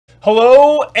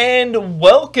Hello and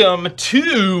welcome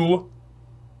to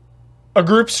a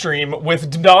group stream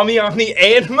with Damiani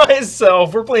and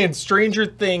myself. We're playing Stranger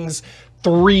Things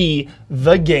 3,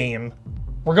 the game.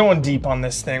 We're going deep on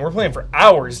this thing. We're playing for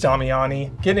hours,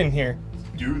 Damiani. Get in here. Let's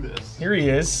do this. Here he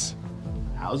is.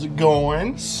 How's it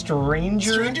going?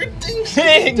 Stranger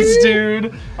Things,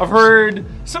 dude. I've heard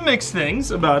some mixed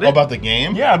things about it. About the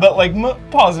game? Yeah, but like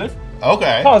positive.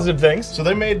 Okay. Positive things. So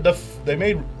they made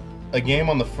a game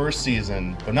on the first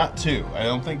season, but not 2. I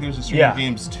don't think there's a Stranger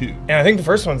Games 2. And I think the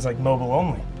first one's like mobile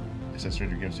only. Is that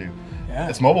Stranger Games 2? Yeah.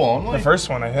 It's mobile only? The first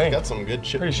one, I think. Got some good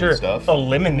chip stuff.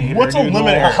 Eliminator. What's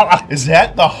Eliminator? Is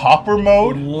that the Hopper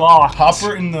mode? Locked.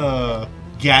 Hopper in the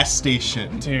gas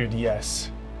station. Dude, yes.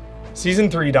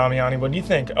 Season 3, Damiani, what do you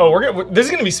think? Oh, this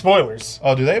is gonna be spoilers.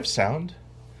 Oh, do they have sound?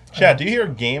 Chad, do you hear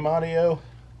game audio?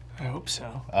 I hope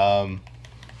so.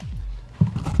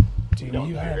 Do you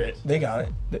hear it? They got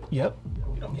it. Yep.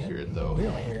 We don't hear it though. We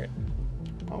don't hear it.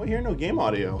 Oh, we hear no game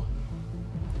audio.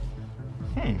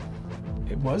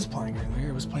 It was playing earlier.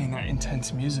 It was playing that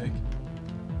intense music.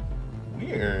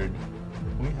 Weird.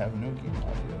 We have no game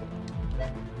audio.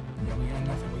 Yeah, we got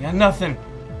nothing. We got nothing.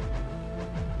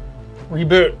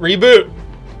 Reboot.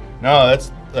 No,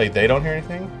 that's like they don't hear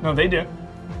anything? No, they do.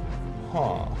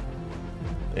 Huh.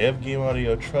 They have game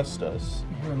audio, trust us.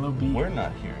 You hear a low beat. We're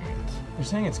not hearing it. They're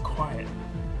saying it's quiet.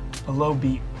 A low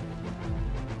beat.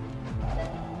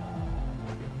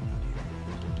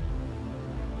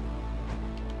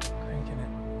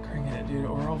 Cranking it, dude.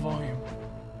 Oral volume.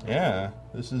 Yeah,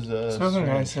 this is Some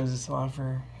guy says it's loud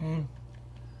for him.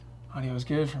 Audio is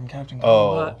good from Captain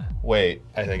Oh, Combat. wait.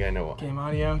 I think I know what. Game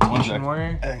audio. Teaching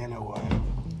Warrior. I think I know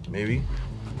what. Maybe.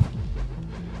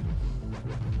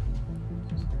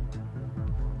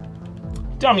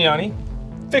 Damiani,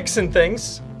 fixing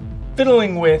things,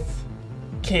 fiddling with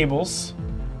cables.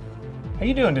 How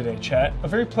you doing today, chat? A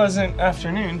very pleasant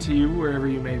afternoon to you, wherever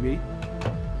you may be.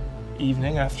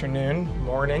 Evening, afternoon,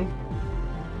 morning.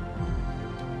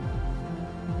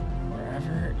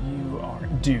 Wherever you are.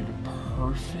 Dude,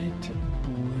 Perfect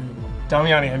Blue.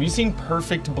 Damiani, have you seen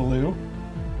Perfect Blue?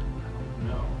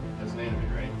 No. That's an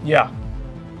anime, right? Yeah.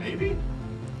 Maybe?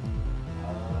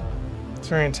 It's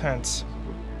very intense.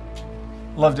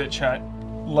 Loved it, chat.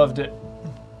 Loved it.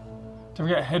 Don't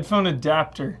forget, headphone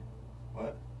adapter.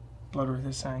 What? Bloodworth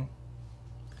is saying.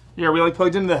 Yeah, are we like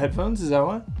plugged into the headphones? Is that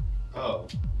what? Oh,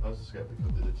 I was just gonna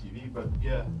put to the TV, but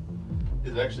yeah.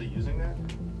 Is it actually using that?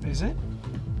 Is it?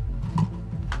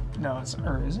 No, it's,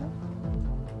 or is it?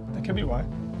 That could be why.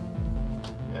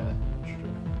 Yeah.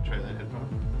 Try that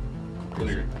headphone.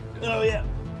 Clear. Oh, yeah.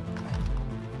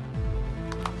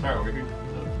 Sorry, we heard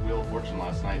the Wheel of Fortune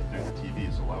last night through the TV,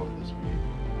 so why would this be?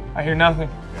 I hear nothing.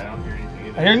 Yeah, I don't hear anything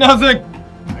either. I hear nothing!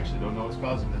 I actually don't know what's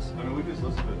causing this. I mean, we just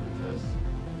listen to this.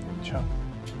 Sure.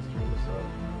 Let's turn this up.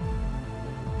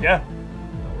 Yeah,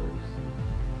 That works.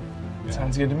 Yeah.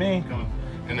 sounds good to me.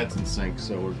 And that's in sync,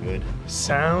 so we're good.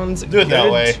 Sounds Do it that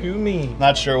good way. to me.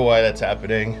 Not sure why that's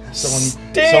happening.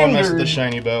 Someone messed with the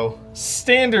shiny bow.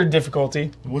 Standard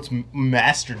difficulty. What's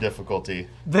master difficulty?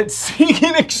 That's seeing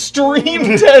an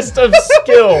extreme test of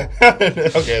skill.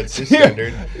 Okay, it's just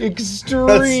standard. Extreme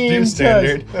Let's do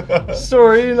standard. test.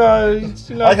 Story, I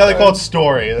like how they call it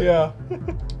story. Yeah.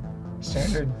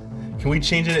 Standard. Can we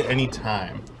change it at any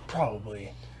time?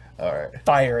 Probably. All right.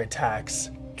 Fire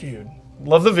attacks. Dude.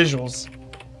 Love the visuals.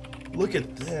 Look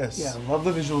at this. Yeah, love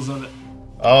the visuals of it.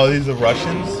 Oh, these are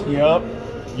Russians? Yep.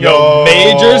 Yo,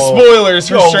 major spoilers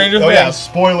for Stranger Things. Oh yeah,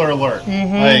 spoiler alert.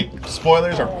 Like,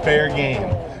 spoilers are fair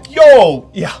game.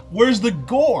 Yeah. Where's the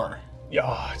gore?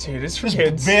 Yeah, dude, it's for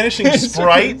kids. Vanishing It's for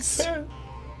sprites? kids.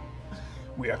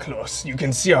 We are close. You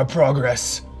can see our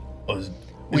progress. Oh,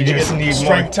 We just need more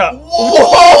strength. time.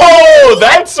 Whoa! Whoa!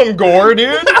 That's some gore,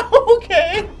 dude.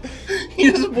 Okay.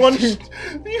 He just one.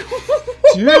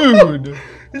 Dude.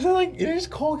 Is that like, it is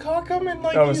cold cock him and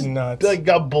like. That was he's, nuts. Like,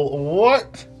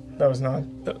 what? That was not.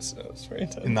 That was very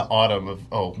intense. In the autumn of.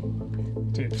 Oh.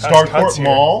 Dude, fast cuts Starcourt here.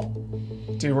 Mall?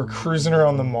 Dude, we're cruising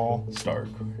around the mall.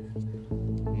 Starcourt.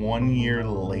 1 year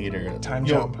later. Time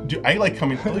yo, jump. Dude, I like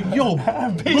coming. Yo, look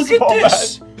at Baseball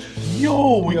this.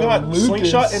 Yo, we Yo, got Lucas.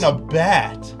 slingshot and a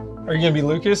bat. Are you gonna be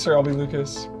Lucas or I'll be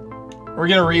Lucas? We're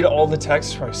gonna read all the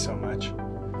text twice so much.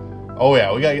 Oh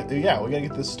yeah, we gotta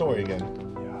get this story again.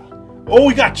 Yeah. Oh,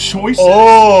 we got choices.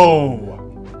 Oh.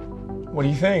 What do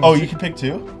you think? Oh, you can pick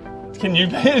 2. Can you?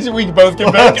 We both can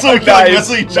pick. That's so Nice.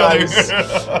 good. Each Nice.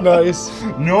 other. Nice.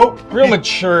 Nope. Real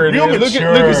mature, Real dude.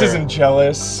 mature. Lucas isn't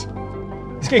jealous.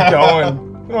 Let's get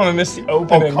going. We don't want to miss the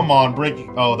opening. Oh, come on,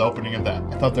 breaking. Oh, the opening of that.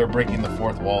 I thought they were breaking the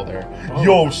 4th wall there. Oh.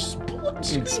 Yo, split.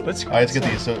 Dude, split screen. All right, let's get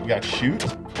these. So we got shoot.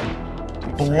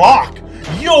 Block.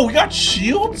 Yo, we got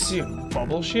shields? Dude,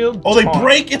 bubble shield? Oh, they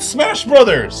break? It's Smash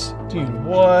Brothers. Dude,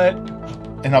 what?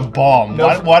 And a bomb.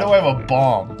 No, why do I have a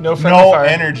bomb? No friendly fire.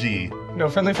 Energy. No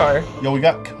friendly fire. Yo, we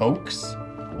got cokes?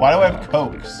 Why do I have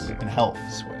cokes and health?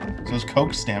 Sweet. So is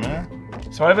coke stamina?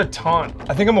 So I have a taunt.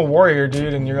 I think I'm a warrior,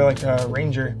 dude, and you're like a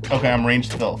ranger. Okay, I'm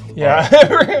ranged filth. Yeah.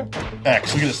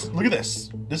 X, look at this. Look at this.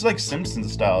 This is like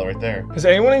Simpsons style right there. Has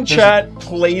anyone in chat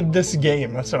played this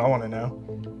game? That's what I want to know.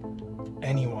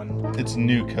 Anyone? It's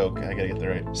new coke. I gotta get that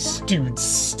right. Dude,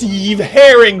 Steve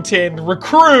Harrington,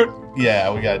 recruit!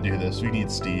 Yeah, we gotta do this. We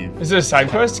need Steve. Is it a side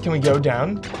quest? Can we go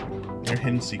down? Are there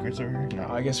hidden secrets over here? No.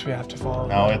 I guess we have to follow.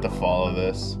 No, we have to follow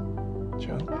this.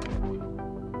 Jump.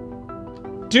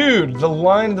 Dude, the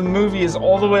line of the movie is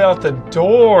all the way out the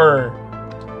door.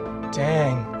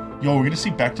 Dang. Yo, we're gonna see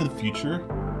Back to the Future?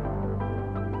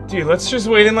 Dude, let's just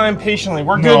wait in line patiently.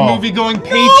 We're No. good movie-going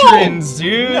patrons,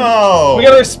 dude. No! We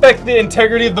gotta respect the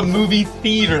integrity of the movie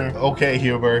theater. Okay,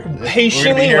 Huber.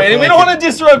 Patiently waiting. We don't want to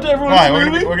disrupt everyone's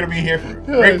Fine, movie. we're gonna be here for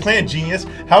great plan, genius.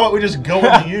 How about we just go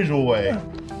in the usual way?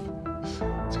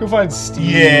 Let's go find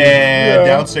Steve. Yeah,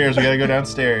 downstairs. We gotta go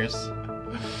downstairs.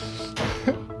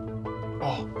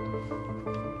 Oh.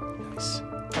 Nice.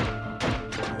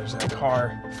 There's that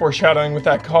car. Foreshadowing with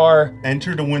that car.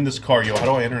 Enter to win this car. Yo, how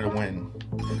do I enter to win?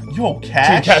 Yo,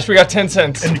 cash? Dude, cash, we got 10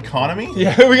 cents. An economy?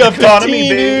 Yeah, we got Economy, 15,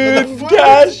 babe. dude. What the fuck?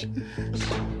 Cash.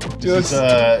 Dude, This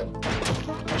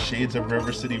is, Shades of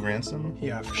River City Ransom?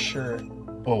 yeah, for sure.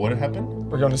 Oh, what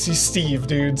happened? We're going to see Steve,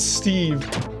 dude. Steve.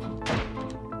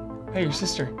 Hey, your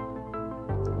sister.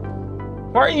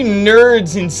 Why are you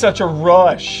nerds in such a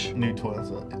rush? New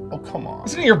toilets. Oh, come on.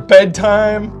 Isn't it your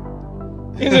bedtime?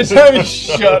 Isn't it time?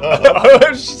 Shut up.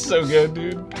 She's so good,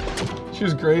 dude. She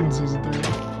was great in season 3.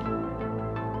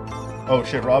 Oh,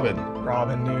 shit, Robin.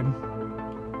 Robin, dude.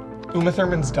 Uma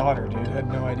Thurman's daughter, dude. Had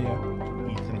no idea.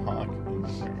 Ethan Hawke.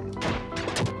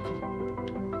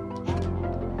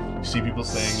 You see people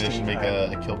saying they should make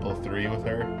a Kill Bill 3 with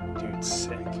her? Dude,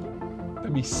 sick.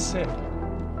 That'd be sick.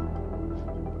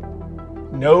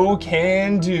 No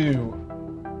can do.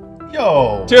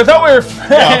 Yo! Dude, I thought we were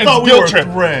friends. Yeah, I thought we Guilt were trip.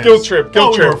 friends. Guilt trip.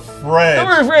 Guilt We trip. were friends. I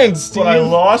thought we were friends, Steve. But I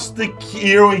lost the key.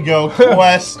 Here we go.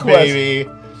 Quest, baby.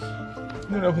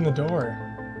 I'm gonna open the door.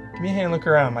 Give me a hand, look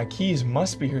around. My keys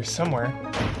must be here somewhere.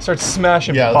 Start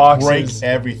smashing Yeah, boxes. break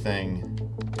everything.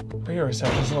 Radio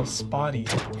reception's a little spotty.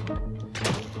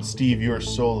 Steve, you are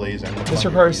so lazy. This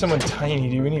requires someone tiny,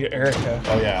 dude. We need Erica.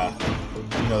 Oh, yeah.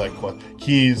 You know that quest.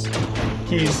 Keys.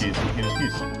 Keys. Keys.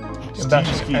 Keys. Back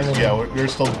Steve's to keys. enemy. Yeah,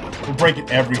 we're breaking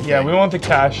everything. Yeah, we want the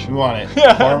cash. We want it.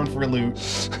 Yeah. Farming for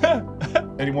loot.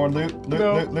 Any more loot? Loot,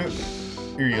 No. loot.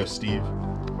 Here you go, Steve.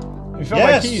 We found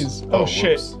my keys. Oh,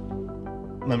 shit. whoops.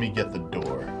 Let me get the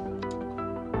door.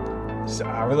 It's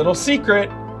our little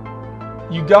secret.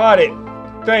 You got it.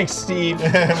 Thanks, Steve.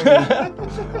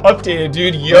 Updated,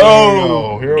 dude.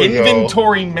 Yo. Here we go.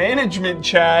 Inventory management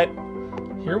chat.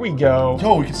 Here we go.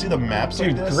 Yo, we can see the maps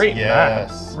Dude, like this? great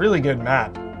Yes. map. Really good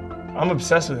map. I'm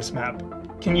obsessed with this map.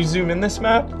 Can you zoom in this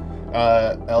map?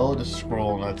 L to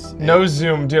scroll, and that's No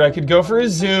zoom, dude. I could go for a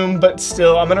zoom, but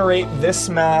still, I'm gonna rate this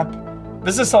map.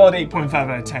 This is a solid 8.5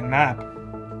 out of 10 map.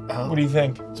 What do you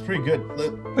think? It's pretty good.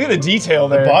 Look at the detail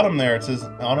there. The bottom there, it says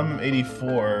Autumn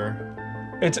 84.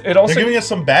 It also. They're giving us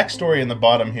some backstory in the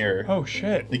bottom here. Oh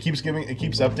shit. It keeps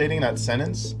updating that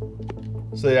sentence.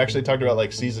 So they actually talked about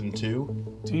like season 2.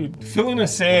 Dude, filling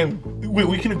us in. Wait,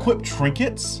 we can equip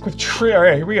trinkets? With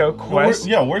alright, here we go. Quest.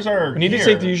 Where's our We need to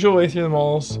take the usual way through the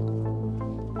malls.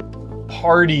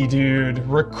 Party, dude.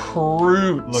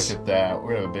 Recruit. Look at that. We're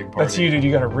gonna have a big party. That's you, dude.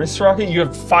 You got a wrist rocket. You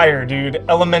have fire, dude.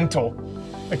 Elemental.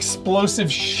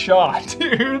 Explosive shot,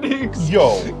 dude.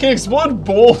 Yo. Can explode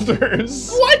boulders.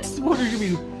 What? What are you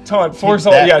gonna be? Taunt, force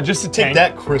all. Yeah, just a tank. Take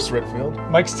that, Chris Rickfield.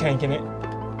 Mike's tanking it.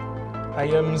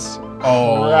 Items.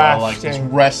 Oh, I like these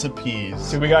crafting.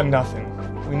 recipes. Dude, we got nothing.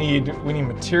 We need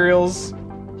materials.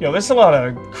 Yo, there's a lot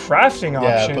of crafting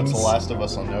Yeah, it options. puts The Last of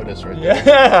Us on notice right there.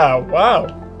 Yeah,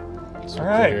 wow. It's All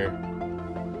right. clear.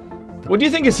 What do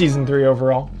you think of season 3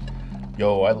 overall?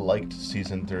 Yo, I liked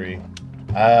season 3.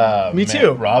 Me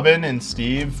too. Robin and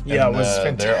Steve. Yeah, and, it was their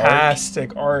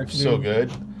fantastic arc. Dude. So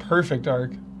good. Perfect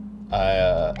arc.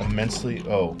 Immensely.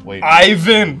 Oh wait.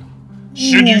 Ivan,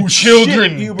 should you Ooh,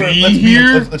 children shit, Hubert. be Let's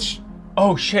here? let's-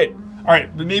 Oh shit. All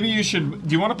right, but maybe you should.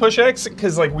 Do you want to push X?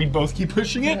 Because like we both keep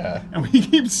pushing it, Yeah. and we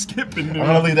keep skipping. Dude. I'm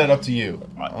gonna leave that up to you.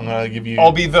 I'm gonna give you.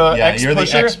 I'll be the X you're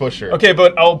pusher. the X pusher. Okay,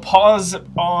 but I'll pause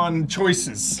on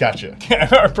choices. Gotcha.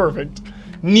 Perfect.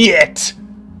 Niet.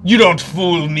 You don't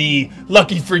fool me.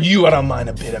 Lucky for you, I don't mind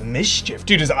a bit of mischief.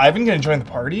 Dude, is Ivan gonna join the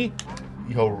party?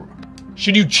 Yo,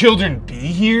 Should you children be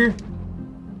here?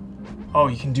 Oh,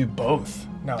 you can do both.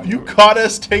 No, You caught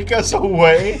us, take us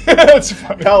away? That's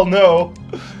fine. Hell no.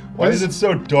 Why is it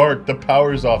so dark? The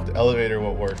power's off. The elevator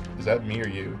won't work. Is that me or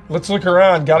you? Let's look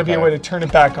around. Gotta be a way to turn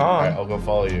it back on. Alright, I'll go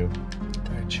follow you.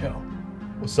 Alright, chill.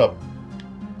 What's up?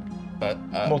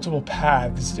 Multiple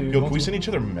paths, dude. Yo, can we send each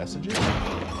other messages?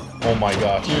 Oh my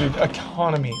gosh. Dude,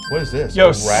 economy. What is this? Yo,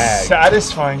 a rag.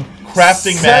 Satisfying.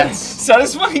 Crafting mats.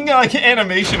 Satisfying, like,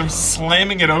 animation of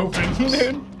slamming it open,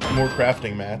 dude. More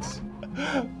crafting mats.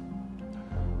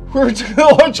 We're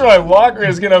gonna launch my locker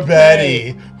is gonna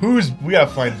Betty. We gotta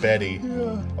find Betty.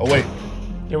 Yeah. Oh wait.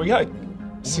 Yeah, we got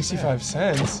 65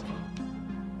 cents.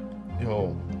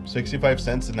 Yo, 65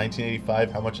 cents in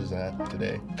 1985. How much is that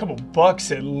today? A couple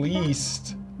bucks at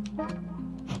least.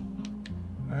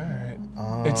 Alright.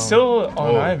 It's still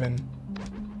on Ivan.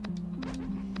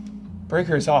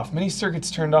 Breaker is off. Many circuits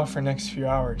turned off for next few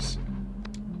hours.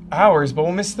 But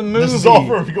we'll miss the movie. This is all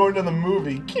for going to the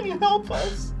movie. Can you help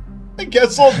us? I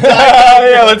guess I'll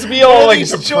die. Yeah, let's be all like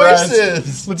these depressed.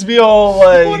 choices. Let's be all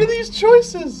like. What are these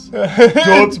choices?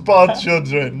 Don't spot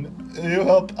children. You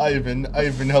help Ivan.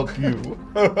 Ivan help you.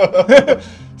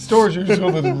 Stores are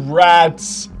filled with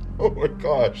rats. Oh my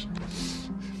gosh.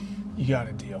 You got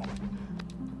a deal.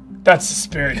 That's the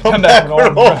spirit. Come back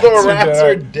when all the rats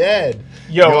are dead.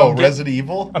 Yo, Resident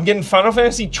Evil? I'm getting Final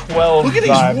Fantasy 12 Look at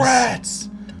vibes. these rats.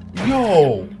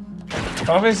 Yo.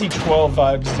 Final Fantasy 12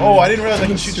 vibes. Dude. Oh, I didn't realize I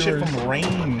can shoot shit from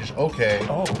range. Okay.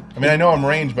 Oh. I mean, I know I'm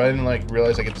ranged, but I didn't like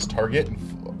realize I get this target.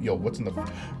 Yo, what's in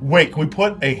the... Wait, can we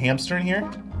put a hamster in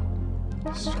here?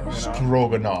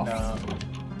 Stroganoff. No.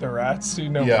 The rats,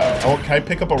 dude. No. Yeah. Oh, can I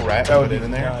pick up a rat and put it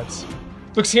in there? Nuts.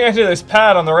 Look, scan to this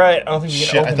pad on the right. I don't think you can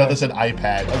Shit, open I thought it. this said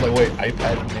iPad. I was like, wait,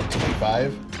 iPad in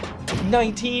 1985?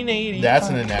 1980. That's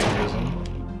an anachronism.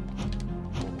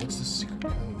 What's the secret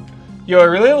code? Yo, I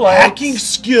really like hacking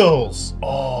skills.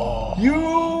 Oh,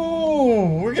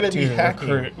 We're gonna be hacking.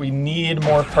 Recruit. We need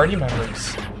more party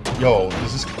members. Yo,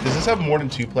 does this have more than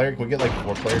 2-player? Can we get like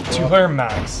 4-player? 2-player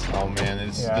max. Oh man,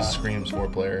 this screams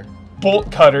 4-player.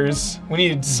 Bolt cutters. We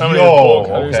need somebody Yo, with bolt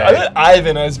cutters. okay. I bet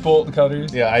Ivan has bolt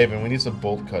cutters. Yeah, Ivan, we need some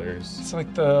bolt cutters. It's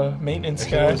like the maintenance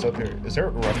Actually, guy. what's up here? Is there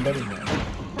a run button?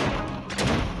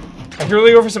 I can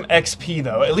really go for some XP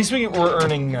though. At least we're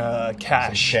earning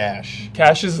cash. Cash.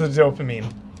 Cash is the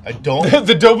dopamine. I don't.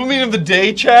 The dopamine of the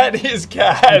day, chat, is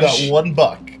cash. We got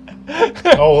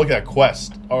 $1. Oh, look at that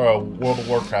quest. Or a World of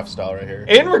Warcraft style right here.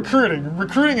 And recruiting.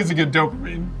 Recruiting is a good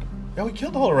dopamine. Yo, we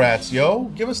killed all the rats, yo.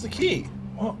 Give us the key.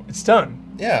 Well, it's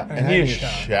done. Yeah, I and need I a need a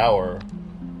shower.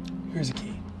 Here's a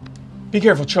key. Be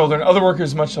careful, children. Other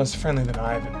workers much less friendly than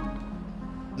Ivan.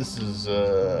 This is,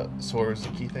 so where's the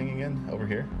key thing again? Over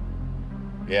here?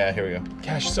 Yeah, here we go.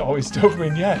 Cash is always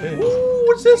dopamine. Yeah, it is. Ooh,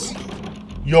 what's this?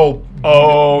 Yo.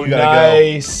 Oh, you gotta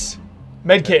nice.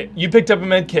 Medkit. You picked up a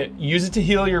medkit. Use it to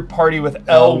heal your party with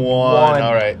L1.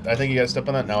 All right. I think you gotta step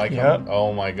on that. Now I can. Yep.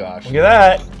 Oh my gosh. Look at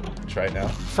that. Try it now.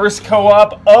 First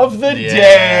co-op of the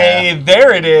day.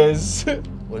 There it is.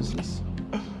 What is this?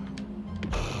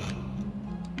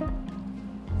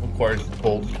 Required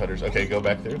bolt cutters. Okay, go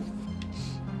back there.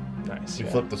 Nice. You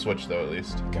flip the switch though, at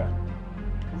least. Okay.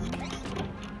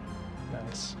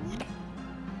 Nice.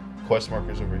 Quest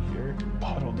markers over here.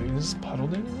 Puddle, dude. Is this puddle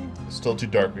doing anything? It's still too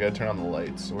dark. We gotta turn on the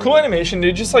lights. Cool animation,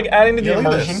 dude. Just like adding to the Yeah, look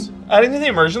at immersion. this. Adding to the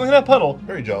immersion. Look at that puddle.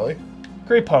 Very jolly.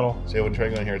 Great puddle. See, when trying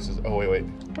to go in here, it says, oh, wait.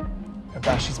 I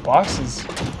bash these boxes.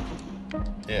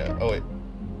 Yeah, oh, wait.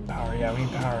 Power, yeah, we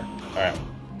need power. All right,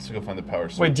 let's go find the power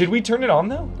switch. Wait, did we turn it on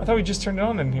though? I thought we just turned it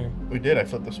on in here. We did. I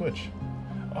flipped the switch.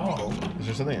 Oh. Is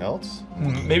there something else?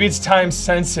 Maybe it's time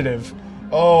sensitive.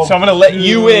 Oh, so I'm gonna let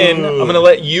you in. I'm gonna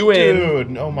let you in.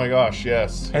 Dude, oh my gosh,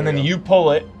 yes. And then you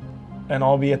pull it, and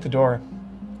I'll be at the door.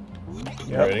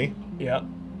 Yep. Ready? Yep.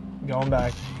 Going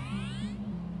back.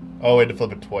 Oh, we had to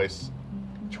flip it twice.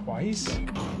 Twice?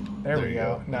 There we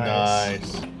go.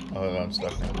 Nice. Nice. Oh, no, I'm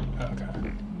stuck now. Okay.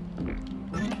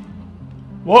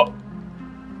 Whoa!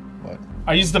 What?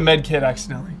 I used the med kit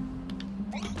accidentally.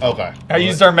 Okay. I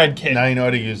used our med kit. Now you know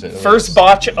how to use it. First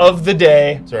botch of the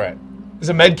day. It's alright. Is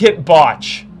a med kit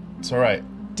botch. It's alright.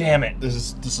 Damn it. This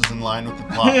is in line with the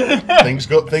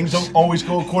plot. Things don't always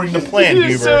go according to plan,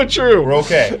 Huber. It's so true. We're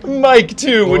okay. Mike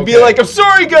too would be like, I'm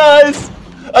sorry guys!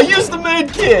 I used the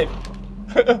med kit!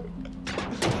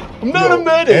 I'm not a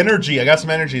medic! Energy. I got some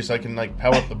energy so I can like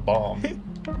power up the bomb.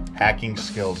 Hacking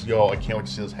skills. Yo, I can't wait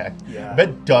to see those hack. Yeah. I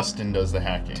bet Dustin does the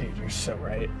hacking. Dude, you're so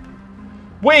right.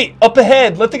 Wait, up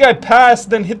ahead. Let the guy pass,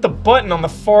 then hit the button on the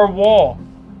far wall.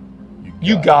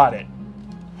 You got it.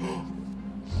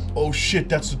 Oh shit,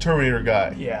 that's the Terminator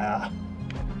guy. Yeah.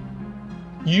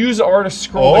 Use R to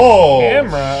scroll the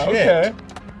camera. Shit. Okay.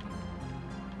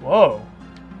 Whoa.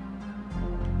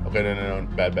 Okay, no.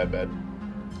 Bad.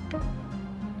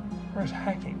 Where's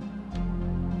hacking?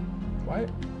 What?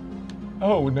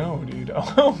 Oh no, dude.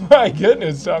 Oh my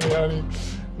goodness, Damiani.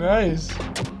 Nice.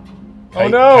 Oh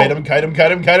no! Kite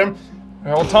him.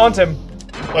 I'll taunt him.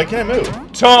 Why can't I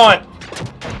move? Taunt!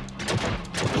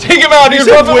 Take him out, dude!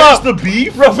 Rough him where's up! the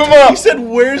beef? Rough him up! He said,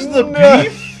 where's the No.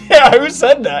 beef? Yeah, who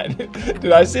said that?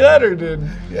 Did I see that or did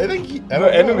I think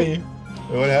the enemy?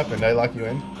 What happened? Did I lock you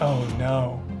in? Oh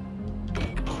no.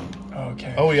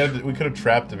 Okay. Oh, we could have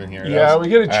trapped him in here. Yeah, we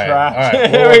could have trapped. All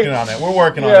right, we're working on it. We're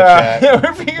working on it,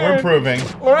 chat. We're improving.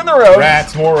 Learn the ropes.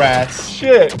 Rats, more rats.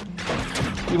 Shit.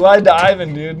 You lied to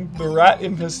Ivan, dude. The rat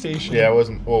infestation. Yeah, it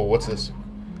wasn't. Oh, what's this?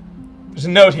 There's a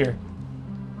note here.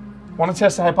 Want to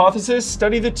test a hypothesis?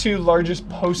 Study the 2 largest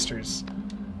posters.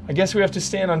 I guess we have to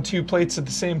stand on 2 plates at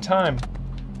the same time.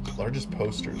 Largest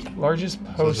posters. Largest So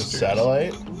posters. there's a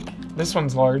satellite? This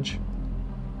one's large.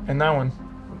 And that one.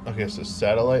 Okay, so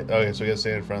satellite. Okay, so we gotta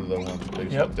stand in front of the one.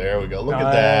 Big Yep. one. There we go. Look Nice,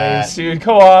 at that. dude.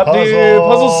 Co-op, dude. Puzzle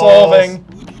Puzzles. solving.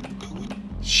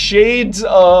 Shades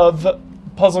of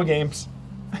puzzle games.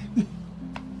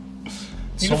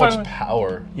 So much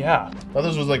power. Yeah. I thought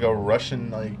this was like a Russian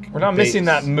We're not missing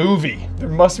base. that movie. There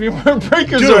must be more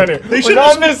breakers Dude, around here. they We're should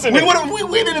not missing it. We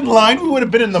waited in line. We would have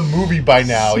been in the movie by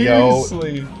now,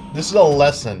 Seriously. yo. This is a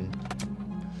lesson.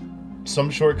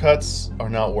 Some shortcuts are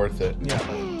not worth it. Yeah.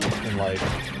 In life.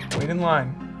 Wait in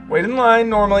line. Wait in line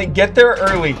normally. Get there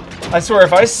early. I swear,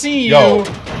 if I see you Yo.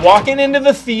 walking into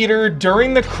the theater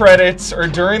during the credits or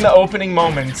during the opening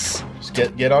moments, Just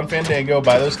get on Fandango,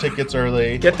 buy those tickets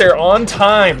early. get there on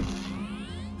time.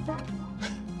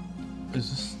 Is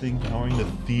this thing going to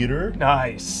theater?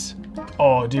 Nice.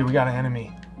 Oh, dude, we got an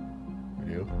enemy.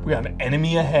 We do. We got an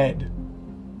enemy ahead.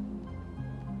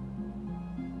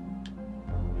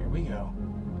 Here we go.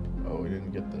 Oh, we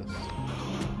didn't get this.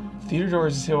 Theater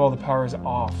doors disable while the power is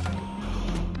off.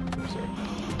 I'm sorry.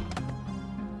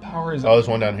 Power is Oh, there's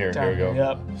one down here. down. Here we go.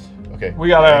 Yep. Okay. We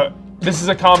got a. This is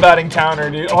a combat encounter,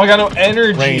 dude. Oh, I got no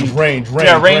energy. Range.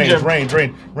 Yeah, range him.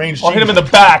 Range. I'll hit him in the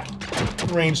back.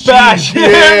 Range. Bash him,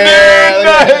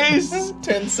 Yeah, dude. Nice.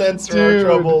 10 cents for our Dude.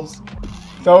 troubles.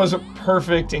 That was a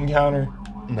perfect encounter.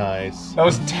 Nice. That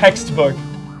was textbook.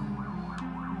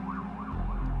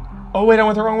 Oh wait, I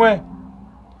went the wrong way.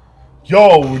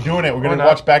 Yo, we're doing it. We're gonna not.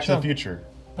 watch Back to Chill. the Future.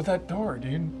 But that door,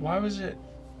 dude. Why was it?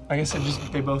 I guess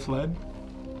they both led.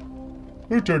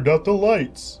 Who turned out the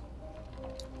lights?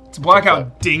 It's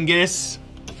blackout, dingus.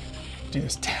 Dude,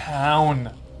 this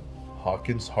town.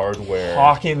 Hawkins Hardware.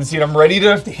 Hawkins, dude. I'm ready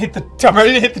to hit the. I'm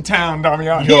ready to hit the town,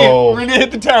 Damiani. Yo. I'm ready to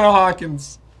hit the town of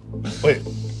Hawkins. Wait.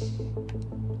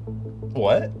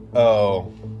 What?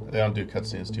 Oh, they don't do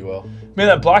cutscenes too well. Man,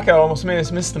 that blackout almost made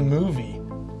us miss the movie.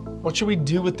 What should we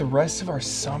do with the rest of our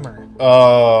summer?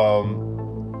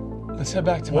 Let's head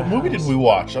back to What my movie house. did we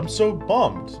watch? I'm so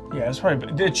bummed. Yeah, it's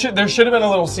probably. There should have been a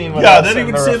little scene with Yeah, us they didn't and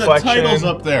even say the reflection. titles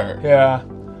up there. Yeah.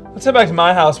 Let's head back to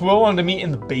my house. Will wanted to meet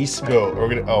in the basement. Go. We're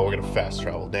gonna fast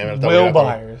travel. Damn it. I thought Will we were gonna-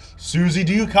 Byers. Susie,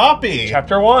 do you copy?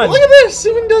 Chapter 1. Look at this.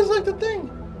 Steven does like the thing.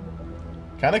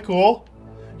 Kind of cool.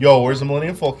 Yo, where's the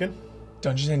Millennium Falcon?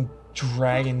 Dungeons and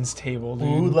Dragons table, dude.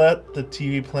 Who let the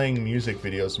TV playing music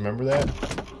videos? Remember that?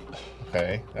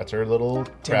 Okay, that's our little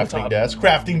crafting Tabletop. desk.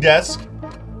 Crafting desk.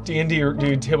 D&D,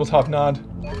 dude, tabletop nod.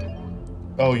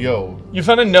 Oh, yo. You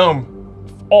found a gnome.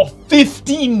 All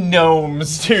 50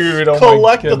 gnomes, dude. Oh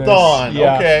my goodness. Collectathon.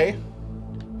 Yeah. Okay.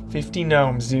 50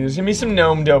 gnomes, dude. There's gonna be some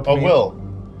gnome Oh, dopamine. Will.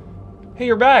 Hey,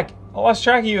 you're back. I lost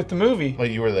track of you at the movie.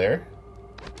 Wait, you were there?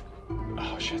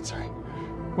 Oh, shit, sorry.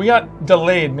 We got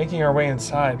delayed making our way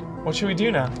inside. What should we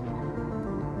do now?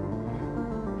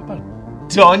 How about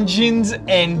Dungeons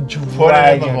and Dragons? Put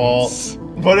it in the vault.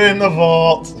 Put it in the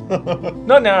vault.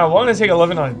 Not now. I want to take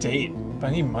 11 on a date, but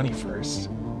I need money first.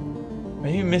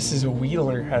 Maybe Mrs.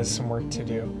 Wheeler has some work to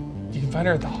do. You can find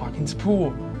her at the Hawkins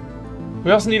pool.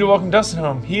 We also need to welcome Dustin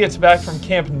home. He gets back from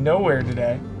Camp Nowhere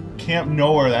today. Camp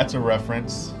Nowhere, that's a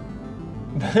reference.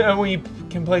 We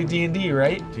can play D&D,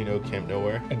 right? Do you know Camp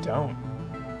Nowhere? I don't.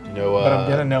 Do you know, But I'm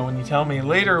gonna know when you tell me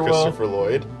later, Will. Christopher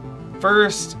Lloyd?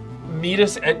 First, meet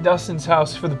us at Dustin's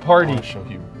house for the party. I'll show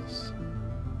you this.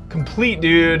 Complete,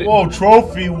 dude. Whoa,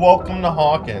 trophy, welcome to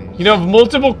Hawkins. You know,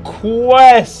 multiple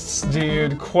quests,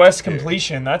 dude. Quest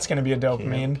completion. That's gonna be a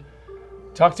dopamine.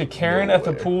 Talk to Karen at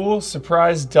the pool.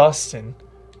 Surprise Dustin.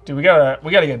 Dude, we gotta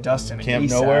get Dustin. Camp ASAP.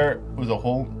 Nowhere was a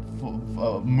whole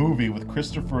movie with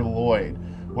Christopher Lloyd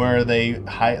where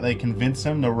they convince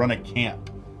him to run a camp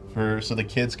so the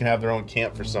kids can have their own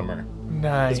camp for summer.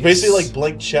 Nice. It's basically like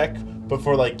Blank Check, but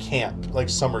for like camp, like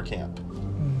summer camp.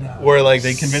 Nice. Where like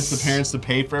they convince the parents to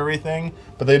pay for everything,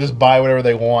 but they just buy whatever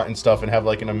they want and stuff and have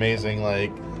like an amazing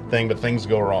like thing, but things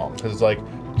go wrong because it's like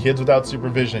kids without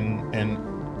supervision and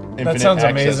infinite That sounds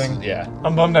access. amazing. Yeah.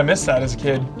 I'm bummed I missed that as a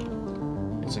kid.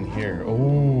 What's in here?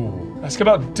 Ooh. Ask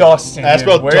about Dustin. Ask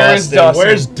dude. about Where Dustin. is Dustin?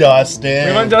 Where's Dustin?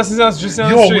 We went to Dustin's house just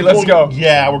down the street. Let's go.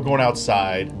 Yeah, we're going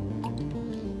outside.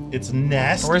 It's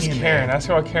nasty. Where's in Karen? there. Ask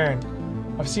about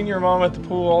Karen. I've seen your mom at the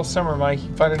pool all summer, Mike. You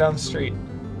can find her down the street.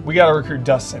 We gotta recruit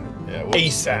Dustin. Yeah,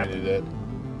 ASAP. I did it.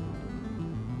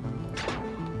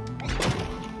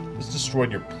 This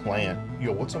destroyed your plant.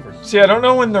 Yo, what's over here? See, I don't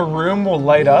know when the room will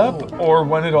light up or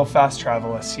when it'll fast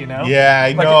travel us, you know? Yeah,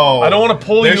 I Like, know. I don't want to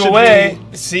pull There you should away.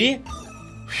 See?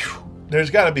 There's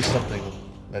got to be something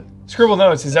that. Scribble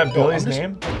notes. Is that Yo, Billy's I'm just-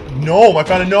 name? Gnome. I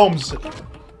found a gnomes.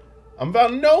 I'm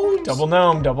found gnomes. Double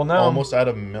gnome. Double gnome. Almost out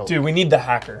of milk. Dude, we need the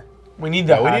hacker. We need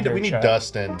the Yeah, hacker. we need chat.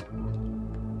 Dustin.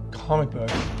 Comic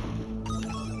books.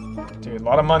 Dude, a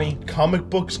lot of money. Comic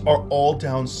books are all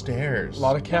downstairs. A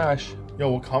lot of cash. Yo,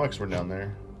 what comics were down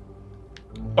there?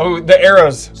 Oh, the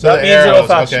arrows. So that the means it'll arrows.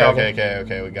 fast Okay, travel.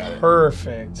 okay, we got it.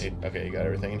 Perfect. Hey, okay, you got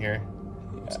everything in here?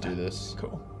 Let's do this.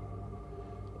 Cool.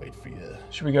 Wait for you.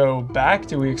 Should we go back?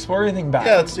 Do we explore anything back?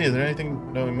 Yeah, let's see. Is there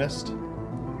anything that we missed?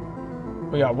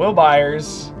 We got Will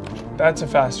Byers. That's a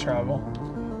fast travel.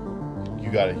 You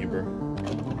got it, Huber.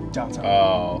 Downtown.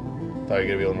 Oh, thought you were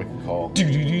gonna be able to make a call. Do.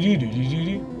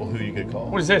 Well, who you could call?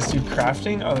 What is this? You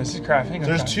crafting? Oh, this is crafting.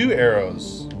 There's Okay. 2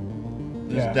 arrows.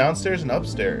 There's Yeah. downstairs and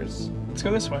upstairs. Let's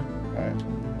go this way. All right.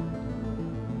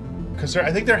 Because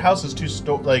I think their house is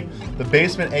like the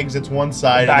basement exits one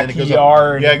side and then it goes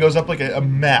Backyard. up. Yeah, it goes up like a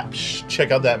map.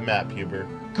 Check out that map, Huber.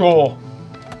 Cool.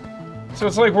 So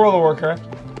it's like World of Warcraft.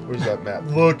 Where's that map?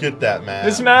 Look at that map.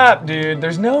 This map, dude.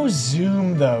 There's no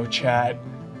zoom though, chat.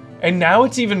 And now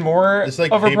it's even more It's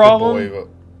like of a Paperboy, problem. but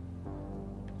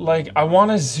Like, I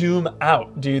want to zoom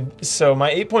out, dude. So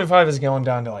my 8.5 is going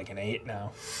down to like an 8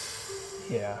 now.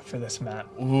 Yeah, for this map.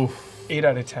 oof. 8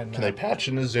 out of 10. Can Now. they patch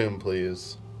in a zoom,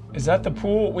 please? Is that the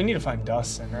pool? We need to find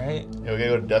Dustin, right? Yeah, we gotta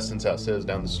go to Dustin's house. It is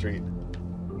down the street.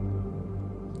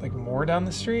 Like more down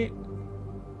the street?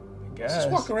 I guess. Let's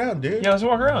just walk around, dude. Yeah, let's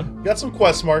walk around. Got some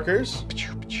quest markers.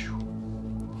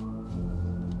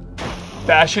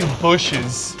 Bashing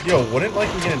bushes. Yo, wouldn't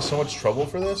like we get in so much trouble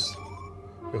for this?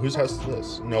 Yo, whose house is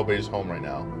this? Nobody's home right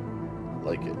now.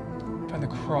 Like it. Find the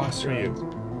crossroads. Who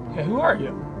are you? Yeah, who are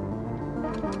you?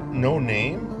 No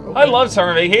name? Okay. I love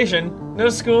summer vacation. No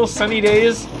school, sunny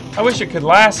days. I wish it could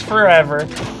last forever.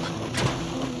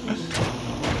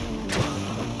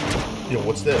 Yo,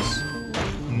 what's this?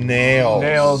 Nails.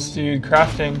 Nails, dude.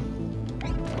 Crafting.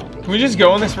 Can we just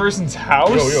go in this person's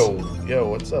house? Yo,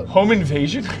 what's up? Home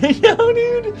invasion right now,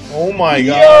 dude? Oh my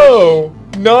god. Yo!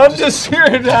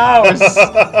 Nondescript house.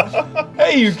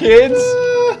 Hey, you kids.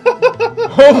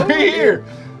 Over here.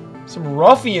 Some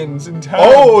ruffians in town.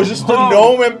 Oh, just a Whoa.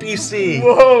 gnome NPC.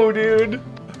 Whoa, dude.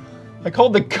 I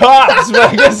called the cops, but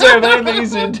I guess they have other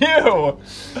things to do.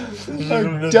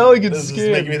 Our delicate This is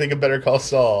skin. making me think of Better Call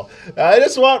Saul. I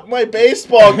just want my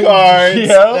baseball cards.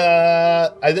 Yeah.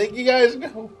 I think you guys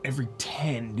know. Every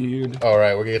 10, dude. All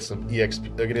right, we're gonna get some EXP.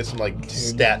 We're gonna get some like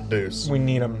stat boosts. We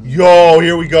need them. Yo,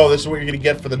 here we go. This is what you're gonna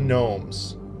get for the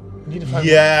gnomes. We need to find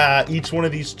Yeah, each one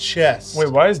of these chests.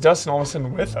 Wait, why is Dustin all of a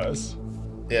sudden with us?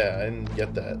 Yeah, I didn't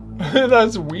get that.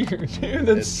 That's weird, dude. That's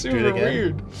Let's do it super again.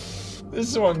 weird.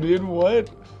 This one, dude. What?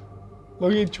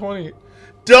 Look at 20.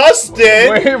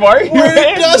 Dustin! Wait, why are you Where did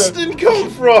random? Dustin come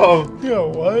from? Yo,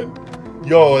 what?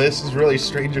 Yo, this is really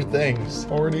Stranger Things.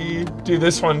 40. Dude,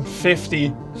 this one, 50.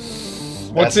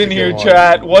 What's That's in the here, good one.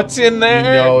 chat? What's in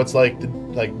there? You know, it's like the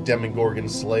Demogorgon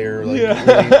Slayer, like,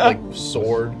 Yeah. really, like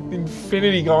sword.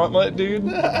 Infinity Gauntlet, dude.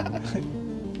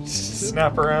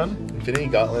 Snap around. Infinity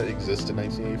Gauntlet exist in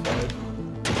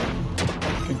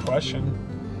 1985? Good question.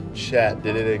 Chat,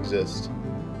 did it exist?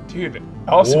 Dude,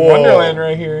 Alice in Whoa. Wonderland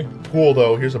right here. Pool,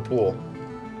 though. Here's a pool.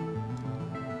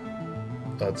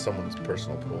 That's someone's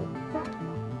personal pool.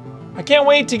 I can't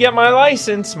wait to get my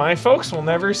license. My folks will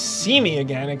never see me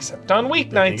again except on Can you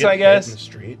weeknights, get I hit guess. in the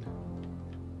street?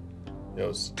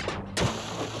 Yo,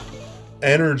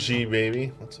 energy,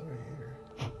 baby. What's over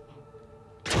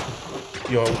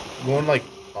here? Yo, going like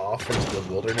off into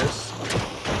the wilderness.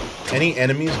 Any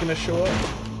enemies gonna show up?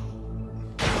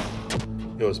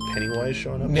 Yo, is Pennywise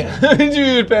showing up? Yeah,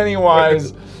 dude,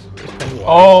 Pennywise. Where's Pennywise?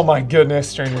 Oh my goodness,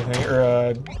 Stranger Things,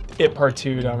 or It Part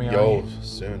 2, Damiani. Yo,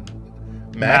 soon.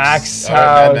 Max All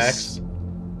right, Mad house.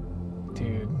 Max.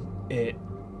 Dude, It.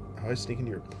 How do I sneak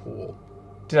into your pool?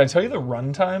 Did I tell you the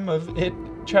runtime of It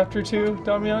Chapter 2,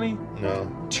 Damiani? No.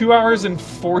 2 hours and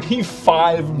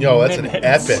 45 Yo, that's minutes. an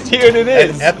epic. Dude, it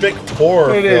is. An epic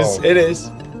horror It film. is. It is.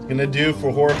 It's Gonna do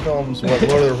for horror films what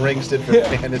Lord of the Rings did for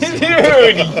fantasy. Dude,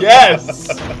 yes!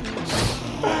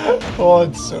 Oh,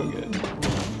 it's so good.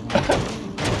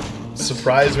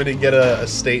 Surprised when you get a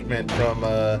statement from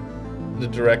the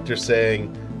director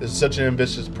saying, this is such an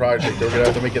ambitious project, they're gonna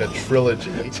have to make it a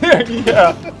trilogy.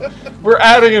 Yeah. We're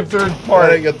adding a third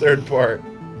part. Adding a third part.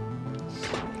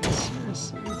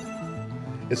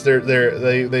 It's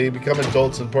they become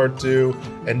adults in part 2,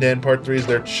 and then part 3 is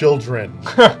their children.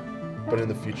 But in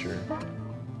the future.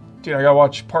 Dude, I gotta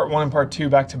watch part 1 and part 2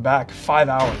 back to back. 5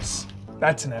 hours.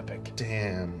 That's an epic.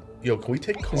 Damn. Yo, can we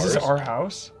take cars? Is this our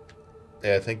house?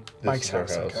 Yeah, I think this Mike's is our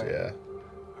house, house, okay. yeah.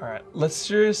 Alright, let's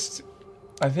just...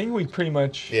 I think we pretty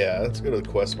much... Yeah, let's go to the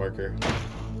quest marker.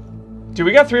 Dude,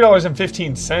 we got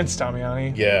 $3.15,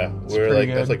 Damiani. Yeah, we're pretty like,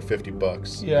 good. that's like 50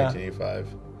 bucks. Yeah. 1985.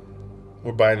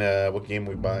 We're buying what game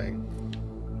are we buying?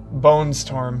 Bone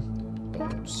Storm.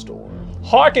 Bone Storm.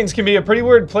 Hawkins can be a pretty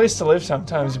weird place to live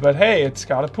sometimes, but hey, it's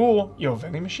got a pool. Yo,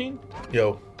 vending machine?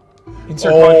 Yo.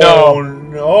 Insert coin. No.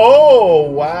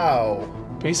 No, wow.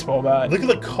 Baseball bat. Look at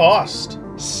the cost.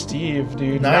 Steve,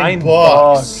 dude. $9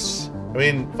 bucks. I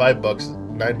mean, $5.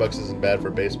 $9 isn't bad for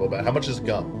a baseball bat. How much is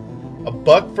gum?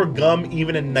 $1 for gum,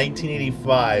 even in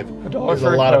 1985, $1 is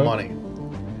for a lot Coke. of money.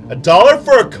 $1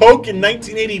 for a Coke in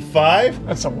 1985?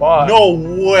 That's a lot. No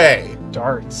way.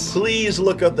 Darts. Please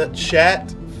look up that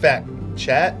chat. Fact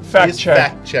check. Fact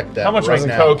check that. How much right was a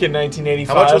now. Coke in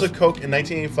 1985? How much was a Coke in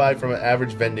 1985 from an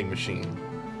average vending machine?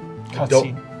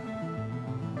 Cutscene.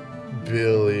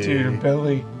 Billy. Dude,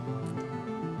 Billy.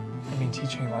 I mean,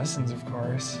 teaching lessons, of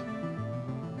course.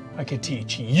 I could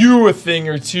teach you a thing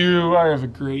or two. I have a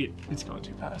great... It's going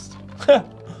too fast.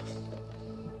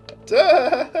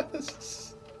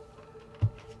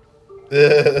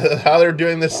 How they're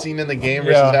doing this scene in the game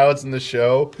versus how it's in the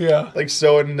show. Yeah. Like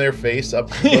so in their face, up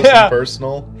close Yeah. and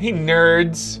personal. Hey,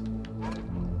 nerds.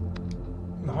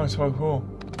 Oh, it's so cool.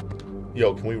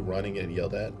 Yo, can we run and get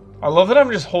yelled at? I love that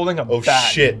I'm just holding a Oh bat.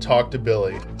 shit, talk to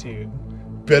Billy. Dude.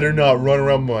 Better not run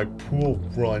around my pool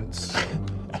grunts.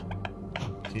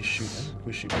 He's shooting.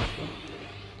 Who's shooting?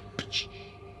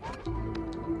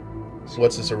 So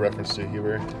what's this a reference to,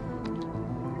 Huber?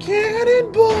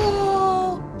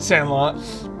 Cannonball! Sandlot.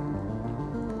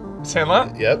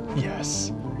 Sandlot? Yep.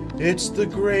 Yes. It's the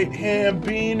great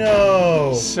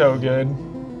Hambino! So good.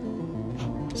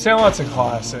 Sandlot's a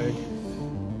classic.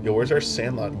 Yo, where's our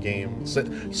Sandlot game?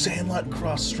 Sandlot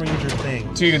cross Stranger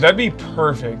Things. Dude, that'd be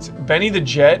perfect. Benny the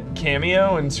Jet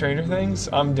cameo in Stranger Things?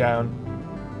 I'm down.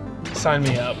 Sign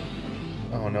me up.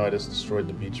 Oh no, I just destroyed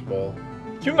the beach ball.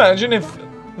 Can you imagine if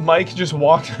Mike just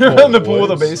walked around the pool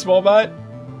with a baseball bat?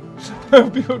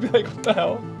 People would be like, what the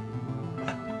hell?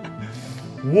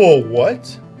 Whoa, what?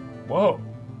 Whoa.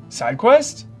 Side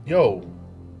quest? Yo,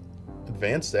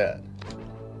 advance that.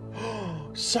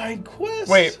 Side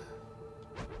quest? Wait.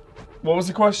 What was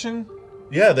the question?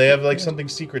 Yeah, they have like something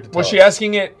secret to tell Was she us.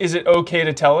 asking it, is it okay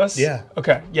to tell us? Yeah.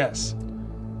 Okay, yes.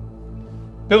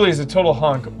 Billy's a total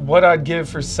hunk. What I'd give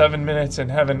for 7 minutes in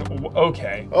heaven.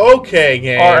 Okay. Okay,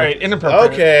 game. All right,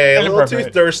 inappropriate. Okay, a little too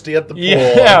Inappropriate. thirsty at the pool.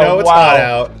 Yeah, I know it's wow. hot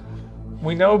out.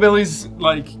 We know Billy's,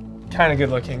 like, kind of good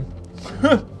looking.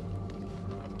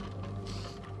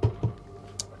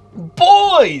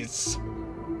 Boys!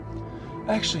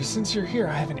 Actually, since you're here,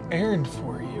 I have an errand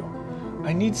for you.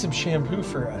 I need some shampoo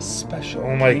for a special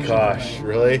Oh my occasion gosh, tonight.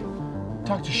 really?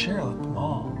 Talk to Cheryl at the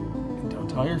mall. And don't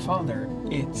tell your father.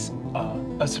 It's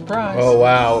a surprise. Oh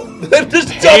wow. Just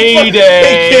Payday.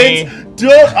 Hey kids,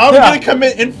 I'm gonna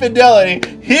commit infidelity.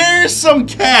 Here's some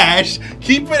cash.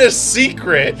 Keep it a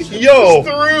secret. Yo.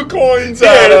 Threw coins Yeah,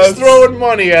 at just us. throwing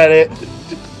money at it.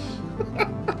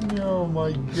 Oh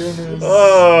my goodness.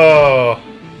 Oh.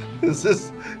 Is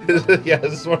this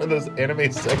one of those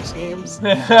anime sex games?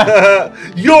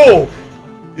 Yo!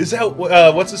 Is that,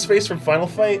 what's his face from Final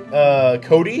Fight?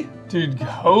 Cody? Dude,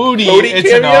 Cody. Cody It's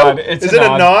cameo? a nod. It's Is it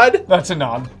a nod? That's a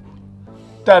nod.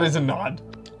 That is a nod.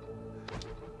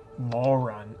 Mall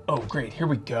run. Oh, great. Here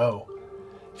we go.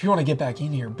 If you want to get back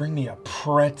in here, bring me a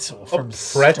pretzel from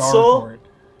pretzel? Starport.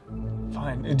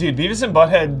 Fine. Dude, Beavis and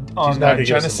Butthead on not gonna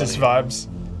give us Genesis some vibes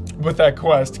with that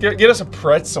quest. Get us a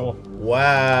pretzel.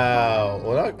 Wow.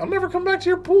 Well, I'll never come back to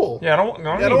your pool. Yeah, I don't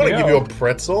want to give you a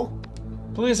pretzel.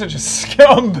 Please, such a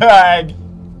scumbag.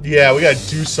 Yeah, we gotta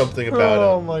do something about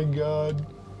Oh it. my god.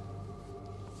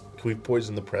 Can we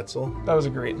poison the pretzel? That was a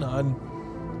great nod.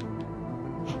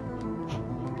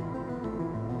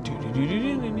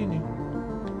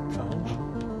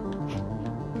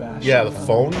 Phone. Bash Yeah, the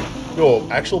phone. Yo,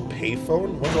 actual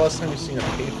payphone? When's the last time you've seen a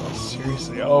payphone?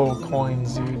 Seriously. Oh,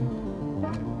 coins, dude.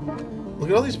 Look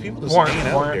at all these people just Warrant,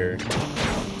 hanging out warrant. here.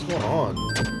 What's going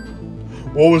on?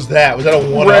 What was that? Was that a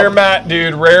one? Rare mat,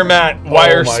 dude. Rare mat.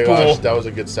 Wire oh my spool. Gosh, that was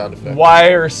a good sound effect.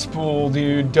 Wire spool,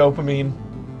 dude. Dopamine.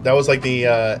 That was like the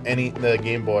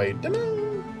Game Boy.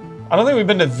 I don't think we've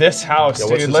been to this house, Yeah,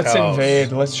 what's dude. this Let's house?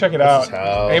 invade. Let's check it What's out. this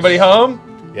house? Anybody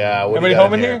home? Yeah. What do Anybody you got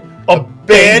home in here?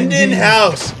 Abandoned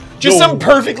house. Just Yo, some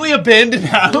perfectly abandoned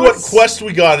house. What quest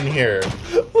we got in here?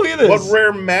 Look at this. What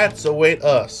rare mats await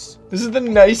us? This is the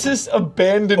nicest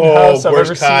abandoned house I've ever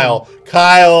where's Kyle? seen.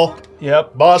 Kyle,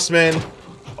 Yep. Bossman,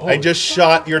 Oh. I just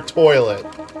shot your toilet.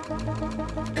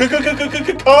 Look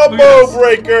at Combo this.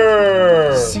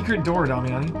 breaker. Secret door,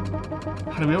 Damiani.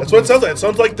 How do we open That's what it this? sounds like. It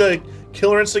sounds like the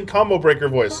Killer Instinct combo breaker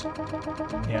voice.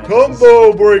 Yeah, it does.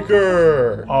 Combo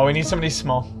breaker. Oh, we need somebody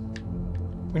small.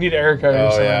 We need Erica or Oh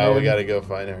something. yeah, we dude. gotta go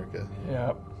find Erica.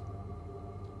 Yep.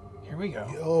 Here we go.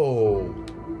 Yo.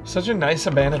 Such a nice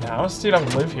abandoned house. Dude, I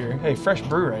would live here. Hey, fresh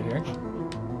brew right here.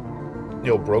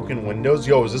 Yo, broken windows.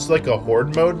 Yo, is this like a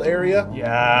horde mode area?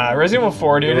 Yeah, Resident Evil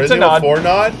 4, dude. The It's a Resident nod. Evil 4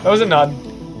 nod? That was a nod.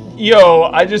 Yo,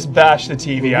 I just bashed the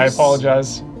TV. I Oops.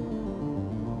 apologize.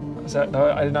 Was that? No,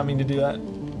 I did not mean to do that.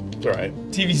 It's alright.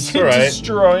 TV's All right.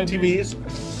 destroyed. TVs.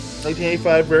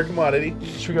 1985 rare commodity.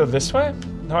 Should we go this way?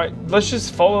 No, let's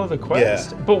just follow the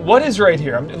quest. Yeah. But what is right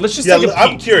here? Let's just Yeah, take a peek.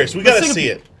 I'm curious. We Let's gotta take a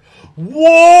see peek. it.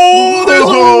 Whoa! There's a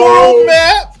world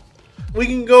map! We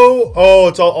can go... Oh,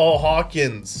 it's all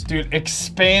Hawkins. Dude,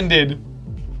 expanded.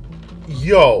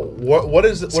 Yo, what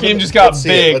is it? This game just got let's see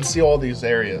it. big. Let's see all these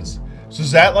areas. So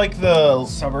is that like the...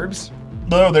 Suburbs.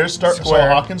 No, there's so Square.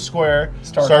 Hawkins Square,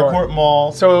 Starcourt. Starcourt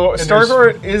Mall. So and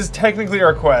Starcourt is technically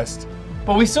our quest.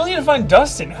 But we still need to find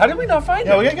Dustin. How did we not find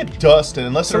Yeah, him? we gotta get Dustin.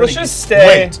 Unless So they're let's already- just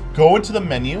stay- Wait, go into the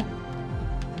menu.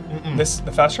 The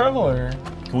fast travel or?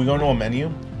 Can we go into a menu?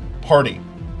 Party.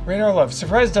 Radar Love.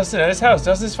 Surprise Dustin at his house.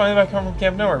 Dustin's finally back home from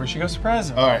Camp Nowhere. We should go surprise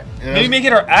him. All right. Maybe make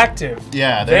it our active.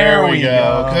 Yeah, there we go.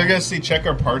 go. Cause I gotta see, check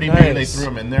our party. Maybe they Nice. threw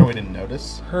him in there. We didn't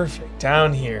notice. Perfect.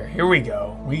 Down here. Here we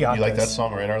go. We got You like that this.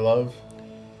 song, Radar Love?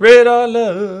 Radar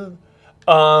Love.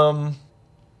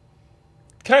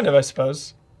 Kind of, I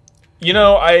suppose. You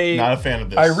know, Not a fan of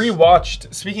this. I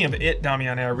rewatched. Speaking of It,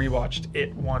 Damiani, I rewatched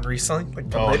It 1 recently,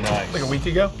 Nice. like a week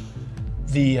ago.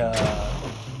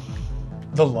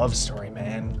 The love story,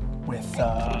 man, with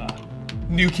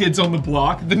New Kids on the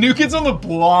Block. The New Kids on the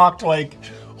Block, like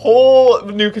whole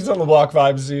New Kids on the Block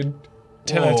vibes, dude.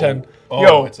 10 out of 10. Oh,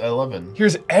 Yo, it's 11.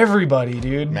 here's everybody,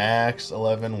 dude. Max,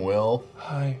 11, Will.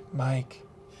 Hi, Mike.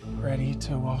 Ready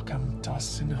to welcome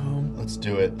Dustin home? Let's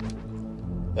do it.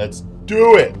 Let's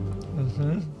do it.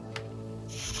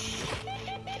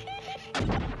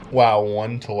 Wow,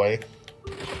 one toy.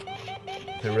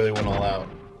 They really went all out.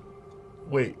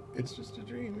 Wait, it's just a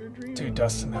dream. You're a dream. Dude,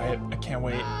 Dustin, I can't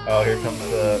wait. Oh, here comes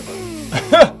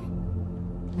the.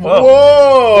 Whoa.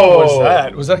 Whoa! What was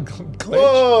that? Was that a glitch?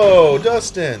 Whoa,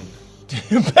 Dustin.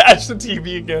 Bash the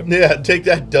TV again. Yeah, take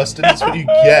that, Dustin. That's what you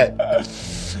get.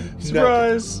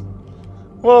 Surprise.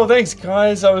 Well, thanks,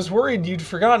 guys. I was worried you'd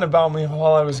forgotten about me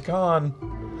while I was gone.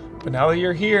 But now that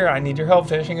you're here, I need your help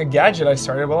finishing a gadget I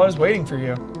started while I was waiting for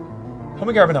you. Help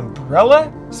me grab an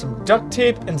umbrella, some duct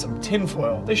tape, and some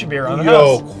tinfoil. They should be around the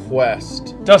Yo, house.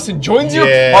 quest. Dustin joins your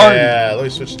Yeah, party. let me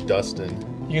switch to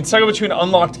Dustin. You can cycle between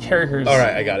unlocked characters. All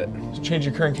right, I got it. Just change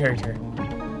your current character.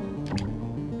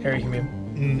 Harry, come here.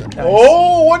 Nice.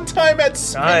 Oh, one time at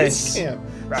Space Nice. Camp.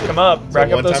 Rack them up. So Rack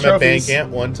up one those time trophies. at band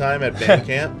camp, one time at band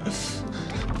camp.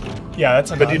 Yeah,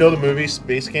 that's a But do you know the movie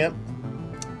Space Camp?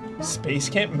 Space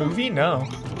Camp movie? No.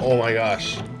 Oh my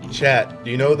gosh. Chat,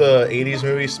 do you know the 80s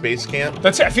movie Space Camp?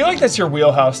 I feel like that's your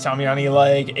wheelhouse, Damiani.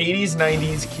 Like 80s,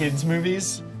 90s kids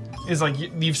movies is like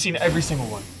you've seen every single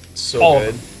one. So All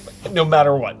good. of them, no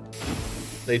matter what.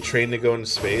 They train to go into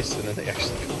space and then they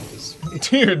actually go into space.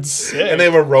 Dude, sick. And they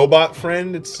have a robot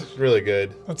friend. It's really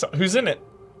good. Who's in it?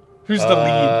 Who's the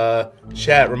lead?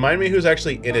 Chat, remind me who's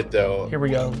actually in it though. Here we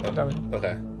go.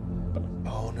 Okay.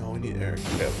 Oh no, we need Eric.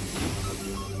 Okay.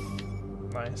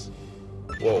 Nice.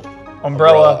 Whoa.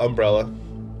 Umbrella. Umbrella.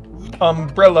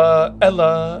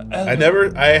 Ella.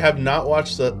 I have not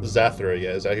watched the Zathura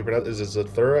yet. Is that how you pronounce? Is it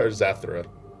Zathura or Zathura?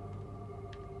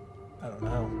 I don't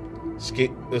know.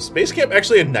 Was Space Camp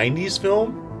actually a 90s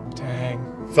film? Dang.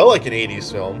 Felt like an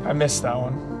 80s film. I missed that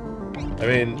one. I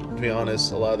mean, to be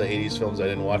honest, a lot of the 80s films I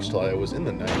didn't watch till I was in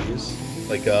the 90s.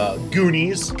 Like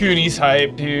Goonies. Goonies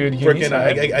hype, dude. Goonies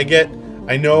Frickin' hype.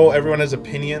 I know everyone has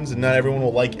opinions and not everyone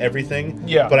will like everything.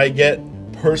 Yeah. But I get,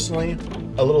 personally,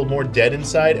 a little more dead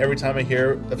inside every time I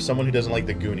hear of someone who doesn't like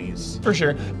the Goonies. For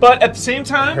sure. But at the same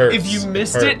time, Hurts. if you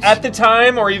missed Hurts. it at the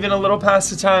time or even a little past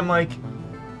the time, like,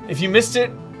 if you missed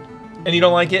it and you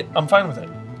don't like it, I'm fine with it.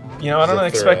 You know, I don't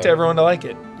expect everyone to like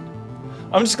it.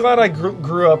 I'm just glad I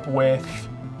grew up with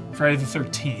Friday the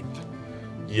 13th.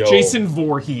 Yo. Jason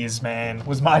Voorhees, man,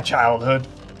 was my childhood.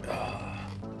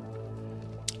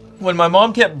 When my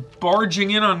mom kept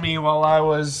barging in on me while I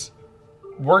was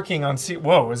working on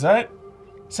Whoa, was that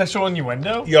sexual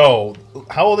innuendo? Yo,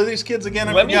 how old are these kids again?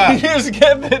 I Let me forgot. just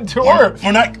get the door.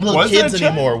 We're not little kids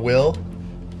anymore, Will.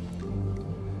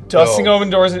 Dusting Yo. open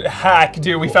doors. Hack,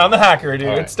 dude. We found the hacker, dude.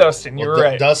 All right. It's Dustin. You're Well,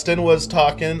 right. Dustin was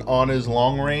talking on his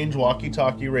long-range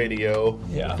walkie-talkie radio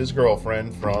Yeah. with his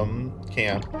girlfriend from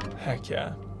camp. Heck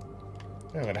yeah.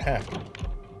 I'm gonna hack.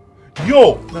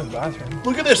 Yo, No, the bathroom.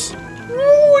 look at this.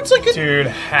 Ooh, it's like a Dude,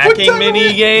 hacking time mini it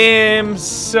is? games.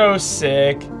 So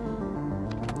sick.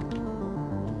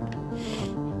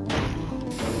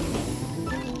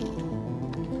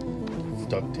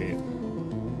 duct tape.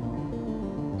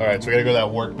 All right, so we gotta go to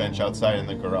that workbench outside in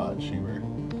the garage. Here.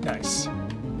 Nice.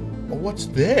 Oh, what's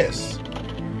this?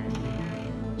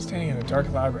 Standing in a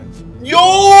dark labyrinth. Yo,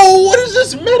 what is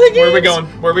this metagame? Where are we going?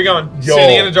 Where are we going? Yo.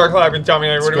 Standing in a dark labyrinth. Tell me,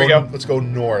 where do we go? Let's go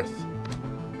north.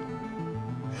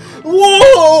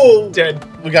 Whoa! Dead.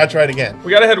 We gotta try it again.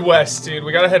 We gotta head west, dude.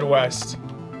 We gotta head west.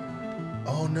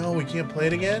 Oh no, we can't play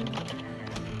it again?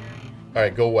 All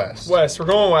right, go west. West. We're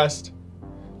going west.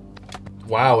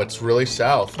 Wow, it's really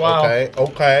south. Wow. Okay,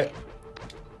 okay.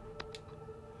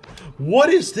 What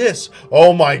is this?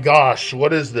 Oh my gosh,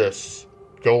 what is this?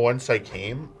 Go once I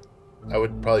came? I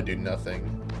would probably do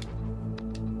nothing.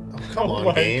 Oh, come Oh on,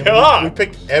 my game. God. We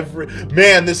picked every...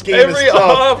 Man, this game Every is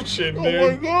tough. option, dude. Oh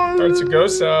my god. Alright, so go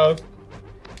south.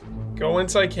 Go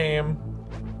whence I came.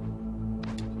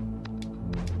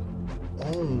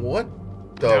 Oh, what?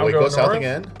 The, Now wait, go go south north?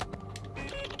 again?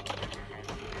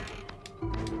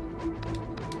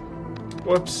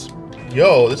 Whoops.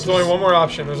 Yo, this There's only is... one more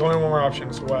option. There's only one more option.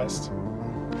 It's west.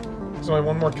 There's only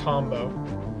one more combo.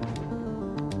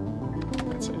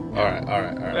 That's it. Alright,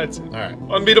 alright, alright. That's it. Alright.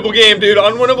 Unbeatable game, dude.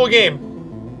 Unwinnable game.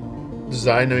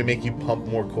 Designed to make you pump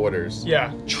more quarters.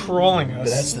 Yeah, trolling us.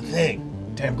 But that's the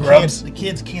thing. Damn grubs. The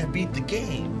kids can't beat the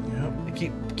game.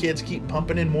 Yep. Kids keep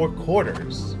pumping in more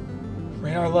quarters.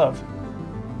 Radar love.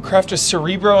 Craft a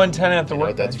cerebro antenna at the You know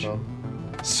what that's workbench. from?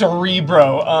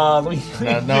 Cerebro. Let me.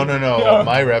 No. No.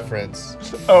 My reference.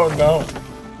 Oh no.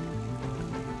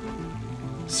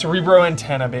 Cerebro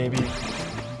antenna, baby.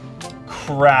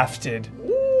 Crafted.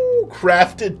 Ooh,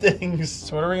 crafted things.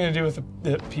 So what are we gonna do with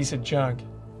the piece of junk?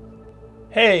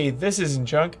 Hey, this isn't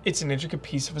junk. It's an intricate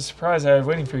piece of a surprise I have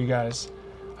waiting for you guys.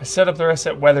 I set up the rest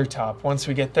at Weathertop. Once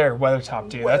we get there, Weathertop,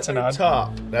 dude. That's a nod.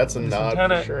 Top. That's a nod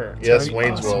antenna- for sure. it's Yes, already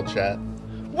Wayne's awesome. World chat.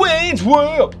 Wayne's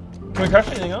World. Can we craft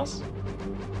anything else?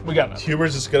 We got nothing.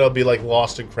 Huber's just gonna be like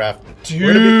lost in craft.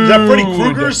 Dude. Is that Freddy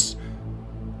Krueger's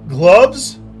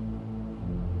gloves?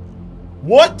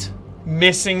 What?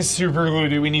 Missing super glue,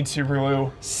 dude. We need super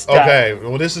glue. Stat. Okay,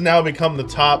 well this has now become the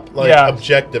top like Yeah.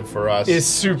 objective for us. Is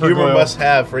super Huber glue. must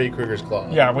have Freddy Krueger's claw.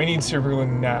 Yeah, we need super glue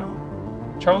now.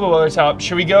 Travel to Weathertop.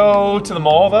 Should we go to the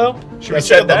mall though? Should we Let's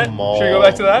check set out the that? mall. Should we go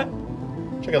back to that?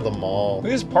 Check out the mall. Look at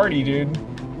this party, dude.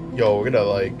 Yo, we're gonna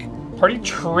like. Party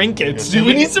trinkets. Yo, Dude,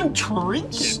 we dude. need some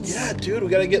trinkets. Yeah, dude, we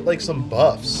gotta get like some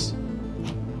buffs.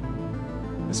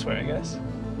 This way, I guess.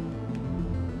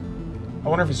 I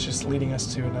wonder if it's just leading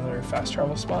us to another fast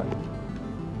travel spot.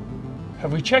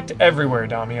 Have we checked everywhere,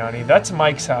 Damiani? That's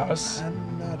Mike's house.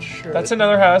 I'm not sure. That's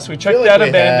another house. We I checked feel that like we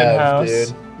abandoned have, house.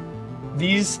 dude.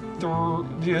 These three.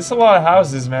 Dude, this is a lot of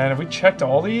houses, man. Have we checked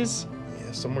all these?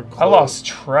 Yeah, some were closed. I lost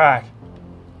track.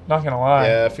 Not gonna lie.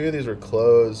 Yeah, a few of these were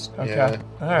closed. Okay, Yeah,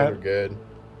 alright. They were good.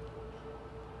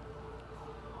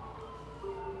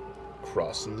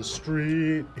 Crossing the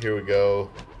street. Here we go.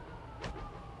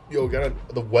 Yo, got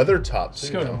the weather top. Let's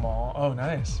go to the mall. Oh,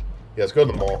 nice. Yeah, let's go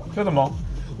to the mall. Go to the mall.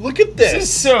 Look at this. This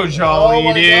is so jolly, Oh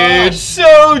my dude. gosh.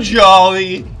 So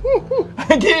jolly. I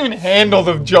can't even handle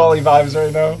the jolly vibes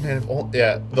right now. Man,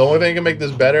 yeah, the only thing that can make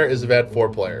this better is if it had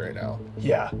 4-player right now.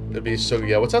 Yeah. It'd be so,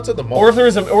 yeah, what's outside the mall? Or if there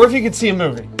was or if you could see a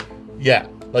movie. Yeah,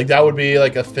 like that would be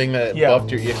like a thing that Yeah.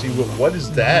 buffed your EXE. But what is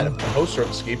that? A poster of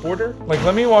a skateboarder? Like,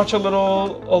 let me watch a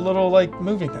little like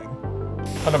movie thing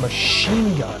on a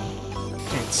machine gun.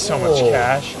 Dude, so much Oh.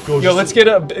 cash. Go Yo, just let's get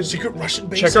a Secret Russian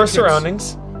base. check our entrance.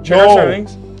 surroundings. Check No. our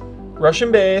surroundings.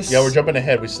 Russian base. Yeah, we're jumping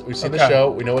ahead. We've seen the Okay.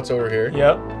 show. We know what's over here.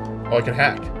 Yep. Oh, I can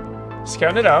hack.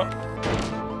 Scouting it out.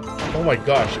 Oh my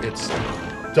gosh, it's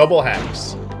double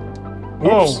hacks. Oops.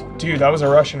 Oh, dude, that was a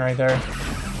Russian right there.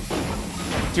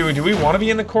 Dude, do we want to be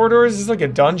in the corridors? This is like a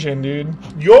dungeon, dude.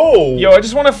 Yo! Yo, I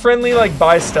just want to friendly, like,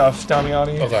 buy stuff,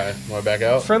 Damiani. Okay, want to back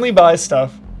out? Friendly buy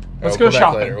stuff. Let's we'll go come back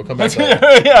shopping. later. We'll come back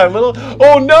Let's- yeah, a little.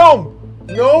 Oh, no!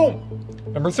 No!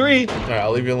 Number 3. All right,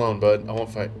 I'll leave you alone, bud. I won't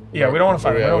fight. Yeah, we don't want to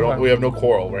fight. We have no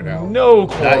quarrel right now. No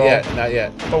quarrel. Not yet. Not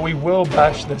yet. But we will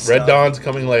bash this Red stuff. Dawn's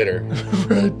coming later.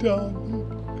 Red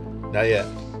Dawn. Not yet.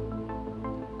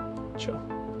 Chill.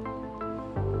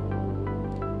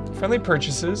 Friendly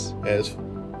purchases. Yeah,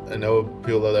 I know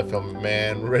people love that film.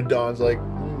 Man, Red Dawn's like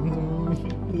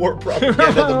war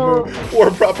propaganda.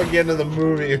 War propaganda. The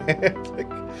movie. Man. It's like,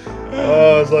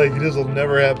 oh, it's like this will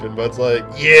never happen, but it's like,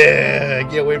 yeah, I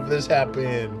can't wait for this to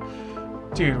happen.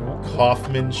 Dude.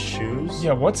 Kaufman's shoes.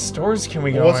 Yeah, what stores can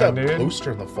we go What's in, that dude?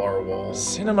 poster on the far wall?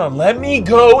 Cinema. Let me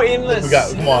go in the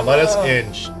Come on, let us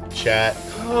in, chat.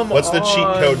 What's the cheat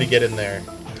code to get in there?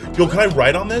 Yo, can I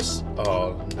write on this?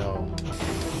 Oh, no.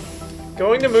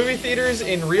 Going to movie theaters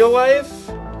in real life,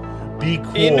 Be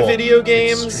cool. in video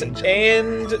games,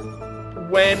 and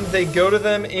when they go to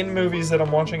them in movies that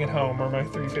I'm watching at home are my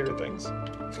 3 favorite things.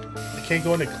 I can't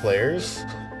go into Claire's.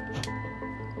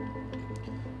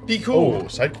 Be cool. Oh,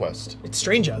 side quest. It's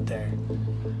strange out there.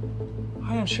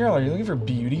 Hi, I'm Cheryl. Are you looking for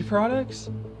beauty products?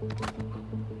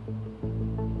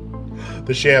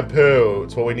 The shampoo.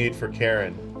 It's what we need for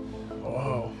Karen.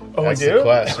 Whoa. Oh, That's I do? the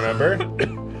quest, remember?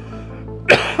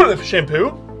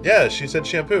 Shampoo? Yeah, she said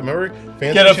shampoo. Remember?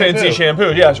 Fancy Get a fancy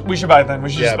shampoo. Yeah, we should buy it then. We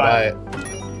should just buy it.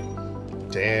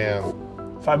 Damn.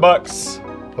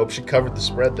 $5. Hope she covered the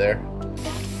spread there.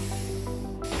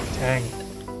 Dang.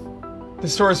 The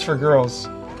store is for girls.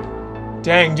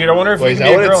 Dang, dude, I wonder if Wait, you is can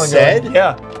that be a what it girl and said? go.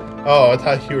 Yeah. Oh, I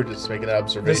thought you were just making an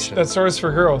observation. That store is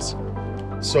for girls.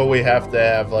 So we have to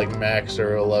have like Max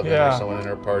or 11 or someone in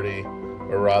our party.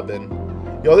 Or Robin.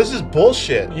 Yo, this is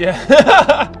bullshit.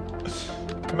 Yeah.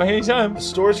 Come back anytime. The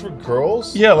store's for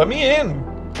girls? Yeah, let me in.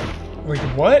 Wait,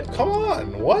 what? Come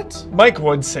on, what? Mike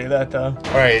would say that, though.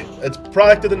 Alright, it's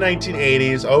product of the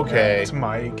 1980s. Okay. Yeah, it's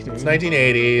Mike, dude. It's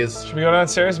 1980s. Should we go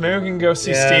downstairs? Maybe we can go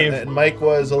see Steve. And Mike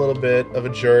was a little bit of a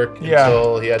jerk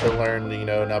until he had to learn, you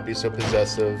know, not be so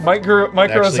possessive. Mike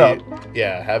grows up.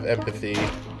 Yeah, have empathy.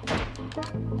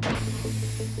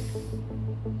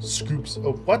 Scoops.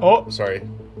 Oh, what? Oh. Sorry.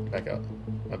 Back out.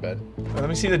 My bad. Let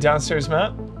me see the downstairs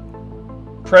map.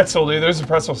 Pretzel, dude. There's a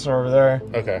pretzel store over there.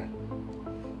 Okay.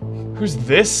 Who's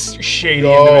this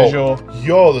shady individual?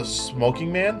 Yo, the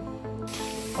smoking man?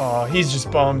 Oh, he's just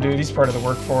bummed, dude. He's part of the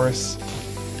workforce.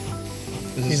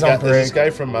 Is this guy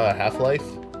from Half-Life?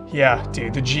 Yeah,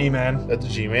 dude. The G-Man. That's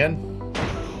the G-Man?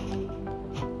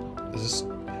 Is this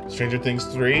Stranger Things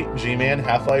 3? G-Man?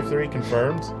 Half-Life 3?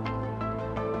 Confirmed?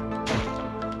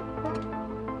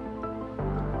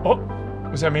 Oh,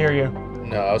 was that me or you?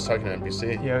 No, I was talking to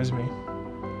NPC. Yeah, it was me.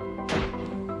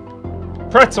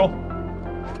 Pretzel.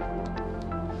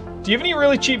 Do you have any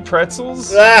really cheap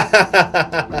pretzels?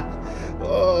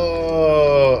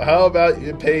 Oh, how about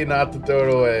you pay not to throw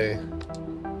it away?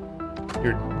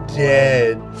 You're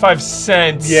dead. 5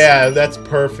 cents. Yeah, that's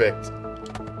perfect.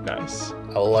 Nice.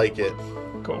 I like it.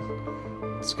 Cool.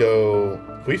 Let's go.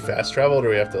 Have we fast traveled or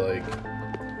do we have to like...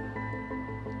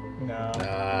 No.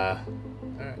 Nah.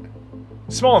 Alright.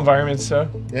 Small environments, though.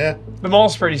 Yeah. The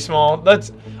mall's pretty small.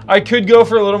 I could go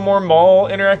for a little more mall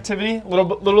interactivity.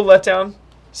 Little letdown.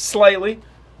 Slightly.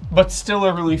 But still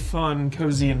a really fun,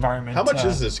 cozy environment. How much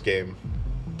is this game?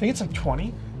 I think it's like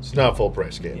 20. It's not a full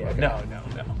price game. Yeah, okay. no.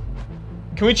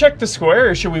 Can we check the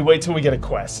square, or should we wait till we get a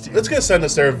quest? Dude? It's gonna send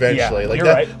us there eventually. Yeah, like you're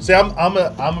that. right. See,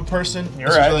 I'm a person. You're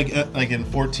right. Like in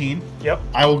 14. Yep.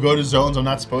 I will go to zones I'm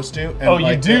not supposed to. And Oh, you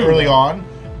like, do? early on,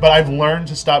 but I've learned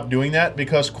to stop doing that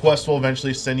because quests will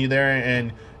eventually send you there,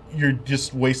 and you're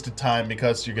just wasted time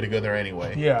because you're gonna go there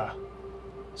anyway. Yeah.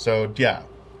 So yeah,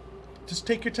 just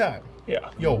take your time.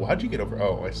 Yeah. Yo, how'd you get over?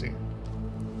 Oh, I see.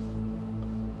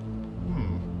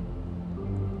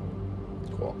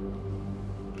 Cool.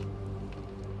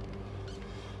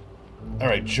 All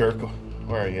right, jerk.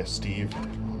 Where are you, Steve?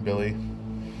 Billy?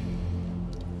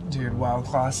 Dude, WoW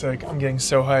Classic. I'm getting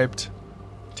so hyped.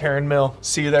 Terran Mill.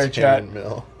 See you there, chat. Terran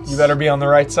Mill. You better be on the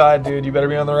right side, dude. You better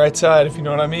be on the right side, if you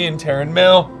know what I mean. Terran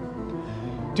Mill.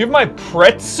 Do you have my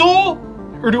pretzel?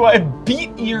 Or do I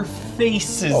beat your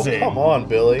faces Oh, in? come on,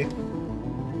 Billy.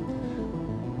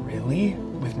 Really?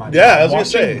 With my Yeah, I was gonna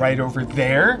watching say. right over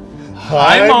there?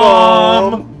 Hi,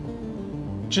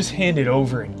 Mom! Just hand it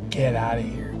over and get out of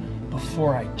here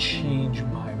before I change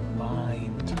my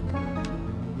mind.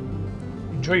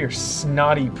 Enjoy your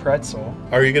snotty pretzel.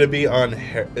 Are you gonna be on?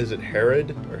 Is it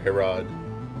Herod or Herod?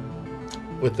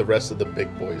 With the rest of the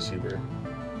big boys, Huber.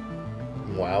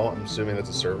 Wow, I'm assuming that's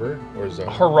a server or is that?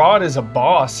 Harad is a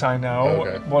boss, I know.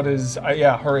 Okay. What is?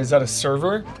 Is that a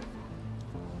server?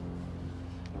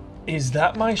 Is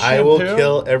that my shampoo? I will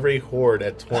kill every horde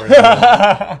at Torrent.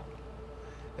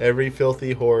 Every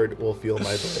filthy horde will feel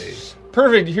my blade.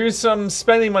 Perfect. Here's some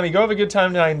spending money. Go have a good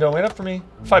time tonight and don't wait up for me.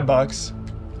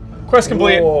 $5. Quest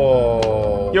complete.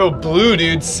 Whoa. Yo, blue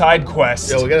dude, side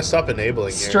quest. Yo, we gotta stop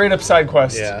enabling here. Straight up side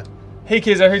quest. Yeah. Hey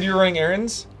kids, I heard you were running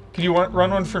errands. Could you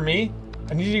run one for me?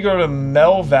 I need you to go to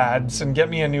Melvad's and get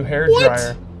me a new hair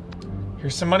dryer.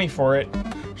 Here's some money for it.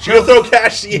 She'll throw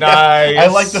cash. Yeah. Nice. I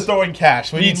like the throwing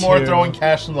cash. We Me need more too. throwing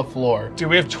cash on the floor. Dude,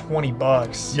 we have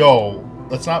 $20. Yo,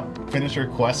 let's not finish our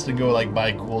quest and go like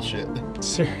buy cool shit.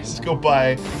 Seriously. Let's go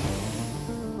buy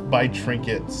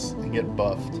trinkets and get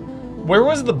buffed. Where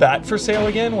was the bat for sale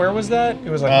again? Where was that? It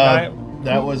was like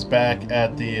that was back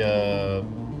at the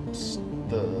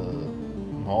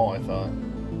mall, I thought.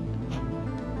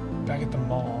 back at the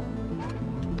mall.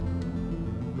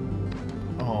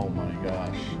 Oh my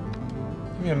gosh.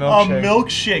 Give me a milkshake. A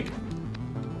milkshake.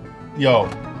 Yo,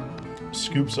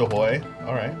 Scoops Ahoy.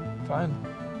 All right. Fine.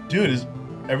 Dude,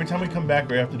 every time we come back,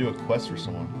 we have to do a quest for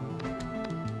someone.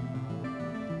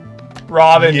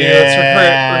 Robin, dude,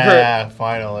 let's recruit.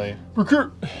 Finally.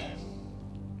 Recruit.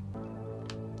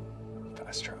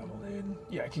 Fast travel, dude.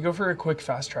 Yeah, I can go for a quick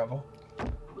fast travel.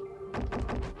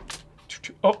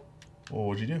 Oh. Well,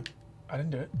 what'd you do? I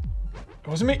didn't do it. It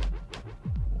wasn't me.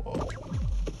 Whoa.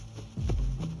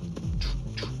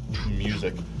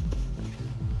 Music.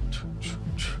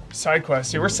 Side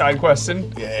quest. See, we're side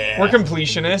questing. Yeah. We're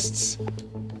completionists.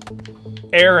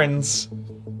 Errands.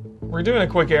 We're doing a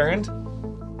quick errand.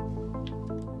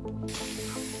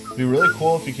 It'd be really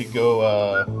cool if you could go,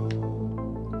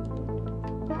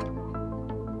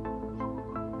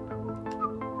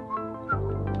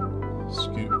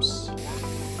 Scoops.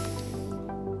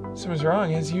 Something's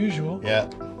wrong, as usual. Yeah.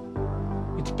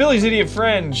 It's Billy's idiot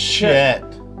friend. Shit.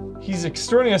 He's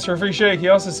extorting us for a free shake. He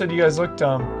also said you guys looked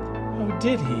dumb. Oh,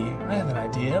 did he? I have an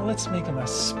idea. Let's make him a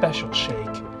special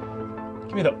shake.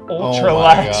 Give me the Ultra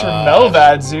Lax from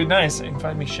Melvad's, dude. Nice. And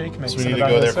find me shake mix. So we need to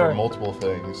go there for multiple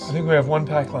things. I think we have one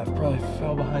pack left. Probably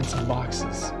fell behind some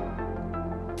boxes.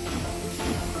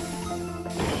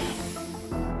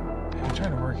 Man, I'm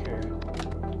trying to work here.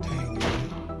 Dang.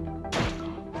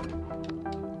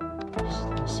 Just a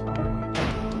little sorry.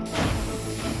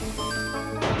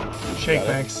 Shake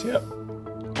mix, yep.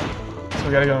 So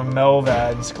we gotta go to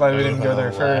Melvad's. Glad we didn't go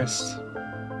there first.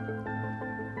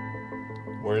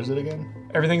 Where is it again?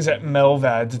 Everything's at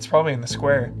Melvad's. It's probably in the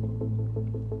square.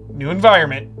 New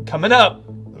environment coming up.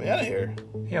 Let me out of here.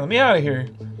 Yeah, let me out of here.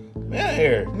 Let me out of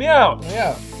here. Let me out. Let me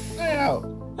out. Let me out.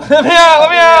 Let me out. Let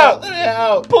me out. Let me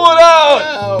out. Pull it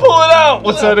out. Pull it out.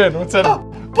 What's that in? What's that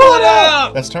in? Pull it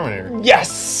out. That's Terminator.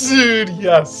 Yes, dude.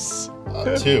 Yes.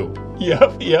 2.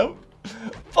 Yep. Yep.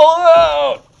 Pull it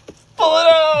out. Pull it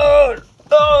out.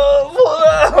 Oh, pull it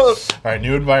out. All right,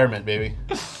 new environment, baby.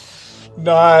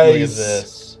 Nice. Look at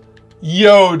this.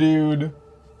 Yo, dude.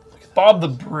 Bob the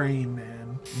Brain,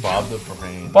 man. Bob the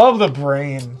Brain. Bob the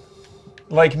Brain.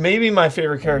 Like, maybe my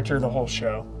favorite character of the whole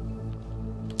show.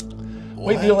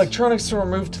 Wait, the electronics store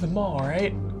moved to the mall,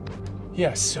 right?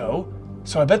 Yeah, so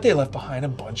I bet they left behind a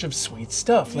bunch of sweet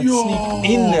stuff. Let's sneak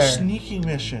in there. Sneaking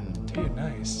mission. Dude,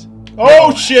 nice.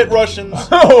 Oh, shit, Russians.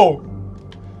 Oh!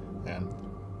 Man.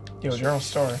 Yo, general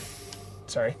store.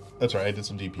 Sorry. That's right, I did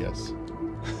some DPS.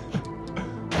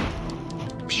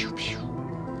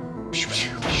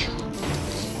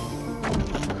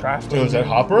 Crafting. Wait, was that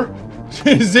Hopper?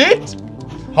 Is it?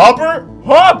 Hopper?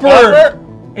 Hopper!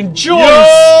 And Joyce!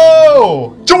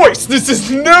 Yo! Joyce, this is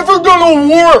never gonna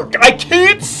work! I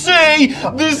can't say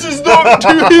this is not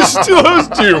do this to those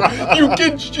two!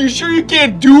 You sure you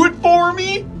can't do it for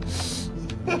me?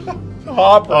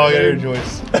 Hopper. Oh, yeah, you're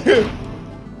Joyce.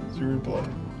 That's your reply.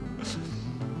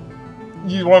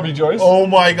 You wanna be Joyce? Oh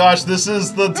my gosh, this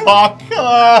is the talk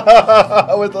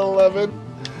with 11.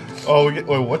 Oh, wait,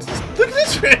 what's this? Look at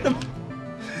this random.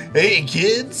 Hey,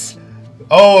 kids.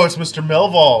 Oh, it's Mr.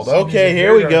 Melvald. Okay,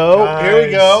 here we go. Nice. Here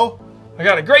we go. I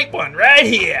got a great one right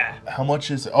here. How much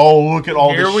is it? Oh, look at all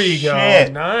this shit. Here we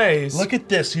go. Nice. Look at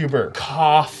this, Huber.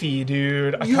 Coffee,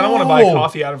 dude. I kind of want to buy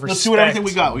coffee out of respect. Let's see what everything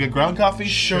we got. We got ground coffee,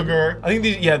 sugar. I think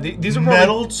these are probably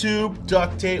metal tube,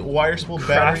 duct tape, wire spool,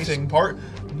 batteries,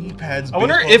 knee pads. I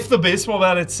wonder if the baseball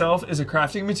bat itself is a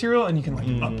crafting material and you can like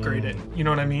upgrade it. You know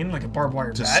what I mean? Like a barbed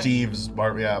wire to bat. Steve's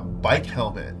bike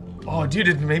helmet. Oh,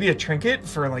 dude, maybe a trinket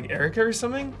for like Erica or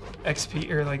something? XP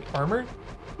or like armor?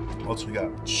 What else we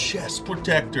got? Chest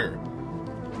protector.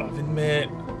 Oven mitt.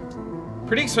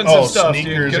 Pretty expensive stuff,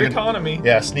 dude. Good economy.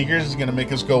 Yeah, sneakers is gonna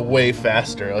make us go way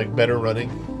faster, like better running.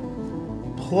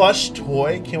 Plush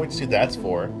toy. Can't wait to see what that's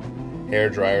for. Hair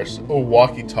dryers. Oh,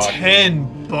 walkie-talkie.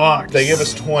 $10. They give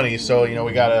us 20, so you know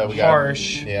we gotta.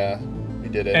 Harsh. Yeah, we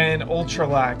did it. And Ultra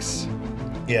Lax.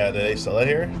 Yeah, do they sell it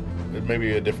here?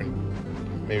 Maybe a different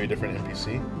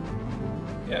NPC.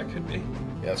 Yeah, it could be.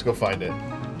 Yeah, let's go find it. All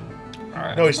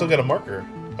right. No, we still got a marker.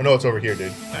 Oh no, it's over here,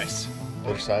 dude. Nice.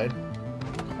 Other side.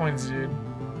 Coins, dude.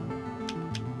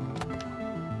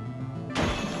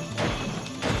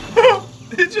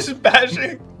 It's just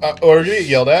bashing. Or you get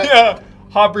yelled at. Yeah.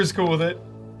 Hopper's cool with it.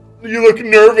 You look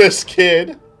nervous,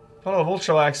 kid. Bottle of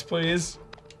Ultralax, please.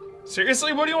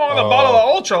 Seriously, what do you want a bottle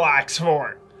of Ultralax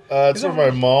for? It's for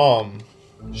my mom.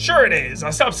 Sure it is. I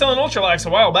stopped selling Ultralax a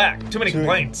while back. Too many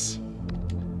complaints.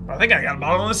 I think I got a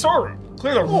bottle in the storeroom.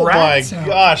 Clear the rats out. Oh my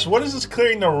gosh, what is this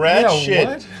clearing the rat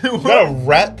shit? What? We got a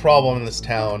rat problem in this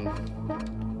town.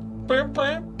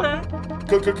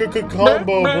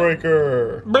 Combo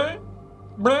breaker.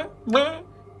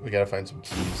 We gotta find some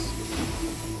keys.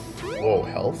 Whoa,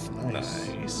 health? Nice.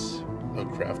 No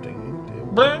crafting.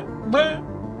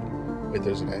 Wait,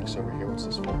 there's an X over here. What's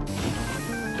this for?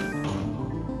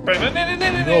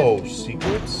 No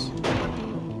secrets?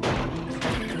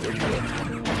 Where'd you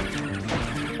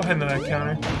go? Behind that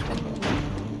counter.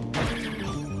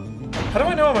 How do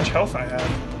I know how much health I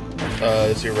have?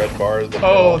 It's your red bar.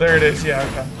 Oh, there it is. Yeah,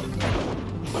 okay.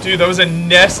 Dude, that was a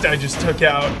nest I just took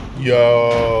out.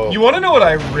 Yo. You want to know what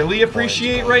I really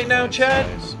appreciate right now, Chad?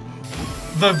 Nice.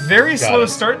 The very slow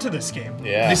start to this game.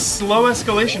 Yeah. The slow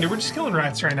escalation. Dude, we're just killing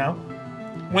rats right now.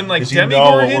 When, like, You know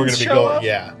what we're gonna Demigorgons be show going. up.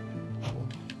 Yeah.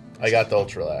 I got the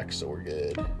Ultralax, so we're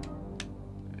good.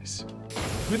 Nice.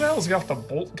 Who the hell's got the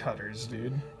bolt cutters,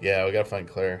 dude? Yeah, we gotta find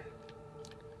Claire.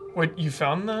 Wait, you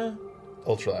found the...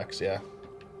 Ultralax, yeah.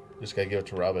 Just gotta give it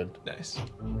to Robin. Nice.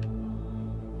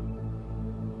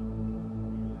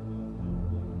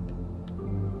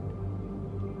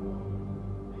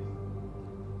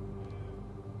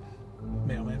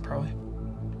 Mailman, probably.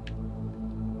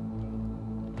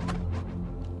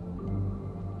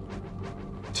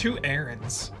 Two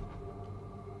errands.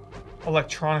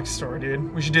 Electronics store,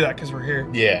 dude. We should do that because we're here.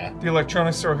 Yeah. The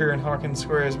electronics store here in Hawkins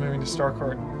Square is moving to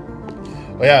Starcourt.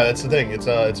 Oh yeah, that's the thing. It's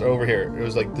over here. It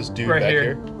was like this dude Right back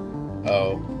here. here.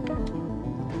 Oh.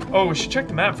 Oh, we should check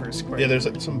the map first, quick. Yeah, there's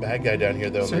like some bad guy down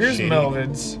here though. So here's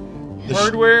Melvin's.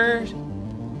 Hardware.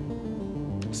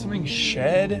 Something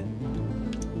shed.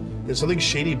 There's something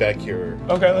shady back here.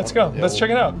 Okay, let's go. Yeah, Let's check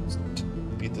it out.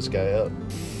 Beat this guy up.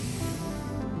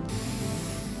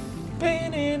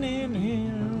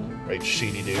 Right,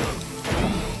 shady dude.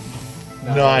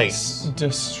 Nice.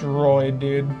 Destroyed,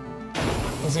 dude.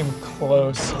 Wasn't even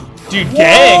close. Dude,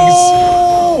 gangs!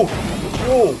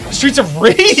 Whoa! Streets of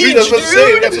Rage, dude! That's what I'm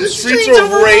saying. We got some Streets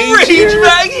of Rage here.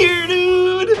 back here,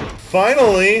 dude!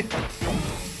 Finally!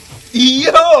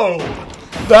 Yo!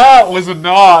 That was a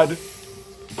nod.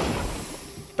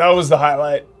 That was the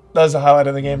highlight. That was the highlight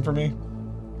of the game for me.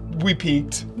 We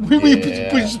peaked. We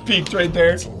just peaked right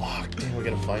there. It's locked. Damn, we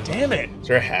gotta find it. Damn it. Is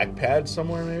there a hack pad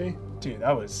somewhere, maybe? Dude,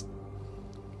 that was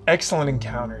excellent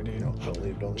encounter, dude. Don't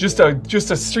leave. Just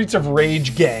a Streets of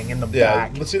Rage gang in the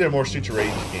back. Let's see there are more Streets of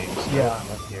Rage games. Yeah.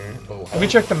 Not here. Oh, Let me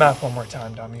check the map one more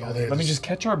time, Damiani. there's Let me just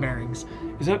catch our bearings.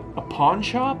 Is it a pawn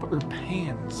shop or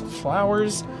pans?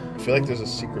 Flowers? I feel like there's a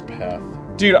secret path.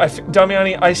 Dude,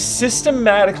 Damiani, I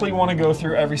systematically want to go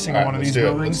through every single one of these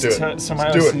buildings so my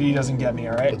OCD doesn't get me,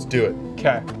 alright? Let's do it.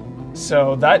 Okay.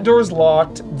 So that door's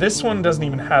locked. This one doesn't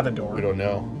even have a door. We don't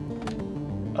know.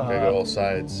 Gotta go all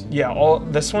sides. Yeah,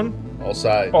 this one? All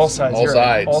sides. All sides. All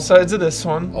sides. All sides of this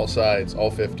one. All sides.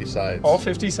 All 50 sides. All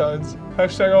 50 sides.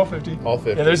 Hashtag all 50. All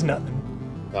 50. Yeah, there's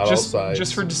nothing. Not all sides.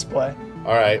 Just for display.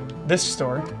 Alright. This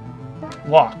store.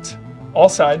 Locked. All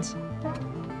sides.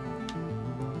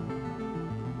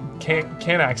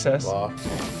 Can't access. Locked.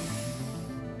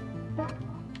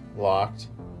 Locked.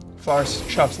 Flower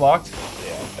shop's locked.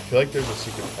 Yeah, I feel like there's a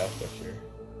secret path back here.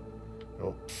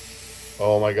 Oh.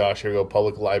 Oh my gosh, here we go.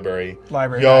 Public library.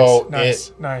 Library. Yo,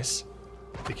 nice.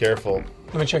 Be careful.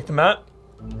 Let me check the map.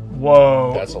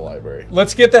 Whoa. That's a library.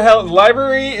 Let's get the hell.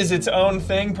 Library is its own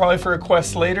thing, probably for a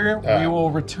quest later. We will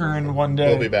return one day.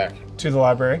 We'll be back. To the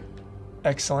library.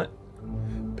 Excellent.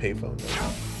 Payphone.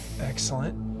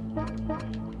 Excellent.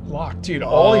 Locked, dude.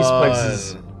 All these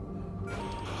places.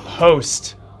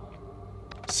 Host.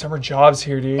 Summer jobs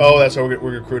here, dude. Oh, that's how we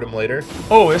recruit them later?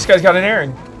 Oh, this guy's got an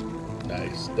errand.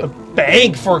 Nice. The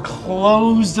bank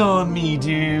foreclosed on me,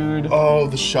 dude. Oh,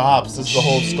 the shops. This is the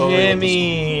whole story.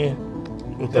 Jimmy.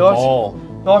 With the mall.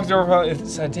 They locked the door.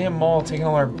 It's that damn mall taking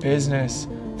all our business.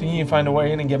 Thinking you can find a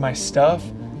way in and get my stuff?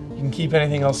 You can keep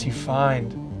anything else you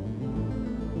find.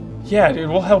 Yeah, dude,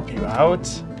 we'll help you out.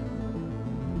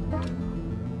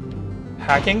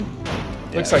 Hacking?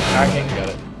 Yeah, Looks like hacking. Got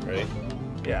it, right?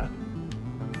 Yeah.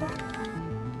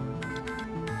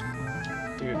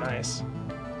 Dude, nice.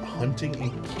 Hunting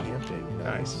and camping.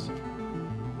 Nice.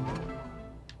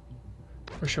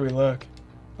 Where should we look?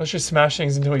 Let's just smash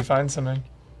things until we find something.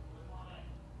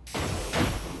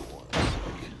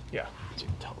 Yeah.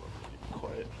 Tell them to be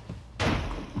quiet.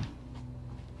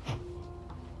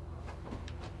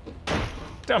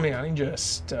 Damiani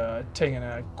just taking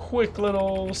a quick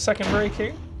little second break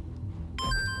here.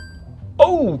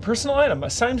 Oh, personal item. A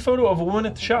signed photo of a woman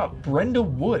at the shop. Brenda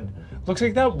Wood. Looks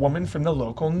like that woman from the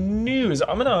local news.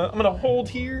 I'm gonna hold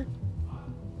here.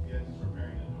 You guys just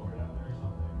repairing the door down there or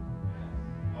something?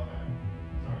 Okay.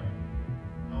 Sorry.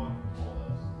 No one told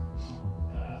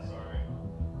us. Sorry.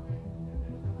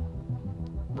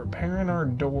 Repairing our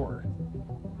door.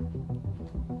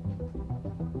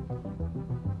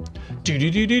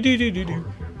 Do.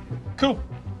 Cool.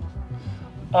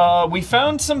 We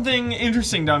found something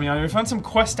interesting, Damiani. We found some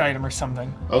quest item or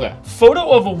something. Okay.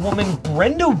 Photo of a woman,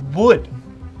 Brenda Wood.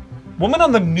 Woman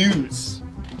on the news.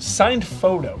 Signed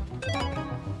photo.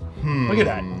 Look at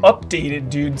that. Updated,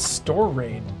 dude. Store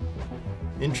raid.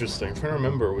 Interesting. I'm trying to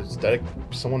remember. Was that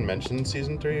someone mentioned in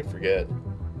season 3? I forget.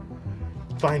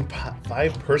 Find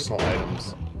 5 personal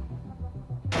items.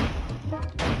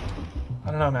 I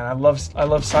don't know, man. I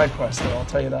love side quests, though. I'll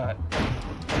tell you that.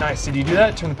 Nice. Did you do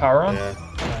that? Turn the power on? Yeah.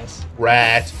 Nice.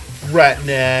 Rat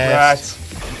nest. Rats.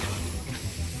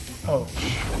 Oh.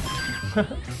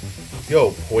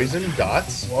 Yo, poison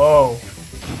dots? Whoa.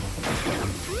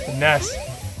 The nest.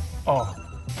 Oh.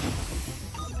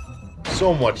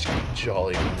 So much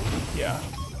jolly. Yeah.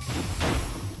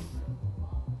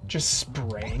 Just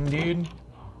spraying, dude.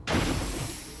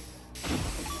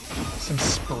 Some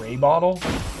spray bottle.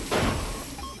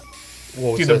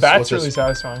 Whoa, Dude, the bat's really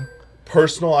satisfying.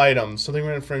 Personal items. Something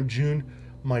right in front of June.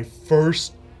 My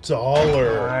first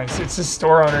 $1. Nice. It's the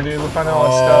store owner, dude. We're finding all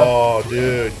this stuff. Oh,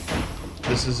 dude.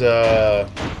 This is 2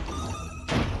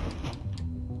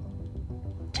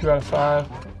 out of 5.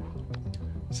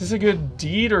 Is this a good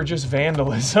deed or just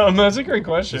vandalism? That's a great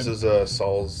question. This is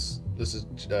Saul's. This is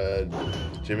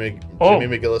Jimmy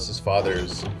McGillis's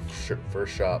father's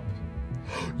first shop.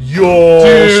 Yo,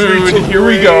 dude, here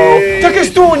we go. That guy's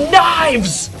throwing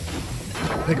knives.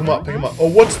 Pick him up, pick him up. Oh,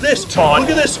 what's this? Taunt.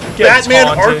 Look at this. Get Batman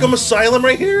taunted. Arkham Asylum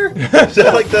right here? Is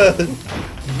that like the...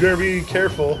 You better be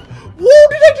careful. Whoa,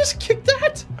 did I just kick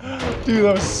that? Dude,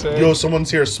 that was sick. Yo, someone's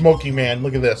here. Smoky Man.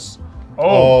 Look at this.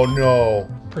 Oh, no.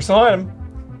 personal item.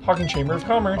 Hawking Chamber of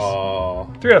Commerce.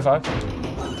 Oh. 3 out of 5.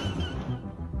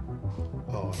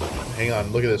 Oh, hang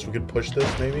on. Look at this. We could push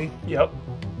this, maybe? Yep.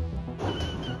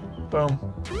 Boom.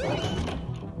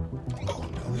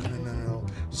 Oh, no.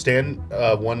 Stand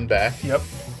one back. Yep.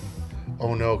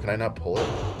 Oh, no. Can I not pull it?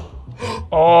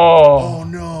 Oh. Oh,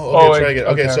 no. Okay, Oh, try again.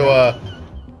 okay, Okay, so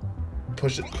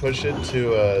push it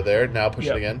to there. Now push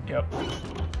it again. Yep.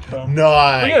 Boom.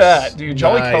 Nice. Look at that, dude.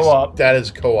 Jolly co-op. That is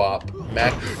co-op.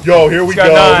 Mac. Yo, here we got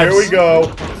go. knives. Here we go.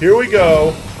 Here we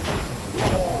go.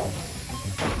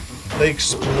 They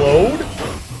explode?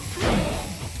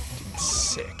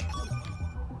 Sick.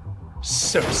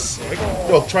 So sick.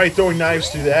 Yo, try throwing knives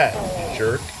through that, you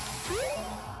jerk.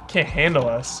 Can't handle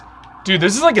us. Dude,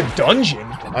 this is like a dungeon.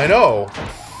 I know.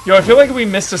 Yo, I feel like we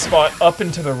missed a spot up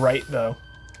and to the right, though.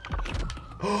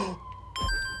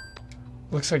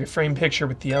 Looks like a framed picture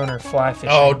with the owner fly fishing.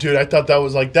 Oh, dude, I thought that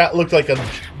was like, that looked like a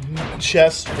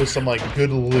chest with some like good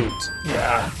loot.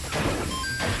 Yeah.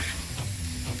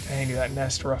 Dang, dude, that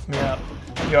nest roughed me up.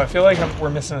 Yo, I feel like we're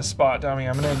missing a spot, Dummy.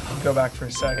 I'm gonna go back for a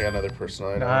I sec. got another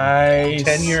personal item. Nice.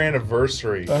 10-year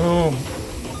anniversary. Boom.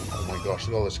 Oh my gosh,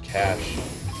 look at all this cash.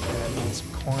 Get some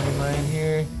coin right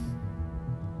here.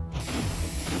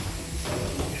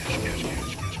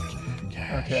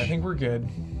 Cash. Okay, I think we're good.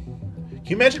 Can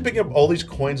you imagine picking up all these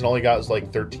coins and all you got is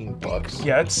like 13 bucks?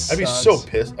 Yeah, it's. I'd be so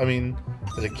pissed. I mean,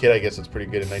 as a kid, I guess it's pretty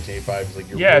good in 1985. It's like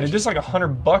you're Yeah, rich. dude, this is like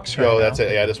 $100 right now. Yo, that's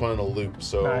it. Yeah, I just went in a loop.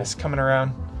 So Nice, coming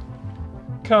around.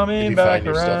 if Coming you back find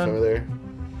your stuff over around.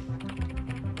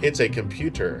 there, it's a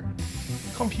computer.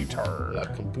 Computer. La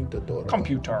computadora.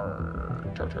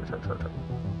 Computer.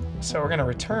 So we're gonna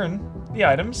return the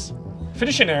items.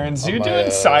 Finishing errands, dude. my,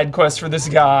 Doing side quests for this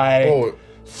guy. Oh,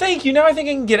 Thank you. Now I think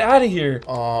I can get out of here.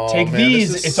 oh Take man,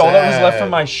 these. this is It's all that was left sad.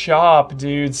 from my shop,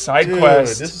 dude. Side Dude,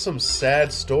 quest. this is some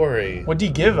sad story. What'd he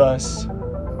give us?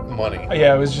 Money. Oh,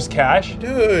 yeah, it was just cash.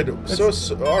 Dude, so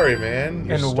sorry, man.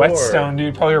 Your And store. whetstone,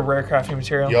 dude. Probably a rare crafting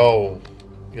material. Yo.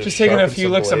 you Just taking a sharpen few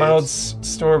some looks at my old blades.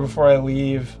 store before I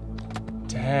leave.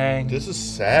 Dang. This is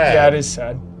sad. Yeah, it is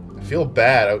sad. I feel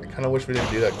bad. I kind of wish we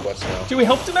didn't do that quest now. Dude, we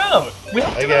helped him out.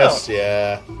 I guess,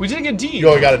 yeah. We did a good deed.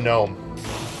 Yo, I got a gnome.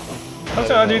 Helped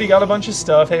him out, dude. He got a bunch of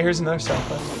stuff. Hey, here's another stuff.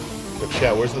 But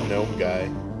chat, where's the gnome guy?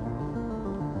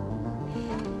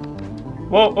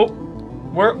 Whoa, oh.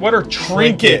 What are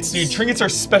trinkets, dude? Trinkets are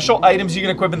special items you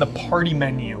can equip in the party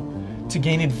menu to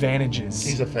gain advantages.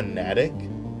 He's a fanatic.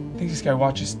 I think this guy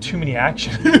watches too many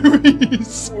action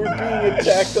movies. We're being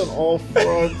attacked on all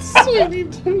fronts. I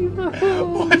need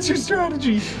to... What's your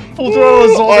strategy? Full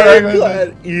throttle assault.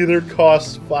 Ironclad either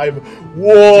costs 5.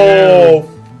 Whoa! Dude.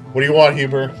 What do you want,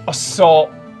 Huber?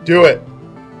 Assault. Do it.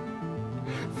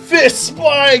 Fist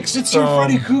spikes. It's your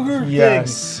Freddy Krueger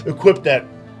yes. thing. Equip that.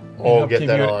 Oh, get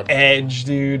that on. Edge,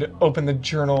 dude. Open the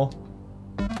journal.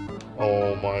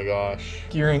 Oh my gosh.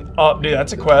 Gearing up, dude.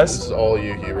 That's a quest. This is all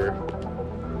you, Huber.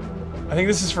 I think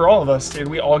this is for all of us, dude.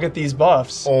 We all get these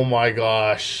buffs. Oh my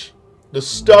gosh. The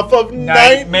stuff of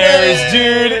nightmares,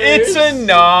 dude. It's a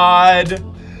nod.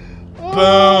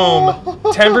 Boom.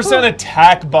 10%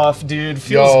 attack buff, dude.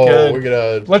 Feels good. We're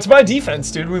gonna... Let's buy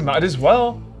defense, dude. We might as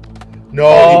well.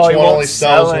 No, each one only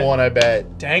sells one, I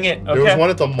bet. Dang it. Okay. There was one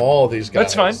at the mall, these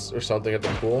guys. That's fine. Or something at the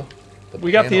pool.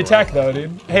 We got the attack, though,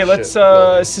 dude. Hey, let's,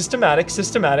 systematic. All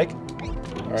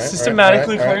right,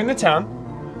 systematically clearing the town.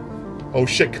 Oh,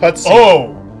 shit, cutscene.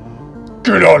 Oh!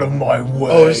 Get out of my way.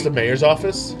 Oh, is this the mayor's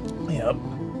office? Yep.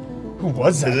 Who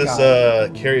was that guy? Is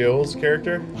this, Carrie Oles'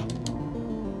 character?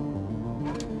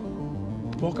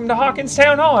 Welcome to Hawkins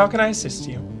Town Hall. How can I assist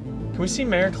you? Can we see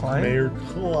Mayor Klein? Mayor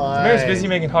Klein. The mayor's busy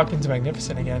making Hawkins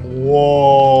magnificent again.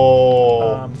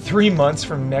 Whoa. 3 months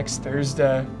from next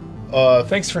Thursday.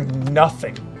 Thanks for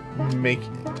nothing.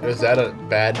 Is that a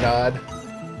bad nod?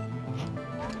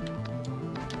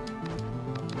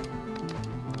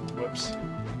 Whoops.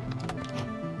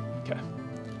 Okay.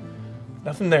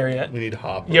 Nothing there yet. We need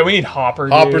Hopper. Yeah, we need Hopper.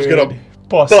 Hopper's dude. gonna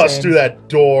bust through that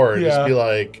door and just be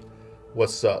like,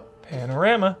 "What's up?"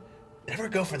 Panorama. Never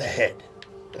go for the head.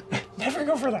 Never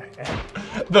go for the head.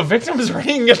 The victim's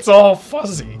ring gets all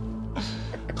fuzzy.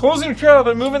 Closing trial,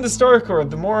 but moving the star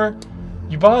cord. The more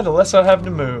you buy, the less I have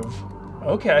to move.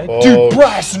 Okay. Oh, dude,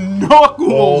 brass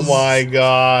knuckles! Oh my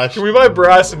gosh. Can we buy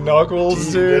brass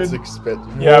knuckles, dude? That's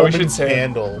expensive. Yeah, we should say.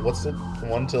 Handle. What's the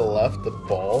one to the left? The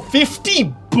ball?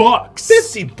 $50!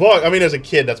 $50! I mean, as a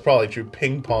kid, that's probably true.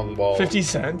 Ping pong ball. 50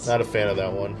 cents? Not a fan of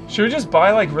that one. Should we just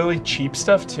buy, like, really cheap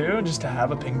stuff, too? Just to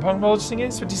have a ping pong ball just in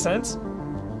case? 50 cents?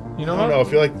 You know what? I don't know. I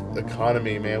feel like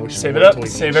economy, man. We should save it up.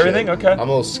 Save everything? Shit. Okay. I'm a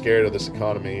little scared of this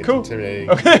economy. It's cool. Intimidating.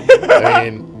 Okay. I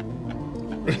mean,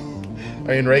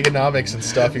 Reaganomics and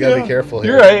stuff. You gotta be careful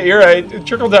here. You're right.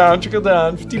 Trickle down. $50, dude. Trickle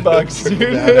down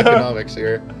economics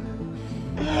here.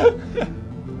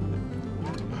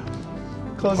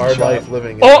 Hard life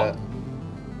living. Oh!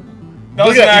 That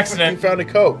was an accident. You found a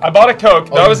Coke. I bought a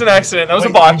Coke. That was an accident. That was a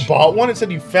botch. You bought one? It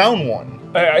said you found one.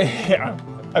 Yeah.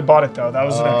 I bought it, though. That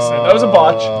was an accident. That was a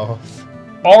botch.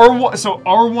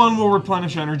 R1 will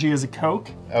replenish energy as a Coke.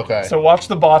 Okay. So watch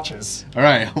the botches. All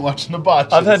right, I'm watching the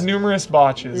botches. I've had numerous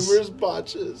botches.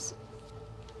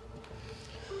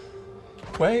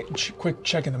 Wait, quick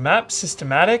check in the map.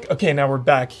 Systematic. Okay, now we're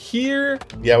back here.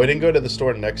 Yeah, we didn't go to the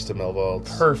store next to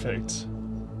Melvault's. Perfect.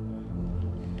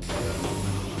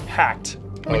 Hacked.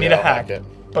 We need a hack.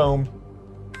 Boom.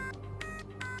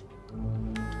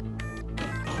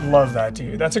 Love that,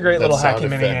 dude. That's a great little hacking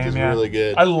minigame. Yeah, really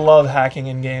good. I love hacking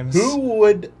in games.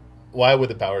 Why would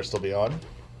the power still be on?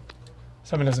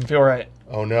 Something doesn't feel right.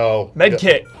 Oh no.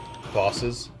 Medkit.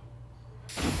 Bosses.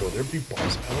 Will there be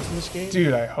boss battles in this game?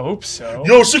 Dude, I hope so.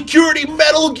 Yo, security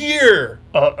Metal Gear!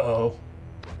 Uh-oh.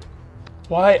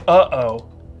 Why uh-oh?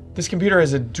 This computer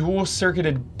has a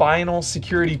dual-circuited binary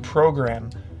security program.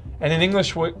 And in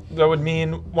English, that would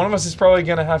mean one of us is probably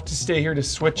going to have to stay here to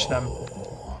switch them.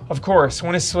 Of course,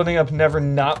 when is splitting up never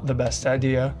not the best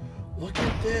idea? Look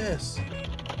at this.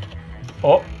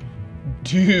 Oh,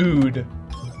 dude.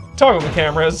 Toggle the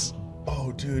cameras.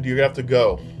 Oh, dude, you're going to have to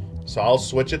go. So I'll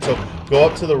switch it. So go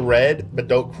up to the red, but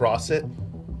don't cross it.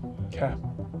 Okay.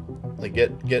 Like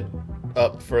get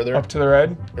up further. Up to the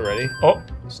red. You ready? Oh.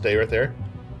 Stay right there.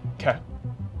 Okay.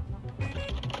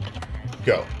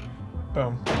 Go.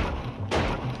 Boom.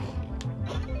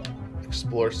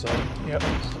 Explore some. Yep.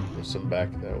 There's some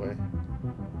back that way.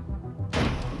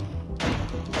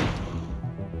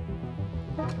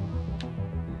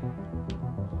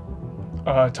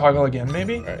 Toggle again,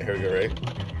 maybe? Alright, here we go, ready?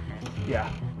 Yeah.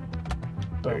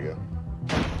 There you go.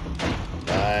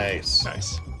 Nice.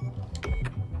 Nice.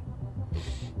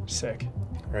 Sick.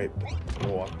 Alright, I'm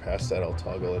gonna walk past that, I'll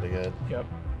toggle it again. Yep.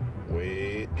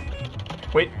 Wait.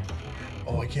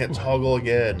 Oh, I can't toggle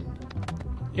again.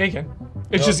 Yeah, you can.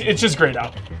 It's just grayed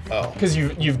out. Oh. Because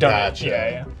you've done it.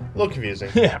 Yeah. A little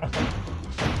confusing. Yeah.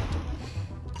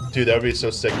 Dude, that would be so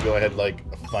sick to go ahead like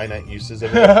finite uses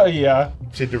of it. Yeah. You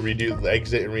had to redo the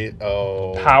exit and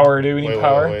power, do we need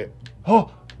power? Wait.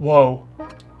 Oh, whoa.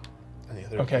 I need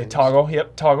Okay, toggle.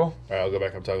 Yep, toggle. All right, I'll go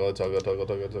back. I'm toggle.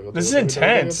 This is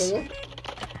intense.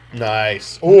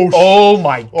 Nice. Oh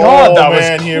my god, that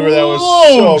was close.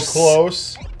 That was so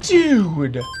close.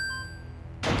 Dude.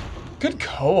 Good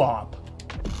co-op.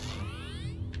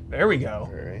 There we go.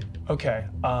 All right. Okay.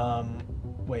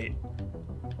 Wait.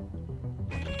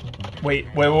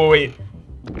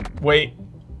 Wait.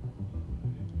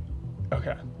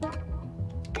 Okay.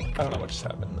 I don't know what just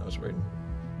happened. That was weird.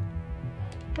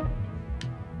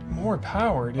 More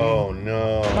power, dude. Oh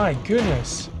no. My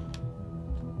goodness.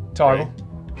 Toggle.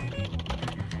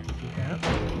 Yeah.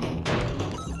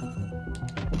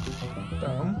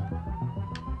 Boom.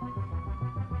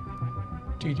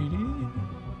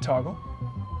 Toggle.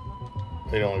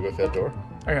 You don't want to go through that door?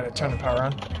 I gotta turn the power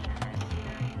on.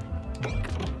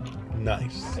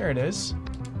 Nice. There it is.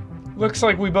 Looks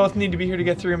like we both need to be here to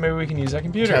get through. Maybe we can use that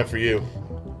computer. Time for you.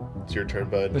 It's your turn,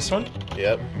 bud. This one?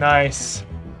 Yep. Nice.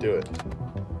 Do it.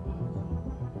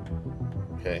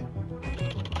 Okay.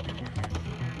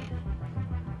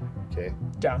 Okay.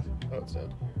 Down. Oh, it's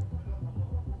down.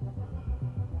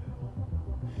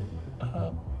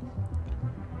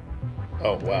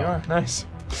 Oh, There you wow. are. Nice.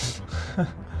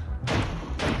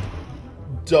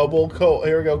 Double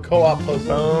here we go, co-op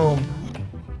puzzle. Boom.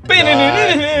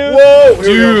 Nice. Whoa!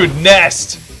 Dude,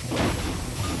 nest.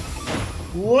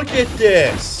 Look at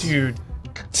this. Dude.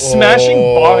 Smashing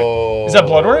body. Is that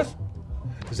Bloodworth?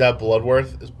 Is that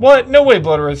Bloodworth? What? No way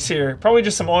Bloodworth's here. Probably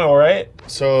just some oil, right?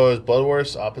 So is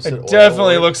Bloodworth opposite It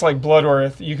definitely Oilworth? looks like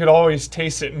Bloodworth. You could always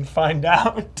taste it and find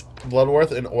out.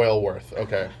 Bloodworth and Oilworth.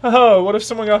 Okay. Oh, what if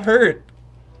someone got hurt?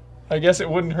 I guess it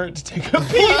wouldn't hurt to take a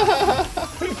peek.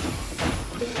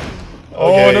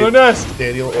 Oh, Okay, another nest.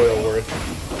 Daniel Oilworth.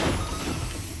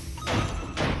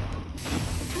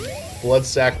 Blood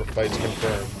sacrifice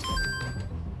confirmed.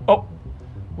 Oh,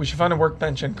 we should find a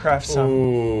workbench and craft some.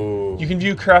 Ooh. You can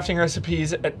view crafting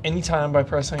recipes at any time by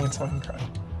pressing and selecting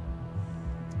craft.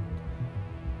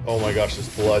 Oh my gosh,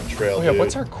 this blood trail. Oh yeah, dude.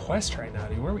 what's our quest right now,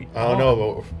 dude? Where are we? I don't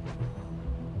know,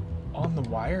 On the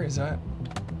wire? Is that?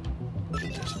 but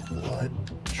there's a blood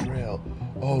trail.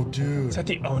 Oh, dude. Is that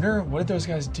the owner? What did those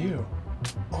guys do?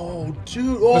 Oh,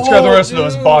 dude. Let's grab the rest of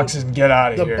those boxes and get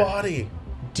out of The here. body.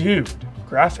 Dude,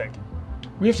 graphic.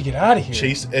 We have to get out of here.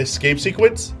 Chase escape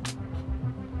sequence.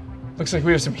 Looks like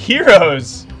we have some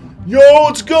heroes. Yo,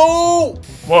 let's go.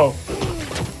 Whoa.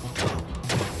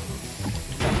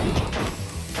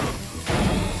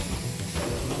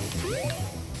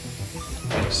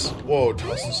 Nice. Whoa,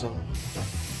 toss this on.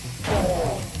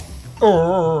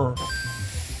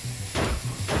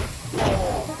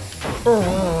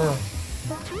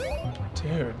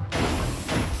 Dude.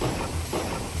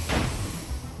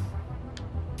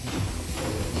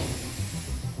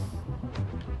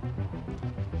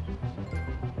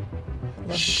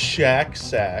 Shack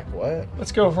sack. What?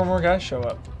 Let's go before more guys show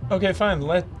up. Okay, fine.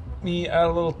 Let me add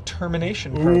a little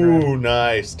termination program. Ooh,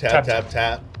 nice. Tap, Tap, tap,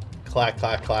 tap. Clack,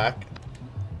 clack, clack.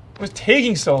 It was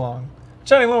taking so long.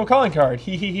 Chatting little calling card.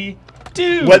 Hee hee hee.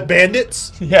 Dude. Wet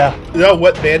bandits? Yeah. No,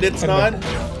 wet bandits not?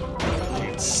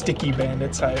 Dude, sticky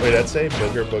bandits. Wait, that's a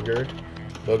booger, booger.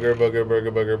 Booger, booger,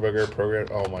 booger, booger, booger, program.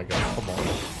 Oh my god, come on.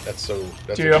 That's so.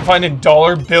 That's Dude, I'm finding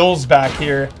dollar bills back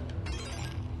here.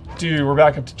 Dude, we're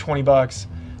back up to 20 bucks.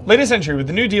 Latest entry. With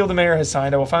the new deal the mayor has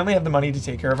signed, I will finally have the money to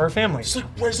take care of our family. It's like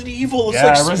Resident Evil. It's Yeah,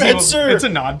 like Resident Evil- Spencer. it's a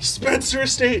nod. Spencer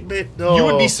statement. No. You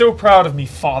would be so proud of me,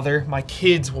 father. My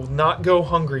kids will not go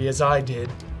hungry as I did.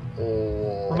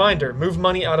 Oh. Reminder, move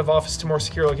money out of office to more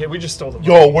secure location. We just stole the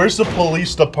money. Yo, where's the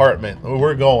police department?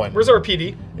 We're going. Where's our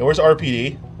PD? Yeah, where's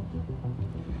RPD?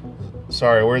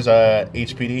 Sorry, where's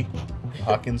HPD?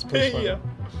 Hawkins Police Yeah.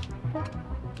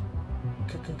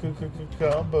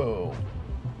 Combo.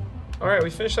 Alright,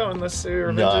 we finished that one. Let's see.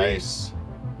 Revenge. Nice.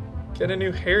 Get a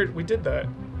new hair. We did that.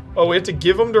 Oh, we have to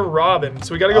give them to Robin.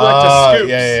 So we gotta go back to Scoops.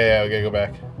 Yeah. We gotta go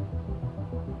back.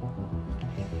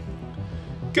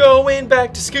 Going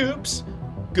back to Scoops.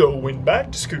 Going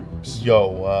back to Scoops.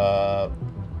 Yo,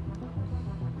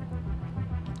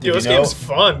 Yo, this game's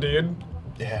fun, dude.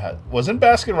 Yeah, wasn't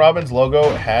Baskin Robbins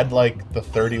logo had like the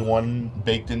 31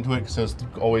 baked into it because it was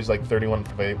always like 31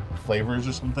 flavors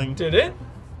or something? Did it?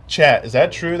 Chat, is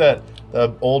that true that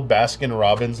the old Baskin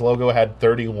Robbins logo had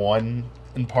 31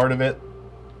 in part of it?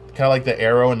 Kind of like the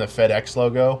arrow and the FedEx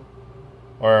logo?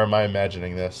 Or am I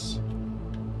imagining this?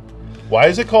 Why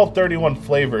is it called 31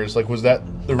 flavors? Like, was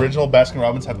that the original Baskin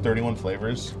Robbins had 31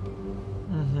 flavors?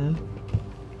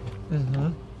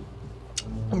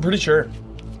 I'm pretty sure.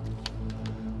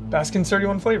 Baskin's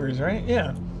 31 flavors, right?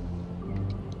 Yeah.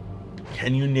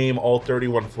 Can you name all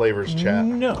 31 flavors, chat?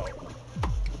 No.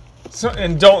 So,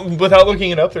 and don't, without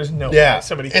looking it up, there's no way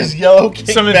somebody is yellow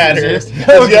cake batter. Is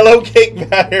yellow cake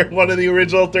batter one of the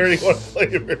original 31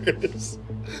 flavors?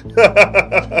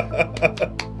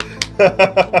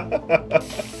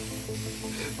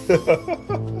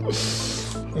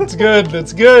 That's good.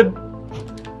 That's good.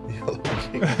 Yellow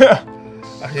cake.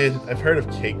 I've heard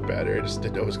of cake batter. I just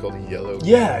didn't know it was called yellow.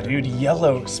 Yeah, dude,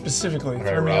 yellow specifically. All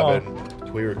right, Robin,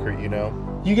 can we recruit you now?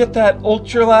 You get that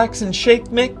Ultralax and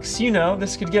shake mix, you know,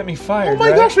 this could get me fired. Oh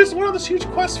my right? gosh, this is one of those huge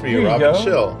quests for you, Robin.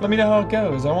 Chill. Let me know how it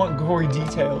goes. I want gory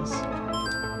details.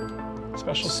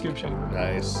 Special scoop shake.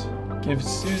 Nice. Give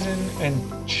Susan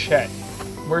and Chet.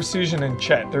 Where's Susan and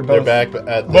Chet? They're both back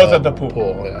at the, both at the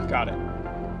pool. Yeah. Got it.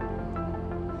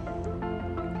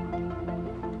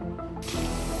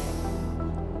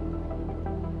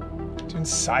 Doing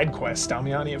side quests,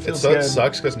 Damiani. It feels good. It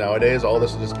sucks because nowadays all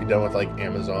this will just be done with like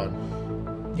Amazon.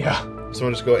 Yeah.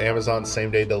 Someone just go Amazon same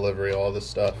day delivery, all this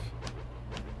stuff.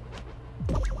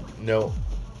 No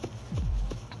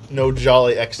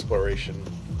jolly exploration.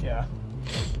 Yeah.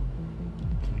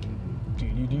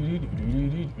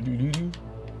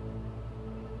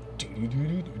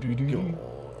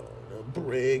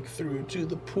 Break through to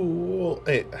the pool.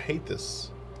 Hey, I hate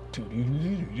this. Just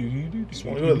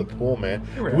want to go to the pool, man.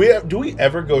 Do we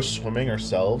ever go swimming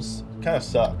ourselves? Kind of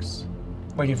sucks.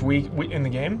 Like if we in the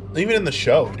game? Even in the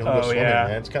show, we don't go swimming, yeah.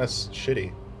 man. It's kind of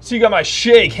shitty. So you got my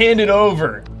shake. Hand it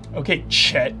over. Okay,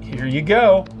 Chet, here you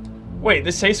go. Wait,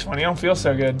 this tastes funny. I don't feel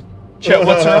so good. Chet,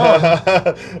 what's wrong?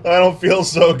 I don't feel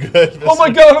so good. Oh my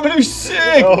god, I'm gonna be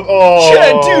sick! Oh.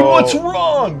 Chet, dude, what's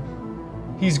wrong?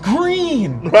 He's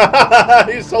green!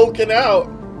 He's hulking out.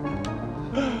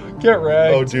 Get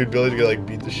wrecked. Oh, dude, Billy's gonna like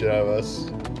beat the shit out of us.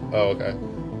 Oh, okay.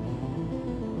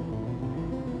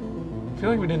 I feel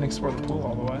like we didn't explore the pool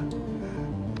all the way.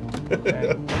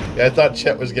 Okay. Yeah, I thought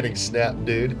Chet was getting snapped,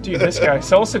 dude. Dude, this guy,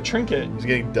 sell us a trinket. He's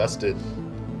getting dusted.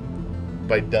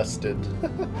 By dusted.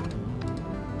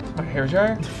 My hair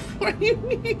dryer? What do you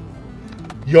mean?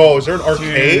 Yo, is there an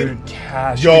arcade? Dude,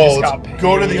 cash. Yo, let's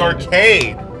go to the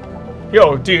arcade.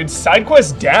 Yo, dude, side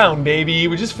quest down, baby.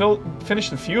 We just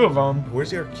finished a few of them.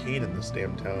 Where's the arcade in this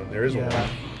damn town? There is one.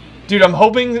 Dude, I'm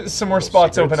hoping some more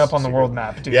spots open up on the world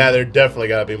map, dude. Yeah, there definitely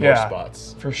gotta be more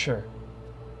spots. For sure.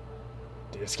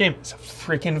 Dude, this game is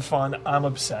freaking fun. I'm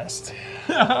obsessed.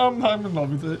 I'm in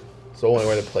love with it. It's the only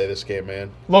way to play this game,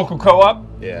 man. Local co-op?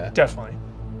 Yeah. Definitely.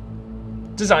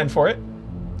 Designed for it.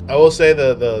 I will say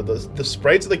the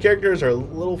sprites of the characters are a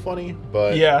little funny,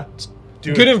 but yeah,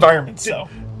 good environments though.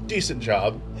 Decent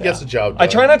job. Yeah. Gets the job done. I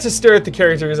try not to stare at the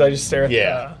characters. I just stare at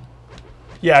the...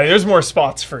 Yeah, there's more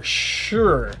spots for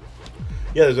sure.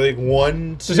 Yeah, there's like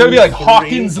 1, 2, There's gonna be like 3,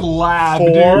 Hawkins Lab,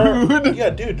 4. dude. Yeah,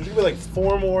 dude, there's gonna be like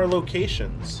 4 more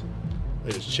locations.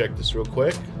 Let me just check this real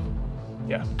quick.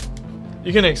 Yeah.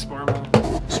 You can explore more.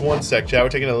 Just one sec, chat. We're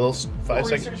taking a little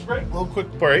 5-second break. Little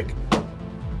quick break.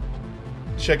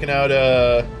 Checking out,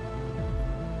 I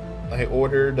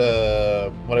ordered,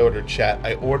 what I ordered, chat.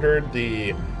 I ordered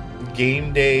the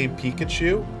Game Day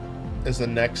Pikachu as the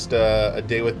next, A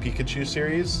Day with Pikachu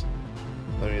series.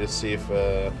 Let me just see if,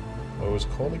 what was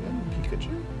it called again?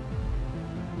 Pikachu?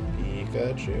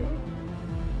 Pikachu?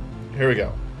 Here we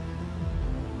go.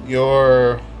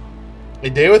 A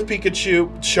Day with Pikachu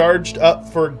charged up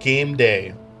for Game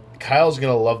Day. Kyle's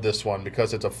gonna love this one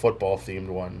because it's a football themed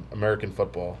one. American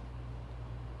football.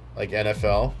 Like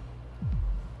NFL.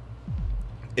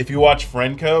 If you watch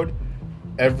Friend Code,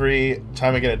 every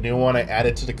time I get a new one, I add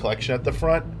it to the collection at the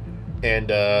front.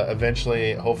 And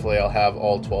eventually, hopefully, I'll have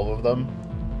all 12 of them.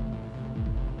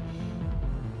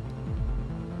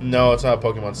 No, it's not a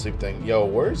Pokemon Sleep thing. Yo,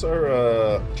 where's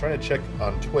our... I'm trying to check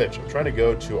on Twitch. I'm trying to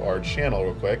go to our channel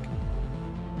real quick.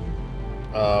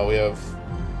 We have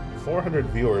 400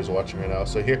 viewers watching right now.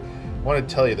 So here, I want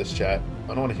to tell you this, chat. I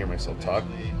don't want to hear myself talk.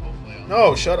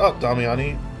 No, shut up,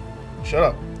 Damiani. Shut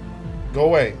up. Go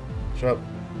away. Shut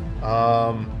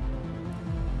up.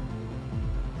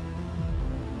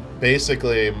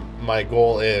 Basically, my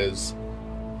goal is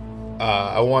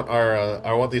I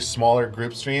want these smaller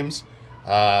group streams.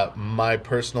 My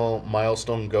personal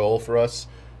milestone goal for us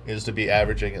is to be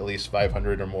averaging at least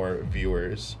 500 or more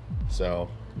viewers. So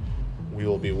we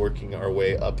will be working our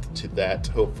way up to that,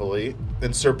 hopefully,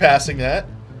 and surpassing that.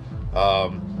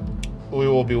 We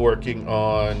will be working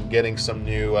on getting some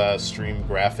new stream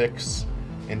graphics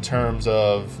in terms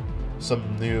of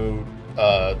some new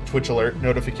Twitch alert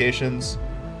notifications.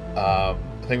 I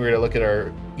think we're going to look at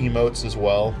our emotes as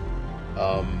well.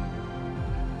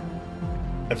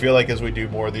 I feel like as we do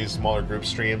more of these smaller group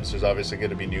streams, there's obviously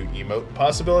going to be new emote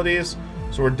possibilities.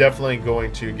 So we're definitely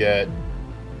going to get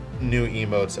new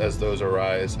emotes as those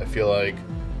arise. I feel like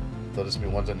They'll just be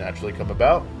ones that naturally come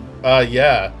about.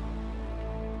 Yeah.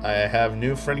 I have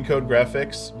new friend code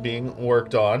graphics being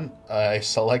worked on. I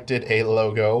selected a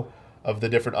logo of the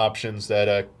different options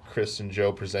that Chris and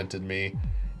Joe presented me,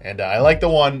 and I like the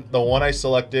one I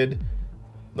selected,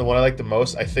 the one I like the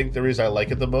most. I think the reason I like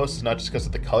it the most is not just because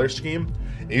of the color scheme.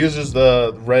 It uses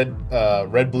the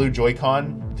red blue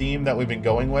Joy-Con theme that we've been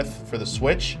going with for the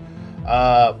Switch,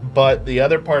 but the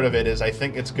other part of it is I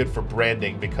think it's good for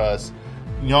branding because,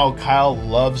 you know, Kyle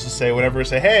loves to say whenever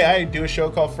say, hey, I do a show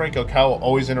called Franco, Kyle will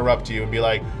always interrupt you and be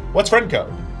like, what's friend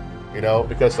code? You know,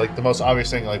 because like the most obvious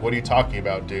thing, like, what are you talking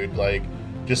about, dude? Like,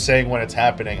 just saying when it's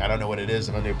happening, I don't know what it is,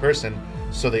 I'm a new person.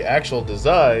 So the actual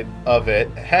design of it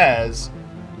has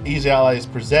Easy Allies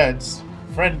Presents,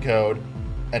 Friend Code,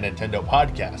 and Nintendo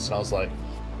Podcast. And I was like,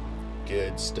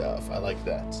 good stuff. I like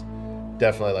that.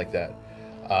 Definitely like that.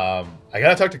 I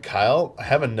gotta talk to Kyle. I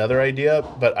have another idea,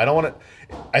 but I don't want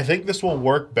to. I think this will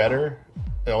work better.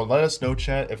 Let us know,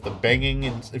 chat, if the banging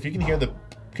and if you can hear the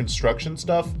construction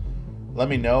stuff. Let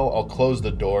me know. I'll close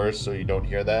the doors so you don't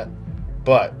hear that.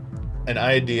 But an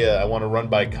idea I want to run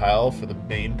by Kyle for the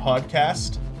main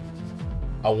podcast.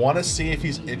 I want to see if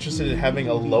he's interested in having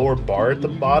a lower bar at the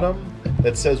bottom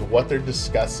that says what they're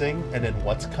discussing and then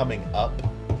what's coming up.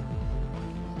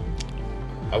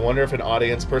 I wonder if an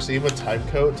audience person, even with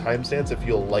timestamps, if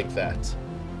you'll like that.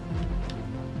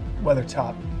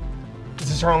 Weathertop. Is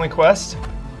this our only quest?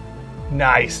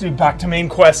 Nice, dude. Back to main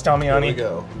quest, Damiani. Here we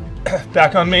go.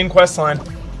 Back on main quest line.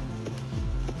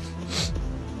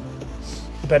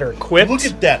 Better equipped. Look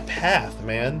at that path,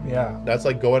 man. Yeah. That's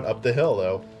like going up the hill,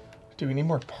 though. Do we need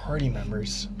more party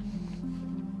members?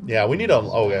 Yeah, we need a.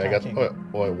 Oh, yeah, I got.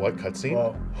 Oh, what cutscene?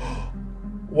 Whoa.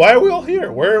 Why are we all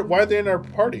here? Why are they in our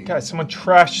party? Guys, someone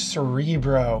trashed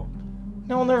Cerebro.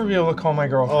 No, I'll never be able to call my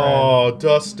girlfriend. Oh,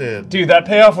 Dustin. Dude, that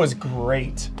payoff was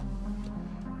great.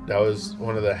 That was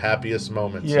one of the happiest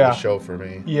moments of Yeah. the show for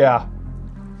me. Yeah.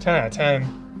 10 out of 10.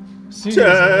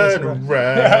 Turn around.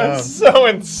 Yeah, it's so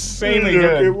insanely Look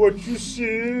good. at what you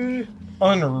see.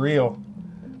 Unreal.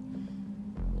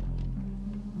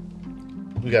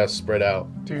 We gotta spread out.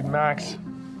 Dude, Max.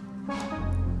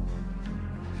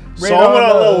 Song went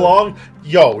on a little long.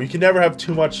 Yo, you can never have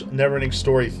too much never-ending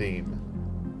story theme.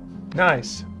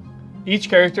 Nice. Each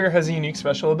character has a unique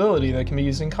special ability that can be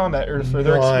used in combat or to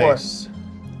further explore.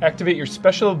 Activate your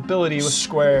special ability with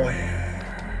square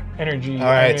energy. All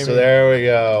right, so there we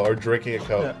go. Or drinking a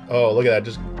Coke. Yeah. Oh, look at that.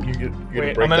 Just you're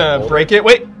Wait, break I'm gonna break it.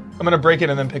 Wait, I'm gonna break it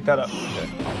and then pick that up.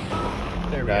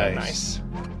 There we go. Nice.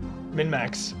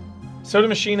 Min-max. Soda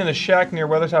machine in the shack near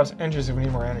Weathertop's entrance if we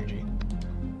need more energy.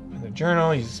 In the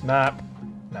journal, use map.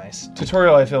 Nice.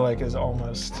 Tutorial, I feel like, is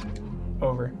almost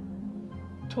over.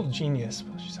 Total genius.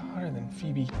 Well, she's hotter than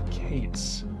Phoebe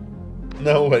Cates.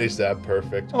 Nobody's that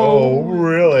perfect. Oh. Oh,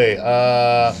 really?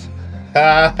 Calm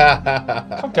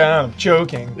down, I'm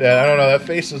joking. Yeah, I don't know. That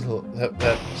face is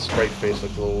that sprite face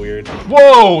looks a little weird.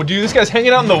 Whoa, dude, this guy's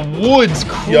hanging out in the woods,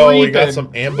 creeping. Yo, we got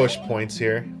some ambush points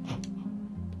here.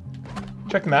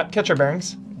 Check the map, catch our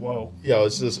bearings. Whoa. Yo,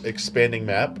 this is expanding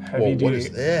map. Heavy Whoa, what duty. is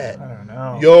that? I don't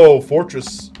know. Yo,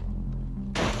 fortress.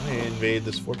 I invade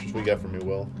this fortress we got from you,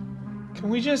 Will. Can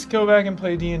we just go back and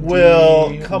play D&D?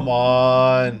 Will, come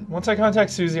on. Once I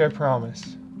contact Susie, I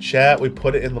promise. Chat, we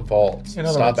put it in the vault. In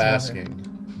other Stop words, never.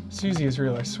 asking. Susie is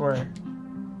real, I swear.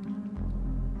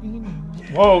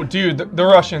 Whoa, dude, the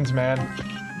Russians, man.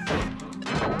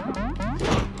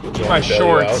 My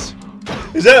shorts.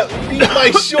 Is that Eat My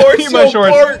Shorts? Eat My Yo,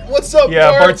 Shorts. Bart, what's up,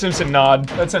 Yeah, Bart? Bart Simpson nod.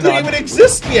 That's a Didn't nod. even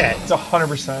exist yet. It's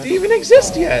 100%. Didn't even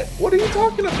exist yet. What are you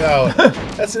talking about?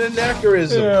 That's an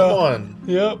anachronism. Yeah. Come on.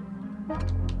 Yep.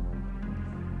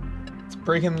 It's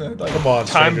breaking the Come on,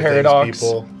 time Stranger paradox.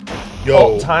 Things people.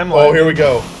 Yo. timeline. Oh, here we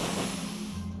go.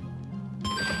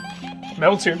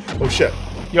 Metal tube. Oh shit.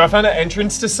 Yo, I found an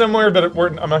entrance to somewhere, but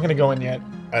I'm not gonna go in yet.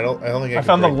 I don't think I can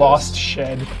found the break lost this.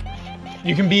 shed.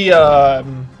 You can be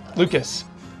Lucas.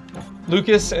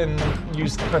 Lucas and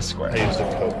use the press square. I used a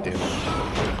Coke, damn it.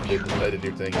 I did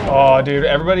your thing. Oh, dude,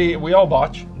 everybody, we all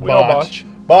botch. We all botch.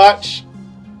 Botch.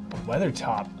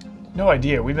 Weathertop. No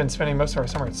idea. We've been spending most of our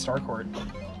summer at Starcourt.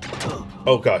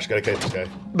 Oh gosh, gotta catch this guy.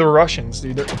 The Russians,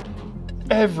 dude, they're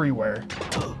everywhere.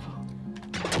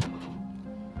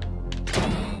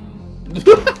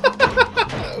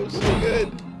 That was so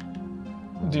good.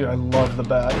 Dude, I love the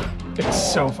bat.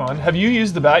 It's so fun. Have you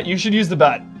used the bat? You should use the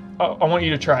bat. I want you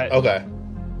to try it. Okay.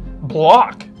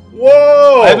 Block.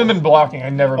 Whoa! I haven't been blocking. I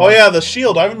never. Oh yeah, the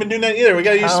shield. I haven't been doing that either. We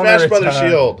gotta use Counter Smash Brothers attack.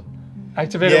 shield.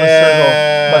 Activate it with circle,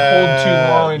 but hold too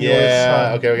long and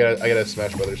Yeah. Okay, I gotta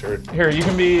Smash Brothers shirt. Here, you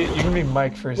can be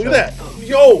Mike for a Look second. at that.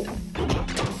 Yo!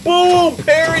 Boom!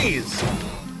 Parries!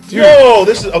 Dude. Whoa,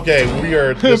 this is okay. We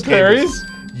are this game Parries? is-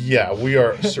 Yeah, we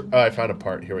are. I found a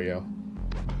part. Here we go.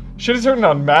 Should have turned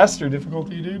on master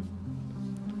difficulty, dude.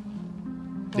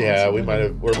 Yeah, we might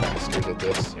have. We're masters at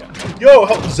this. Yeah. Yo,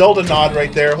 help Zelda nod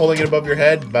right there, holding it above your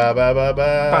head. Ba ba ba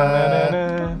ba.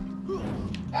 Ba-na-na-na.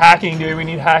 Hacking, dude. We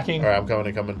need hacking. All right, I'm coming.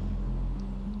 I'm coming.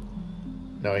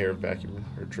 Now I hear a vacuum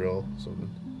or drill something.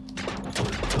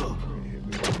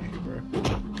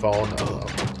 Follow no.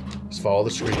 Just follow the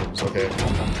screams. Okay.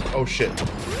 Oh shit.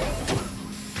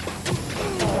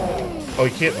 Oh,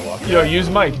 you can't unlock it. Yo, use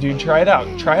Mike, dude. Try it out.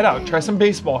 Try it out. Try some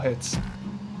baseball hits.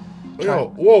 Yo,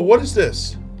 whoa, what is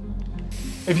this?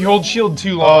 If you hold shield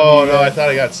too long. Oh no, I thought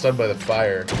I got stunned by the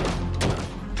fire.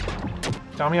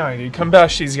 Damiani, dude. Come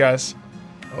bash these guys.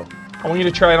 Oh. I want you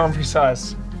to try it on for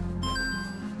size.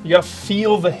 You gotta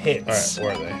feel the hits.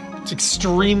 Alright, where are they? It's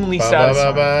extremely Ba, ba,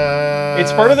 satisfying. ba, ba.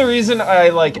 It's part of the reason I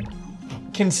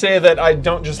can say that I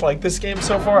don't just like this game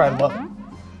so far. I love it.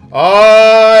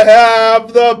 I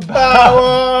have the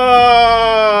power!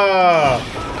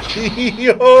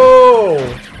 Yo!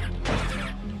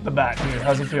 The bat, dude.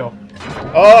 How's it feel?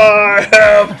 I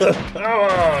have the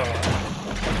power!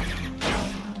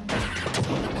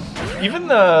 Even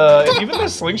the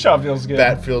slingshot feels good.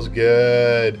 That feels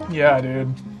good. Yeah,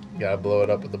 dude. Gotta blow it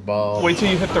up with the bomb. Wait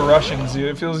till you hit the Russians, dude.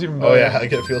 It feels even better. Oh yeah,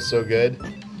 it feels so good.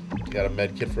 Got a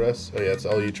med kit for us? Oh yeah, it's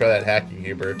you try that hacking,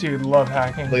 Hubert. Dude, love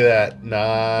hacking. Look at that.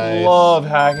 Nice. Love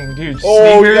hacking, dude.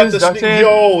 Oh, you got Sneakers, the duct tape.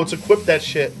 Yo, let's equip that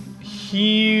shit.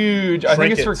 Huge. I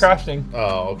think it's for crafting.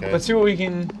 Oh, okay. Let's see what we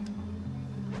can...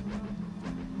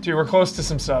 Dude, we're close to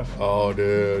some stuff. Oh,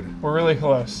 dude. We're really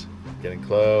close. Getting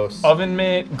close. Oven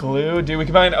mitt, glue. Dude, we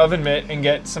can buy an oven mitt and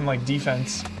get some,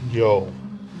 defense. Yo.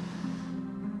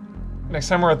 Next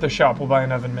time we're at the shop, we'll buy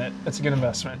an oven mitt. That's a good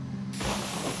investment.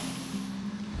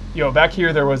 Yo, back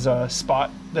here there was a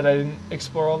spot that I didn't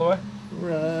explore all the way.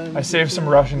 Run, I saved some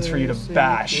Russians for you to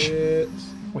bash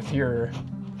with your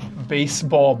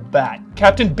baseball bat.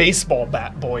 Captain Baseball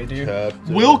Bat Boy, dude.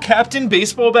 Will Captain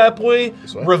Baseball Bat Boy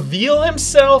reveal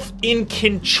himself in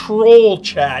control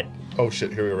chat? Oh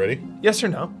shit, here we ready? Yes or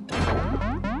no?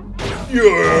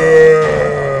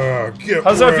 Yeah! Get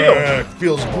How's that feel? wrecked.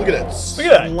 Feels, look at that. Look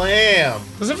at that. Slam!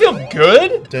 Does it feel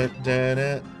good? Dun, dun,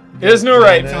 dun, There's no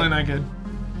right feeling that good.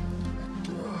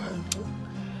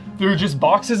 Dude, just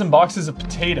boxes and boxes of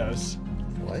potatoes.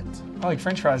 What? I like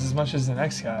french fries as much as the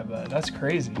next guy, but that's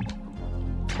crazy.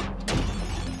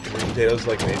 Potatoes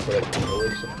made for oil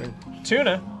or something?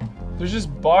 Tuna. There's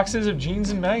just boxes of jeans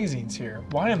and magazines here.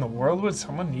 Why in the world would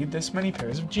someone need this many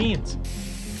pairs of jeans?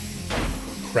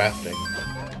 Crafting.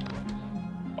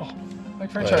 Oh, like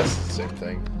french That's fries. the same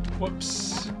thing.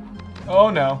 Whoops.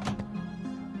 Oh no.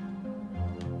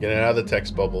 Getting out of the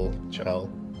text bubble,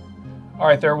 Chell.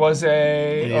 Alright, there was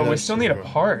a... Yeah, Oh, we that's still need a true.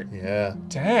 part. Yeah.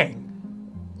 Dang.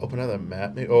 Open another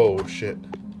map, maybe? Oh, shit.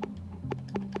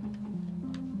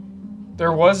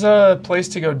 There was a place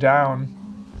to go down.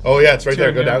 Oh, yeah, it's right there.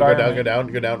 a Go new down, go down, go environment. down,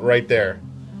 go down. Right there.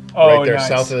 Oh, right there, nice.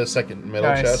 south of the second middle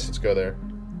Nice. chest. Let's go there.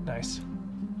 Nice.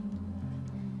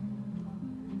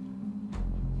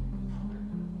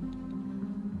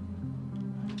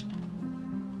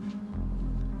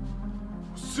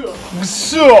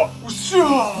 What's up? What's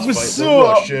up? What's Fight the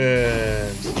up?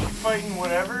 Russians. Fighting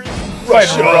whatever.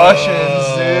 Fighting Russians,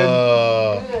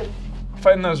 Uh, dude.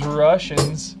 Fighting those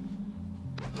Russians.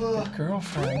 Your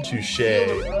girlfriend. Touche.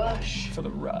 Rush. For the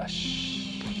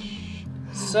rush.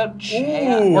 Sup, Ooh,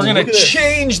 champ? We're gonna look at this.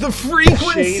 change the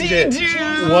frequency, Change it.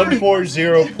 dude.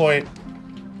 140 point.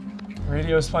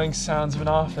 Radio's playing sounds of an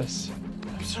office.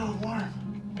 I'm so warm.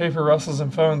 Paper rustles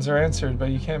and phones are answered, but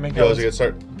you can't make Yo, out. is it gonna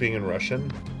start being in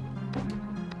Russian?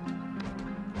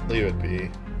 Leave it be. Is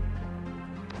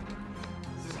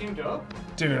this game dope?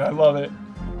 Dude, I love it.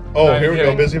 Oh, Not here we go.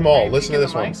 kidding. Busy Are Mall. you Listen to peeking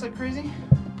this the one. mics like crazy?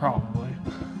 Probably.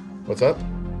 What's up?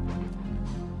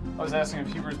 I was asking if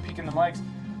Hubert's peeking the mics.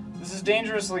 This is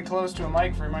dangerously close to a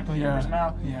mic for Michael Huber's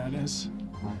mouth. Yeah, it is.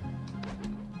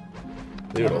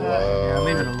 Leave it alone. Yeah,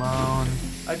 leave it alone.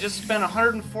 I just spent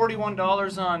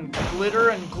 $141 on glitter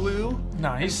and glue and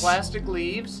Nice. plastic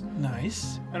leaves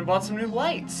Nice. and bought some new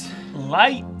lights.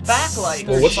 Lights. Backlights.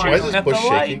 Well, what's- why is this At bush the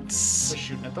shaking? lights. We're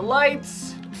shooting at the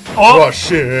lights. Oh,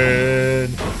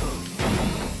 Russian.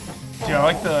 dude,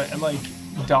 I like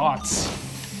dots.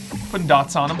 Putting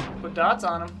dots on them. Put dots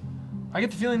on them. I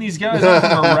get the feeling these guys aren't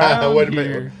from around Wait a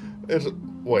here. minute.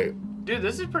 Wait. Dude,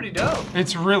 this is pretty dope.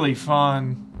 It's really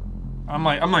fun. I'm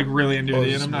like really into Oh, it.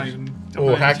 this I'm not is- even.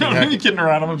 Oh, hacking, I'm not even hacking. kidding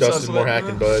around. I'm obsessed Dustin, with more it.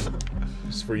 hacking, bud.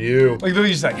 It's for you. Like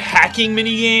these like hacking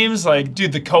mini games. Like,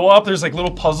 dude, the co-op. There's like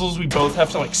little puzzles. We both have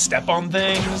to like step on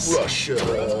things. Russia.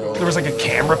 There was like a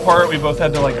camera part. We both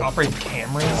had to like operate the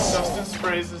cameras. Dustin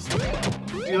sprays this.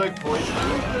 Do you like poison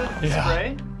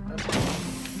spray?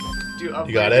 Do you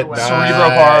upgrade got it? the weapon? Nice. Cerebro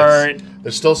part.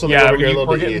 There's still something Yeah, over here a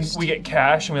little bit east. we get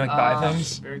cash and we like buy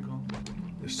things. Very cool.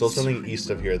 There's still something east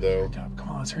of here, though. God, come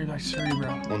on, let's hurry back to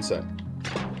Cerebro. 1 sec.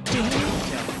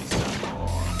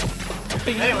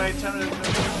 Anyway, time to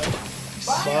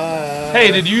Bye.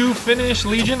 Hey, did you finish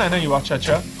Legion? I know you watched that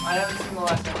show. I haven't seen the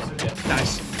last episode yet.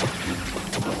 Nice.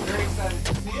 I'm very excited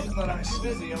to see it, but I'm too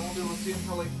busy. I won't be able to see it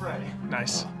until like Friday.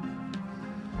 Nice.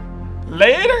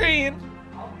 Later, Ian.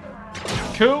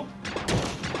 Cool.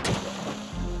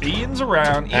 Ian's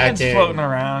around. Ian's Hacking. floating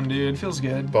around, dude. Feels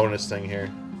good. Bonus thing here.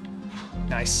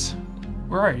 Nice.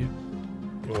 Where are you?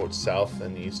 You know what's south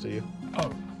and east of you?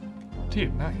 Oh,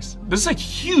 dude, nice. This is like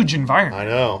huge environment. I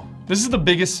know. This is the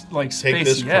biggest like Take space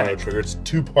this yet. chrono trigger. It's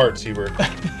 2 parts, Heber. Look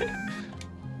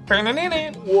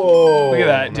Whoa. at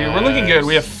that, dude. We're looking good.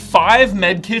 We have 5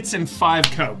 med kits and 5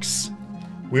 cokes.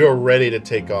 We are ready to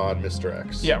take on Mr.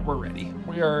 X. Yeah, we're ready.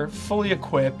 We are fully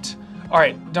equipped. All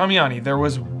right, Damiani, there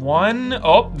was one...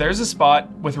 Oh, there's a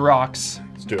spot with rocks.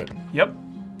 Let's do it. Yep.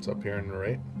 It's up here on the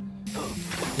right.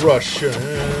 Russians.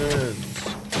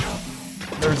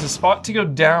 There's a spot to go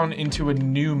down into a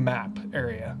new map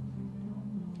area.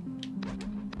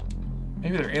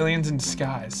 Maybe they're aliens in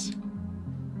disguise.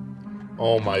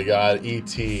 Oh my god,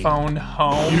 E.T. Phone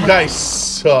home. You guys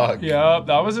suck. Yep,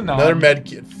 that was enough. Another med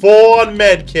kit. Full on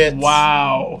med kits.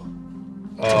 Wow.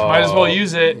 Oh. Might as well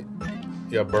use it.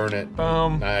 Yeah, burn it.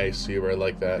 Boom. Nice, Heber. I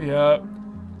like that. Yep.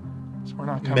 So we're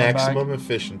not coming Maximum back.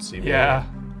 efficiency. Bro. Yeah.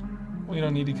 We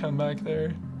don't need to come back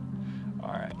there. All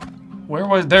right. Where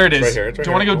was... There it is. right here, it's right do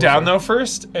you want to here. go down, though,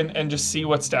 first and just see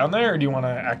what's down there, or do you want to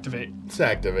activate? Let's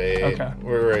activate. Okay.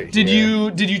 We're right Did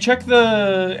here. you check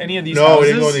any of these No, houses? we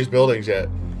didn't go in these buildings yet.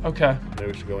 Okay. Maybe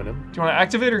we should go in them. Do you want to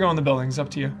activate or go in the buildings? Up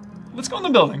to you. Let's go in the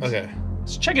buildings. Okay.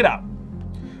 Let's check it out.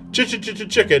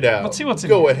 Check it out. Let's see what's in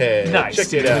Go here. ahead. Nice, Check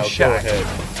dude, it the out. Go shack.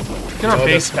 ahead. Get our No,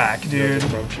 base that's- back, dude.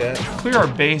 From chat. Clear our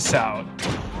base out.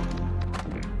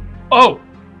 Oh!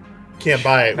 Can't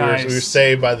buy it. Nice. We were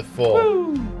saved by the full.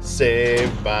 Woo.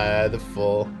 Saved by the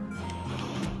full.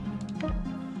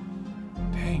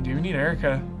 Dang, dude, we need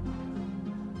Erica.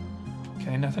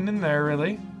 Okay, nothing in there,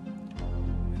 really.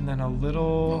 And then a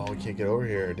little... Oh, we can't get over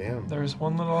here. Damn. There's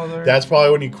one little other... That's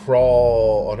probably when you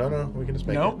crawl. Oh, no. We can just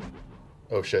make Nope.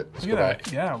 it. Oh, shit. Let's Look go at back.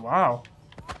 that. Yeah, wow.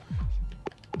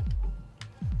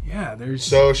 Yeah, there's...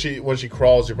 So when she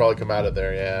crawls, you probably come out of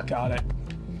there. Yeah. Got it.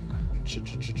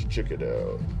 Check it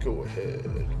out. Go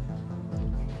ahead.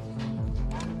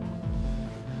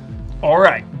 All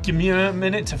right, give me a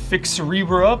minute to fix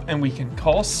Cerebro up, and we can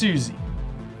call Susie.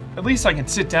 At least I can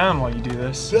sit down while you do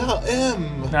this.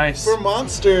 M. Nice. For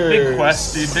monsters. Big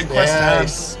quest, dude. Big quest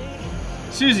Yes. time.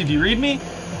 Susie, do you read me?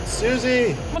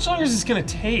 Susie. How much longer is this gonna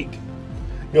take?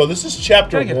 Yo, this is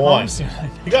chapter Gotta get 1. home soon.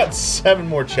 You got 7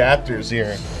 more chapters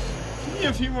here. Give me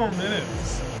a few more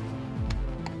minutes.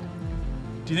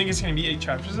 Do you think it's gonna be 8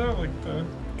 chapters though? Like the...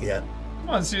 Yeah. Come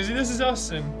on, Susie. This is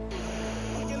Austin.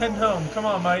 Heading home. Come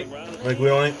on, Mike. Like we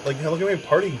only look how many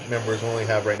party members we only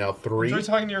have right now. 3. Enjoy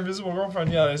talking to your invisible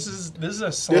girlfriend. Yeah, this is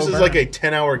a slow This is burn. like a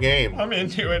 10-hour game. I'm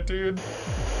into it, dude.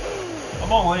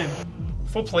 I'm all in.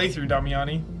 Full playthrough,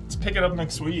 Damiani. Let's pick it up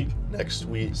next week. Next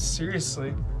week.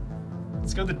 Seriously.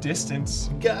 Let's go the distance.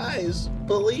 Guys,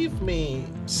 believe me.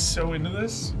 So into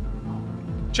this.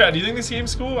 Chad, do you think this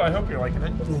game's cool? I hope you're liking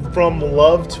it. From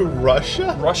love to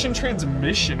Russia? Russian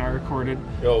transmission I recorded.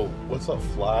 Yo, what's up,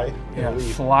 Fly? Yeah,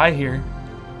 Leave. fly here.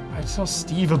 I have to tell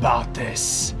Steve about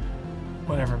this.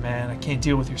 Whatever, man. I can't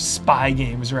deal with your spy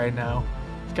games right now.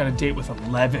 I've got a date with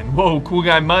 11. Whoa, cool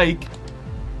guy Mike.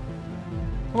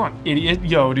 Come on, idiot.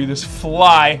 Yo, dude, this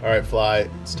fly. All right, Fly.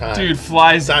 It's time. Dude,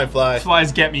 flies. It's time, Fly.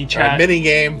 Flies get me, All chat. right, mini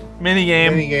game. Mini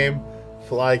game. Mini game.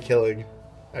 Fly killing.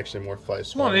 Actually, more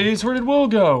flies. Come on, idiots. Where did Will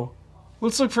go?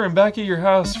 Let's look for him back at your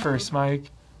house first,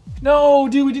 Mike. No,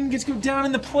 dude, we didn't get to go down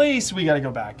in the place. We gotta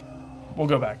go back. We'll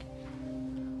go back.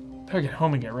 Better get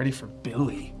home and get ready for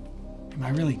Billy. Am I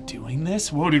really doing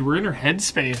this? Whoa, dude, we're in her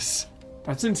headspace.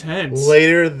 That's intense.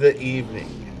 Later the evening.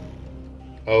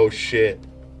 Oh shit.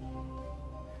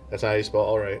 That's not how you spell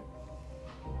all right.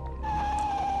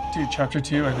 Dude, chapter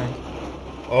 2, I think.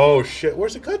 Oh shit.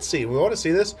 Where's the cutscene? We want to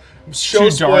see this. Show Too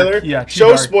dark. spoiler. Yeah, too Show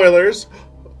dark. spoilers.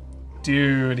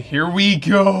 Dude, here we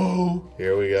go.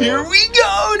 Here we go. Here we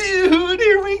go, dude.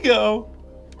 Here we go.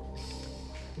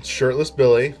 Shirtless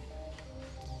Billy.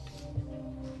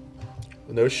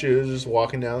 With no shoes, just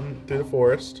walking down through the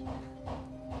forest.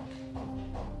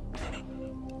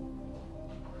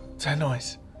 What's that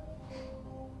noise?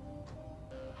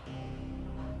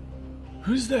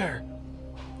 Who's there?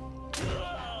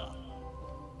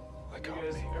 Let go You of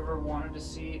guys me. ever wanted to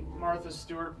see Martha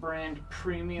Stewart brand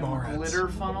premium Moritz. glitter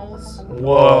funnels?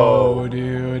 Whoa,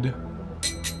 dude.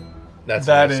 That's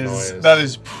That nice is noise. that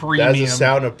is premium. That's the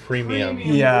sound of premium.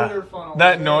 Yeah. Glitter funnels That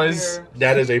right noise. here.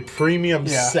 That is a premium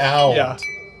Yeah. sound. Yeah.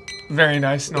 Very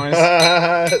nice noise.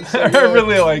 So I good.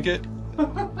 really like it.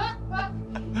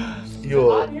 Hot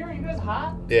You'll, here? You guys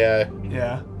hot? yeah.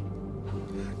 Yeah.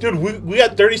 Dude, we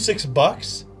got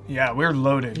 $36. Yeah, we're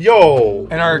loaded. Yo,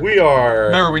 And we are.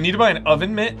 Remember, we need to buy an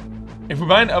oven mitt. If we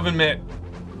buy an oven mitt,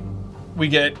 we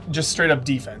get just straight up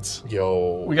defense.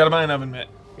 Yo, We gotta buy an oven mitt.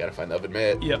 gotta find the oven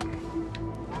mitt. Yep.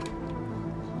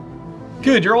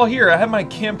 Good, you're all here. I have my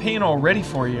campaign all ready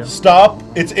for you. Stop!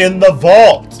 It's in the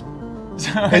vault.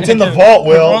 It's in the vault,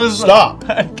 Will. Stop.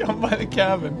 I come by the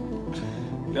cabin.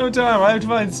 No time. I have to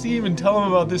find Steve and tell him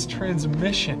about this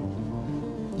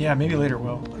transmission. Yeah, maybe later,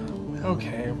 Will.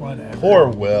 Okay, whatever. Poor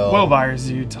Will. Will Byers,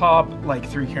 you top like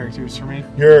 3 characters for me.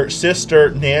 Your sister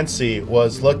Nancy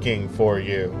was looking for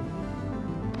you.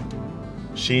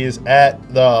 She's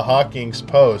at the Hawkins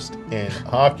Post in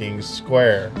Hawkins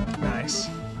Square. Nice.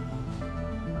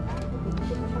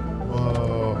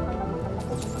 Whoa.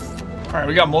 All right,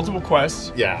 we got multiple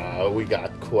quests. Yeah, we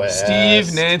got quests.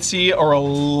 Steve, Nancy, or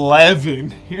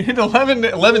 11. You need 11.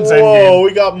 11's Whoa, endgame.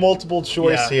 we got multiple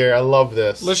choice Yeah. here. I love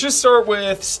this. Let's just start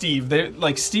with Steve.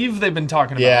 Steve, they've been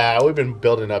talking about. Yeah, we've been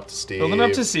building up to Steve. Building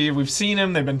up to Steve. We've seen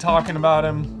him. They've been talking about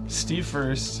him. Steve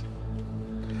first.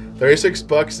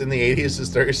 $36 in the 80s is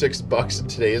 $36 in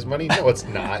today's money? No, it's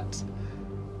not.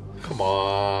 Come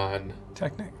on.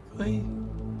 Technically,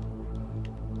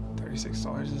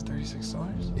 $36 is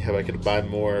 $36. Yeah, but I could buy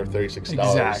more of $36.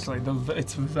 Exactly.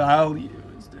 It's values,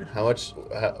 dude. How much?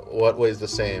 What weighs the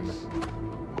same?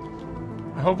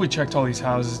 I hope we checked all these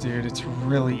houses, dude. It's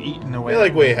really eating I away. feel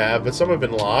like we have, but some have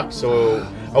been locked. So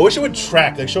I wish it would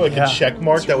track, like show like Yeah. a check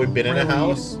mark It's that we've been in a really-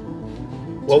 house.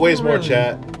 What weighs more, really-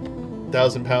 chat?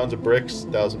 1,000 pounds of bricks,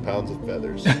 1,000 pounds of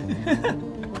feathers. That's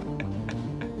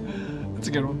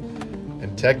a good one.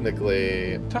 And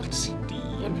technically, Talk to Steve.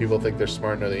 when people think they're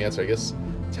smart and know the answer, I guess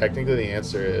technically the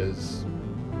answer is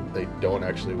they don't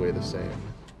actually weigh the same.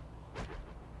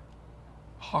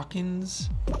 Hawkins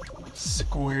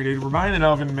Square, dude. We're buying an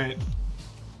oven mitt.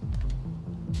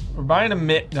 We're buying a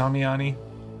mitt, Damiani.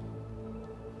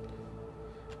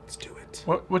 Let's do it.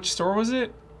 Which store was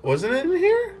it? Wasn't it in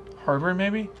here? Hardware,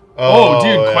 maybe? Oh, Oh,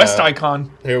 dude, yeah. quest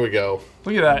icon. Here we go.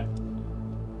 Look at that.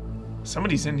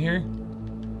 Somebody's in here.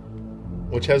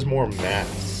 Which has more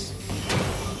mass?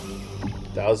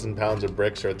 1,000 pounds of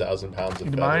bricks or 1,000 pounds of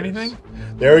Need to feathers? buy anything?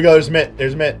 There we go. There's mitt.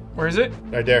 There's mitt. Where is it?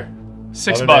 Right there.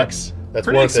 $6. Oven mitt. That's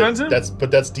Pretty worth expensive.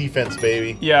 it. That's defense,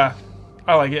 baby. Yeah,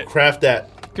 I like it. Craft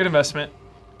that. Good investment.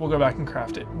 We'll go back and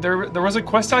craft it. There was a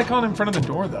quest icon in front of the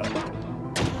door, though.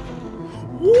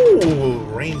 Ooh,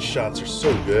 range shots are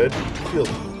so good.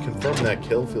 Confirming that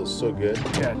kill feels so good.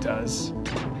 Yeah, it does.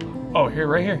 Oh, here,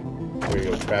 right here. There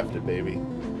you go, craft it, baby.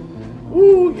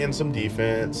 Ooh, and some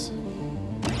defense.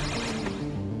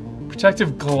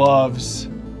 Protective gloves.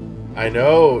 I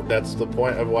know, that's the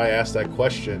point of why I asked that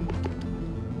question.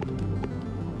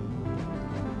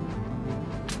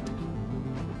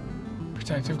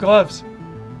 Protective gloves.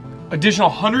 Additional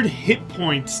 100 hit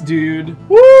points, dude.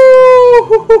 Woo!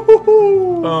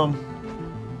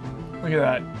 Look at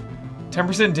that.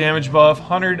 10% damage buff,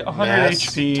 100 Mass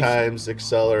HP. times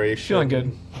acceleration. Feeling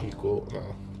good. Equal. No.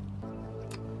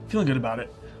 Feeling good about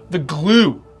it. The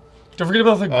glue. Don't forget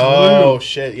about the glue. Oh,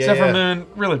 shit. Yeah, Zephyr yeah. Moon,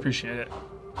 really appreciate it.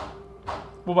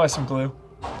 We'll buy some glue.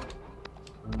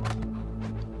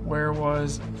 Where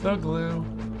was the glue?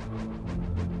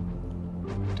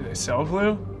 Do they sell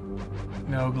glue?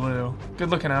 No glue. Good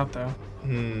looking out though.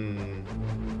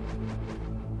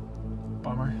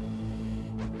 Bummer.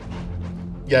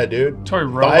 Yeah, dude. Toy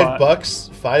robot.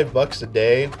 $5 a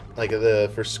day, like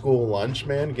for school lunch,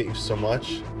 man, get you so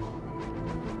much.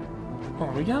 Oh,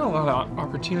 we got a lot of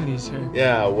opportunities here.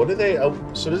 Yeah, what do they?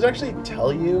 So does it actually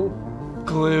tell you?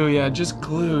 Glue, yeah, just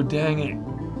glue. Dang it.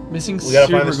 Missing We gotta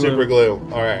super find the glue. super glue.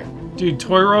 All right, Dude,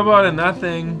 toy robot and that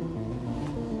thing.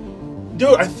 dude.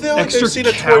 I feel like Extra I've seen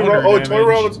a toy counter robot. Oh, toy damage.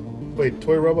 robots. Wait,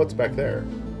 toy robot's back there.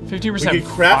 15% We could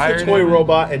craft fire the toy damage.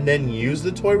 robot and then use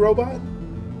the toy robot.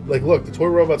 Like, look, the toy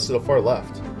robot's to the far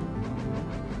left,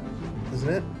 isn't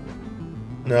it?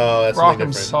 No, that's something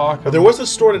Rock'em different. sock'em. But there was a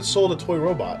store that sold a toy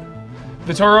robot.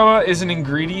 The toy robot is an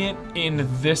ingredient in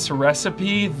this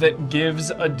recipe that gives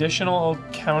additional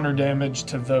counter damage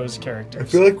to those characters. I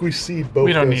feel like we see both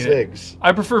We don't those need it. things.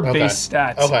 I prefer Okay. base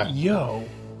stats. Okay. Yo,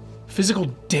 Physical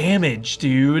damage,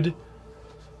 dude.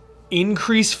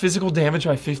 Increase physical damage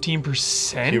by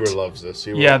 15%. Hubert loves this.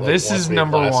 Hubert Yeah, like, this wants is to be a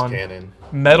number glass one. Cannon.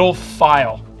 Metal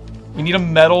file. We need a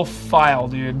metal file,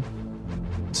 dude.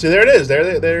 See, there it is.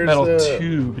 There's Metal the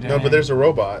tube. No, dang. but there's a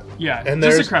robot. Yeah, and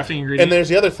there's there's a crafting ingredient. And there's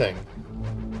the other thing.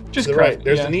 Just To the craft, right.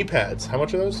 There's yeah. the knee pads. How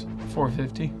much are those?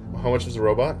 $4.50. How much is the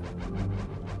robot?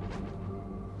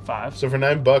 $5. So for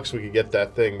 $9 we could get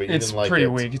that thing, but you It's didn't like pretty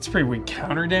it. weak. It's pretty weak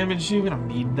counter damage, dude. We don't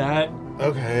need that.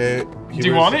 Okay. Do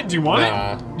you want it? Do you want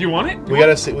Nah. it? Do you want it? We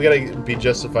gotta be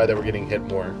justified that we're getting hit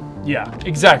more. Yeah,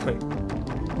 exactly.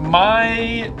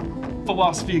 My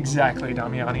philosophy exactly,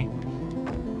 Damiani.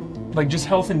 Like, just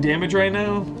health and damage right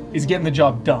now is getting the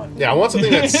job done. Yeah, I want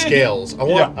something that scales. I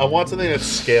want Yeah. I want something that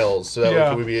scales so that Yeah.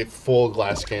 we can be a full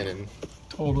glass cannon.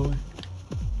 Totally.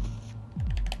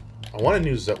 I want a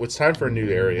new zone. It's time for a new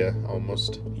area,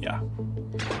 almost. Yeah.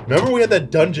 Remember we had that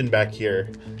dungeon back here?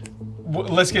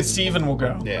 Let's get Steve and we'll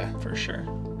go. Yeah. For sure.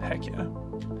 Heck yeah.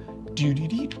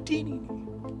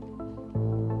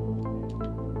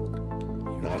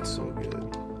 Not so good.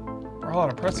 We're all out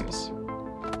of pretzels.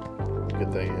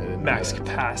 Good thing I didn't Max do that.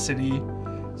 capacity.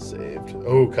 Saved.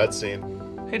 Oh,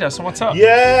 cutscene. Hey, Dustin, what's up?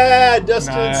 Yeah,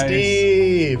 Dustin Nice. and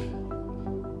Steve.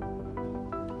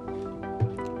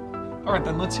 All right,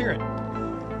 then let's hear it.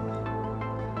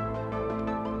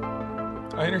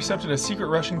 I intercepted a secret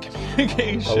Russian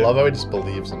communication. I love how he just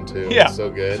believes him too. Yeah. It's so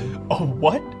good. Oh,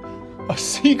 what? A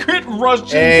secret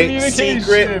Russian A communication.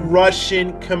 secret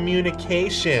Russian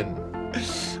communication.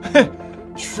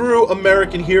 True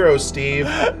American hero, Steve.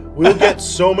 We'll get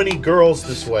so many girls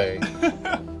this way.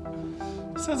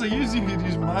 Sounds like you could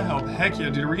use my help. Heck yeah,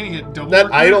 dude. We're gonna get double. That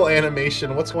work idle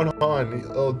animation, what's going on?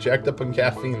 Oh, jacked up on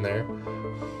caffeine there.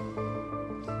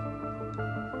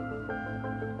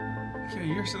 Okay,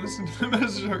 you're so listening to the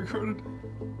message I recorded.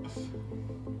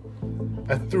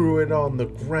 I threw it on the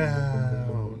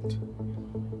ground.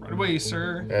 Right away,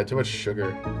 sir. Yeah, too much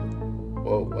sugar.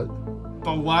 Whoa, what?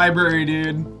 The library,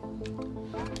 dude.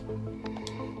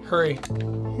 Hurry.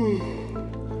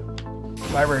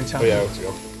 Library time. Oh yeah, let's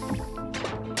go.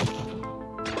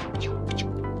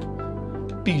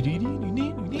 I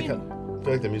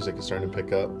feel like the music is starting to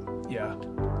pick up. Yeah.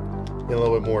 Getting a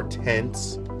little bit more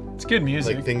tense. It's good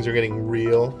music. Like things are getting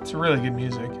real. It's really good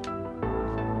music.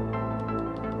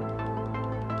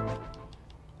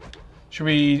 Should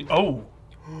we... Oh.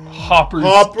 Hopper's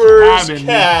Cabin.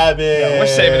 Yeah, we're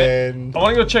saving it. I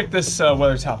want to go check this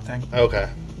weather top thing. Okay.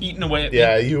 Eating away at me.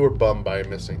 Yeah, you were bummed by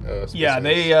missing. Yeah,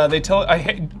 they tell... I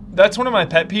hate... That's one of my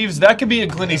pet peeves. That could be a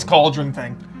Glenny's Cauldron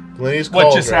thing. Glenny's What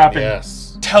Cauldron, just happened?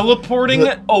 Yes. Teleporting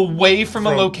away from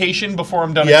a location before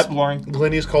I'm done exploring.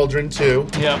 Glenny's Cauldron 2.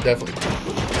 Yeah. Definitely.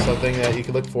 Something that you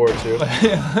can look forward to.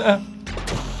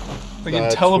 Like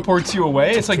it teleports you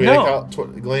away? It's like, no.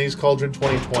 Glenny's Cauldron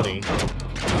 2020.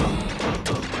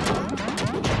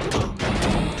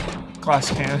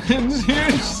 Glass cannons. You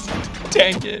just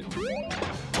tank it.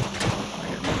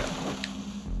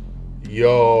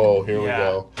 Yo, here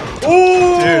Yeah. we go.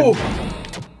 Ooh! Dude.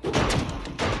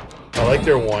 I like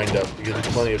their wind up because there's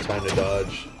plenty of time to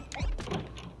dodge.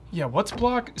 Yeah, what's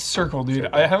block? Circle, dude.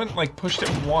 I haven't, like, pushed it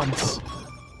once.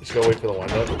 Just go wait for the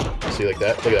wind up. See, like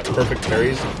that? Look at that. Perfect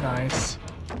parries. Nice.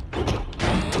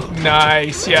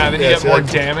 Nice. Yeah, then you Yeah, get see, more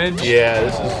like- damage. Yeah,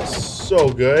 this is so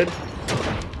good.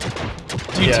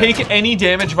 Do you take any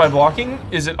damage by blocking?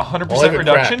 Is it 100% Only if it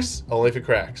reduction? cracks. Only if it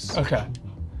cracks. Okay.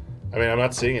 I mean, I'm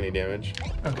not seeing any damage.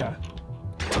 Okay.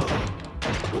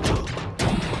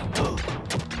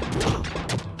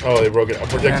 Oh, they broke it. I'm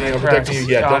protecting you. I'm protecting you.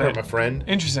 Yeah, Got don't it. hurt my friend.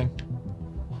 Interesting.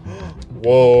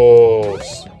 Whoa.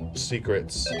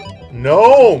 Secrets.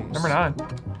 Gnomes. Number 9.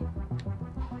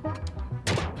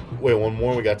 Wait, one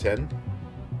more. We got 10.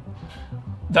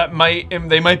 That might,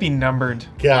 they might be numbered.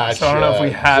 Gosh. So I don't know if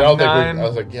we have I 9.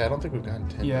 was like, yeah, I don't think we've gotten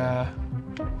 10. Yeah.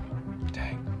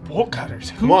 Dang. Bolt cutters.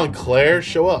 Who? Come on, Claire,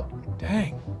 show up.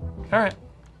 Dang. All right.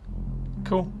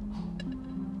 Cool.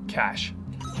 Cash.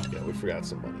 Yeah, we forgot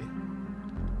some money.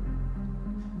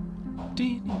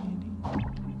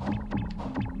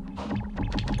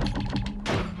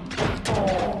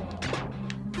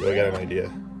 I got an idea.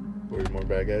 Where's more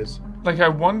bad guys? Like, I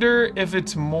wonder if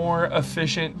it's more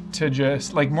efficient to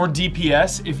just, like, more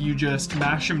DPS if you just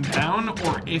mash them down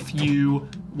or if you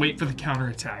wait for the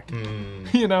counterattack.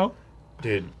 You know?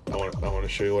 Dude, I want to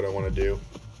show you what I want to do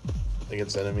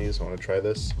against enemies. I want to try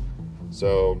this.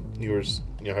 So, you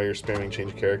know how you're spamming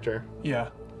change character? Yeah.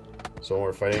 So when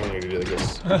we're fighting, you're gonna do like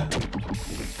this.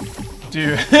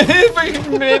 Dude,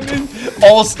 freaking man,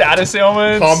 all status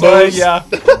ailments. Combos? Yeah.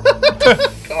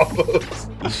 Combos.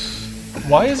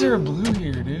 Why is there a blue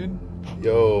here, dude?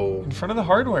 Yo. In front of the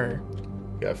hardware.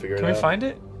 Gotta figure it Can out. we find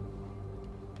it?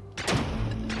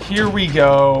 Here we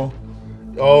go.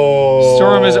 Oh.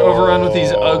 Storm is overrun with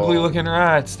these ugly looking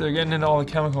rats. They're getting into all the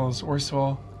chemicals. Worst of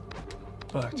all.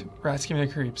 Looked. Rats give me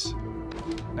the creeps.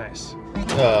 Nice.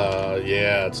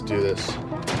 Yeah, let's do this.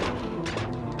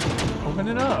 Open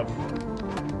it up.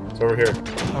 It's over here.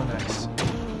 Oh, nice.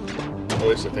 At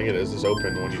least I think it is. It's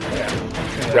open when you...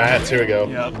 Yeah. Rats, here we go.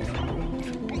 Yep.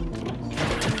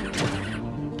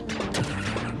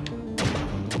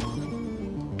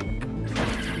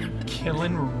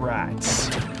 Killing rats.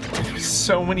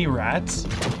 So many rats.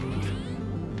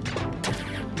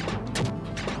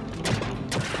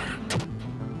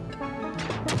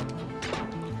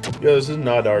 Yo, this is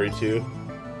not RE2.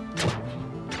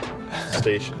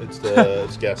 Station. It's the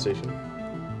it's gas station.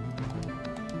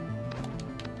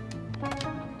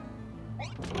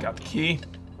 Got the key.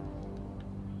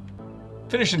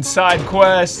 Finishing side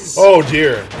quests. Oh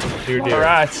dear. Dear, dear. All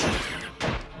right.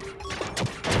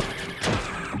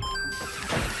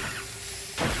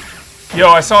 Yo,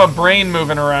 I saw a brain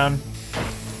moving around.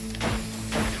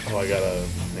 Oh, I gotta...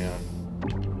 Man.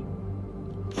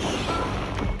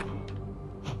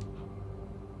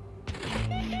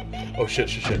 Oh shit,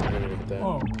 shit, shit. I'm gonna get that.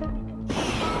 Whoa.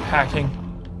 Hacking.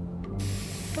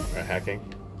 Alright, hacking.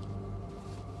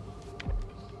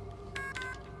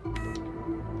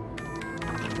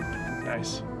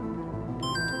 Nice.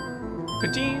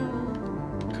 Ba-ding.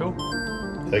 Cool.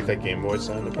 Like that Game Boy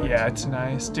sound effect? Yeah, it's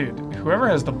nice. Dude, whoever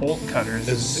has the bolt cutters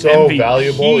It's is so MVP,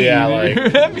 valuable. Yeah, like,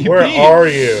 dude. MVP. where are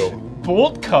you?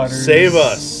 Bolt cutters. Save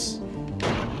us.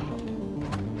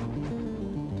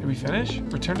 Did we finish?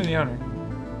 Return to the owner.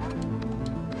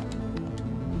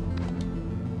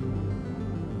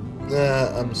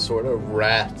 I'm sort of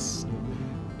rats.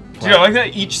 Dude, I like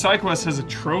that each side quest has a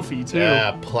trophy, too.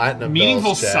 Yeah, platinum Meaningful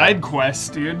bells, chat. side quests,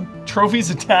 dude. Trophies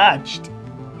attached.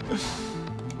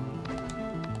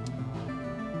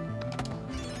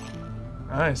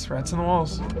 Nice, rats in the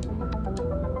walls.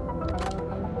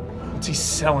 What's he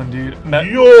selling, dude?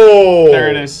 Yo! There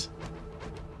it is.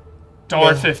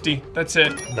 $1.50. That's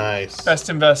it. Nice. Best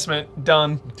investment.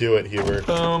 Done. Do it, Hubert.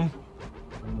 Boom.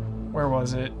 Where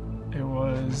was it? It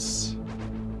was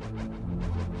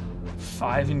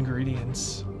 5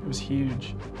 ingredients. It was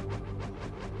huge.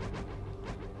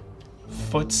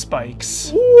 Foot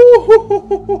spikes.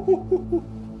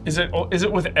 Is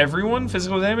it with everyone,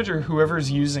 physical damage, or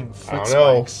whoever's using foot I don't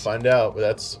know. spikes? Find out, but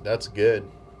that's good.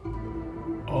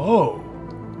 Oh.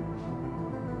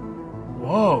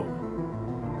 Whoa.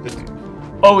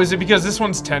 Oh, is it because this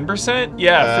one's 10%?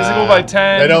 Yeah, physical by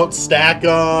 10. They don't stack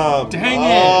them. Dang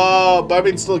it. But I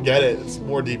mean, still get it. It's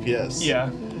more DPS.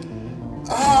 Yeah.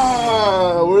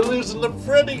 We're losing the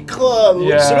Freddy Club.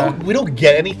 Yeah. So we don't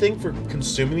get anything for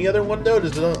consuming the other one, though?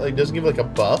 Doesn't give like a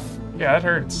buff? Yeah, it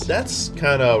hurts. That's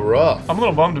kind of rough. I'm a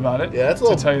little bummed about it. Yeah, that's a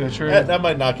little. To tell you the truth. That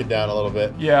might knock it down a little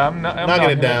bit. Yeah, I'm knocking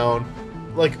it down.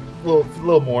 Like a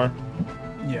little more.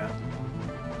 Yeah.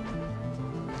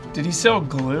 Did he sell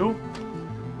glue?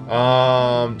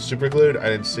 Super glued? I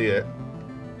didn't see it.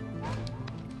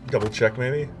 Double check,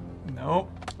 maybe? Nope.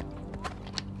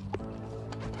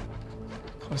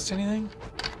 Close to anything?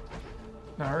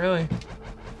 Not really.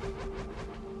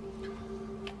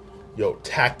 Yo,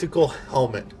 tactical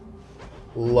helmet.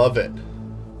 Love it.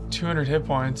 200 hit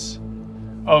points.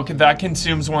 Oh, that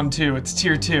consumes one too. It's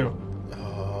tier 2.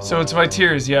 So it's by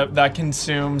tiers. Yep, that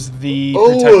consumes the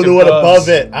protective the one gloves. above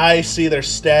it. I see they're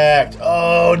stacked.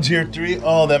 Oh, tier 3.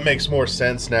 Oh, that makes more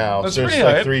sense now. That's so pretty there's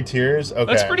like hype. 3 tiers? Okay.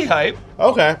 That's pretty hype.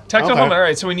 Okay. Tactical okay. helmet. All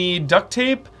right, so we need duct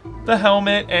tape, the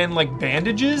helmet, and like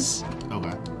bandages.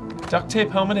 Okay. Duct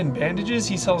tape, helmet, and bandages.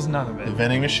 He sells none of The it.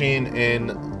 vending machine in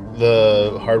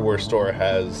the hardware store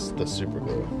has the super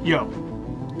glue. Yo,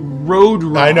 Road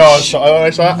Rush. I know. I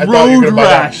thought you were Road gonna buy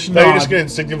that. Rash, I thought you were Nog. just gonna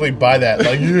instinctively buy that.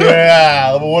 Like,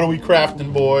 yeah. What are we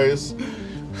crafting, boys?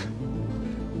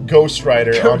 Ghost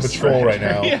Rider on Ghost patrol right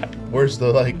Rider, now. yeah. Where's the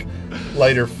like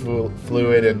lighter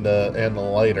fluid and the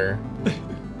lighter?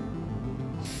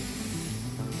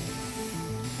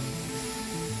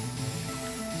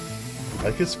 I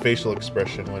like his facial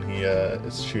expression when he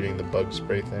is shooting the bug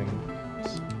spray thing.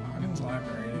 Hawkins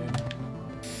Library, dude.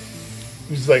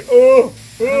 He's like, oh,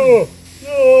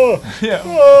 Yeah.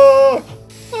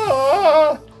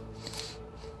 ah.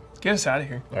 Get us out of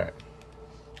here. All right.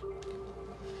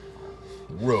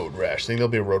 Road Rash. Think there'll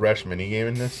be a Road Rash minigame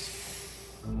in this?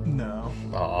 No.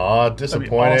 Aw, That'd be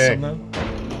disappointing. awesome,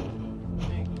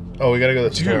 though. Oh, we gotta go to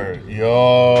the Dude. store.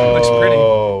 Yo. Looks pretty.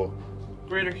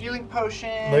 Greater healing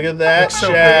potion. Look at that Looks so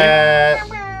chat.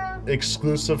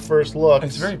 Exclusive first look.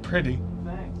 It's very pretty.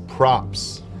 Thanks.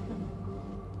 props.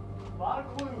 A lot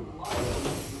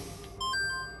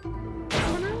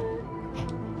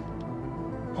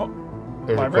Oh,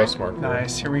 There's a library? quest marker.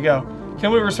 Nice. Here we go. Can't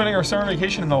believe we're spending our summer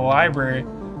vacation in the library.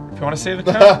 If you want to save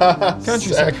the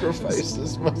country,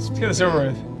 Sacrifices must let's be get this over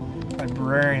with.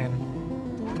 Librarian.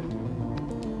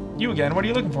 You again. What are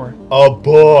you looking for? A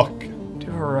book. Do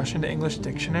you have a Russian to English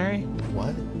dictionary?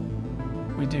 What?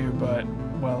 We do, but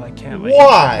well, I can't let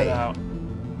Why? you check it out.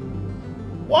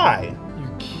 Why?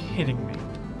 You're kidding me.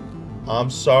 I'm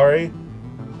sorry.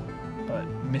 But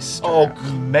Mr. Oh,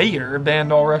 Mayor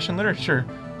banned all Russian literature.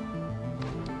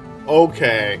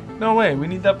 Okay. No way. We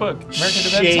need that book. American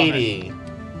Defense on it. Shady.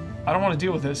 I don't want to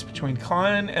deal with this between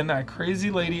Klein and that crazy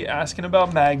lady asking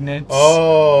about magnets.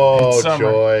 Oh, It's summer.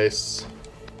 Joyce.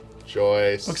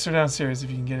 Joyce. Books are downstairs. If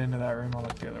you can get into that room, I'll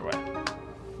look the other way.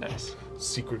 Nice.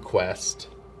 Secret quest.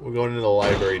 We're going into the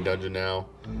library dungeon now.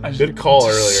 I just Good call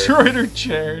earlier. destroyed her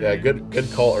chair. Yeah, dude.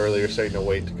 good call earlier. Starting to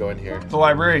wait to go in here. The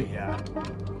library, yeah.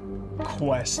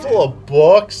 Quest. Full of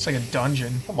books. It's like a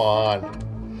dungeon. Come on.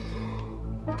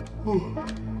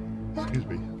 Excuse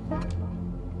me.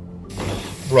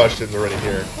 Russians already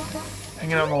here,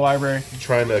 Hanging out in the library.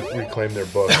 trying to reclaim their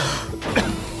book.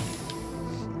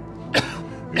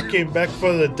 You came back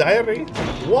for the diary?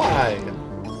 Why?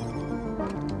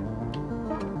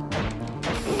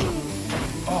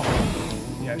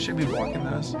 Oh. Yeah, I should be blocking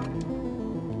this.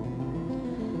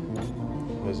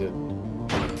 Was it?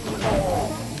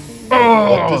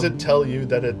 Oh! What does it tell you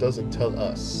that it doesn't tell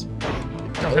us? It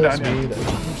Don't go tells down me yet.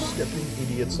 that two-stepping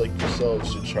idiots like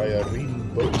yourselves should try out reading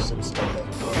books instead.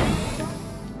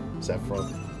 What's that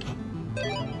from?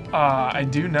 I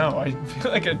do know. I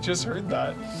feel like I just heard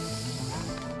that.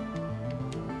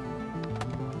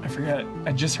 I forget.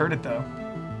 I just heard it though.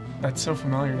 That's so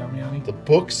familiar, Damiani. The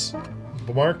books,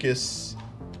 Marcus.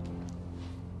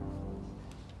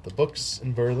 The books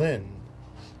in Berlin.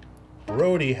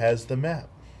 Brody has the map.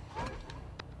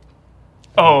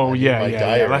 Oh I need yeah, my yeah,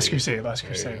 diary. Last Crusade, Last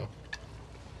There you Crusade.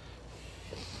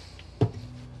 go.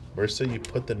 Mercer, you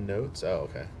put the notes? Oh,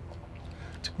 okay.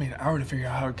 Took me an hour to figure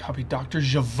out how to copy Dr.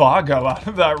 Zhivago out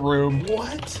of that room.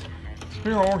 What?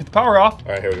 We don't want to get the power off.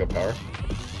 Alright, here we go, power.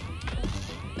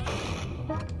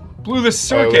 Blew the Alright, we're gonna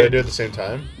circuit. do it at the same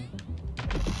time.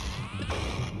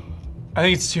 I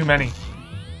think it's too many.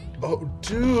 Oh,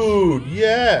 dude,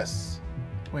 yes!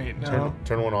 Wait, no.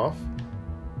 Turn one off.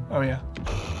 Oh yeah.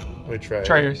 Let me try.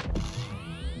 Try yours.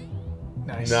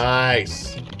 Nice.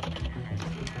 Nice.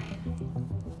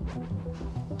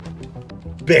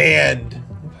 Banned.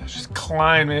 It's just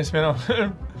Klein, man. It's been a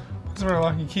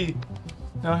lock and key.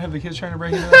 Now I have the kids trying to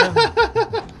break into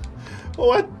the room.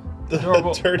 What? The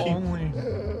Adorable. dirty. Only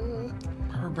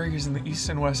her breakers in the east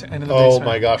and west end of the Oh basement.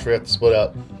 my gosh, we have to split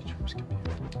up.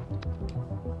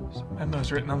 Some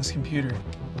memos written on this computer.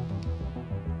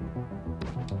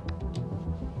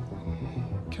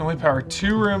 Can only power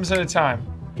 2 rooms at a time.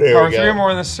 There Power we go. 3 or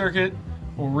more in the circuit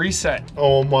will reset.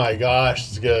 Oh my gosh,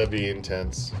 it's gonna be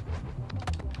intense.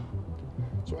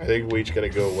 So I think we each gotta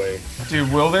go away.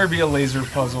 Dude, will there be a laser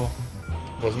puzzle?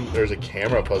 There's a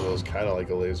camera puzzle, it's kinda like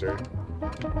a laser.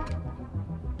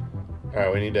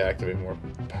 Alright, we need to activate more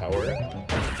power.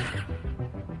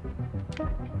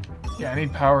 Yeah, I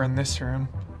need power in this room.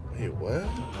 Wait, what?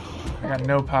 I got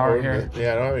no power here.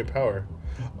 Yeah, I don't have any power.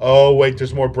 Oh wait,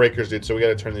 there's more breakers, dude, so we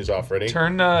gotta turn these off. Ready?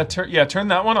 Turn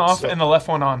that one off So- and the left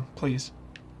one on, please.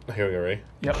 Here we go, ready?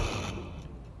 Yep.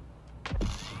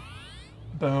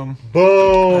 Boom.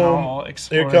 Boom! I'll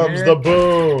explore Here comes here. the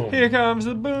boom! Here comes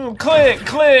the boom. Click,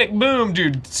 click, boom.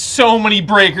 Dude, so many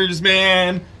breakers,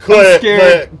 man. I'm Click,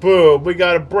 scared. click, boom! We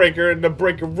got a breaker in the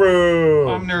breaker room!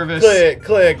 I'm nervous. Click,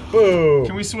 click, boom!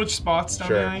 Can we switch spots,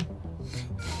 Sure. Damiani?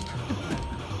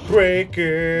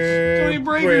 Breaker, So many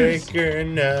breakers. breaker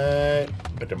night.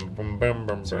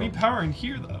 So I need power in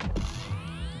here, though.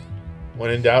 When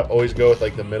in doubt, always go with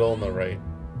like the middle and the right.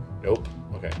 Nope.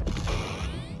 Okay.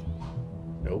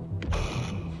 Nope.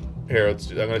 Here, I'm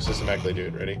gonna systematically do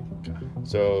it. Ready?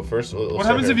 So first, let's What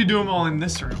happens if you do them all in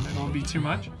this room? It'll be too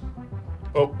much.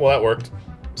 Oh, well that worked.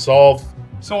 Solve.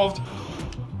 Solved.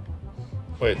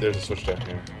 Wait, there's a switch down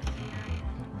here.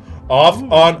 Off,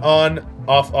 on,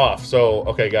 off, off. So,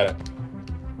 okay, got it.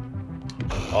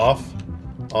 Off,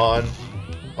 on.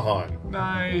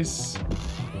 Nice.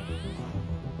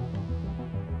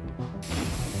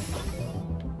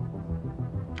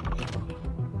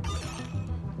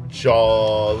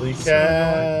 Jolly So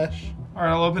cash. All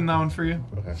right, I'll open that one for you.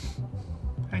 Okay.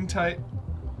 Hang tight.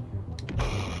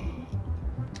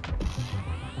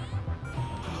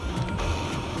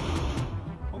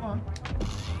 Hold on.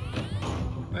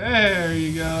 There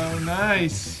you go.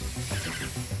 Nice.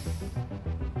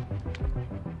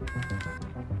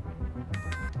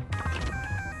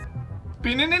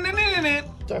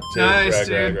 Duct tape. Nice,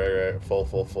 rag, dude. rag. Full.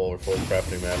 We're full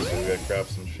crafting master. We gotta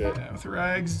craft some shit. Yeah, with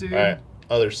rags, dude. Alright,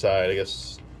 other side, I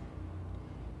guess.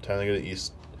 Time to go to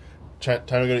east. Time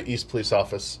to go to east police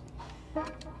office.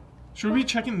 Should we be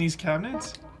checking these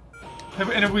cabinets?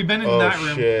 Have we been in Oh that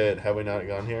room? shit, have we not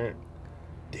gone here?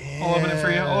 Damn. I'll open it for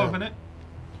you. I'll open it.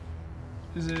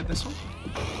 Is it this one?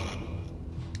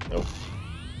 Nope.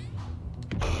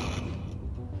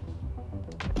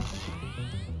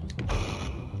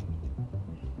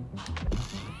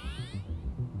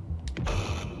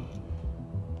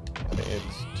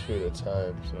 It's 2 at a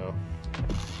time, so.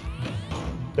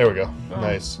 There we go. Oh.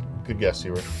 Nice. Good guess,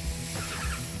 you were.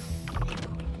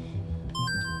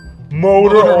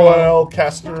 Motor oil,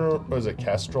 castor. What is it?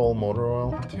 Castrol motor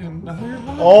oil. Dude, another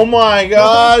one? Oh my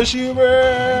gosh,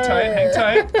 Hubert! Hang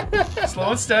tight. Slow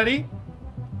and steady.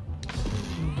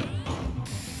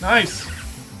 Nice.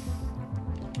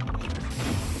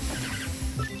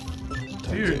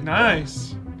 Dude,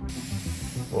 nice.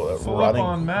 Well, that Full rotting. up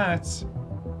on mats.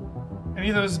 Any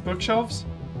of those bookshelves?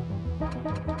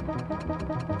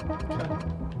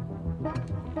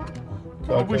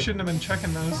 Oh, we shouldn't have been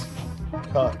checking those.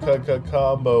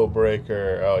 Combo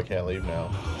breaker. Oh, I can't leave now.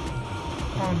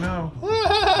 Oh no.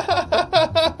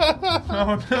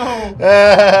 Oh no.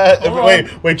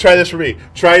 Wait, try this for me.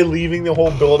 Try leaving the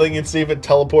whole building and see if it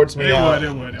teleports me out.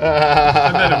 It would.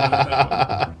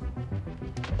 I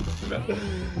bet it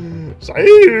would.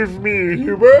 Save me,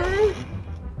 Hubert!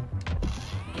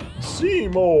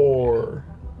 Seymour!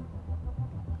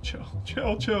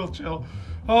 Chill.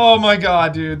 Oh my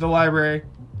god, dude, the library.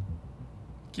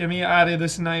 Get me out of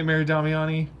this nightmare,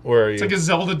 Damiani. Where are you? It's like a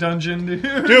Zelda dungeon, dude.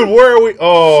 Dude, where are we?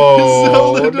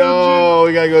 Oh, Zelda no.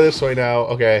 We gotta go this way now.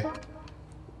 Okay.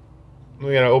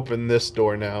 We gotta open this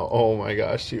door now. Oh my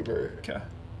gosh, Hubert. Okay.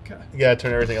 You gotta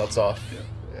turn everything else off.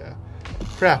 Yeah.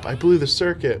 Crap, I blew the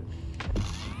circuit.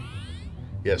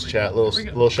 Yes, chat.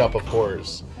 Little shop of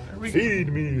horrors.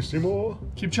 Feed me, Seymour.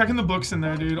 Keep checking the books in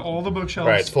there, dude. All the bookshelves.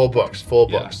 Alright, it's full books. Full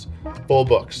Yeah. books. Full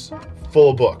books.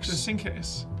 Full books. Just in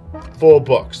case. Full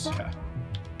books. Okay.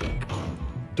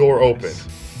 Door open. Nice.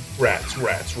 Rats.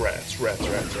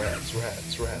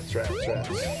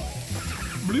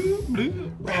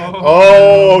 Blue.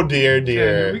 Oh dear. Okay,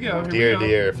 here we go.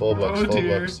 Dear. Full books. Oh, Full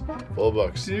dear. books. Full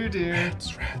books. Dear.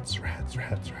 Rats.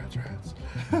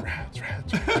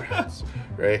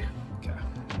 Right? Okay.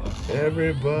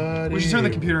 Everybody. We should turn the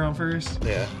computer on first.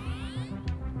 Yeah.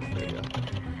 There you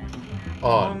go.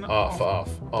 On, off.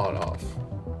 On, off.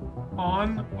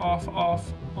 On, off, on,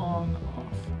 off.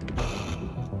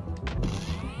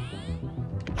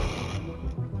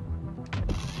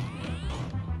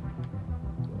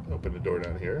 Open the door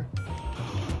down here.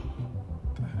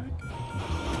 What the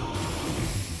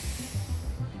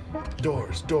heck?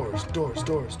 Doors.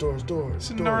 It's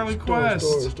a gnarly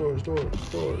quest. Doors.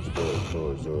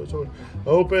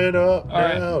 Open up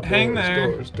Alright, now. hang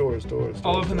there. Doors.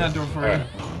 I'll open that door for you.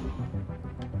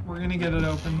 We're gonna get it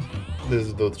opened. This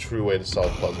is the true way to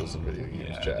solve puzzles in video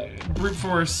games, chat. Dude. Brute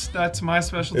force, that's my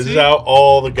specialty. This is how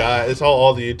all the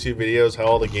all the YouTube videos, how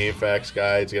all the game facts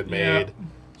guides get made. Yep.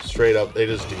 Straight up, they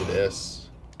just do this.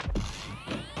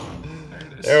 There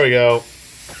it is. There we go.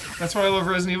 That's why I love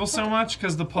Resident Evil so much,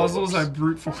 because the puzzles I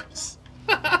brute force.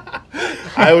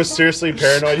 I was seriously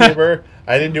paranoid, Huber.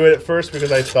 I didn't do it at first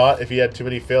because I thought if you had too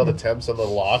many failed attempts on the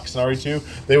locks in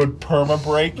RE2, they would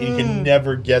perma-break and you could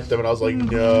never get them. And I was like,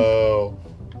 no.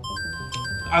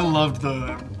 I loved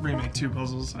the Remake 2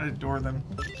 puzzles. I adore them.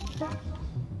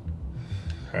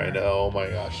 Alright, oh my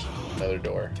gosh. Another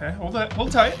door. Okay, hold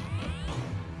tight.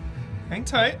 Hang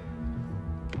tight.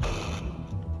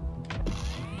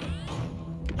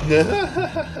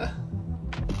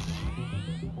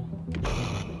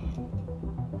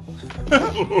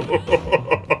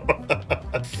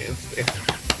 I can't stand it.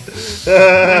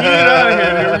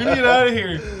 We're gonna get out of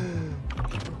here.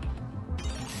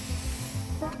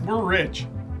 We're rich.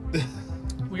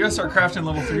 We gotta start crafting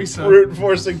level 3 stuff. Brute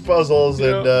forcing puzzles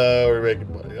and Yep. we're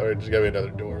making money. Alright, just gotta be another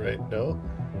door, right? No?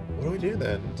 What do we do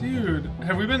then? Dude,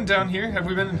 have we been down here? Have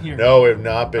we been in here? No, we have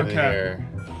not been in Okay. here.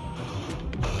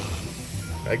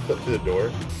 Can I clip through the door?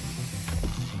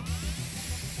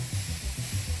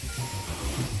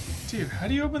 Dude, how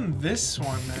do you open this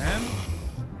one, man?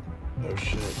 Oh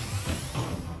shit.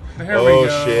 There we go.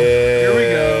 Shit. Here we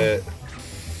go.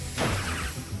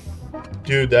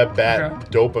 Dude, that bat Okay.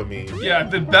 dopamine. Yeah,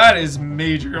 the bat is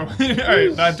major.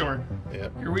 Alright, that door.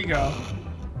 Yep. Here we go.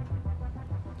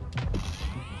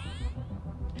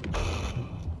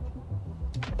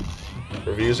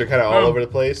 Reviews are kind of all Oh. over the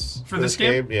place For this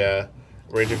game? Yeah,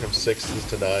 ranging from 6s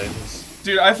to 9s.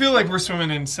 Dude, I feel like we're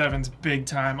swimming in sevens big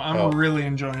time. I'm Oh. really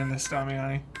enjoying this,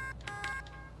 Damiani.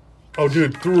 Oh,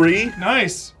 dude, 3?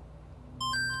 Nice.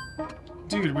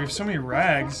 Dude, we have so many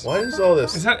rags. What is all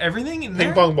this? Is that everything in there?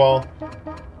 Ping pong ball.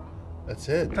 That's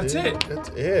it. That's dude. it? That's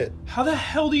it. How the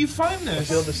hell do you find I this?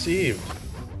 feel deceived.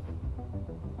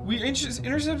 We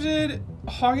intercepted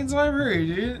Hawkins Library,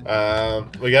 dude.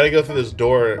 We gotta go through this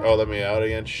door. Oh, let me out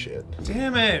again. Shit.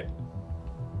 Damn it.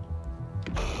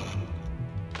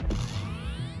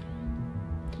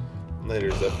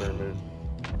 Later, Zephyr.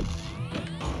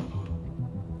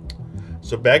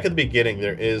 So back at the beginning,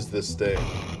 there is this thing.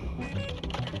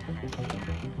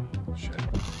 Shit.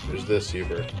 There's this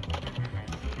Hubert.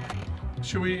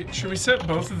 Should we set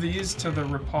both of these to the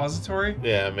repository?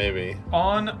 Yeah, maybe.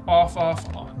 On, off,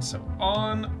 off, on. So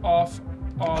on, off,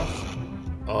 off,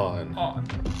 On. on.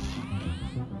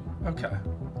 Okay.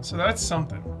 So that's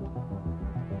something.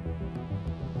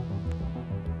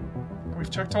 We've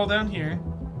checked all down here.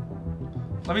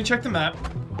 Let me check the map.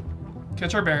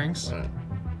 Catch our bearings. Alright.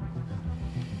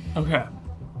 Okay.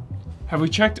 Have we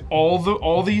checked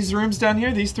all these rooms down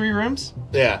here? These 3 rooms?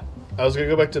 Yeah. I was gonna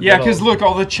go back to the Yeah, middle. because look,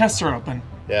 all the chests are open.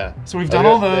 Yeah. So we've done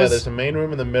all those. Yeah, there's a main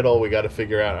room in the middle we gotta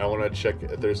figure out. I wanna check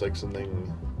if there's like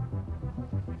something.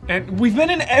 And we've been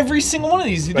in every single one of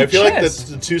these. I feel like that's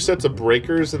the 2 sets of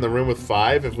breakers in the room with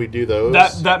 5, if we do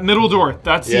those. That middle door.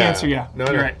 That's the Yeah. answer, yeah. No,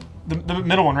 You're no. right. The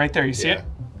middle one right there. You see Yeah. it?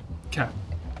 Okay.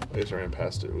 I just ran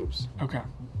past it. Oops. Okay.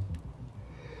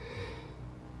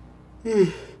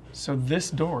 So this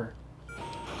door.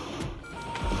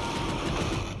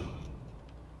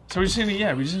 So we just need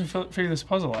to figure this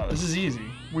puzzle out. This is easy.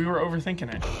 We were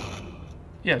overthinking it.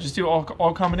 Yeah, just do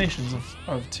all combinations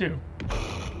of 2.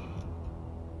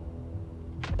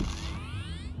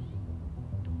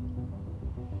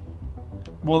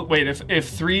 Well, wait. If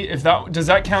 3, does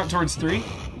that count towards 3?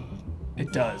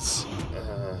 It does.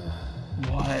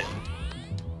 What?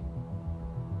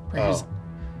 Breakers. Oh.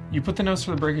 You put the notes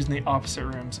for the breakers in the opposite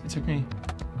rooms. It took me.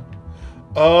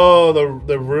 Oh,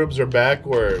 the rooms are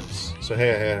backwards. So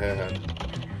hang on.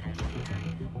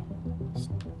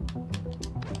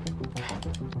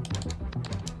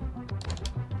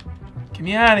 Get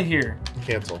me out of here.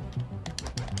 Cancel.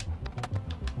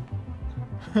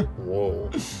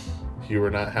 Whoa. You were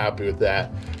not happy with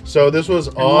that. So this was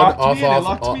on, locked off, me in, it off,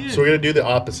 locked off. me in. So we're gonna do the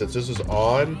opposites. This is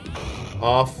on,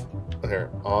 off, here,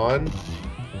 on,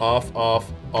 off,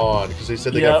 on. Because they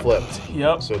said they got flipped.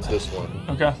 Yep. So it's this one.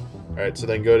 Okay. All right. So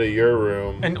then go to your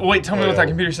room. And wait, tell me what that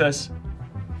computer says.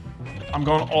 I'm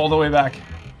going all the way back.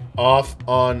 Off,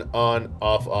 on,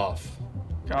 off.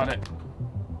 Got it.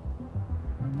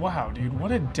 Wow, dude,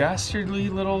 what a dastardly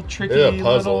little tricky It's a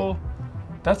puzzle. little.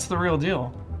 That's the real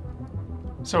deal.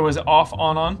 So is off,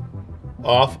 on?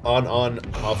 Off, on,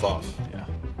 off. Yeah.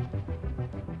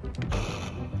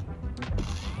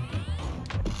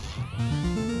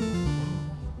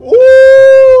 Woo!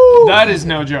 That is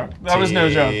no joke. That was no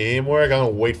joke. Teamwork. I'm gonna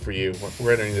wait for you.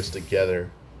 We're entering this together.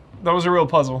 That was a real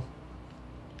puzzle.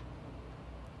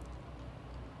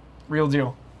 Real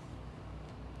deal.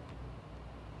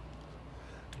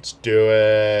 Let's do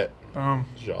it. Boom.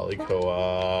 Jolly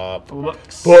co-op.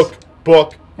 Books.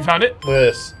 Book. You found it?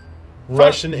 List.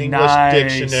 Russian English Nice.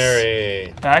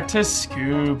 dictionary. Back to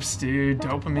scoops, dude.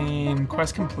 Dopamine.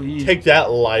 Quest complete. Take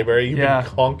that, library. You've Yeah. been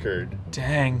conquered.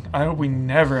 Dang. I hope we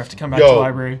never have to come back to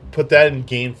library. Put that in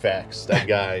Game Facts, that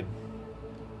guide.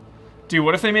 Dude,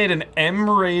 what if they made an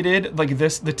M-rated, like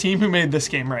this, the team who made this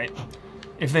game, right?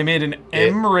 If they made an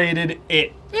M-rated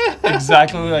it.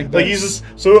 Exactly like this.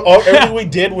 Like everything we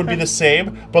did would be the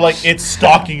same, but like it's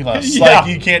stalking us. Yeah. Like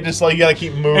you can't just like you gotta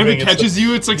keep moving. And if it catches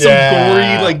you, it's like some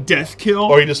gory like death kill.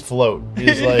 Or you just float. You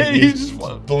just like You just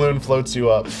float. balloon floats you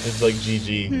up. It's like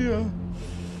GG. Yeah.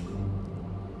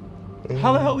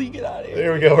 How the hell do you get out of here?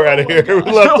 There we go. We're out of here. We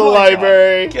gosh. left the Oh my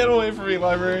library. God. Get away from me,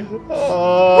 library.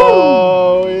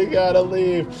 Oh, we gotta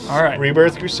leave. All right.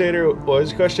 Rebirth Crusader. What was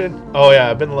the question? Oh yeah,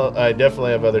 I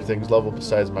definitely have other things level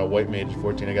besides my White Mage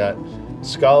 14. I got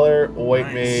Scholar, White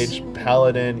Nice. Mage,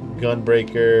 Paladin,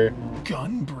 Gunbreaker.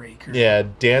 Gunbreaker. Yeah,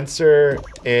 Dancer,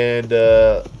 and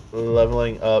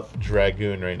leveling up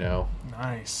Dragoon right now.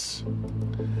 Nice.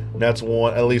 And that's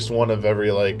at least one of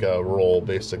every like role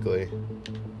basically.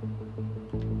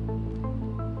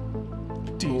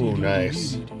 Ooh,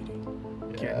 nice.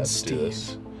 Yeah, let's do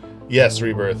this. Yes,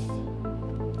 Rebirth.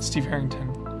 Steve Harrington.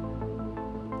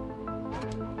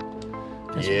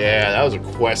 Yeah, that was a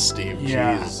quest, Steve.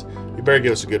 Yeah. Jeez. You better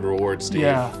give us a good reward, Steve.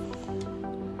 Yeah.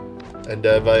 And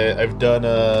I've done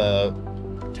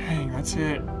Dang, that's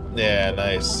it. yeah,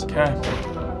 nice. Okay.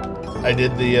 I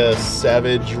did the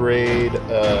Savage raid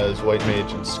as White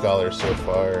Mage and Scholar so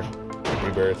far.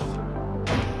 Rebirth.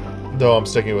 Though I'm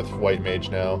sticking with White Mage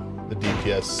now. The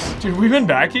DPS. Dude, we've been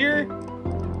back here?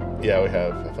 Yeah, we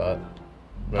have, I thought.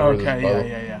 Remember Okay, this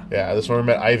yeah. Yeah, this one we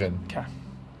met Ivan. Okay.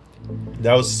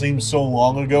 That seems so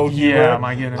long ago here. Yeah,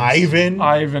 my goodness. Ivan?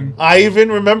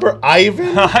 Ivan, remember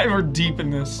Ivan? we're deep in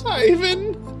this.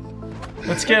 Ivan?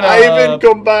 Let's get Ivan,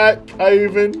 come back,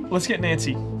 Ivan. Let's get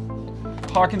Nancy.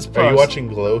 Hawkins Post. Are you watching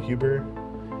Glow, Huber?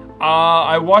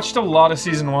 I watched a lot of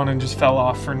season 1 and just fell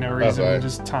off for no reason. Okay.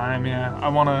 Just time, yeah. I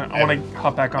wanna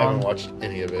hop back I on. haven't watched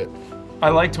any of it. I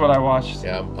liked what I watched.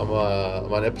 Yeah, I'm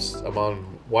on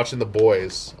watching The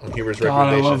Boys on Huber's God,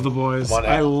 recommendation. I love The Boys. I'm on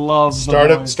I love The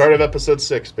Boys. Start of episode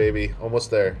 6, baby. Almost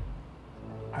there.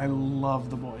 I love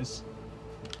The Boys.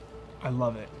 I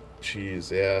love it.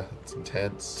 Jeez, yeah, it's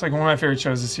intense. It's like one of my favorite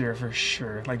shows this year for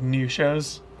sure. Like new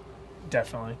shows,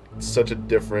 definitely. It's such a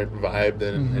different vibe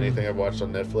than anything I've watched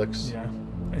on Netflix. Yeah,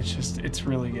 it's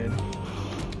really good.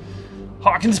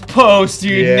 Hawkins Post,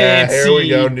 dude. Yeah, Nancy. here we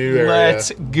go, new area.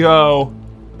 Let's go.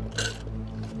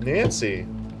 Nancy.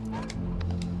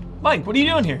 Mike, what are you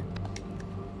doing here?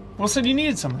 Will said you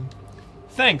needed someone.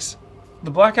 Thanks. The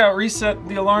blackout reset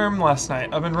the alarm last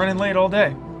night. I've been running late all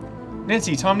day.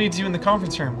 Nancy, Tom needs you in the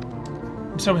conference room.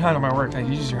 I'm so behind on my work. I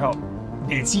could use your help.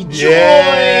 Nancy joins!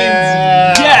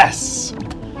 Yeah! Yes!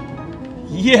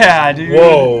 Yeah, dude.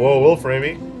 Whoa, Will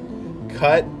Framey.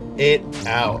 Cut it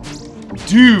out.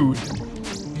 Dude.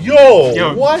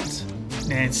 Yo, what?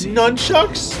 Nancy.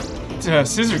 Nunchucks?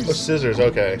 Scissors. Oh, scissors,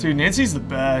 okay. Dude, Nancy's the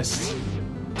best.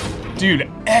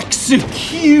 Dude,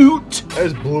 execute! That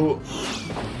is blue.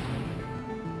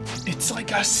 It's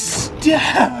like a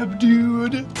stab,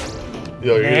 dude.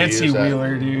 Yo, you're Nancy gonna use that.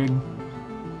 Wheeler, dude.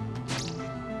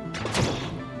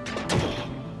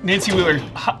 Nancy Wheeler,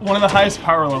 one of the highest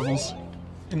power levels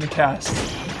in the cast.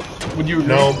 Would you agree?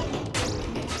 No.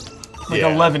 Like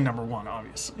Yeah. 11, number 1,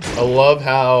 obviously. I love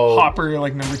how Hopper,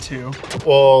 like number 2.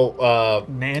 well,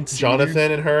 Nancy.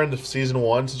 Jonathan and her in the season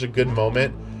 1, such a good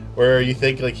moment where you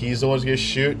think like he's the one who's gonna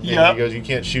shoot, and Yep. he goes, "You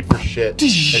can't shoot for shit,"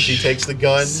 and she takes the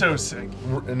gun, So sick.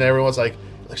 and everyone's like,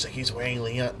 "Looks like he's wearing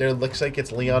Leon." There looks like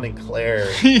it's Leon and Claire.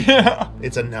 Yeah.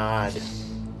 It's a nod.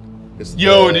 It's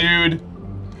Yo, the- dude.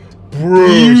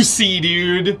 Bruce. Busey,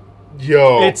 dude.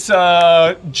 Yo. It's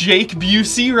Jake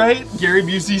Busey, right? Gary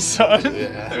Busey's son.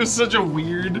 Yeah. It was such a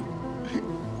weird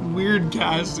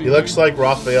casting. He looks like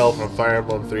Raphael from Fire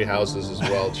Emblem 3 Houses as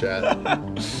well, chat.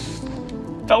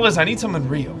 Fellas, I need something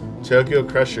real. Tokyo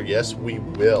Crusher, yes, we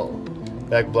will. In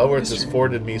fact, Bloodworth just Mr.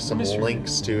 forwarded me some Mr.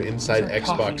 links to Inside Mr.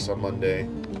 Xbox Coffee. on Monday.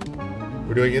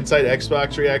 We're doing Inside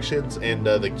Xbox reactions and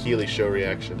the Keeley Show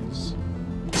reactions.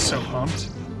 So pumped.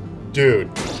 Dude,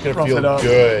 it's gonna Rough it feel up.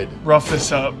 good. Rough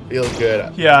this up. Feel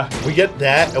good. Yeah. We get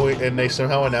that, and they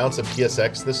somehow announce a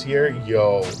PSX this year.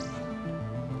 Yo.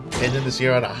 Ending this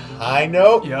year on a high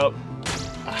note. Yep.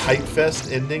 A hype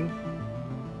fest ending.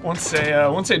 Once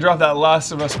they drop that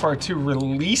Last of Us Part 2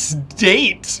 release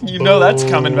date, you know that's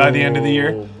coming by the end of the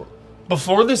year. Boom.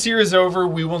 Before this year is over,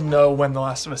 we will know when The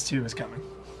Last of Us 2 is coming.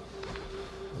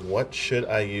 What should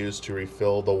I use to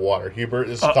refill the water? Hubert,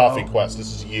 this is Uh-oh. Coffee Quest.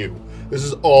 This is you. This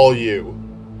is all you.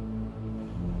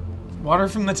 Water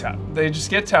from the tap. They just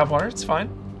get tap water, it's fine.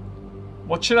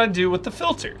 What should I do with the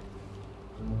filter?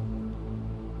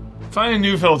 Find a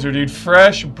new filter, dude.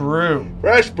 Fresh brew.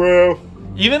 Fresh brew.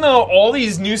 Even though all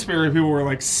these newspaper people were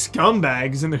like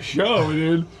scumbags in the show,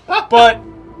 dude. But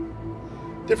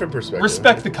Different perspective.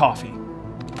 respect the coffee.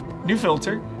 New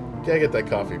filter. Gotta get that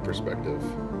coffee perspective.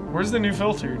 Where's the new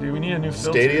filter? Do we need a new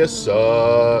filter? Stadia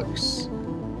sucks.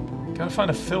 Gotta find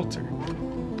a filter.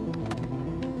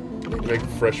 Make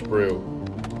fresh brew.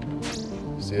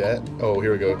 See that? Oh,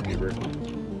 here we go, Hubert.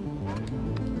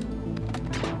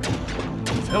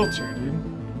 Filter,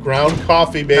 dude. Ground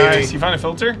coffee, baby. Nice. You find a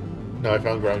filter? No, I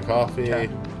found ground coffee. Okay.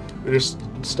 There's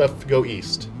stuff to go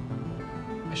east.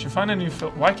 I should find a new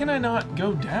filter. Why can I not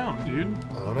go down, dude?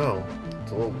 I don't know.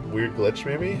 It's a little weird glitch,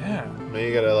 maybe? Yeah. Maybe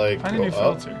you gotta, like, Find a go new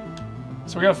up. filter.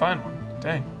 So we gotta find one.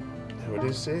 Dang. What did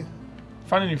you say?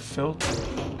 Find a new filter.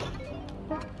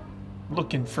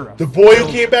 Looking for a The boy who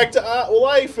filter. came back to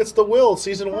life. It's the Will,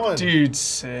 season 1. Dude,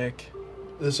 sick.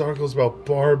 This article's about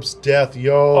Barb's death,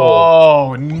 yo.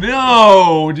 Oh,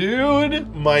 no,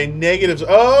 dude. My negatives.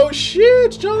 Oh,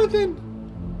 shit, Jonathan.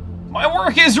 My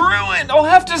work is ruined. I'll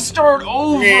have to start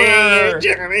over.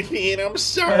 Jonathan, I'm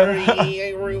sorry.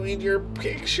 I ruined your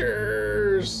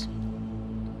pictures.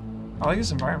 I like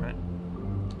this environment.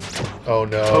 Oh,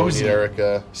 no. Cozy. We need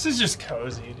Erica. This is just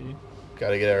cozy, dude.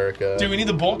 Gotta get Erica. Dude, we need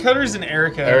the bolt cutters and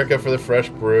Erica. Erica for the fresh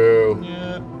brew.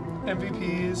 Yeah.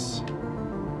 MVPs.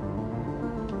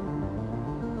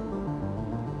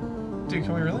 Dude,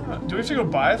 can we really? Do we have to go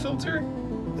buy a filter?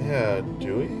 Yeah,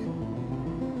 do we?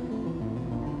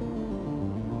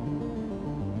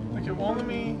 Like, it won't let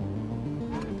me.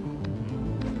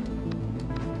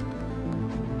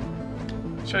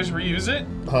 Should I just reuse it?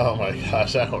 Oh my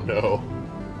gosh, I don't know.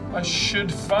 I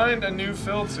should find a new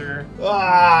filter.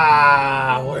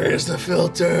 Ah, where's the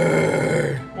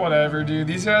filter? Whatever, dude.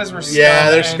 These guys were scum Yeah,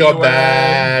 they're anyway.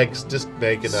 scumbags. Just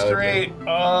make another. Straight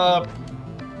up.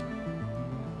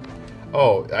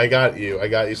 Oh, I got you. I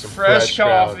got you some Fresh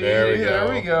ground. coffee. There we go.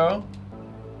 There we go.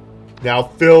 Now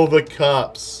fill the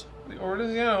cups. The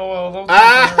orders, yeah. Well, they'll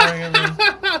Ah!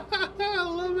 I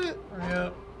love it. Yeah.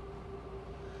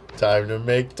 Time to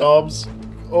make Tom's.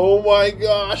 Oh my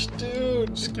gosh,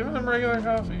 dude. Just give them regular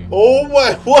coffee. Oh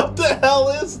my, what the hell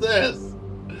is this?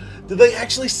 Did they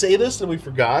actually say this and we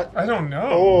forgot? I don't know.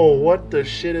 Oh, what the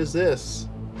shit is this?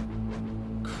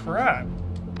 Crap.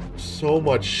 So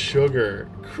much sugar.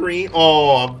 Cream.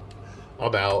 Oh,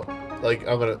 I'm out. Like,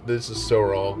 this is so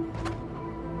wrong.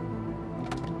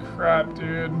 Crap,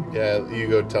 dude. Yeah, you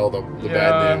go tell them the Yeah.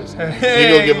 bad news.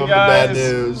 Hey, You go give them the bad guys.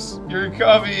 news. Your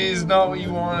coffee is not what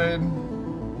you wanted.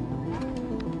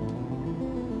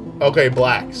 Okay,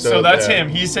 black. So that's yeah. him.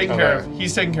 He's taken care of. Okay.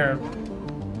 He's taken care of.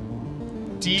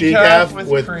 Decaf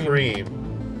with cream. cream.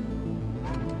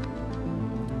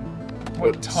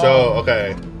 What Tom? So,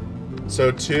 okay.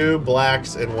 So 2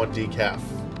 blacks and 1 decaf.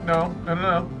 No.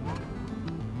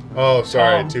 Oh,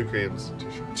 sorry. Tom. 2 creams.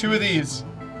 2 of these.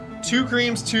 2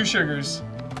 creams, 2 sugars.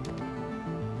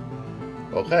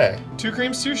 Okay. 2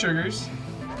 creams, 2 sugars.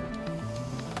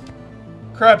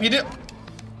 Crap, he did.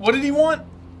 What did he want?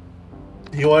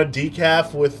 You want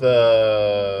decaf with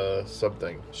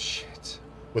something. Shit.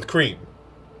 With cream.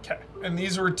 Okay. And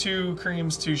these were 2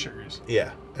 creams, 2 sugars.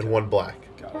 Yeah. And 1 black.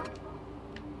 Got it.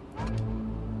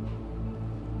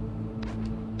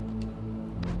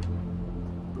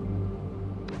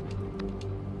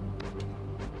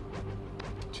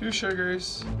 Two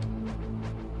sugars,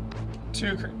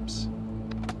 2 creams.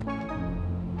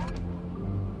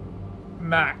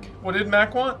 Mac. What did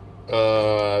Mac want?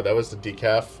 That was the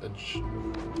decaf and,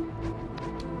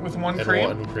 With 1 and cream?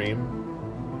 1 cream.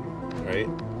 Right?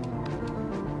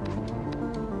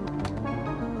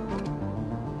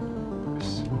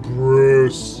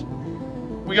 Bruce.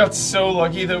 We got so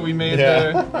lucky that we made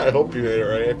Yeah. I hope you made it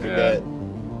right. I forget.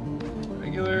 the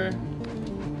regular.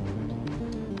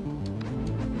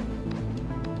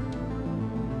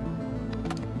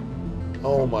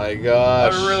 Oh my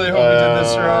gosh. I really hope we did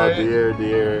this right. Oh dear,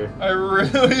 dear. I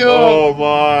really hope. Oh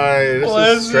my. This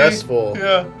Bless is me. stressful.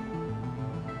 Yeah.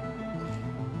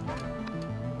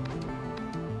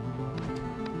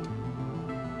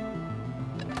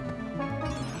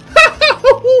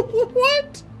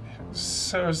 What?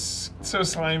 So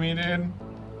slimy, dude.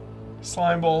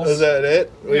 Slime balls. Is that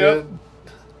it? We Yep. didn't-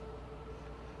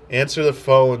 Answer the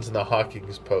phones in the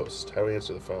Hawkins post. How do we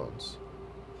answer the phones?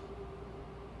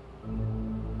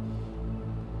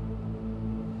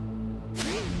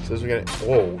 Says we got.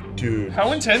 Whoa, dude.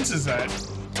 How intense is that?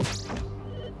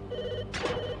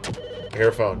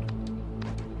 Airphone.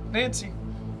 Nancy.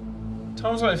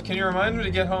 Tom's wife, can you remind me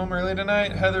to get home early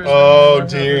tonight? Heather's. Oh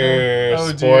dear. Oh,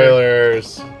 dear.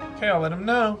 Spoilers. Okay, I'll let him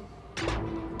know.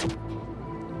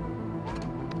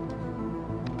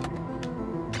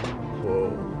 Whoa.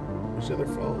 Where's the other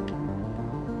phone?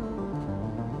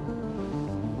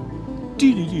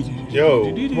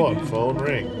 Yo, come on, phone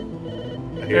ring.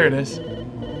 I hear There it is.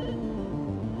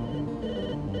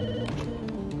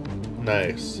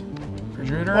 Nice.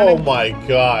 Refrigerator Oh running? my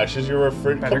gosh, is your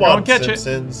refrigerator? Better Come go on, and catch it.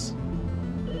 Simpsons.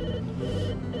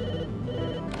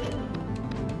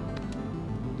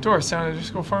 Doris sounded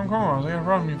just go farm cornrows. I got a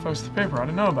problem you posted the paper I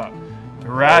didn't know about. The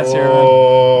rats here.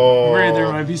 Oh. I'm worried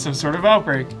there might be some sort of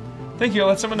outbreak. Thank you, I'll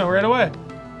let someone know right away.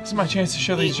 This is my chance to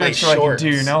show these Eat my jokes what I can shorts.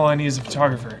 do. Now all I need is a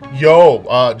photographer.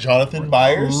 Yo, Jonathan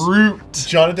Byers? Recruit.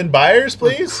 Jonathan Byers,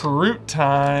 please? Recruit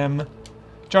time.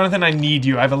 Jonathan, I need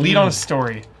you. I have a lead on a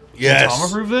story. Yes. Did Tom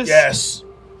approve this? Yes.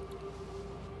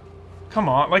 Come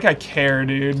on, like I care,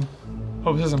 dude.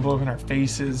 Hope this doesn't blow up in our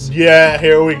faces. Yeah,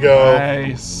 here we go.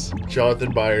 Nice.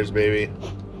 Jonathan Byers, baby.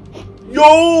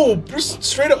 Yo! Just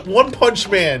straight up One Punch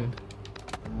Man.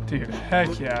 Dude,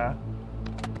 heck yeah.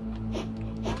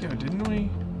 Yo, didn't we?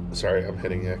 Sorry, I'm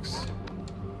hitting X.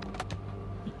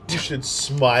 You should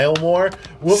smile more.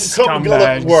 Well, come,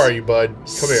 Scumbags. where are you, bud?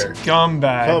 Come here.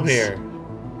 Scumbags. Come here.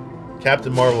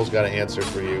 Captain Marvel's got an answer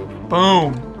for you.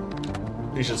 Boom.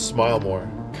 You should smile more.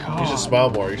 God. You should smile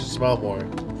more. You should smile more.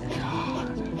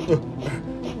 God.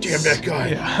 Damn that guy.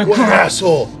 Yeah. What an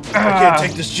asshole. I can't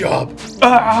take this job.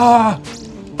 Ah!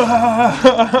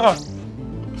 Ah!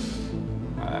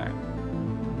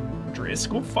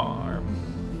 Driscoll Farm.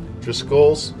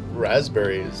 Driscoll's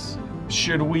raspberries.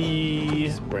 Should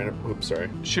we? Brandon, oops, sorry.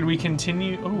 Should we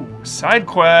continue? Oh, side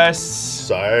quests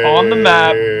Side. on the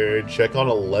map. Check on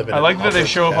 11. I like that they Hopper's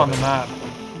show up on the cabin.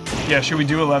 map. Yeah, should we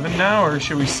do 11 now, or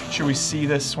should we see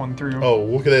this one through? Oh,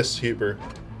 look at this, Huber.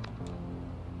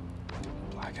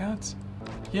 Blackouts?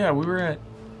 Yeah, we were at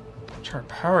chart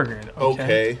power grid.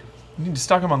 Okay. We need to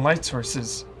stock them on light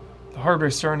sources. The hardware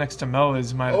store next to Mel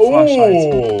is my flashlights.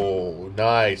 Oh,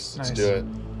 nice. Let's Nice. do it.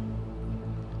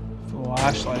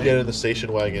 Flashlight. Get in the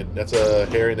station wagon. That's a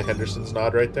Harry and the Hendersons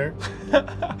nod right there.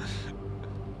 The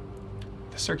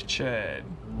circuit shed,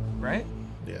 right?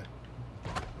 Yeah.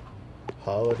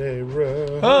 Holiday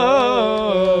Road.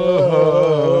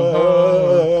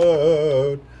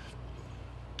 Oh.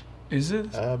 Is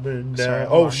it? I've been Sorry, down.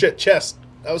 hold Oh on. shit, chest.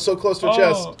 I was so close to a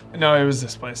chest. No, it was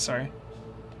this place. Sorry.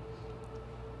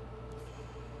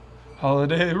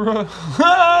 Holiday Road.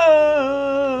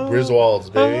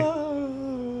 Griswolds, baby.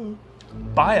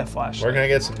 Buy a flashlight. Where can I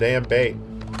get some damn bait?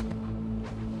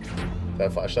 Is that a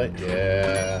flashlight?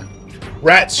 Yeah.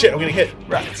 Rats! Shit, I'm gonna hit.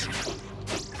 Rats.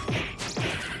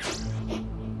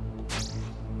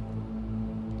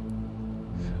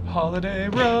 Holiday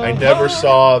Road. I never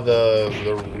saw the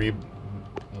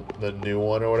new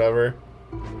one or whatever.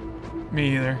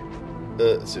 Me either.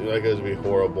 It seemed like it was gonna be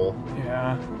horrible.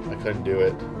 Yeah. I couldn't do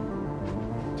it.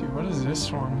 Dude, what is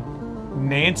this one?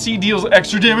 Nancy deals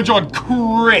extra damage on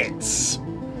crits.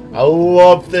 I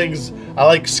love things. I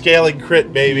like scaling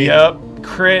crit, baby. Yep.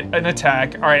 Crit and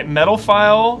attack. All right, metal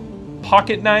file,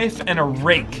 pocket knife, and a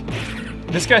rake.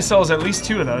 This guy sells at least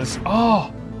 2 of those.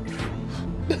 Oh.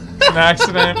 An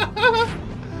accident.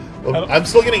 I'm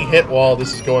still getting hit while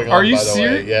this is going on. Are you by the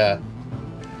serious? way. Yeah.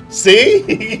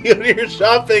 See? You're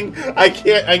shopping. I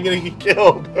can't. I'm gonna get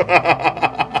killed.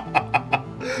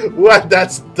 What?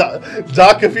 That's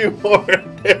Doc. A few more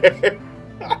there.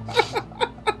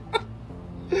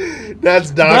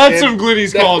 That's Doc. That's some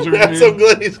Glitty's Cauldron, That's dude. some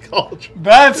Glitty's Cauldron.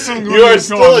 That's some You are Glitty's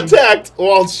still Cauldron. attacked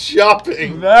while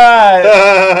shopping.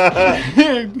 That.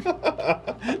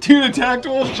 Dude, attacked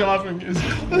while shopping is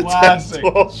classic.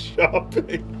 Attacked while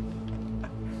shopping.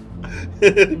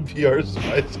 PR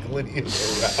Spice Glitty is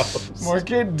aroused.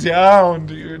 Mark it down,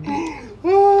 dude.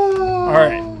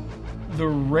 Alright. The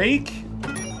rake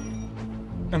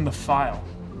and the file.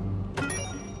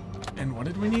 And what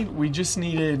did we need? We just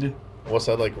needed... What's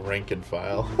that, like, rank and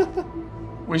file?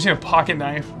 We just need a pocket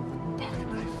knife. Pocket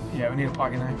knife. Yeah, we need a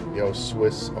pocket knife. Yo,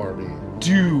 Swiss Army.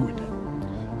 Dude.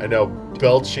 I know,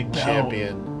 belching Belt.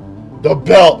 champion. The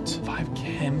belt! 5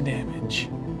 chem damage.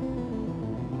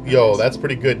 Yo, that's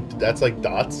pretty good. That's like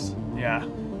dots. Yeah,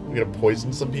 We gotta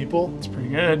poison some people. it's pretty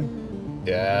good.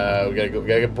 Yeah, we gotta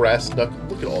get brass knuckle.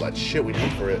 Look at all that shit we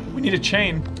need for it. We need a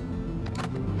chain.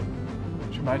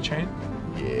 Should we buy a chain?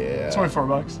 Yeah. It's only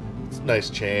 $4. It's a nice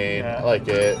chain. Yeah. I like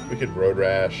it. We could road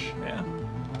rash. Yeah.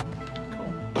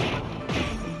 Cool.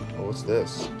 Oh, what's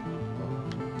this?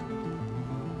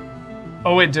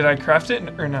 Oh wait, did I craft it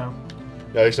or no?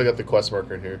 Yeah, I still got the quest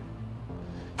marker in here.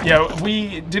 Yeah,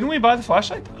 didn't we buy the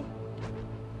flashlight though?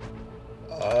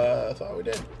 I thought we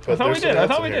did. I But thought we there's did. something I else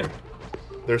thought in we here. did.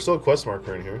 There's still a quest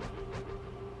marker in here.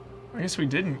 I guess we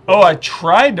didn't. Oh, I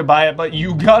tried to buy it, but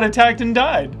you got attacked and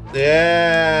died.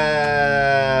 Yeah.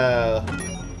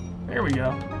 There we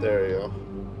go. There you go.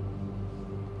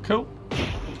 Cool.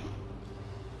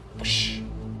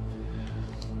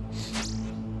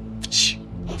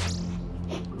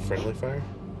 Friendly fire?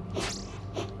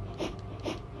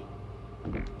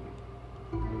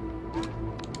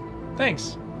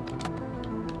 Thanks.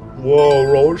 Whoa,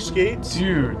 roller skates?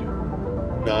 Dude,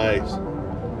 Nice.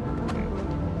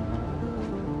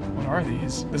 what are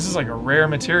these? This is like a rare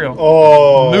material.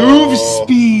 Oh. Move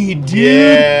speed, dude.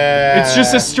 Yeah. It's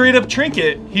just a straight up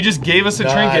trinket. He just gave us a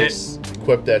Nice.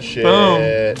 Equip that shit.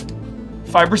 Boom.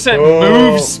 5% Boom.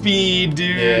 move speed,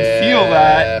 dude. Feel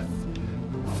that.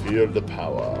 Feel the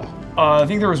power. I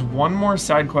think there was one more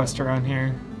side quest around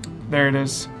here. There it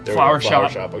is. There we Flower go, flower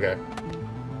shop. shop, okay.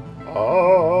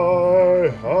 I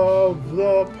have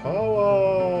the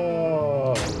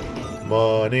power.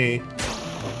 Money.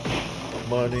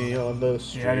 Money on the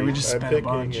street. Yeah, dude, we just I'm spent a picking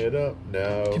bunch. it up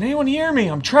now. Can anyone hear me?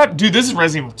 I'm trapped. Dude, this is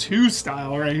Resident Evil 2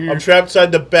 style right here. I'm trapped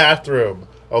inside the bathroom.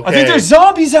 Okay. I think there's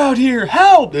zombies out here.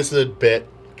 Help! This is a bit.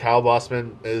 Kyle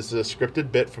Bossman is a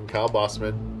scripted bit from Kyle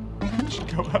Bossman.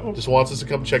 Go help. Just wants us to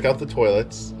come check out the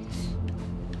toilets.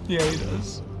 Yeah, he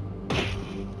does.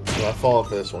 I'm not falling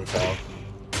for this one, Kyle.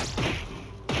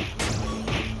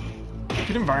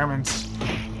 Good environments.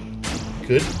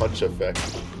 Good punch effect.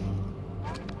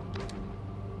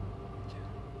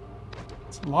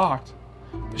 It's locked.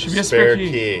 There should be a spare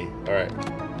key. key. All right.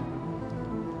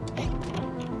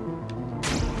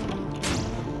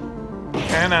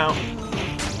 Pan out.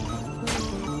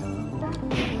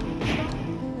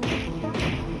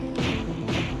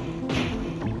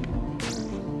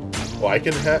 Oh, I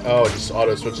can have. Oh, it just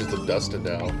auto switches to Dustin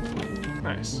now.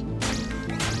 Nice.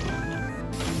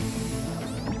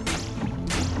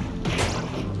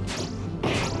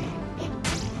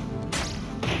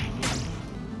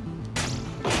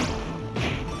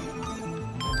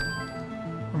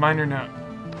 Reminder note.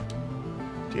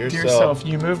 Dear Dear self. self,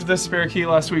 you moved the spare key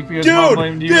last week because Dude, Mom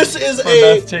blamed you this is for a-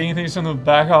 Beth taking things from the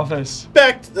back office.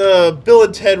 Back to Bill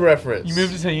and Ted reference. You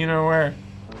moved it to you know where.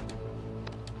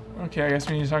 Okay, I guess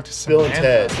we need to talk to Bill Samantha.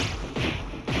 and Ted.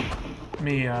 Let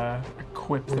me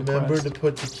equip the Remember quest. to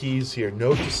put the keys here.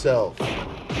 Note to self.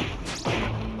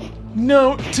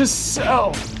 Note to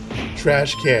self.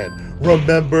 Trash can.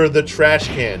 Remember the trash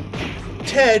can.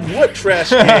 Ted, what trash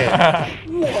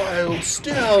can? Wild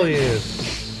stallion.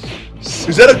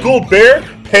 Is that a gold bear?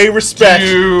 Pay respects.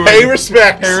 Dude. Pay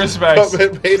respects. Pay respects.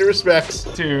 Pay the respects.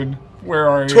 Dude, where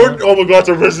are you? Oh my god, it's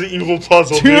a Resident Evil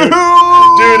puzzle, dude. Dude!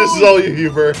 Dude, this is all you,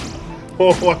 Huber.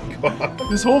 Oh my god.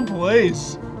 This whole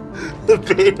place. The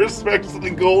pay respects to the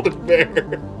golden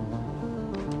bear.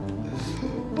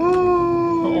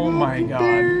 Oh my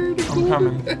god. I'm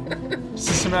coming.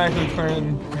 Systematically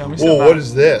clearing. Okay, let me see Whoa, that. what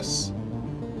is this?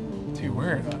 Dude,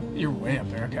 where are the... You're way up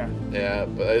there, okay. Yeah,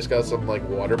 but I just got some like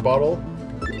water bottle.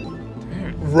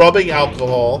 Dude. Rubbing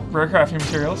alcohol. Rare crafting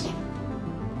materials.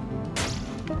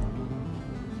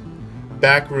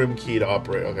 Backroom key to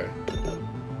operate. Okay.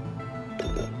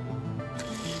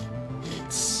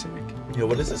 Sick. Yo,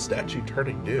 what does this statue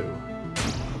turning do?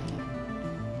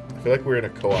 I feel like we're in a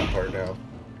co-op part now.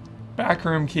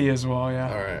 Backroom key as well,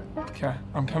 yeah. Alright. Okay,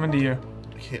 I'm coming to you.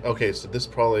 Okay, so this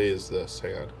probably is this.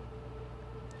 Hang on.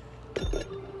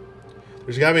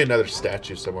 There's gotta be another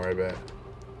statue somewhere, I bet.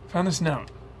 Found this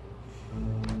note.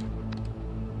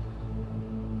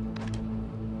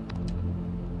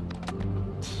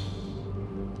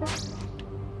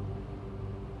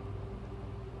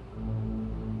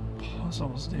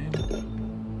 Puzzles, dude.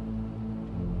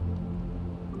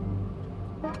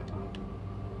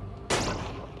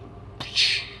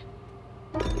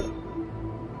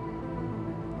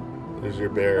 There's your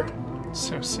bear.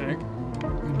 So sick.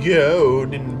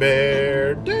 Golden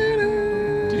bear.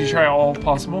 Did you try all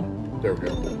possible? There we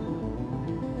go.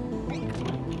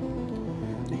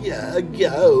 Yeah,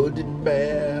 golden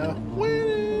bear.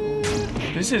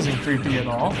 This isn't creepy at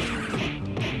all.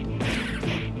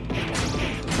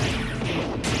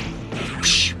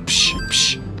 Psh, psh,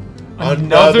 psh.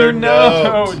 Another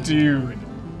note, note. dude.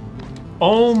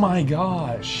 Oh my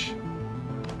gosh.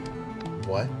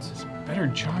 What? Better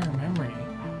jar your memory.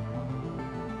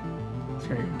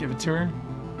 Okay, give it to her.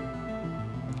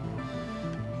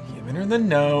 Giving her the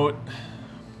note.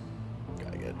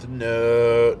 Gotta get the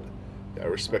note. Gotta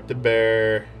respect the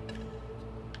bear.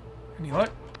 Any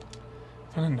luck?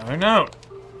 Found another note.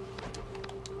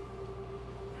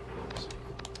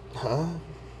 Huh?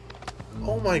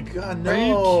 Oh my god, no.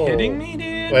 Are you kidding me,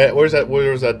 dude? Wait, where's that?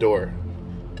 Where's that door?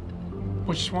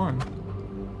 Which one?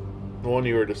 The one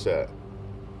you were just at.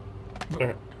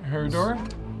 There. Her door?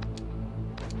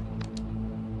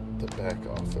 The back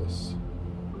office.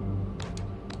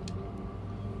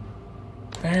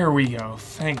 There we go.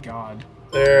 Thank God.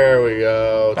 There we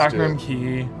go. Let's do Backroom it.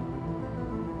 key.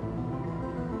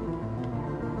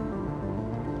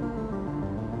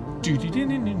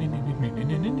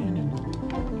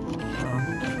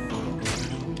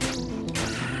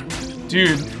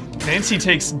 Dude, Nancy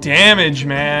takes damage,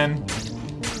 man.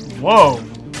 Whoa.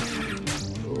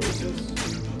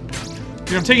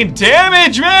 Dude, I'm taking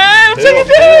damage, man! I'm taking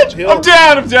damage! Heal. I'm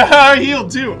down, I'm down. I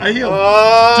healed, too. I healed.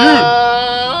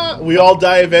 We all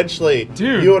die eventually.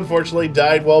 Dude. You unfortunately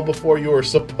died well before you were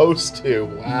supposed to.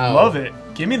 Wow. Love it.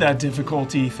 Give me that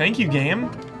difficulty. Thank you,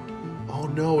 game. Oh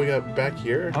no, we got back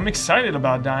here? I'm excited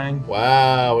about dying.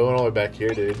 Wow, we went all the way back here,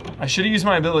 dude. I should have used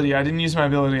my ability. I didn't use my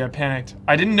ability. I panicked.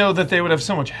 I didn't know that they would have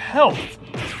so much health.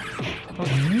 That was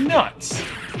nuts.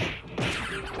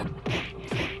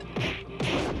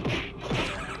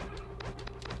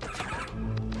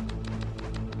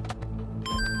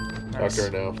 Talk Nice. to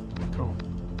her now. Cool.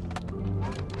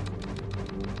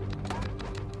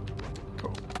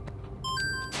 Cool.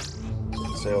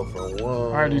 Sail for one.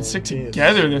 Alright, dude, stick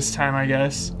together this time, I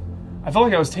guess. I felt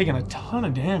like I was taking a ton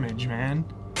of damage, man.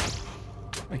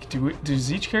 Like,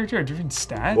 does each character have different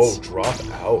stats? Whoa, drop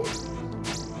out.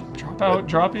 Drop out,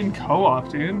 drop in co-op,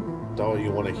 dude. That's all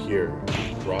you want to hear.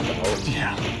 Drop out.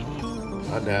 Yeah.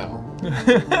 Not now.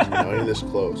 Not even this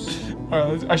close.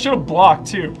 I should have blocked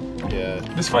too. Yeah.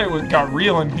 This fight got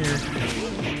real in here.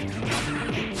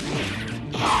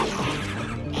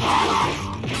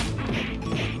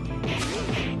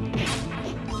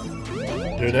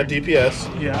 Doing that DPS.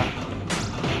 Yeah.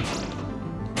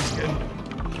 That's good.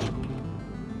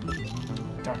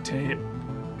 Duct tape.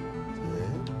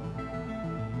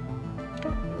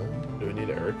 Do we need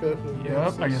Erica?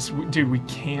 Yep. I guess, dude, we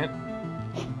can't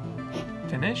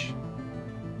finish.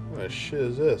 What the shit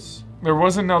is this? There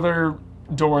was another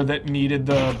door that needed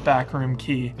the back room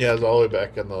key. Yeah, it's all the way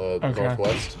back in the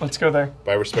northwest. Let's go there.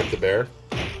 By Respect the Bear.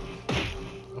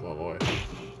 I'm on my way.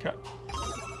 Okay.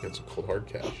 Get some cold hard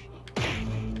cash.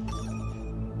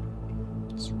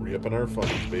 Let's re-upping our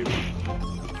funds, baby.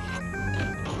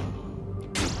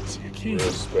 See a key.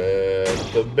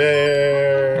 Respect the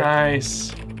bear.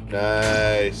 Nice.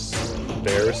 Nice.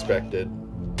 Bear respected.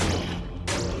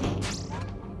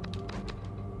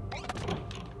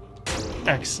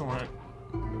 Excellent.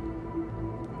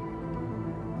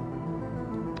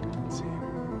 Let's see.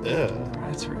 Yeah.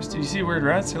 Rats first. Did you see weird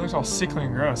rats? They looked all sickly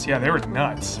and gross. Yeah, they were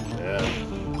nuts. Yeah.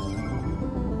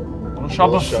 Little shop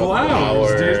of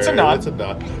flowers, dude. It's a nut. It's a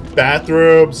nut.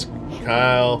 Bathrooms,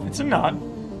 Kyle. It's a nut.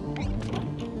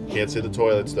 Can't see the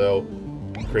toilets though.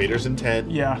 Creator's intent.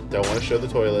 Yeah. Don't want to show the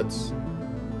toilets.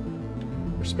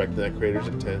 Respect that creator's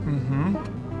intent. Mm-hmm.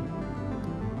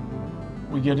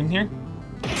 We good in here?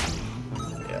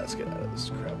 Yeah, let's get out of this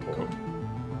crap hole. Cool.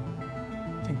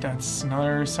 I think that's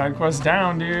another side quest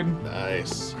down, dude.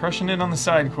 Nice. Crushing it on the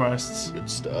side quests. Good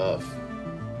stuff.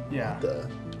 Yeah. The...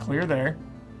 Clear there.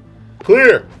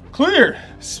 Clear. Clear.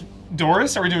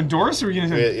 Doris? Are we doing Doris or are we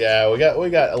gonna Yeah, we got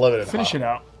 11 and a finish half. it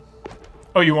out?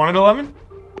 Oh, you wanted 11?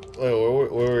 Wait,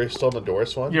 were we still on the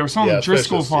Doris one? Yeah, we're still on the let's finish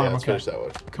Driscoll this. farm. Yeah, let's Okay. finish that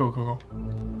one. Cool, cool, cool.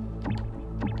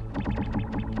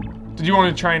 Did you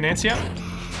want to try Nancy out?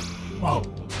 Whoa.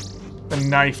 The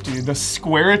knife, dude. The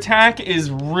square attack is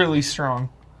really strong.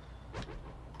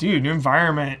 Dude, new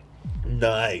environment.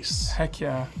 Nice. Heck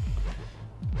yeah.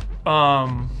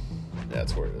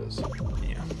 That's where it is.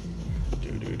 Yeah.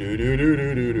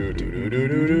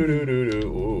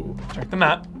 Ooh. Check the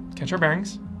map. Catch our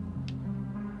bearings.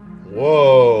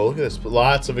 Whoa, look at this.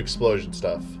 Lots of explosion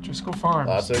stuff. Driscoll Farms.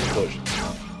 Lots of explosions.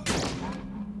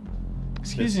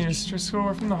 Excuse me, Mr. Driscoll.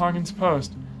 We're from the Hawkins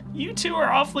Post. You two are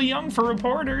awfully young for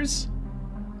reporters.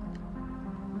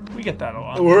 We get that a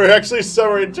lot. We're actually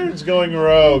summer interns going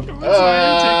rogue. That's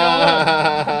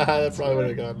why That probably would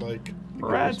have gone like...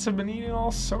 Rats have been eating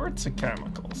all sorts of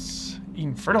chemicals.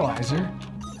 Eating fertilizer.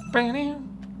 Bam.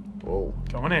 Whoa.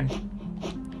 Going in.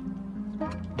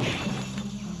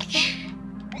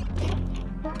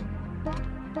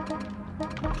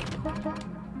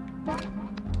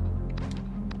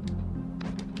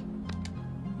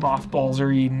 Mothballs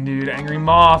are eaten, dude. Angry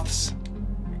moths.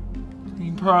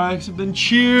 Green products have been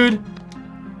chewed.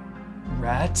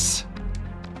 Rats.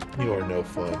 You are no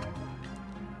fun.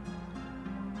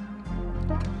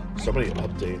 So many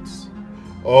updates.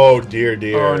 Oh, dear,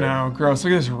 dear. Oh no, gross.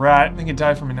 Look at this rat. I think it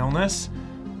died from an illness.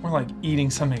 More like eating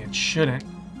something it shouldn't.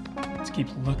 Let's keep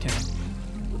looking.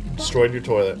 Destroyed your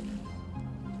toilet.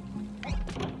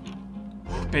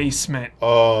 Basement.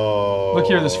 Oh. Look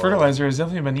here, this fertilizer has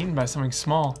definitely been eaten by something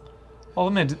small. I'll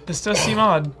admit, this does seem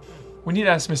odd. We need to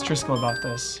ask Miss Driscoll about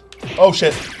this. Oh,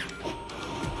 shit.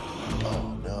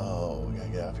 Oh, no. We gotta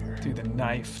get out of here. Dude, the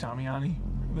knife, Damiani.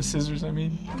 The scissors, I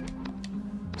mean.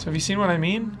 So have you seen what I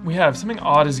mean? We have. Something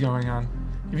odd is going on.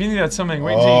 If you think that's something,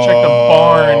 wait until you check the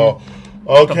barn.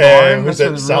 Okay, barn, who's that's it?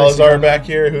 where the Salazar really back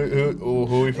here? Who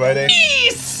are we fighting?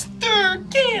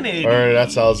 Mr. Kennedy! Or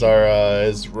not Salazar,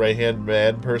 his right-hand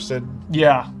man person?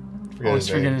 Yeah. Always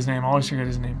Forget his name. Always forget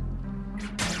his name.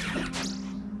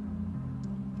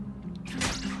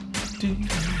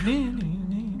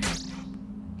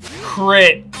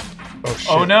 Crit! Oh,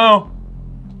 shit. Oh no!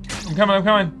 I'm coming.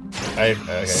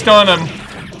 Okay. Stun him.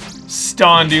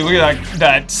 Stun, dude. Look at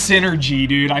that synergy,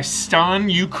 dude. I stun,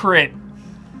 you crit.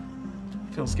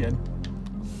 Feels good.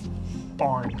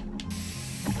 Barn.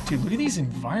 Dude, look at these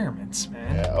environments,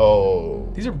 man. Yeah. Oh.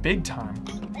 These are big time.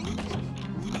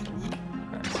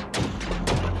 Nice.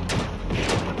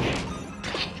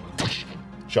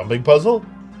 Jumping puzzle?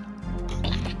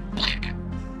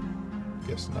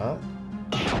 Guess not.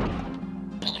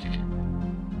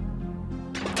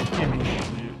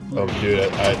 Oh, dude,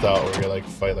 I thought we were gonna like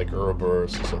fight like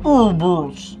Ouroboros or something.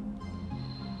 Ouroboros.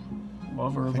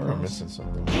 Love I think we're Ouroboros. missing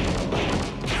something.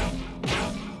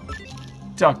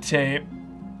 Duct tape.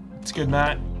 It's good,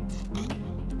 Matt.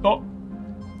 Oh.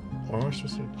 What am I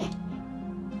supposed to do?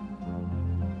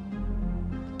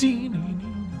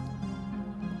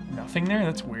 Enough nothing there?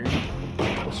 That's weird.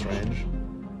 That's strange.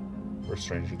 Or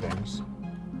Stranger Things.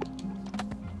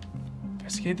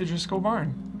 Investigate the Driscoll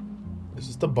barn. Is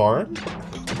this the barn?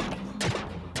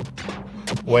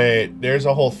 Wait, there's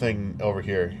a whole thing over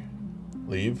here.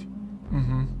 Leave?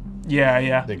 Mm-hmm. Yeah,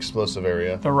 yeah. The explosive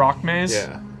area. The rock maze?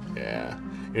 Yeah, yeah.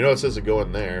 You know it says to go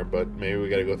in there, but maybe we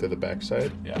gotta go through the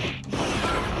backside. Yeah.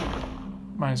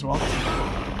 Might as well.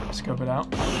 Scope it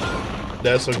out.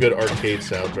 That's some good arcade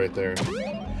sounds right there.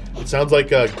 It sounds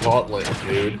like a Gauntlet,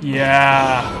 dude.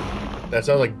 Yeah. That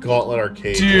sounds like Gauntlet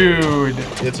arcade. Dude.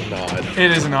 It's a nod.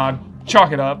 It is an odd.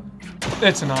 Chalk it up.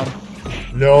 It's an odd.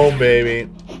 No, baby.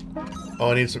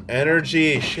 Oh, I need some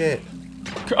energy. Shit.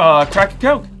 Crack a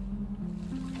Coke.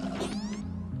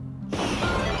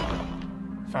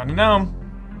 Found a gnome.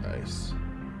 Nice.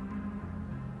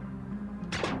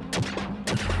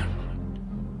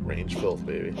 Range filth,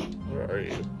 baby. Where are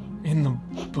you? In the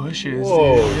bushes,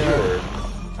 Whoa, dude. Yeah. dude.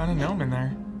 Found a gnome in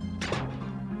there.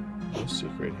 No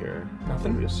secret here.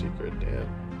 Nothing? Maybe a secret,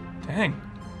 damn. Dang.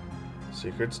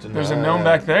 Secrets denied. There's a gnome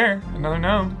back there. Another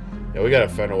gnome. Yeah, we gotta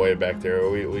find a way back there.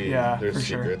 Yeah, there's for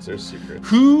sure. secrets. There's secrets.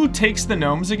 Who takes the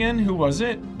gnomes again? Who was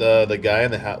it? The guy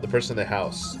in the house, the person in the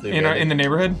house. In the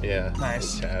neighborhood? Yeah.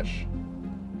 Nice. the Cash.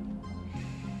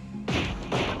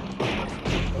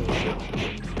 Oh shit.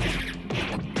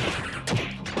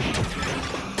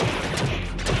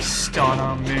 Stun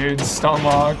him, dude. Stun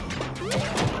lock.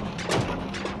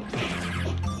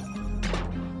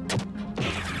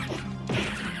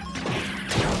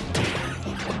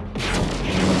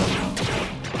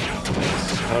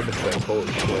 Sound effect.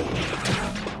 Holy shit.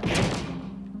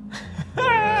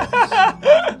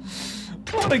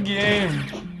 What a game.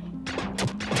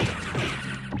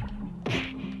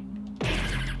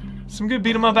 Some good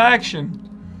beat 'em up action.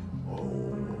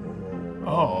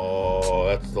 Oh,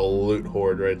 that's the loot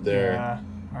horde right there. Yeah.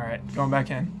 Alright, going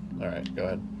back in. Alright, go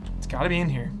ahead. It's gotta be in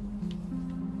here.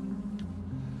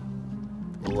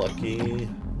 Lucky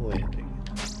landing.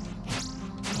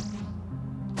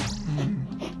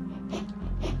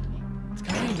 It's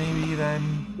gotta be maybe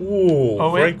then. Ooh,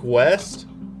 Oh, wait. Frank West?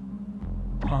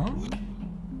 Huh?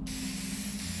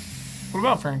 What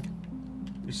about Frank?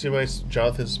 You see my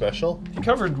Jonathan special? He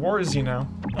covered wars, you know.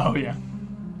 Oh, yeah.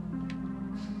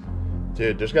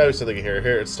 Dude, there's gotta be something in here.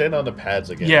 Here, stand on the pads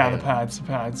again. Yeah, man. the pads, the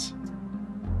pads.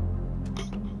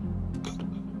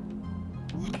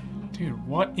 Dude,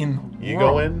 what in the You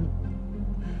world? go in.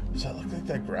 Does that look like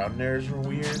that ground there is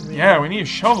weird? Man? Yeah, we need a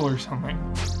shovel or something.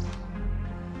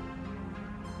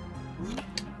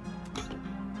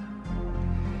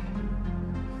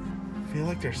 I feel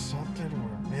like there's something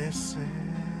we're missing.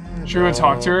 Should we go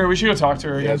talk to her? We should go talk to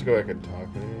her Yeah, again. let's go back and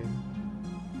talk to her.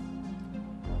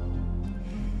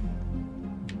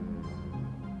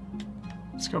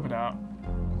 Scope it out.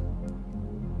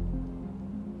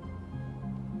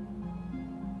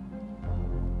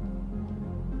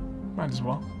 Might as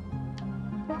well.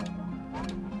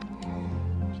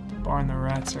 The barn, the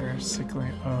rats are sickly.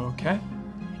 Okay.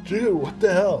 Dude, what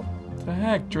the hell? What the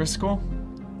heck, Driscoll?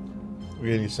 We're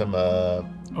gonna need some,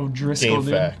 O'Driscoll, Game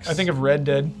dude. facts. I think of Red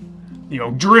Dead. The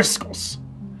O'Driscolls.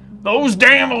 Those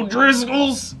damn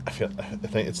O'Driscolls! I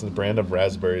think it's the brand of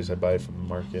raspberries I buy from the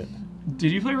market.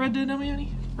 Did you play Red Dead, Damiani?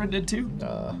 Red Dead 2?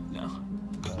 Nah. No.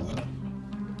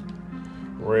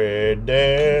 Red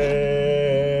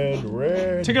Dead,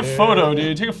 Red Take a Dead. photo,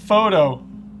 dude. Take a photo.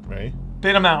 Right?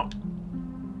 Bait him out.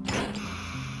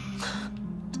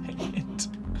 Dang it.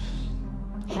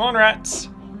 Come on, rats.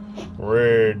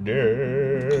 Red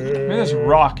Dead. Look at this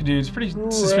rock, dude. It's pretty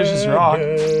suspicious rock.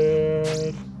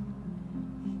 Dead.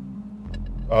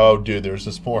 Oh, dude, there's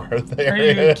just more there. Are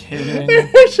you kidding?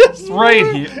 There's just Right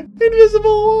more here.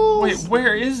 invisible walls. Wait,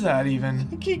 where is that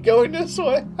even? Keep going this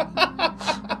way.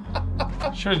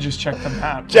 Should have just checked the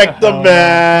map. Check What the hell?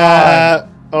 map.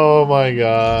 Oh my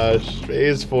gosh.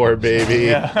 Phase 4, baby.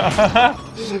 Yeah.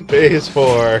 Phase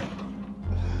 4.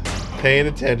 Paying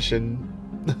attention.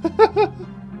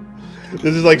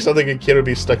 This is like something a kid would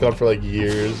be stuck on for like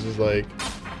years. It's like,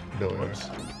 no worries.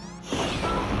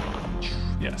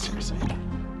 Yeah, seriously.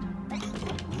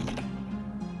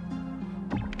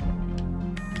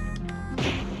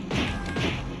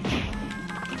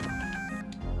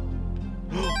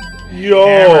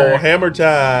 Yo, hammer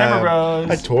time. Hammer Bros.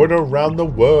 I toured around the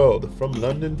world from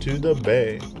London to the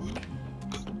Bay.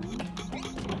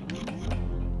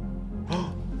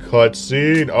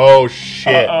 Cutscene. Oh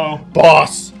shit. Uh-oh.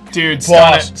 Boss. Dude,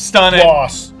 stun it. Stun it.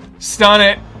 Boss. Stun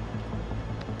it.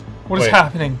 What is Wait.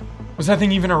 happening? Was that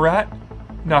thing even a rat?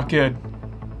 Not good.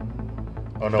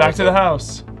 Oh no. Back to the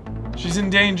house. She's in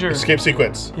danger. Escape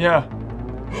sequence. Yeah.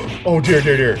 Oh dear,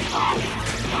 dear, dear.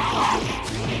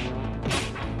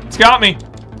 It's got me.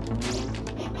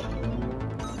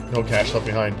 No cash left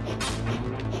behind.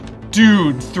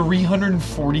 Dude,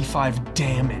 345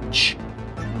 damage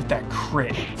with that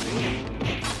crit.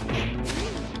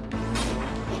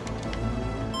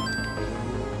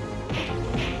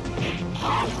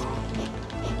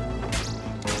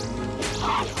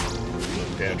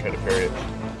 Damn, trying to parry it.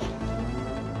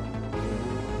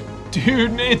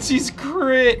 Dude, Nancy's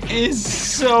crit is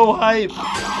so hype.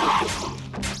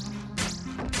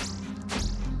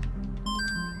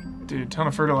 Dude, ton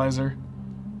of fertilizer.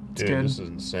 It's Dude, good. this is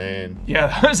insane. Yeah,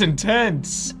 that was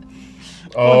intense.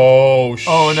 Oh,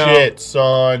 Oh, no. shit,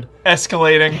 son.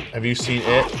 Escalating. Have you seen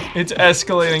it? It's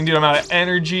escalating, dude. I'm out of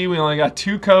energy. We only got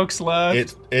 2 Cokes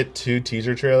left. It 2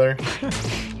 teaser trailer.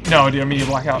 No, dude, I'm media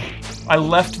blackout. I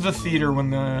left the theater when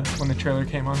the trailer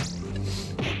came on.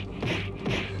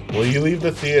 Will you leave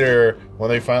the theater when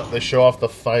they show off the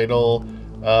final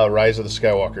Rise of the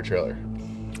Skywalker trailer?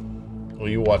 Will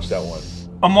you watch that one?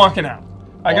 I'm walking out.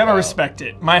 I gotta out. respect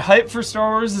it. My hype for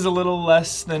Star Wars is a little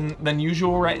less than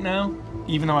usual right now,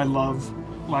 even though I love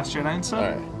Last Jedi and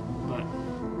stuff. Alright. But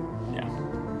yeah,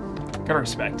 gotta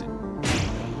respect it.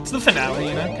 It's the finale,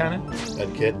 you know, kind of.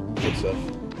 That kid, good stuff.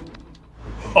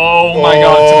 Oh my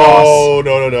god, it's a boss. Oh,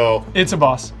 no, no, no. It's a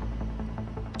boss.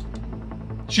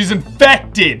 She's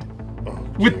infected Oh,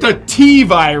 with the T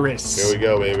virus. here we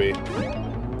go, baby.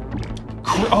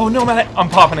 Oh no, man, I'm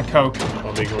popping a Coke.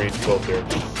 I'm making range 12 here.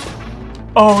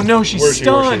 Oh no, she's Where's she?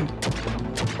 Where's she?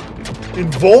 stunned.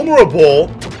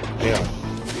 Invulnerable? Yeah.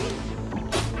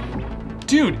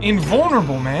 Dude,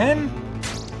 invulnerable, man.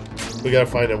 We gotta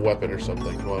find a weapon or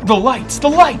something. Come on. The lights, the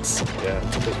lights. Yeah,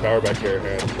 put this power back here,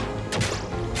 man.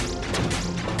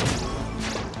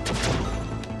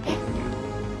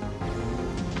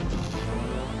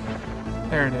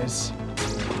 There it is.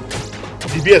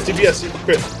 DPS, DPS,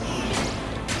 crit.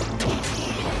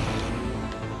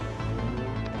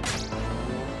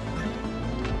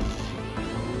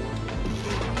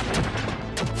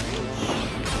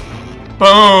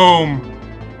 Boom.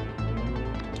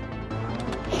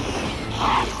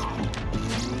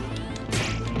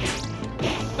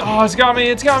 Oh, it's got me,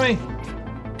 it's got me.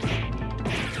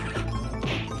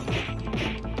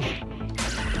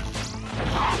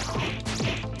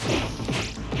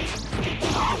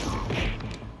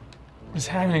 What's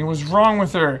happening? What's wrong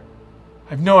with her?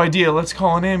 I have no idea. Let's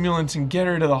call an ambulance and get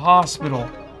her to the hospital.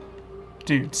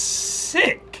 Dude,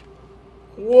 sick.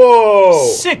 Whoa!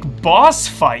 Sick boss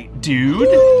fight, dude.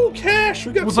 Ooh, cash!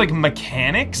 We got It was some- like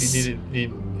mechanics. You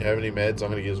have any meds? I'm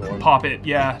gonna use one. Pop it.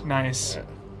 Yeah, nice. Alright.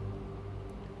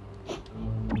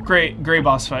 Great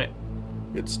boss fight.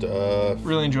 Good stuff.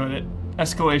 Really enjoyed it.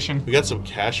 Escalation. We got some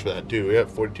cash for that, too. We got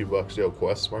 42 bucks. Yo,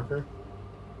 quest marker?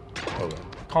 Okay.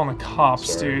 Calling the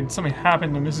cops, Sorry. dude. Something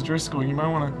happened to Miss Driscoll. You might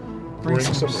want to bring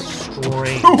Bring some some.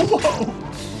 restraint Whoa!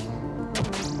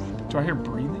 Do I hear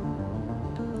breathing?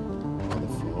 on the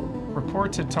phone.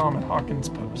 Report to Tom at Hawkins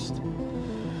Post.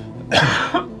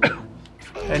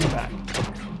 Heading back.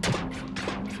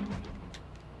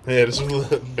 Yeah, this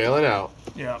is bailing out.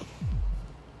 Yeah.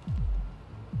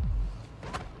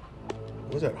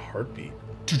 What was that heartbeat?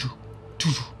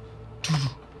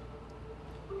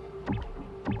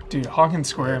 Dude, Hawkins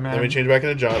Square, man. Let me change back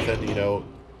into Jonathan, you know.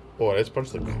 Oh, I just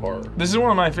punched the car. This is one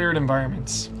of my favorite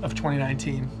environments of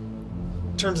 2019.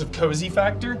 In terms of cozy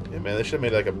factor? Yeah, man, they should have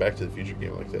made like a Back to the Future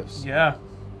game like this. Yeah.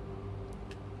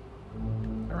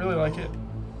 I really like it.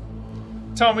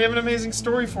 Tom, we have an amazing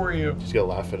story for you. Just gonna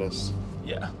laugh at us.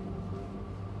 Yeah.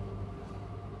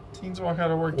 Teens walk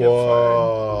out of work, get fired.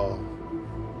 Whoa.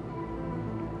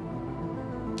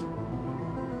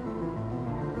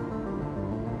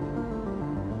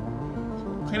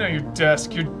 Clean out your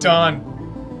desk, you're done.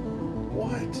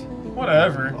 What?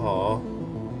 Whatever. Aw.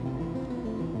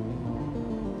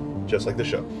 Just like the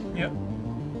show. Yep.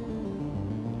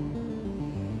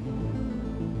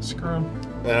 Screw 'em.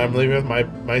 And I'm leaving with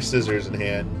my scissors in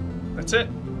hand. That's it.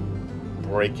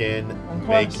 Break in, One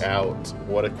make quest. out.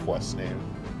 What a quest name.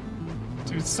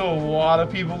 Dude, still a lot of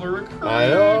people to recruit. I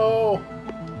know.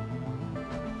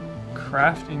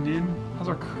 Crafting, dude. How's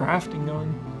our crafting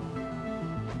going?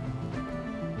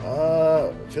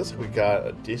 Feels like we got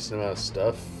a decent amount of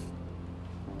stuff.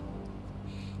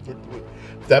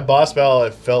 That boss battle, I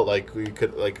felt like we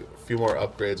could, like, a few more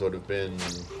upgrades would have been,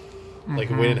 like,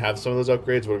 if we didn't have some of those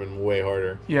upgrades, would have been way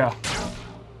harder. Yeah.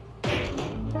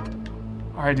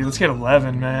 Alright, dude, let's get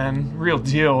 11, man. Real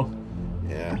deal.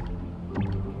 Yeah.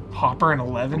 Hopper and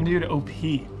 11, dude? OP.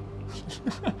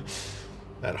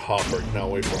 That Hopper,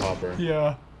 cannot wait for Hopper.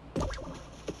 Yeah.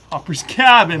 Hopper's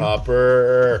cabin.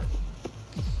 Hopper.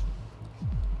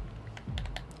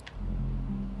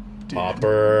 Dude. Hopper.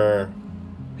 Hopper.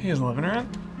 He is living around?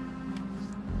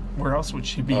 Where else would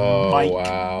she be? Oh, Mike.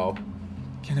 wow.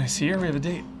 Can I see her? We have a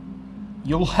date.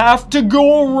 You'll have to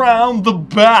go around the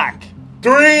back.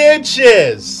 3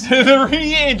 inches!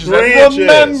 3 inches. 3 And inches.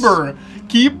 remember,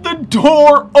 keep the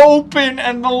door open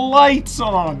and the lights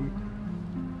on.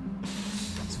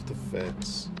 That's the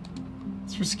fence.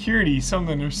 It's for security.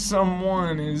 Something or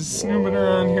someone is snooping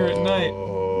around here at night.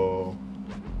 Oh.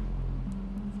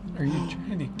 Are you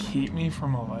trying to keep me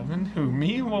from 11? Who,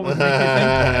 me? What would make you think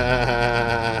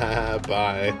that?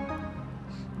 Bye.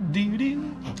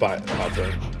 Doo-doo. Bye,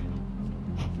 Hopper.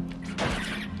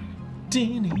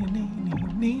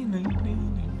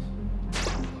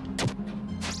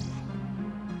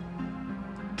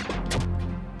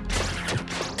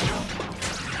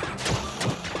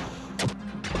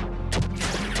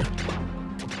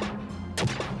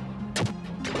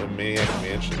 The Maniac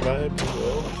Mansion vibe as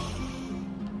well.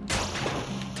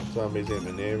 Zombies Ate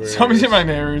My Neighbors. Zombies Ate My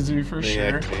Neighbors, dude, for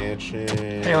Maniac sure. Mansion.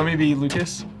 Hey, let me be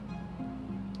Lucas.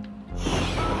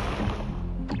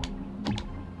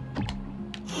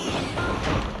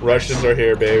 Russians are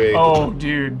here, baby. Oh,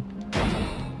 dude.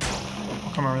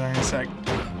 I'll come over there in a sec.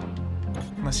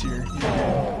 Unless you're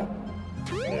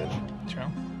Yeah.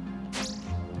 Joe.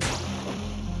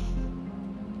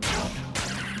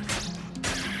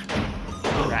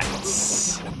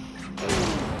 Rats.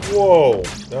 Whoa,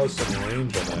 that was some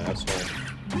range on that asshole.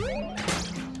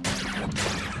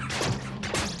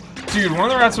 Dude, one of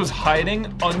the rats was hiding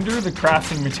under the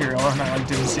crafting material and I like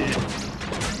didn't see it.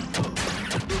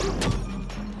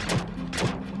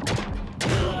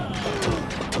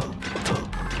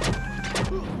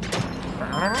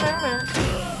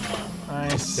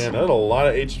 Nice. Man, that had a lot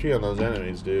of HP on those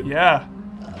enemies, dude. Yeah.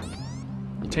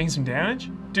 Taking some damage?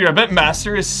 Dude, I bet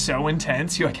Master is so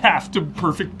intense, you like have to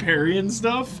perfect parry and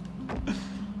stuff.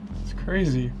 It's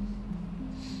crazy.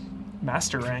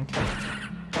 Master rank.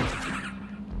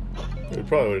 We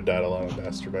probably would have died a lot on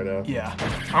Master by now. Yeah.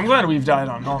 I'm glad we've died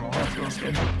on normal. That feels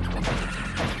good.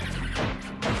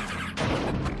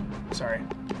 Sorry.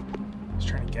 I was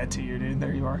trying to get to you, dude.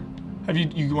 There you are. Have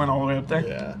you went all the way up there?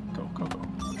 Yeah. Go, go, go.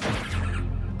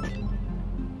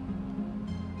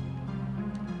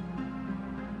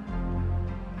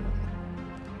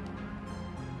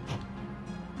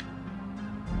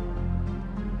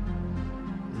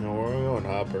 No, where are we going,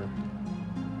 Hopper?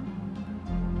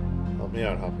 Help me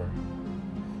out, Hopper.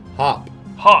 Hop.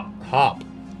 Hop. Hop.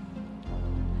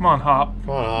 Come on, Hop. Come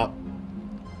on, Hop.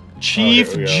 Chief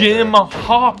here we go, Jim there.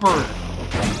 Hopper.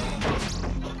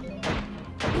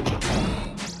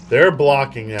 They're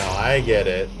blocking now. I get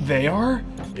it. They are?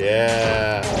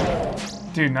 Yeah.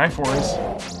 Dude, knife wars.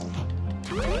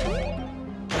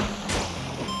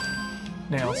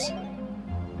 Nails.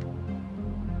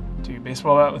 Dude,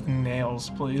 baseball bat with nails,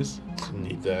 please.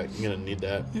 Need that. I'm gonna need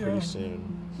that Yeah. pretty soon.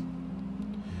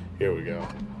 Here we go.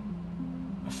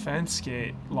 A fence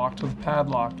gate locked with a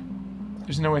padlock.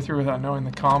 There's no way through without knowing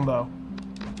the combo.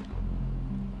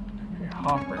 Okay,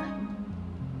 Hopper.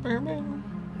 Come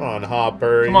on,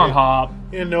 Hopper. Come on, Hop.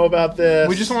 You didn't know about this.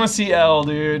 We just want to see L,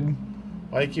 dude.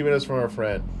 Why are you keeping us from our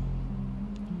friend?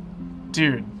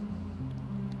 Dude.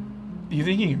 You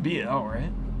think you can beat L,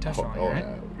 right? Definitely, Oh, right?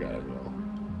 yeah. We got it, Will.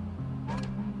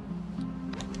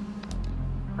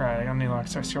 Right, I got any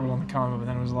locks. I scribbled on the combo, but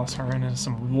then it was lost her into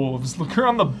some wolves. Look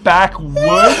around the backwoods.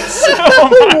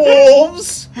 Oh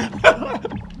Wolves!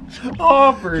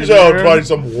 Hopper, She's out dude. fighting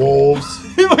some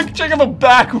wolves. Look, check out the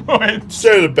backwoods.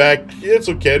 Stay in the back. It's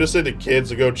okay. Just send the kids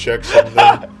to go check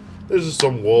something. There's just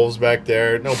some wolves back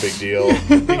there. No big deal.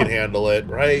 We can handle it,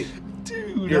 right?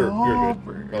 Dude, You're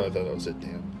Hopper. good. Oh, I thought that was it.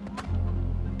 Damn.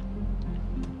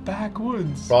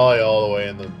 Backwoods. Probably all the way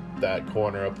in that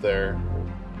corner up there.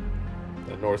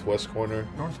 The northwest corner.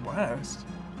 Northwest.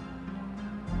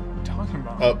 What are you talking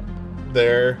about? Up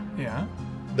there. Yeah.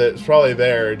 That's probably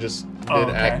there. It just Oh,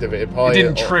 didn't okay. activate. It probably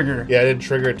didn't trigger. Yeah, it didn't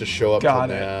trigger it to show up Got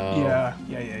till it. now.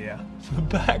 Yeah. The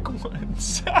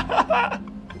backwoods.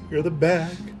 You're the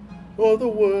back of the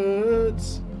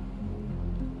woods.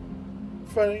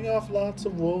 Fighting off lots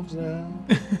of wolves now.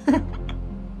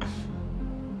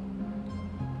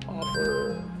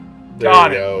 Hopper. There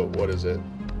Got you it. go. What is it?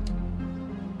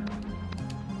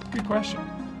 Good question.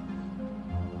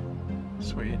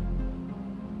 Sweet.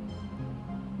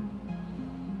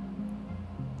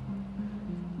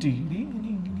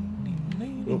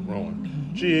 Oh, wrong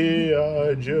one.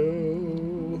 G.I.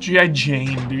 Joe. G.I.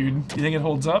 Jane, dude. Do you think it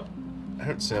holds up? I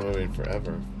haven't seen that movie in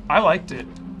forever. I liked it.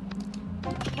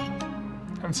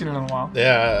 Haven't seen it in a while.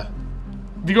 Yeah.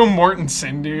 Viggo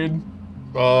Mortensen, dude.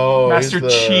 Oh, Master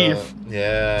he's the, Chief.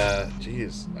 Yeah,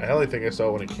 jeez. I only think I saw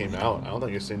it when it came out. I don't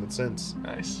think I've seen it since.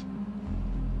 Nice.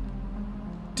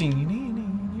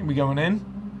 We going in?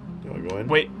 You want to go in?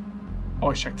 Wait.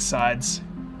 Always check the sides.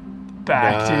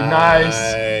 Back, dude.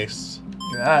 Nice. Nice.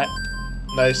 Look at that.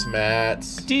 Nice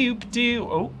mats. Do.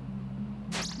 Oh.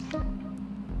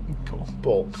 Cool.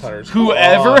 Bolt cutters.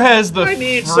 Whoever has the I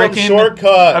need some frickin'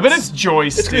 shortcuts. I bet it's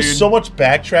Joyce, It's gonna dude. be so much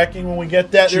backtracking when we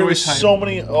get that. There was Joyce so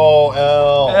many. Oh,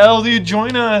 L. L, dude,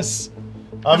 join us.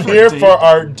 I'm For here a date. for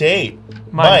our date.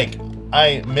 Mike. Mike,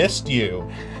 I missed you.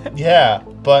 Yeah,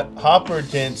 but Hopper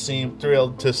didn't seem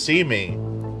thrilled to see me.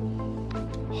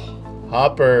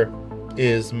 Hopper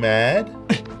is mad?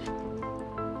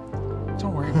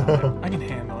 Don't worry about it. I can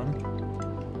handle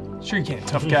him. Sure you can,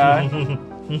 tough guy.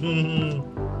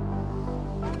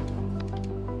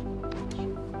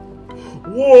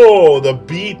 Whoa, the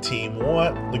B team.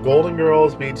 What? The Golden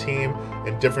Girls, B team,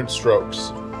 and different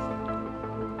strokes.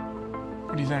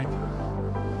 What do you think?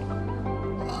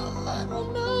 I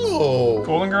don't know.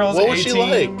 Golden Girls, What was she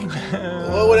 18. like?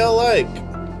 What would Elle like?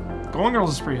 Golden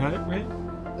Girls is pretty high, right?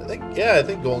 I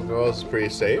think Golden Girls is pretty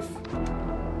safe.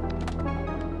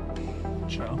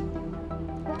 Chill.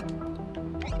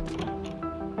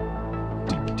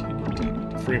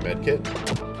 Free medkit.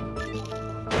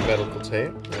 Medical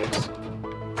tape. Nice.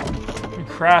 Can we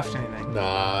craft anything?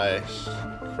 Nice.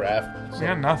 Craft. We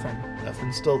got nothing.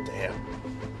 Nothing still. Damn.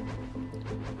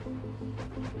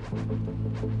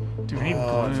 Dude, we need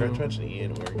If blue. I touch an E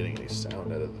and we weren't getting any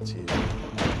sound out of the TV.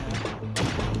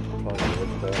 Probably look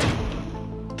at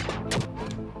that.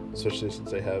 Especially since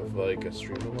they have like a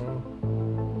stream tomorrow.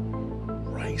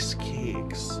 Rice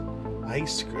cakes.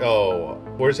 Ice cream. Oh,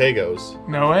 where's Egos?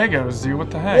 No Egos, dude. What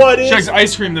the heck? What is- She likes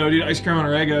ice cream, though, dude. Ice cream on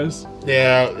her Egos.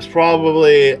 Yeah, it's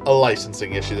probably a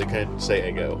licensing issue. They couldn't say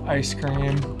Ego. Ice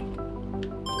cream.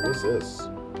 What is this?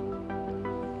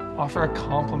 Offer a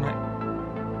compliment.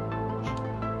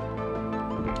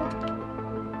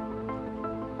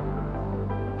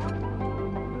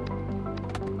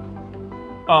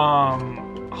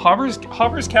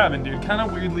 Hopper's cabin, dude. Kind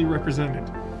of weirdly represented.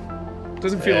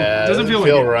 Doesn't feel. Yeah, doesn't feel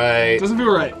feel like it. right. Doesn't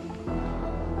feel right.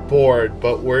 Bored,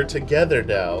 but we're together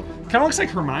now. Kind of looks like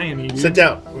Hermione, dude. Sit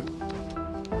down.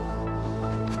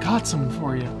 I've got some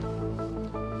for you.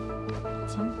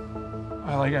 Some?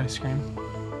 I like ice cream.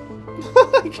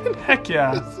 Heck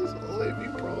yeah. This is only if you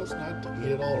promise not to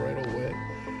eat it all right away.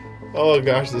 Oh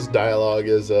gosh, this dialogue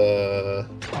is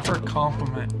Offer a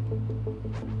compliment.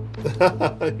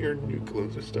 Your new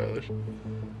clothes are stylish.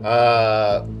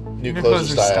 New Your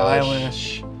clothes are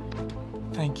stylish. stylish.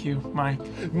 Thank you, Mike.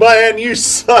 Man, you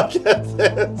suck at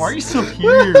this. Why are you still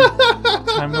here?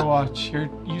 Time to watch.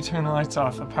 You turn the lights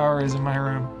off. The power is in my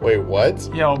room. Wait, what?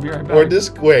 Yeah, I'll be right back. Or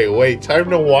this? Wait. Time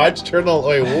to watch. Turn the.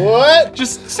 Wait, what?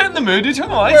 Just set in the mood, dude. Turn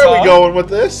the lights Where off. are we going with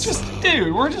this?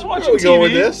 Dude, we're just watching Where are we TV. going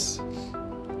with this?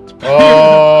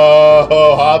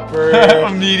 Oh, Hopper.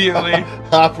 Immediately.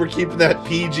 Hopper keeping that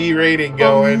PG rating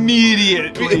going.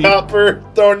 Immediately. Hopper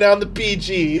throwing down the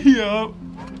PG. Yup.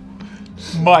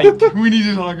 Mike, we need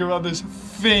to talk about this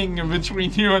thing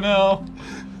between you and Elle.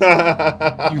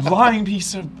 You lying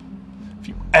piece of... If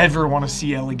you ever want to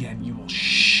see Elle again, you will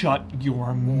shut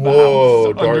your mouth.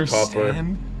 Whoa, Dark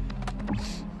Understand?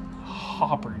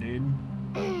 Hopper, dude.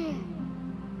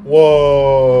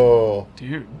 Whoa.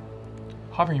 Dude.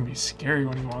 Hopper can be scary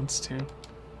when he wants to.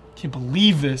 Can't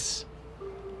believe this.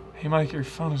 Hey, Mike, your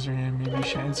phone is ringing. Maybe you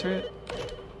should answer it?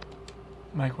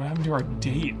 Mike, what happened to our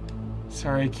date?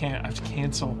 Sorry, I can't. I have to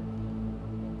cancel.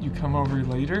 You come over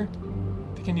later?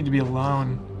 I think I need to be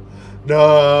alone.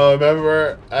 No,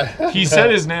 remember? He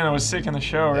said his Nana was sick in the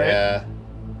show, right? Yeah.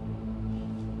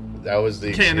 That was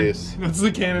the Canon. excuse. That's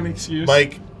the canon excuse.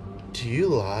 Mike, do you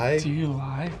lie? Do you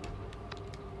lie?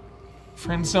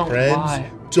 Friends don't Friends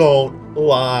lie. don't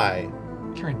lie.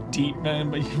 You're a deep man,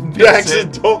 but you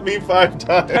Jackson told me 5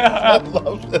 times. I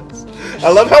love this. I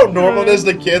love how normal it is.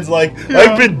 The kids like, Yeah.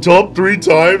 I've been dumped 3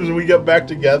 times and we get back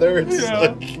together. It's Yeah.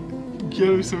 like,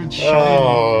 Go so it's shiny.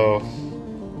 oh,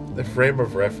 the frame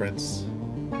of reference.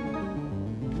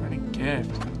 What a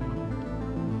gift.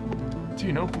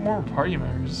 Dude, no more party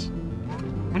members.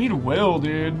 We need Will,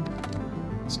 dude.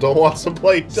 Still wants to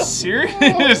play.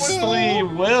 Seriously,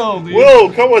 Will, dude.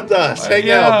 Will, come with us. Hang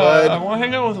Yeah, out, I bud. want to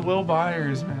hang out with Will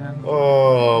Byers, man.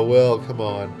 Oh, Will, come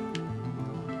on.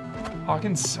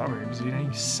 Hawkins Suburbs, dude.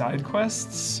 Any side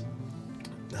quests?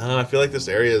 I feel like this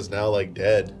area is now like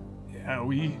dead. Yeah,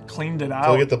 we cleaned it So out.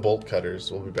 we'll get the bolt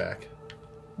cutters. We'll be back.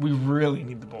 We really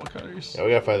need the bolt cutters. Yeah,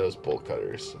 we gotta find those bolt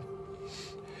cutters.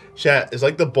 Chat, is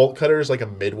like the bolt cutters like a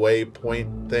midway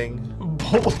point thing?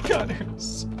 Bolt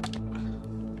cutters.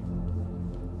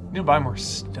 Need to buy more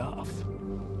stuff.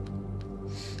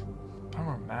 Buy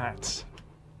more mats.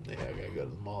 Yeah, I gotta go to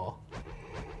the mall.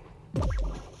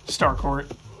 Starcourt.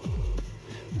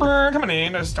 Brr, coming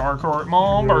in to Starcourt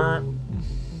Mall. Brr.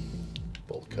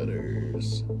 Bolt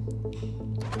cutters.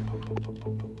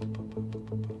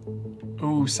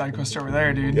 Ooh, side quest over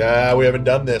there, dude. Yeah, we haven't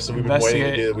done this, so we've been waiting to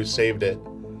Investigate. do it. We saved it.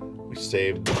 We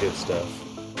saved the good stuff.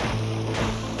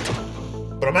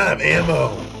 But I'm out of ammo.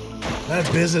 I'm out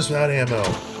of business without ammo.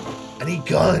 I need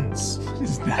guns. What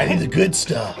is I need the good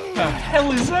stuff. the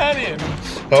hell is that in?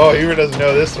 Oh, Ewer doesn't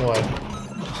know this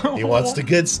one. He wants the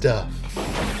good stuff.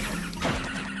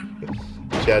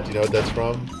 Chad, do you know what that's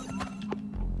from?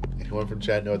 Anyone from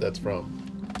Chad know what that's from?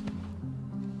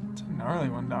 It's a gnarly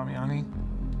one, Damiani.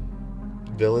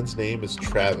 Villain's name is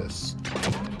Travis.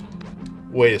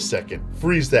 Wait a second.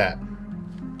 Freeze that.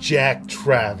 Jack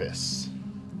Travis.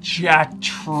 Jack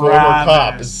Travis. Former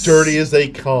cop, as dirty as they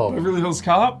come. Beverly Hills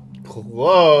Cop?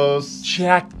 Close.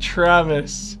 Jack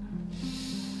Travis.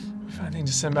 If I need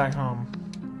to send back home.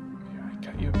 Here, I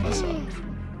got you a piece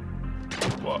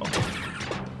of. Whoa.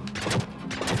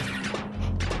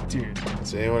 Dude.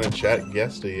 Has anyone in chat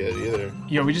guessed it yet either?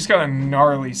 Yo, we just got a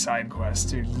gnarly side quest,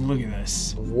 dude. Look at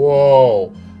this.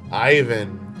 Whoa.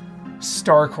 Ivan.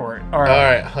 Starcourt. Alright.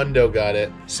 Alright, Hundo got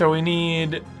it. So we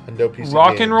need Hundo PC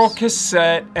rock and roll Games.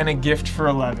 cassette and a gift for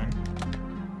 11.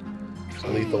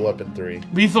 Lethal Weapon 3.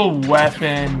 Lethal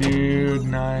Weapon, dude.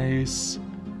 Nice.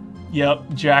 Yep,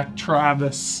 Jack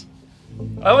Travis.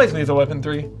 I like Lethal Weapon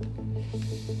 3.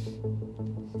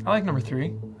 I like number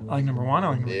 3. I like number 1. I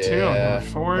like number 2. I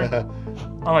like number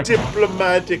 4. I like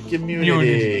Diplomatic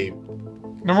immunity.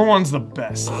 number 1's the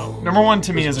best. Number 1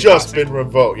 to me is a Just classic. been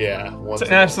revoked. Yeah. It's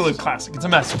an absolute classic. It's a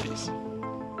masterpiece.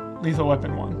 Lethal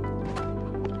Weapon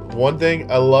 1. One thing,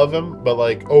 I love him, but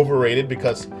like overrated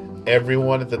because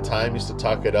everyone at the time used to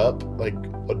talk it up, like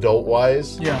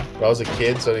adult-wise. Yeah. But I was a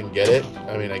kid, so I didn't get it.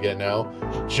 I mean, I get it now.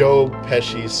 Joe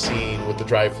Pesci's scene with the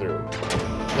drive-thru.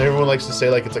 Everyone likes to say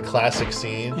like it's a classic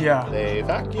scene. Yeah. They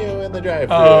fuck you in the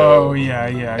drive-thru. Oh, yeah,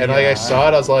 yeah, And like I saw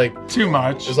it, I was like, too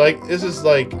much. it's like this is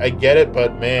like I get it,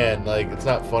 but man, like it's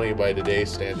not funny by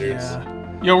today's standards.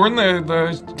 Yeah. Yo, we're in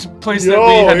the place that Yo,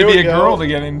 we had to here be we a go. girl to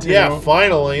get into. Yeah,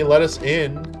 finally, let us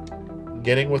in.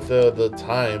 Getting with the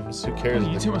times. Who cares?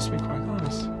 You two must be quite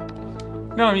close.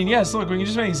 No, I mean, yes, look, we can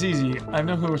just make this easy. I have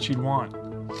no clue what you'd want.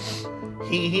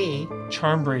 Hee hee.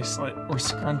 Charm bracelet or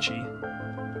scrunchie.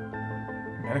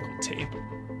 Medical tape.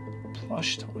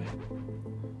 Plush toy.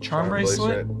 Charm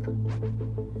bracelet?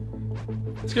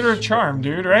 Let's get her a charm,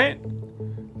 dude, right?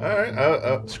 Alright,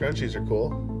 scrunchies are cool.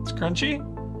 Scrunchie?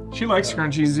 She likes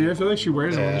scrunchies, dude. I feel like she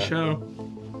wears them on the Yeah. show.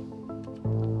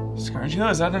 Scrunchie, though?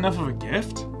 Is that enough of a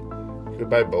gift? Could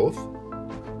buy both.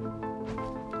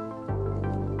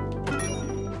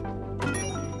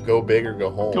 Go big or go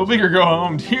home. Go big or go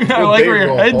home, dude. I Go like big where or your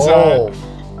go head's home.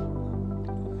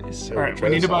 at. So All right, try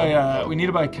we need this to buy. out. We need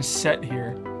to buy a cassette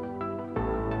here.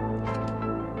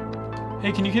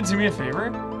 Hey, can you kids do me a favor?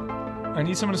 I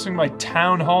need someone to swing by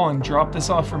Town Hall and drop this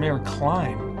off for Mayor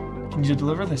Klein. Can you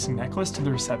deliver this necklace to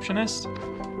the receptionist?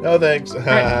 No thanks.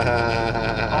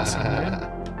 Awesome,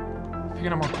 dude.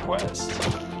 Picking up more quests.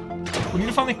 We need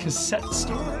to find the cassette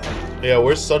store. Yeah,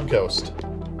 where's Suncoast?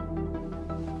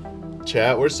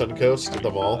 Chat, where's Suncoast at the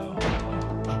mall?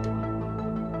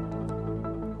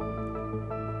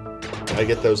 I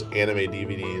get those anime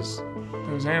DVDs.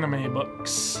 Those anime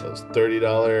books. Those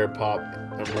 $30 pop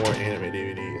and more anime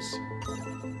DVDs.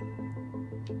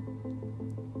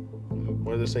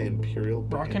 What do they say? Imperial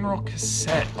Rock Band? and roll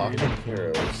cassette, dude. Aqua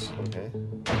Heroes. Okay.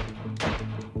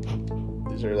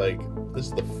 These are like, this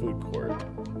is the food court.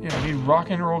 Yeah, we need rock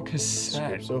and roll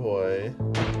cassette. Scripps Ahoy.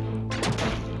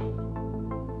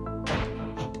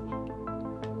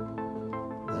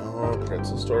 No,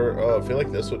 pretzel store. Oh, I feel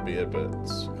like this would be it, but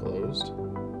it's closed.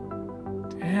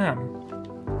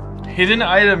 Damn. Hidden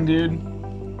item, dude.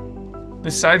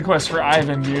 The side quest for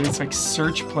Ivan, dude. It's like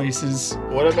search places.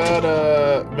 What about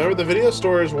remember the video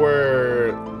stores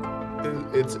where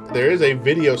there is a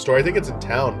video store. I think it's in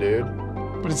town, dude.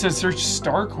 But it says search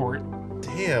Starcourt.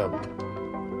 Damn.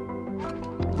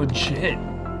 Legit.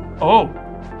 Oh.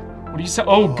 What do you say?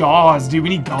 Oh, gauze, dude. We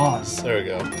need gauze. There we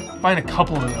go. Find a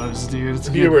couple of those, dude. It's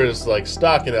good. Viewers like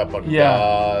stocking up on Yeah.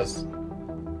 gauze.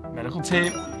 Medical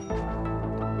tape.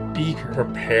 Beaker.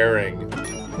 Preparing.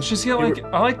 Let's just get like.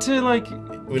 I like to like.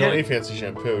 We don't need fancy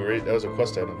shampoo, right? That was a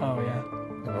quest item. Oh yeah.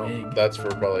 No, Wig. that's for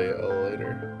probably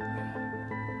later.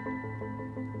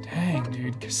 Dang,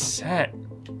 dude. Cassette.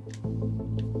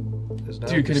 There's not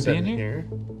Dude, a could it be cassette in here?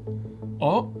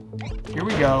 Oh. Here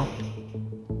we go.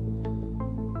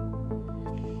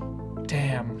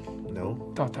 Damn. No.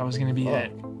 No. Thought that was gonna be Oh.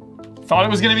 it. Thought it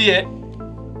was gonna be it.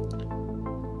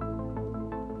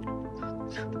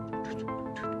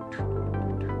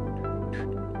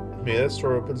 Maybe that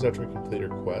store opens after we complete our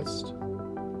quest.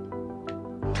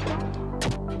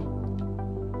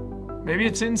 Maybe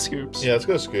it's in Scoops. Yeah, let's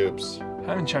go Scoops.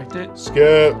 Haven't checked it.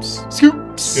 Scoops.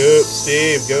 Scoops. Scoop.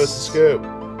 Steve, go to Scoop.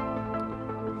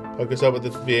 Hook us up with the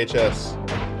VHS.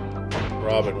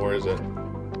 Robin, where is it?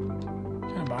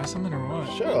 Can I buy something or what?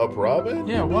 Shut up, Robin.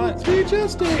 Yeah, what? It's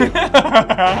VHS tape.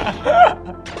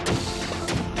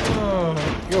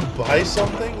 You gonna buy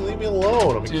something? Leave me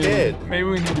alone. I'm a Dude, kid. maybe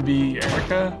we need to be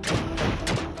Erica.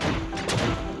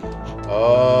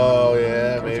 Oh,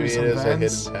 yeah. Go Maybe through it some is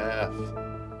vents. a hidden path.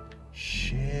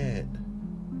 Shit.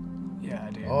 Yeah,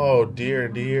 dude. Oh, dear,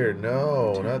 dear.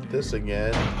 No, not this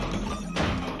again.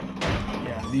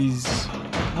 Yeah, these.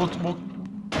 We'll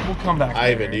come back.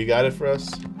 Ivan, later. do you got it for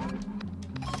us?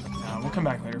 No, we'll come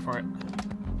back later for it.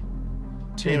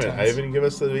 Damn it, Ivan, give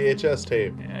us the VHS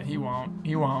tape. Yeah, he won't.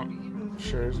 He won't.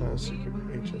 Sure, there's not a secret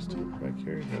VHS tape back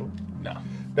here. No. No.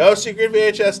 No secret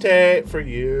VHS tape for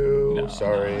you. No.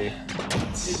 Sorry.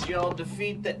 Did y'all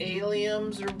defeat the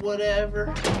aliens or whatever?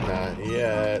 Not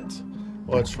yet.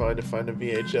 Let's try to find a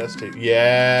VHS tape.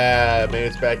 Yeah, maybe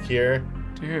it's back here.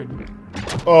 Dude.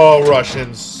 Oh,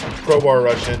 Russians. Crowbar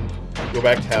Russian. Go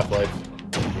back to Half-Life.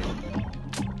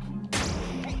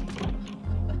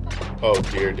 Oh,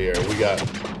 dear, dear. We got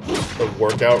the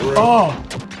workout room. Oh.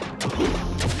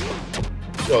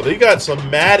 Yo, they got some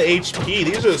mad HP.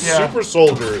 These are Yeah. super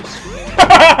soldiers.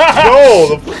 No,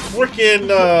 the freaking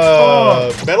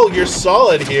Metal Gear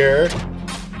Solid here.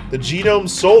 The Genome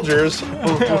Soldiers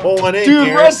rolling in Dude,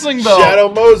 here. wrestling belt.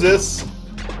 Shadow Moses.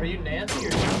 Are you Nancy or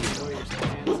Nancy?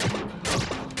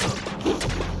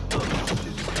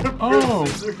 Oh.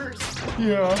 Scissors?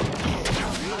 Yeah.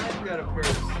 I've got a pair of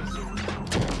scissors.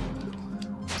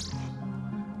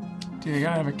 Dude, I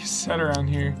gotta have a cassette around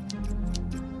here.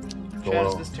 Chad,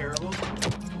 is this terrible? Is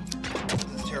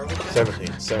this terrible? Chad?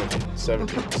 17, 17,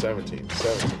 17, 17,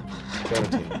 17,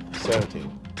 17,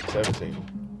 17, 17.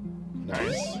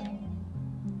 Nice.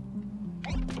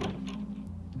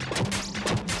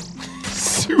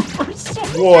 Super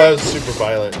soldier. Whoa, that was super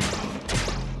violent.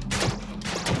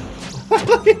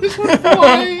 Look at this one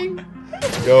flying.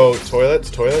 Go,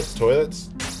 toilets, toilets, toilets.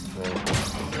 No.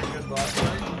 Is there a good boss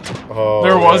fight? Oh,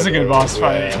 There was yeah, a good boss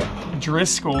yeah. fight.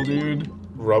 Driscoll, dude.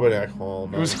 Rubberneck Hall.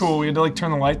 It was cool. We had to like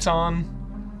turn the lights on.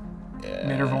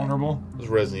 Made her vulnerable. It was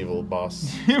Resident Evil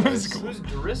boss. It was Nice. cool. Who's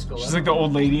Driscoll? She's like the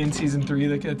old lady in season 3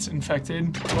 that gets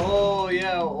infected. Oh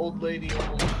yeah, old lady,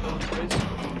 old Driscoll.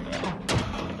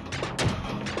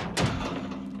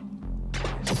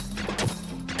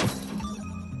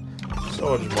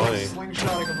 So much money.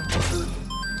 Slingshotting him.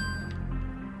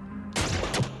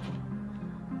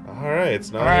 Alright,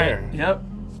 it's not Alright. here. Yep.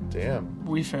 Damn.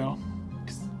 We fail.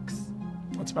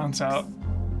 Let's bounce out.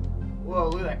 Whoa,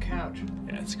 look at that couch.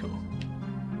 Yeah, it's cool.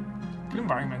 Good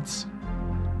environments.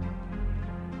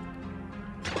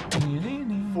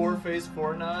 4 face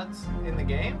 4 nods in the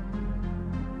game?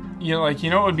 You know, like, you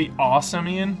know what would be awesome,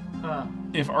 Ian? Huh.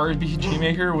 If RPG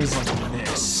Maker was like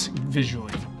this,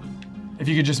 visually. If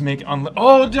you could just make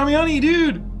Oh, Damiani,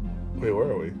 dude! Wait,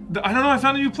 where are we? I don't know, I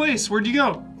found a new place. Where'd you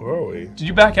go? Where are we? Did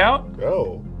you back out?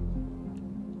 Oh.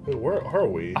 Wait, where are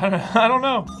we? I don't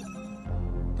know.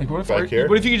 Like, what if Back here?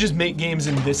 What if you could just make games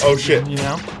in this Oh, engine, shit. you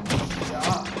know?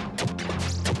 Yeah.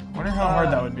 Wonder how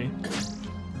hard that would be.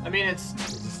 I mean, it's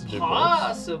Is this the new boss?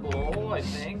 possible, I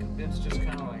think. It's just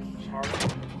kind of like hard.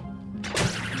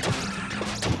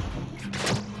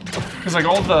 Because like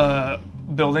all the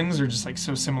buildings are just like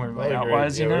so similar Oh, layout great.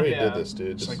 wise, Yeah, you we know? already Yeah. did this,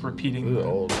 dude. Just This like repeating. is the-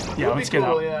 old. Yeah, It'd let's be get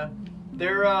cool, out. yeah.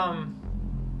 They're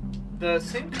the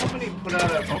same company put out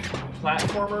a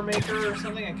platformer maker or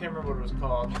something. I can't remember what it was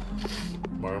called.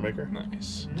 Mario Maker?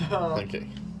 Nice. No, Okay.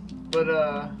 but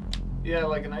yeah,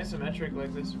 like an isometric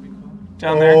like this would be cool.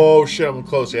 Down there. Oh shit, I'm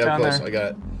close. Yeah, I'm Down close. there. I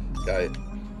got it. Got it.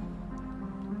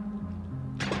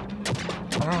 I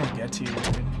don't know how to get to you,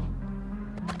 dude.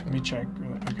 Let me check.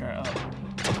 Okay, up.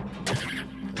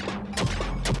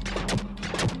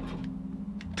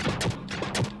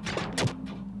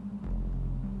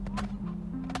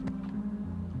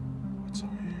 What's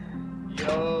over here?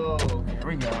 Yo. Here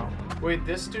we go. Wait,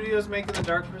 this studio's making the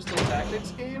Dark Crystal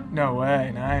Tactics game? No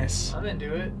way. Nice. I'm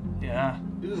into it. Yeah.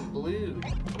 Ooh, blue.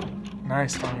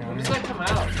 Nice, When does Damiani. that come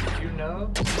out? Do you know?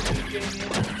 DJ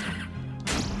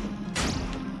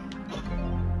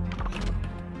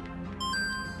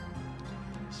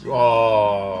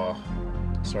Oh.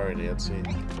 Sorry, Nancy. I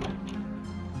think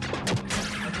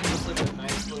it's like a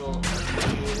nice little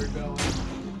articulator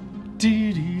going.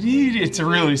 It's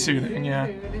really soothing, yeah.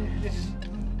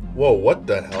 Whoa, what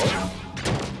the hell?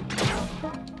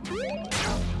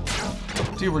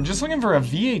 Dude, we're just looking for a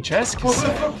VHS What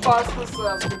cassette. if the pasta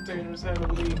sauce containers have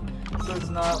a leak so it's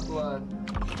not blood?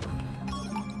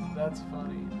 That's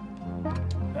funny.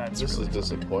 This is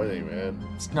disappointing, man.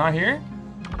 It's not here?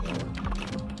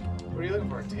 What are you looking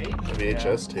for? A tape? A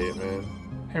VHS tape, man.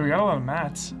 Hey, we got a lot of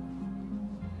mats.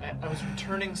 I was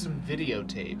returning some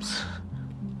videotapes.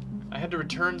 I had to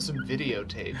return some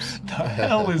videotapes. The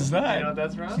hell is You know that? what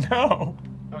that's from? No.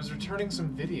 I was returning some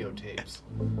videotapes.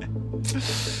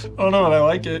 Oh no, but I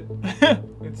like it.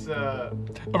 It's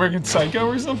American Psycho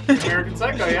or something? American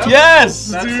Psycho, yeah? Yes,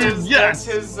 That's dude, his, yes.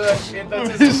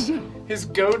 That's his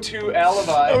go-to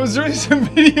alibi. I was doing some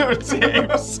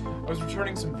videotapes. I was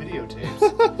returning some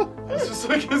videotapes. It's just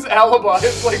like his alibi.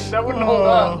 It's like, that wouldn't hold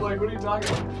up. Like, what are you talking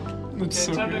about? That's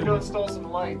so Time to good. go install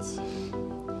some lights.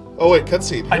 Oh wait,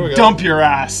 cutscene. Here we I go. dump your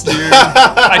ass, dude.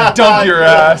 I dump your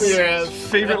ass. Your ass.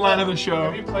 Favorite line of the show.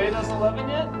 Have you played as 11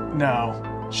 yet?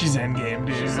 No. She's endgame,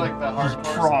 dude. She's like the hardcore.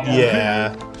 Problem.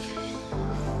 Yeah.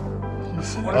 What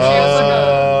if she has like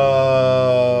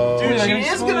a... Dude, Wait, I she can is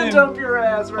explain. gonna dump your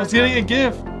ass right I was getting a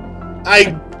gif. I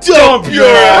dump your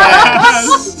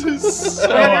ass. So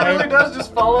Man, it really does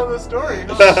just follow the story.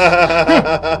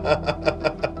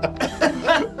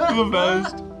 the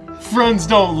best. Friends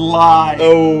don't lie.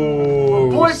 Oh,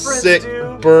 Boyfriends sick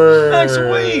do. burn. Max,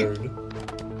 wait.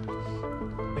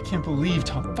 I can't believe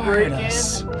Tom fired Break in.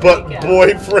 us. But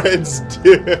boyfriends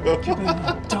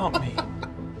do. Dump me.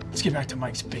 Let's get back to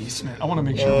Mike's basement. I want to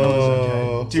make sure Will is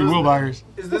Oh. okay. Dude, Will Byers.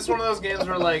 Is this one of those games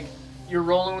where, like, you're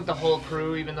rolling with the whole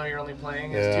crew even though you're only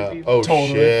playing as Yeah. two people? Oh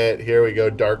Totally. shit. Here we go.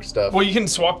 Dark stuff. Well, you can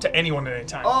swap to anyone at any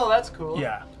time. Oh, that's cool.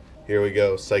 Yeah. Here we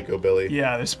go. Psycho Billy.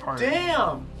 Yeah, this part.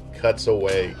 Damn! Cuts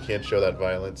away. Can't show that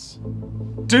violence.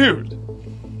 Dude.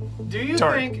 Do you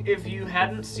Dark. think if you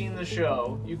hadn't seen the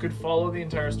show, you could follow the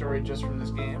entire story just from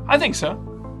this game? I think so.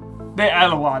 They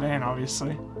add a lot in,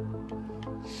 obviously.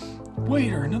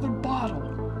 Waiter, another bottle.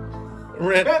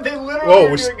 Rent. They literally Whoa,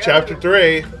 are we're doing chapter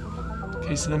everything. 3.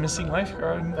 Case of the missing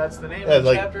lifeguard. That's the name Yeah, of the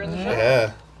like, chapter in the show.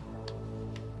 yeah.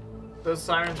 Those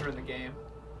sirens were in the game.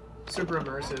 Super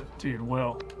immersive. Dude,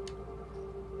 Will.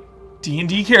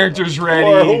 D&D characters ready.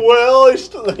 Or Will,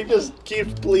 he just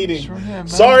keeps bleeding. Sure have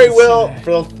Sorry, moments Will. today.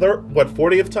 For the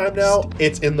 40th time now,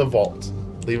 it's in the vault.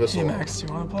 Leave us Hey, alone. Max, do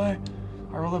you want to play?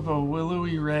 I rolled up a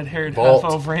willowy red-haired Vault.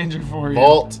 half-elf ranger for you.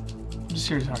 Vault. I'm just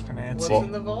here to talk to Nancy. What's Vault.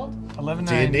 in the vault? 11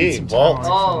 D&D. Vault.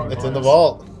 Oh, It's in the yes.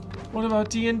 vault. What about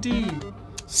D&D?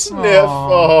 Sniff.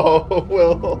 Aw. Oh,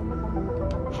 Will.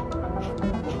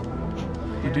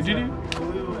 Do-do-do-do.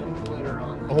 Glue and glitter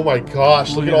on them. Oh my gosh,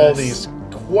 look Look at at all this.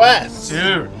 these quests.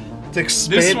 Dude, To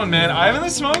expand this one, man. Ivan the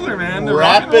Smuggler, man. The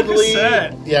rock and roll rapidly.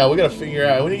 cassette. Yeah, we gotta figure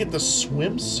out. We need to get the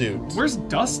swimsuit. Where's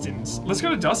Dustin's? Let's go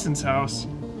to Dustin's house.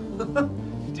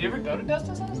 Do you ever go to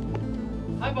Dustin's house?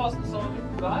 Hi, Boston Soldier.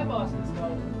 Bye, Boston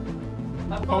Soldier.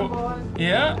 Have fun, boys.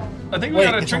 Yeah? I think we Wait,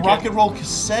 got a it's a trinket. rock and roll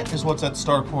cassette is what's at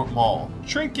Starport Mall.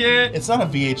 Trinket. It's not a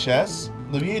VHS.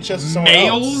 The VHS is somewhere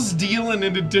else. Males deal an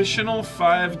additional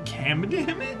 5 cam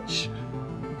damage?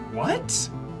 What?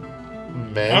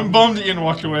 Man. I'm bummed Ian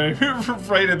walked away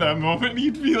right at that moment.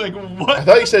 He'd be like, I what?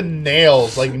 thought you said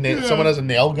nails, like Yeah. someone has a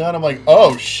nail gun. I'm like,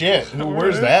 oh shit,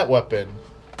 where's Alright. that weapon?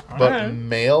 But Alright.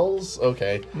 males,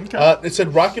 okay. Okay. It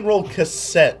said rock and roll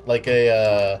cassette, like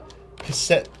a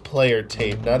cassette player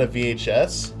tape, not a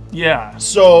VHS. Yeah.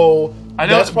 So I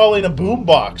know- that's probably in a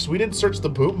boombox. We didn't search the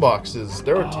boom boxes.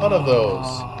 There were a ton of those.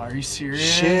 Oh, are you serious?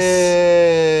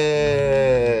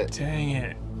 Shit. Dang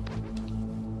it.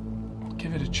 I'll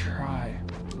give it a try.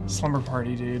 Slumber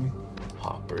party, dude.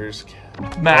 Hoppers.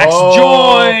 Max Oh,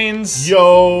 joins!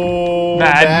 Yo.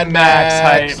 Mad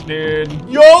Max hype, dude.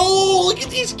 Yo, look at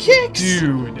these kicks.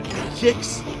 Dude.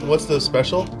 Kicks. What's the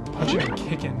special? Punching and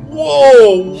kicking.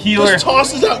 Whoa! Healer. Just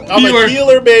tosses out. I'm Healer. a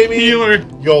healer, baby. Healer.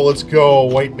 Yo, let's go,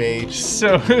 white mage.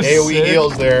 So AoE sick.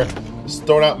 heals there. Just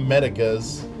throwing out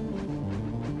medigas.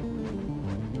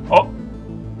 Oh.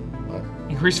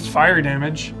 Increased fire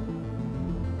damage.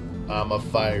 I'm a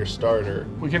fire starter.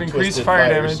 We can increase Twisted fire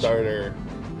damage. starter.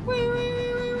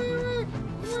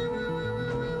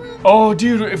 Oh,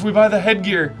 dude, if we buy the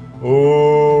headgear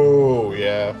Oh,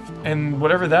 yeah. and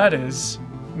whatever that is,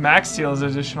 Max deals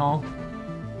additional.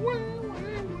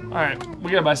 Alright,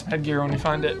 we gotta buy some headgear when we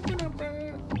find it.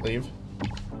 Leave.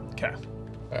 Okay.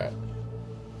 Alright.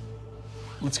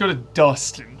 Let's go to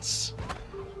Dustin's.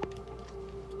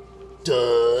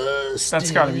 Dustin.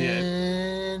 That's gotta be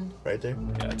it. Right there.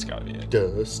 Yeah, that's gotta be it.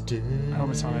 Dustin. I hope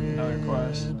it's not another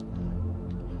quest.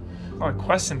 A lot of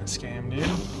quests in this game, dude.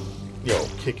 Yo,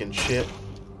 kicking shit.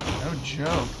 No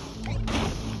joke.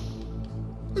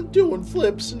 I'm doing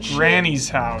flips and shit. Granny's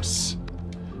house.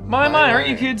 My, aren't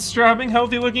you kids strapping,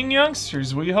 healthy-looking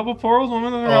youngsters? Will you help a poor old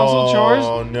woman with her household chores?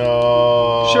 Oh,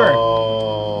 no.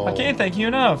 Sure. I can't thank you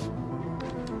enough.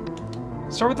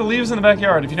 Start with the leaves in the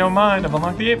backyard. If you don't mind, I've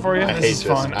unlocked the gate for you. I This hate is this.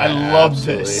 fun. I love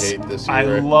this. absolutely hate this, I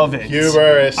Huber. love it.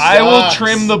 Huber, it I will sucks.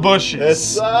 trim the bushes. It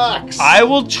sucks. I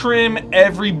will trim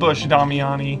every bush,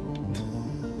 Damiani.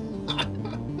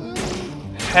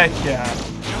 Heck yeah.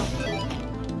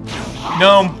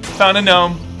 Gnome. Found a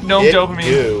gnome. Gnome dopamine.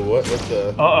 Ew, what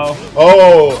the? Uh-oh.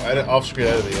 Oh, I didn't off-screen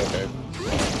editing, okay.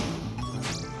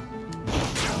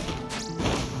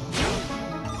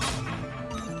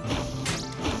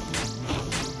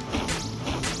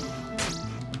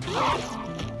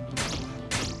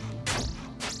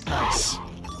 Nice.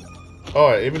 Oh,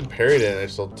 I even parried it and I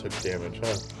still took damage,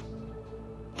 huh?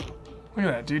 Look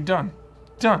at that, dude. Done.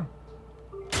 Done.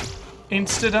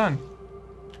 Insta-done.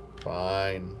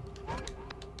 Fine.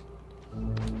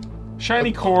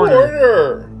 Shiny quarter.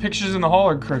 Quarter! Pictures in the hall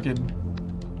are crooked.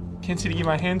 Can't seem to keep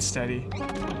my hand steady.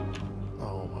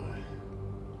 Oh my.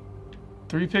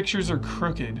 3 pictures are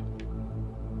crooked.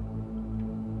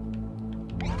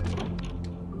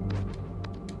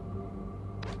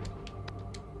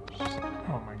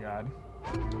 Oh my god.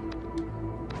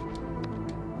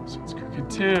 This one's crooked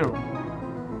too.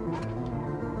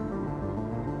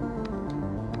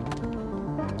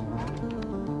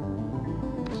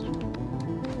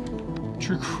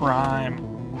 True crime.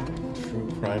 True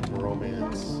crime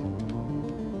romance.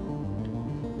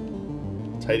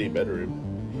 Tidy bedroom.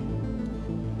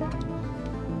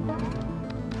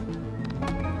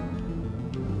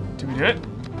 Did we do it?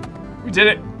 We did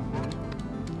it.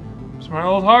 Smart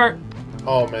old heart.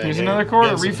 Oh man. Here's yeah, another quarter.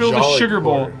 getting some Refill the jolly sugar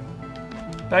bowl. quarter.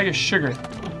 Bag of sugar.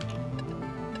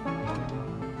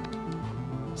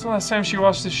 When's the last time she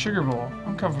washed this sugar bowl?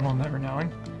 I'm comfortable never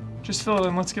knowing. Just fill it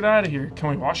and let's get out of here. Can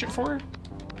we wash it for her?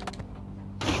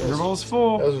 Sugar bowl's That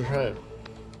full. was a try.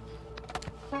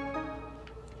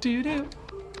 Doo-doo.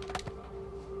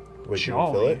 Wait, can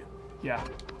you fill it? Yeah.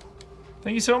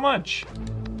 Thank you so much.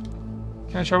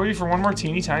 Can I trouble you for one more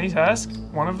teeny tiny task?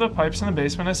 One of the pipes in the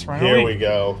basement is finally... Here we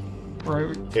go.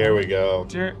 Right. Here we go.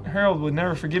 Dear Harold would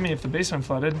never forgive me if the basement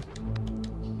flooded.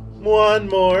 One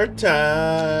more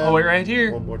time. I'll wait right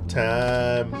here. One more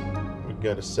time. We're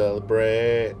gonna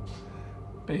celebrate.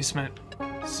 Basement.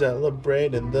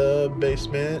 Celebrate in the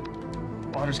basement.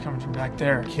 Water's coming from back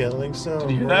there. Killing some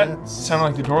Did you hear that? rats. Sounded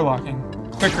like the door locking.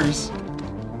 Clickers.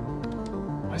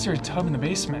 Why is there a tub in the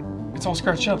basement? It's all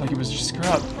scratched up like it was just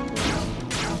scrubbed.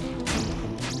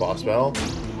 Boss battle.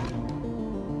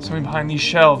 Something behind these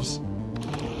shelves.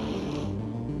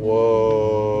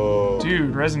 Whoa.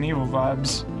 Dude, Resident Evil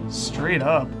vibes. Straight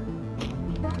up.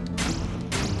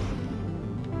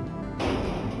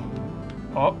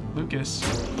 Oh, Lucas.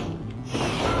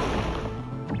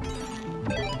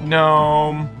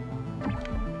 Gnome.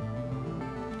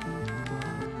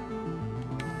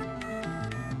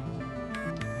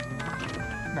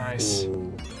 Nice.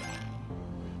 Ooh.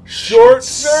 Short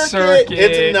circuit.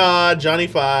 It's a nod. Johnny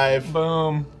 5.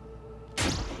 Boom.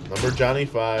 Number Johnny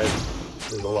 5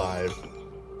 is alive.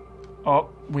 Oh,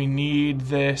 we need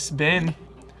this bin.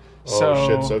 Oh So,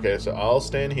 shit. So, okay, so I'll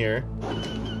stand here.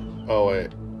 Oh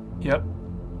wait. Yep.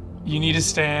 You need to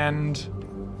stand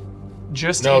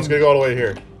just No, it's gonna go all the way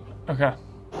here. Okay.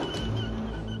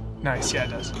 Nice, yeah, it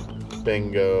does.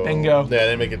 Bingo. Bingo. Yeah, they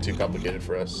didn't make it too complicated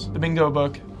for us. The bingo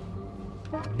book.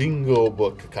 Bingo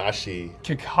book, Kakashi.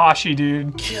 Kakashi,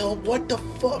 dude. Kill. What the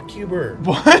fuck, Huber?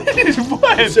 What? He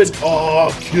What? said,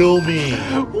 "Oh, kill me."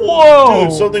 Whoa!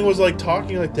 Dude, something was like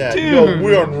talking like that. Dude. Yo,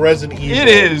 we're on Resident Evil. It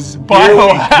is Here we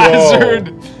biohazard.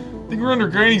 go. I think we're under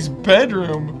Granny's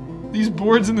bedroom. These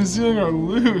boards in the ceiling are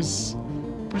loose.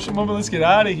 Push them over. Let's get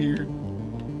out of here.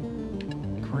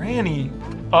 Granny.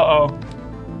 Uh-oh.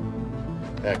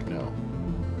 Heck no.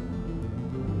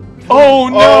 Oh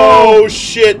no! Oh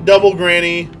shit! Double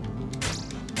granny.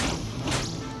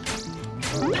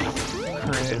 Some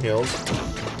Crit. heals.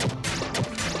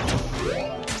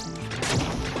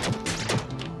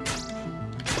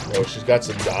 Oh, she's got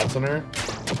some dots on her.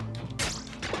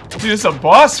 Dude, it's a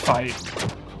boss fight.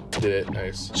 Did it?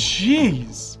 Nice.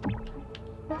 Jeez.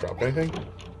 Drop anything?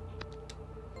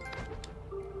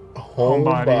 Home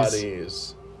bodies.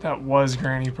 bodies. That was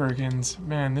Granny Perkins.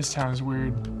 Man, this town is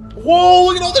weird. Whoa!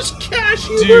 Look at all this cash,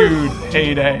 Huber! Dude,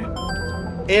 heyday.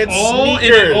 And And sneakers.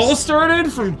 it all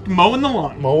started from mowing the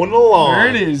lawn. Mowing the lawn. There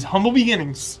it is. Humble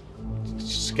beginnings.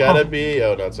 It's gotta be.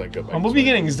 Oh, no, it's not good. Humble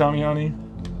beginnings, Damiani.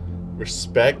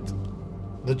 Respect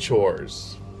the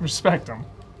chores. Respect them.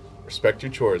 Respect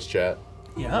your chores, chat.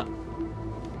 Yeah.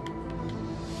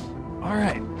 All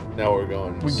right. Now we're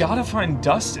going. We gotta find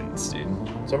Dustin's, dude.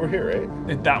 It's over here,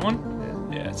 right? That one?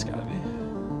 Yeah, it's gotta be.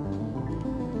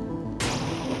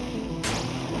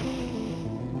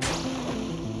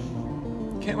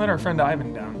 Can't let our friend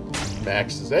Ivan down.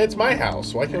 Max is. Hey, it's my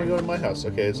house. Why can't we go to my house?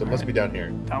 Okay, so it must be down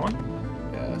here. That one?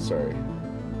 Yeah, sorry.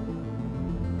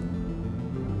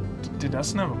 Did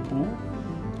Dustin have a pool?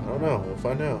 I don't know. We'll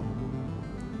find out.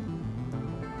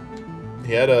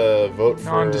 He had a vote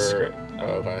for. Nondescript.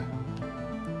 Oh, okay.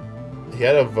 He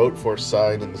had a vote for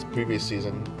sign in this previous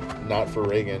season, not for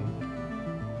Reagan.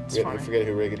 I forget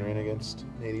who Reagan ran against.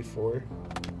 In '84.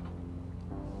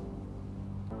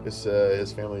 His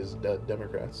family is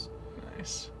Democrats.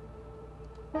 Nice.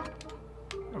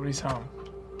 Nobody's home.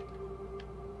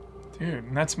 Dude,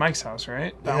 and that's Mike's house,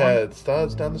 right? That Yeah, one? it's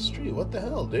down the street. What the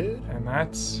hell, dude? And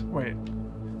that's... Wait.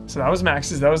 So that was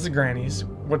Max's. That was the granny's.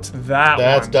 What's that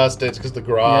That's one? Dustin's, because the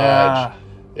garage. Yeah.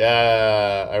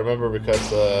 Yeah, I remember because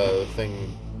the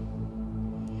thing...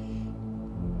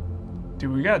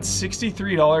 Dude, we got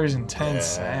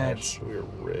 $63.10. Yes, we're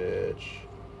rich.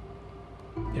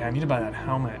 Yeah, I need to buy that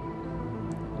helmet.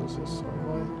 What's this?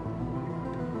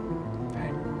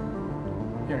 Dang.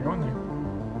 Yeah, go in there.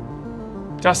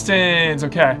 Dustin's,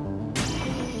 okay.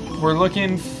 We're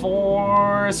looking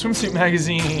for a swimsuit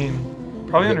magazine.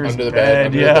 Probably under his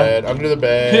bed. Under the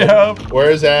bed. Yep. Where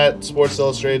is that? Sports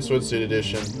Illustrated Swimsuit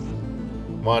Edition.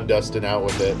 Come on, Dustin, out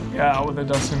with it. Yeah, out with it,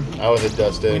 Dustin. Out with it,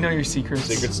 Dustin. We know your secrets.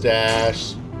 Secret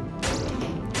stash.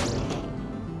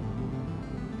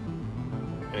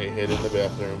 Hey, hid in the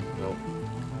bathroom. Nope.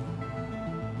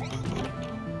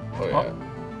 Oh, yeah.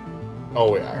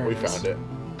 Oh, yeah, There we it is. found it.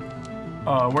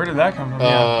 Where did that come from?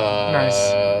 Yeah.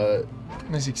 Nice.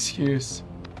 Nice excuse.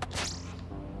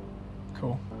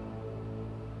 Cool.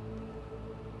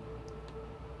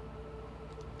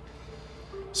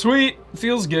 Sweet.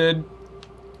 Feels good.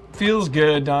 Feels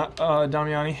good,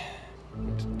 Damiani.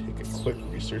 Take a quick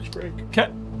research break. Okay.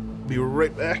 Be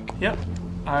right back. Yep.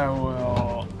 I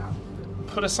will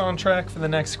put us on track for the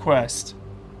next quest.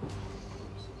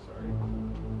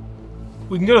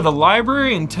 We can go to the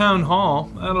library and town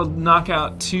hall. That'll knock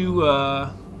out 2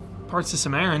 parts of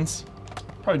some errands.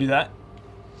 Probably do that.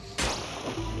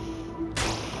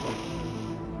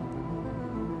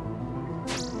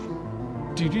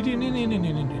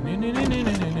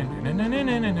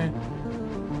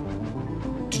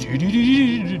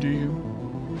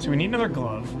 So we need another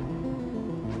glove.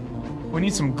 We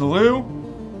need some glue,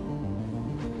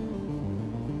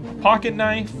 a pocket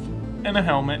knife, and a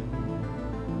helmet.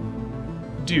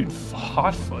 Dude,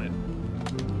 Hotfoot.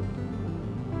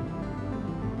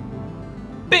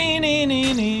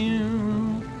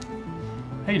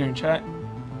 How you doing, chat?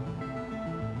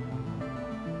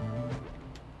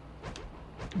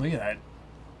 Look at that.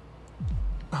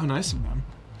 How nice of them.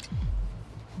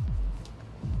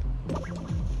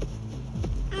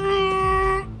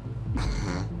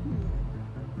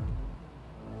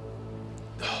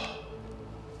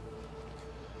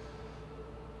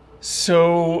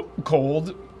 So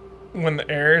cold when the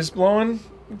air is blowing.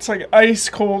 It's like ice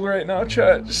cold right now,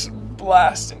 chat. Just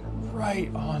blasting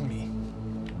right on me.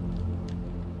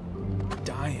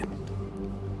 Dying.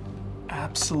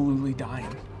 Absolutely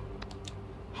dying.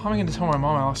 How am I going to tell my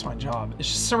mom I lost my job? It's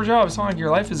just a summer job. It's not like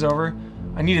your life is over.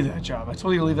 I needed that job. I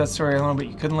told you to leave that story alone, but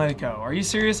you couldn't let it go. Are you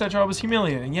serious? That job was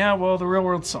humiliating. Yeah, well, the real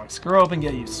world sucks. Grow up and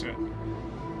get used to it.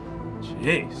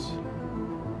 Jeez.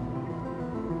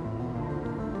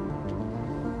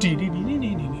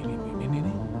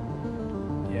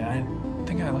 Yeah, I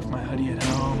think I left my hoodie at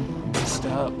home. Messed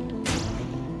up.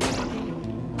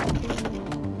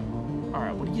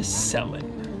 Alright, what are you selling?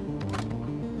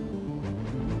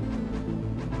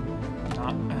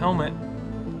 Not a helmet.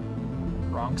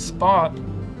 Wrong spot.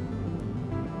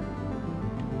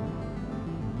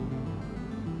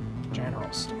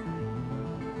 General store.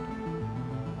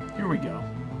 Here we go.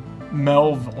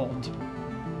 Melvold.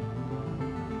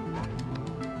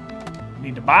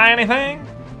 Need to buy anything?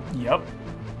 Yep.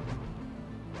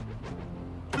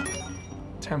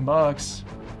 $10.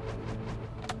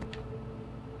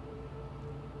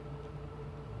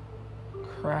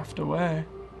 Craft away.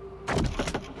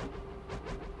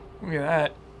 Look at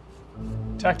that.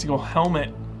 Tactical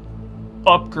helmet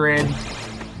upgrade.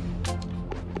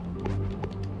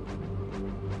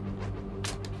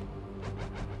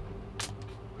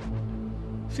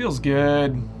 Feels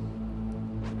good.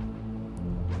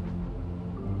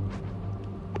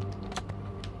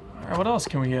 Alright, what else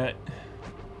can we get?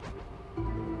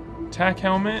 Tack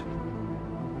helmet.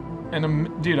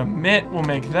 And dude, a mitt will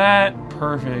make that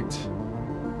perfect.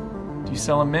 Do you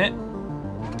sell a mitt?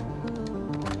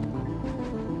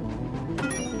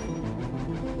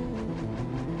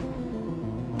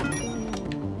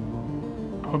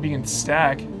 Hope you can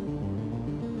stack.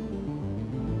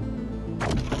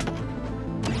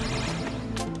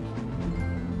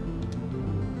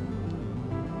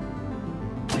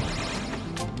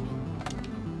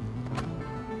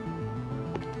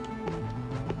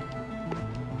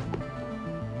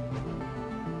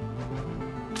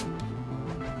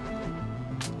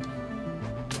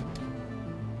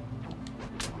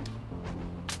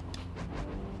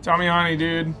 Damiani,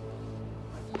 dude.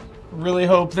 Really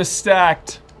hope this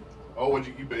stacked. Oh, would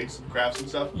you make some crafts and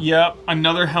stuff? Yep,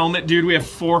 another helmet, dude. We have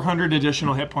 400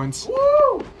 additional hit points.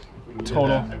 Woo!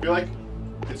 Total. I feel like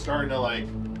it's starting to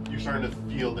you're starting to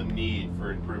feel the need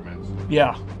for improvements.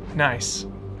 Yeah, nice.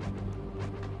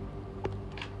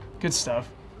 Good stuff.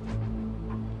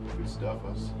 Good stuff,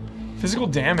 us. Physical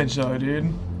damage, though,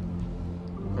 dude.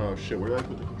 Oh shit, where did I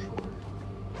put the controller?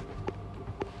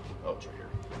 Oh, it's right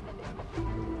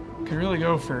here. Could really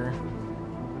go for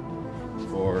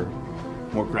For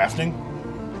more crafting?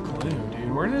 glue,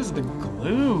 dude. Where is the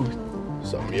glue?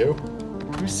 Something you?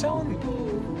 Who's selling me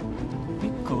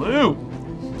glue?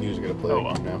 You just gotta play Oh, the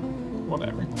well. game now.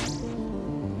 Whatever.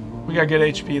 We got good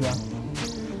HP,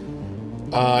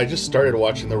 though. I just started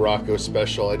watching the Rocco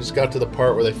special. I just got to the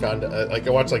part where they found, I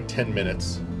watched like 10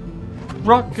 minutes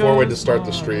before we had to start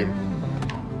the stream.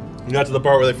 I got to the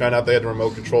part where they found out they had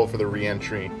remote control for the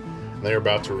re-entry, and they were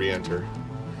about to re-enter.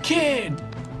 Kid!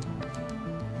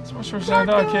 So much for saying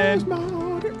dog, kid.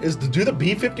 Do the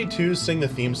B-52s sing the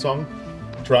theme song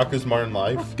to Rocco's Modern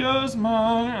Life? Goes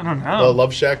my... I don't The know.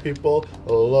 Love Shack people?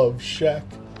 Love Shack,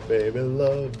 baby,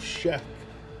 Love Shack.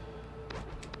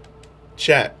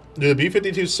 Chat. Do the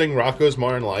B-52s sing Rocco's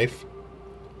Modern Life?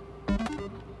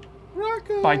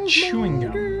 Rocco's By chewing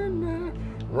gum.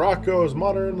 Rocco's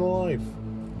Modern Life.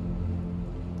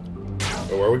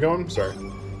 Oh, where are we going? Sorry.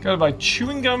 Gotta buy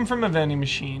chewing gum from a vending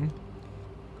machine.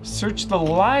 Search the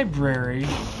library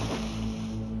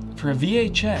for a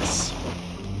VHS.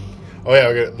 Oh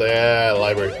yeah,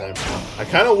 library time. I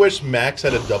kind of wish Max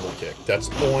had a double kick. That's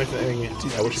the only thing.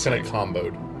 I wish it kind of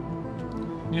comboed.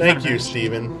 Thank you,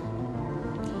 Steven.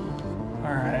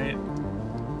 Alright.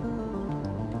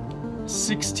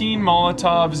 16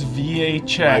 Molotovs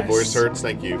VHS. My voice hurts.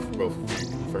 Thank you for both of you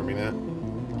confirming that.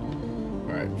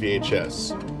 Alright, VHS.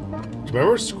 Do you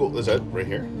remember school? Is that right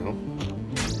here? No.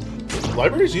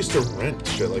 Libraries used to rent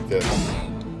shit like this.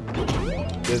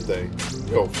 Did they?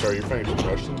 Oh, sorry, you're finding some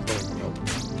questions? No.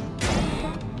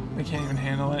 They can't even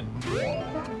handle it.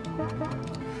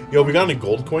 Yo, we got any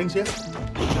gold coins yet?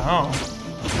 No.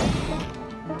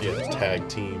 Yeah, tag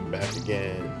team back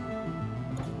again.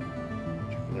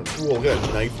 Ooh, look at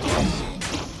that knife toss.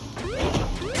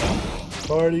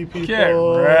 Party people. Get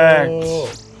wrecked.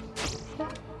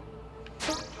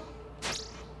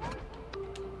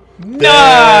 There,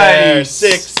 Nice!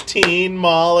 16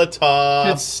 Molotov.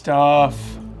 Good stuff.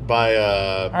 By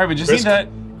Alright, we just Chris, need that.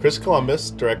 Chris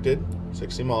Columbus directed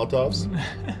 60 Molotovs.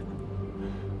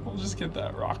 We'll just get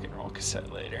that rock and roll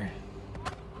cassette later.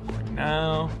 For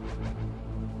now.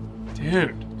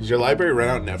 Dude. Does your library run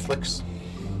out Netflix?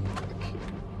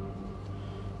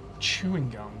 Chewing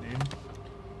gum,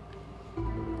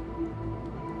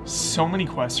 dude. So many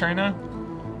quests right now.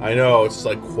 I know, it's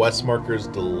like quest markers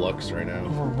deluxe right now.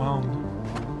 Overwhelmed.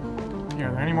 Here,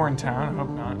 are there any more in town? I hope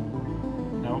not.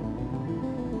 Nope.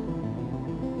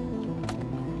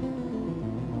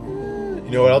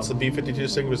 You know what else the B-52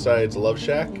 sing besides Love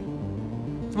Shack?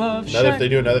 Love Another, Shack. They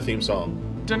do another theme song.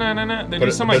 Da-na-na-na. They But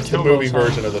do some like it's the Kill movie Bill song.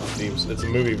 version of the themes. It's a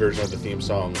movie version of the theme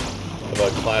song of a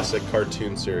classic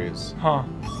cartoon series. Huh.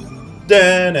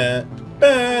 Da-na,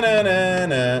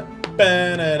 ba-na-na-na,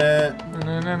 ba-na-na,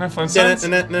 Na-na-na-na. Flintstones?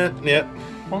 da-na-na-na. Yep.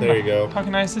 Oh, There you go. How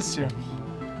can I assist you?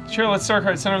 Sure, let's start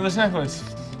right center of this necklace.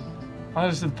 I'll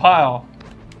just pile.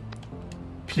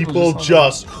 People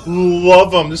just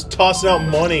love them. Just tossing out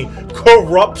money.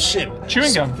 Corruption.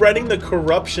 Chewing gum. Spreading the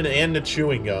corruption and the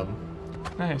chewing gum.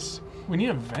 Nice. We need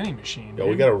a vending machine. Yo,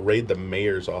 we dude. gotta raid the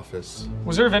mayor's office.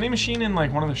 Was there a vending machine in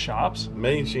like one of the shops?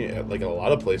 Many, like in a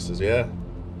lot of places, yeah.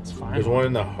 It's fine. There's one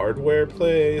in the hardware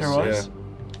place. There was? Yeah.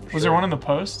 Was there one in the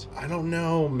post? I don't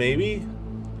know. Maybe.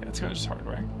 Yeah, let's go to just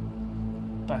hardware.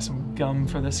 Buy some gum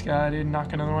for this guy, dude.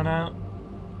 Knock another one out.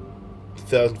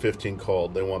 2015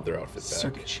 called. They want their outfit back.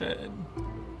 Circuit shed.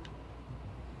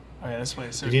 Oh yeah, this way.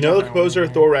 Did you know the composer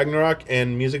of Thor Ragnarok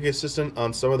and music assistant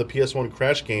on some of the PS1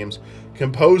 Crash games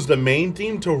composed the main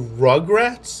theme to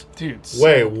Rugrats? Dude.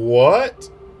 Wait, what?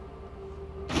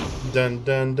 Dun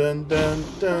dun dun dun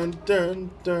dun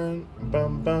dun dun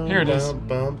bum bum. Here it is.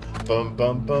 Bum bum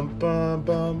bum bum bum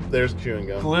bum. There's chewing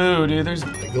gum. Glue, dude. There's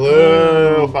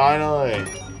Glue, finally.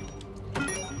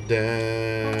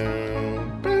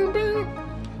 Dun, bum,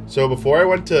 bum. So before I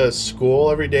went to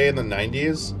school every day in the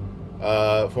 90s,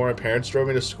 before my parents drove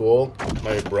me to school,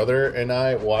 my brother and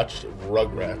I watched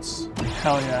Rugrats.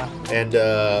 Hell yeah. And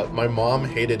my mom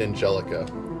hated Angelica.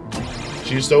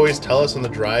 She used to always tell us on the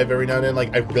drive every now and then,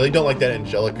 like, I really don't like that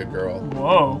Angelica girl.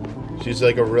 Whoa. She's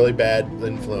like a really bad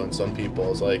influence on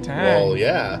people. It's like, Dang. well,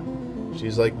 yeah.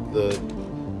 She's like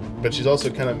but she's also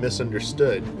kind of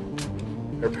misunderstood.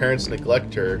 Her parents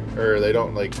neglect her, or they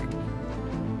don't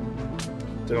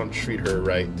treat her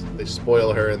right. They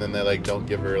spoil her, and then they like don't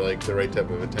give her like the right type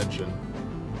of attention.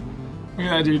 Look at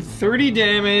that, dude. 30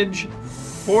 damage,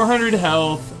 400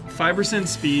 health, 5%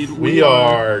 speed.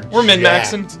 We're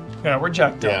min-maxing. Yeah, we're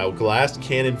jacked up. Yeah, glass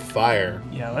cannon fire.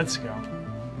 Yeah, let's go.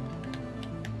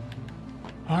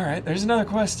 All right, there's another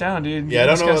quest down, dude. Yeah, I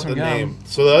don't know what the name.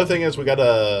 So the other thing is,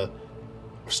 we're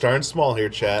starting small here,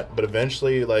 chat, but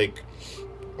eventually, like,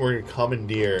 we're gonna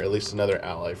commandeer at least another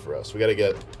ally for us. We gotta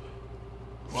get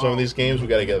some of these games. We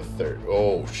gotta get a third.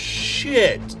 Oh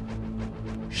shit!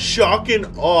 Shock and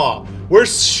awe.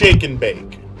 Where's shake and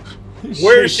bake?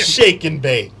 Where's shake and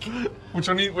bake? Which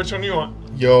one do you want?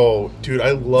 Yo, dude,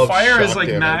 I love Fire shock is like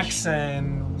damage. Max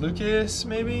and Lucas,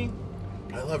 maybe?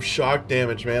 I love shock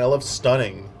damage, man. I love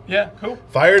stunning. Yeah, cool.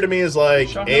 Fire to me is like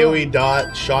Shock AoE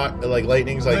dot, shock, like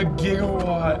lightning's like... The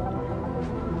gigawatt.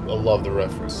 I love the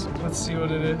reference. Let's see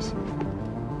what it is.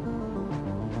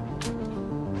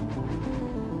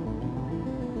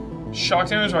 Shock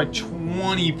damage by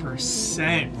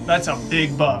 20%. That's a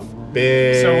big buff.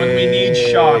 Big So when we need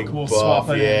shock, we'll buff, swap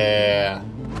it in. Yeah.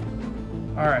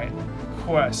 Alright.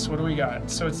 Quest. What do we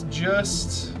got? So it's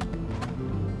just...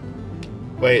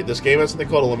 Wait, this game has something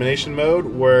called elimination mode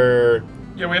where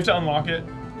Yeah, we have to unlock it.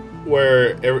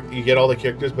 you get all the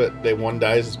characters, but one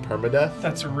dies as permadeath.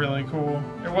 That's really cool.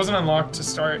 It wasn't unlocked to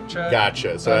start, chat.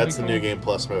 Gotcha. So That'd that's be the cool. new game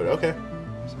plus mode. Okay.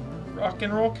 Rock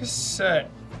and roll cassette.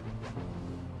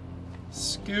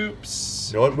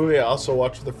 Scoops. You know what movie I also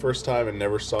watched for the first time and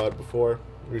never saw it before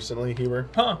recently, Heber?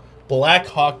 Huh. Black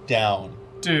Hawk Down.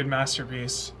 Dude,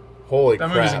 masterpiece. Holy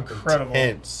That crap. movie's incredible.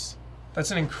 Intense.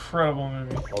 That's an incredible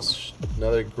movie. Also,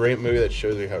 another great movie that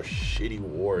shows you how shitty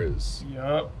war is.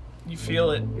 Yup. You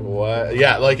feel it. What?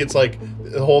 Yeah, like it's like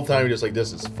the whole time you're just like,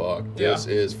 this is fucked. This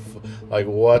is like,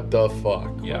 what the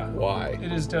fuck? Yeah. Like, why?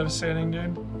 It is devastating,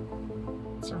 dude.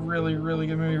 It's a really, really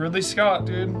good movie. Ridley Scott,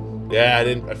 dude. Yeah,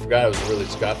 I forgot it was a Ridley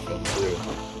Scott film too.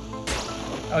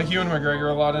 I like Ewan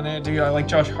McGregor a lot in it, dude. I like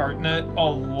Josh Hartnett a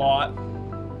lot.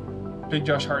 Big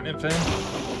Josh Hartnett fan.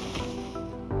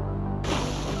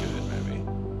 Good movie.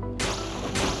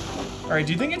 Alright,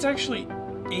 do you think it's actually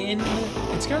in...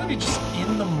 It's gotta be just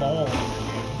in the mall.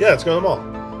 Yeah, let's go to the mall.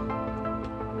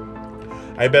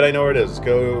 I bet I know where it is. Let's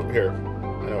go here.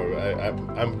 I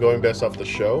know. I'm going best off the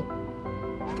show.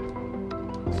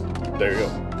 There you go.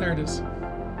 There it is.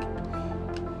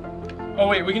 Oh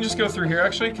wait, we can just go through here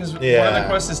actually, because one of Yeah. the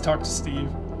quests is talk to Steve.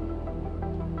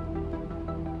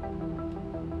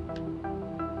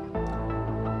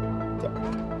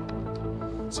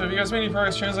 So if you guys made any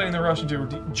progress translating the Russian to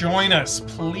join us,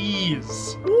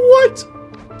 please. What?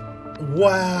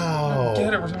 Wow.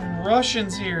 Get it, we're talking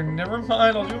Russians here. Never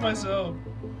mind, I'll do it myself.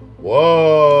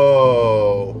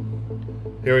 Whoa.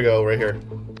 Here we go, right here.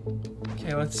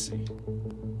 Okay, let's see.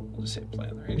 We'll just hit play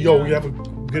on the radio. Yo,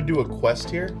 we could do a quest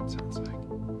here. Sounds like.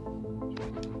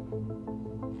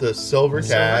 The silver The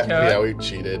cat. silver cat. Yeah, we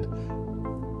cheated.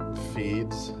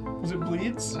 Feeds. Was it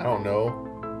bleeds? I don't know.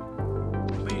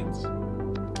 Bleeds.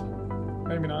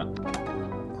 Maybe not.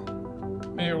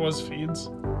 Maybe it was feeds.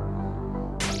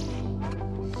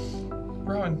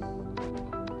 Run.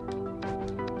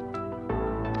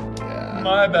 Yeah.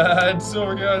 My bad,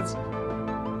 silver guts. Get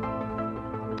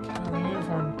on the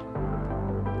uniform.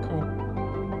 Cool.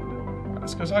 Alright,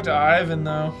 let's go talk to Ivan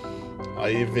though.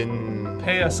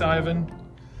 Pay us, Ivan.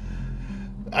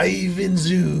 Ivan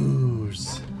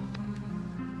Zoos.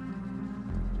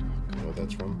 You know what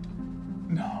that's from?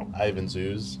 No. Ivan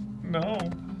Zoos. No.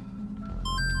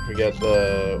 Forget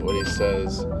what he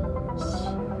says.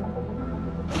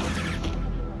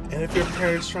 And if your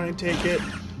parents try and take it,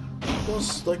 we'll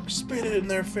like spit it in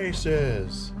their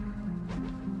faces.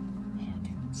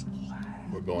 Hawkins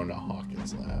Lab. We're going to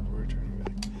Hawkins Lab. We're returning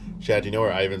back. Chad, do you know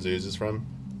where Ivan Zoos is from?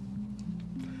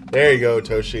 There you go,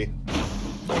 Toshi.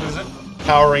 What is it?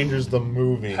 Power Rangers the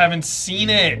movie. Haven't seen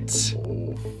it.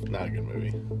 Oh, not a good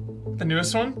movie. The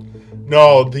newest one?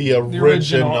 No, the original. The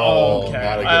original. Oh, okay.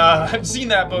 Not a good I've seen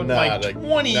that, but like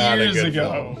 20 years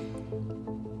ago.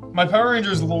 My Power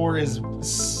Rangers lore is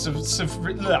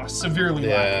severely lacking.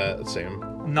 Yeah, same.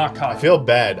 Not caught. I feel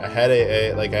bad. I had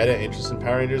I had an interest in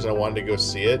Power Rangers and I wanted to go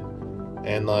see it,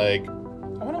 and like I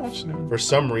want to watch the new one. for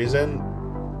some reason,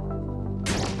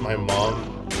 my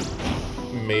mom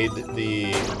made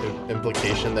the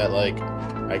implication that like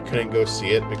I couldn't go see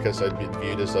it because I'd be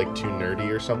viewed as like too nerdy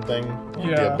or something. It'd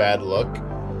be a bad look.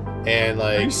 And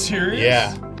like, Are you serious?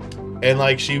 Yeah. And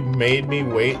like she made me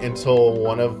wait until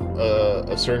one of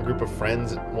a certain group of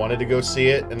friends wanted to go see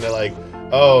it, and they're like,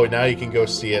 "Oh, now you can go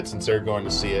see it since they're going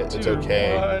to see it. It's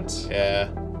okay." What? Yeah.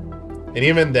 And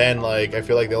even then, like, I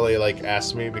feel like they only like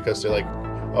asked me because they're like,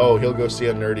 "Oh, he'll go see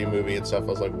a nerdy movie and stuff." I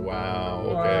was like, "Wow,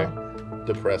 okay."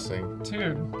 Depressing.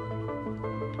 Dude,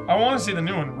 I want to see the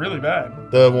new one really bad.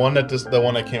 The one that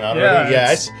came out already.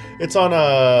 Yeah, it's on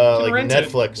like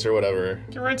Netflix or whatever.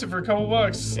 You can rent it for a couple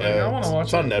bucks. Yeah, like, I want to watch it.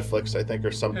 It's on Netflix, I think,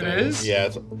 or something. It is? Yeah,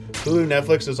 Hulu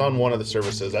Netflix is on one of the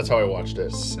services. That's how I watched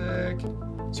it. Sick.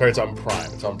 Sorry, it's on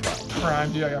Prime. It's on Prime.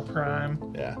 Prime, dude. I got Prime.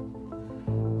 Yeah. Yeah,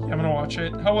 I'm gonna watch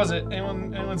it. How was it?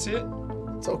 Anyone see it?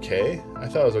 It's okay. I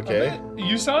thought it was okay.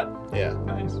 You saw it? Yeah.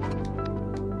 Nice.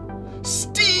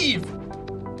 Steve!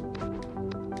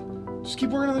 Just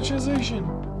keep working on the translation.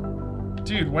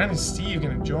 Dude, when is Steve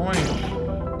gonna join?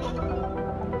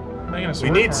 We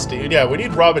need Steve. Yeah, we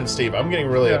need Rob and Steve. I'm getting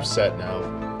really upset now.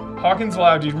 Hawkins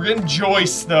loud, dude. We're getting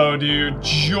Joyce, though, dude.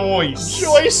 Joyce.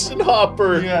 Joyce and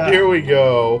Hopper. Yeah. Here we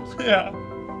go. Yeah.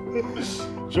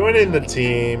 Joining the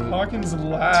team. Hawkins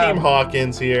loud. Team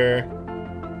Hawkins here.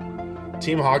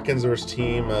 Team Hawkins versus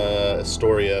Team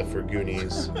Astoria for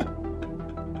Goonies.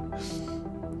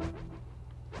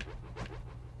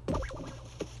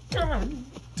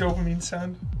 Dopamine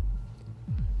sound.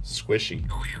 Squishy.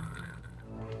 Here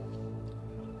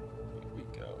we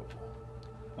go.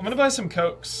 I'm gonna buy some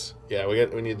Cokes. Yeah, we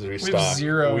need to restock. We have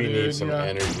zero, We dude, need some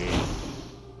energy.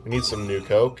 We need some new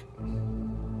Coke.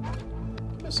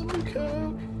 Get some new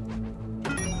Coke.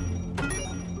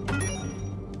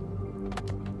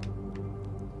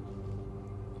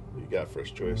 What you got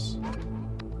first, Joyce?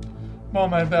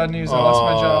 Mom, I have bad news. I lost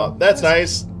my job. That's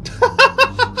nice.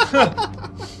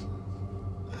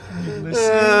 You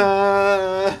listen?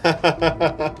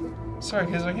 Sorry,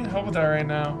 kids, I can't help with that right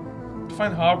now. To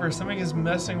find Hopper, something is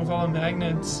messing with all the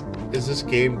magnets. Is this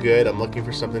game good? I'm looking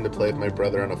for something to play with my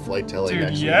brother on a flight telly Dude,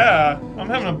 next week. yeah. I'm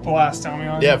having a blast,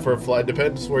 Damiani. Yeah, for a flight,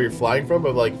 depends where you're flying from,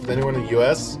 but like, if anyone in the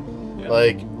U.S.,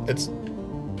 like,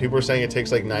 people are saying it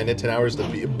takes like 9 to 10 hours to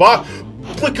be.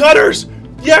 The cutters!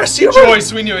 Yes, you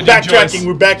Joyce, we knew it. Backtracking, Joyce.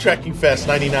 we're backtracking fest,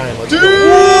 99. Let's Dude! go.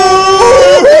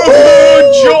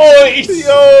 Joyce!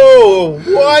 Yo!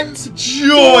 What?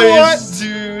 Joyce,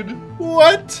 dude.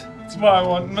 What? That's what I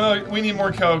want. No, we need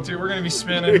more Coke, dude. We're gonna be We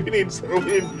spinning. need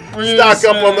stock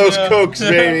up on those Cokes,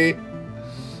 baby.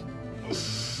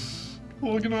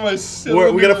 Look at my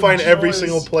cylinder. We gotta find every Joyce.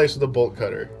 single place with a bolt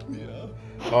cutter. Yeah.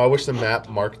 Oh, I wish the map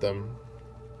marked them.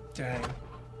 Dang.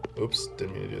 Oops,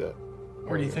 didn't mean to do that.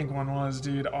 Where do you think one was,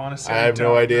 dude? Honestly, I have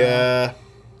no idea.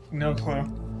 No clue.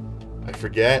 I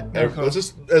forget. No clue. Let's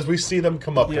just, as we see them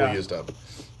come up, Yeah. we'll use them.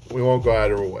 We won't go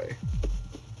out of our way.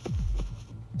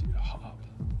 Dude, hop.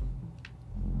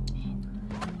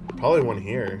 Probably one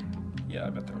here. Yeah, I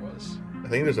bet there was. I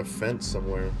think there's a fence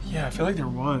somewhere. Yeah, I feel like there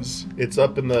was. It's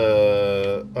up in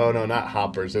the... Oh, no, not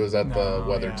Hoppers. It was at the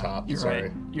Weather yeah. Top. You're Sorry.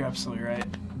 right. You're absolutely right.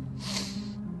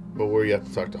 But where you have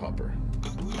to talk to Hopper.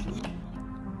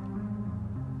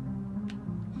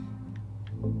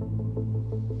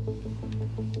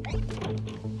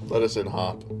 Let us in,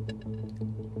 Hop.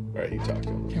 Alright, you talk to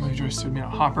him. Can't believe Joyce stood me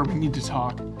out. Hopper, we need to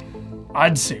talk.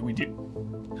 I'd say we do.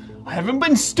 I haven't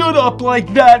been stood up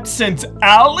like that since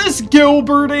Alice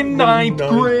Gilbert in ninth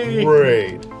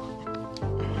grade.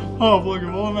 Oh, look at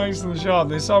all the mags in the shop.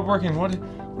 They stopped working. What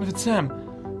if it's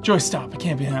them? Joyce, stop. It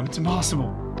can't be them. It's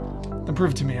impossible. Then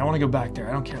prove it to me. I want to go back there.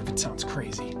 I don't care if it sounds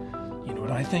crazy. You know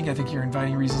what I think? I think you're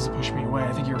inviting reasons to push me away.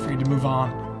 I think you're afraid to move on.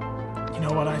 You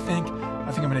know what I think? I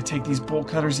think I'm going to take these bolt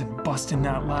cutters and bust in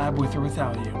that lab with or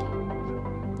without you.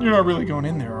 You're not really going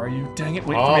in there, are you? Dang it,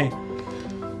 wait for me.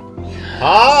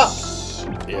 Ah!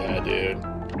 Yeah, dude.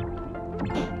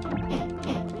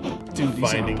 Dude,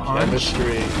 these Finding are punch.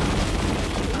 chemistry.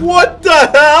 What the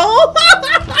hell?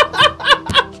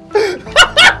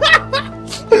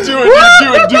 Do it.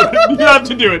 You have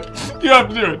to do it. You have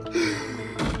to do it.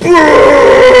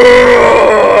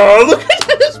 Look at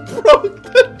this, bro.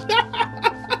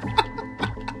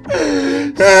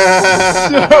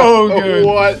 So good.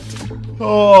 What?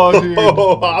 Oh, dude.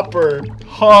 Oh, Hopper.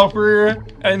 Hopper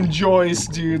and Joyce,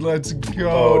 dude. Let's go.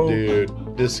 Oh,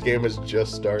 dude. This game has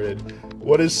just started.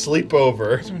 What is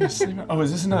sleepover? Oh,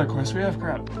 is this another quest we have?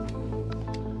 Crap.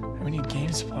 We need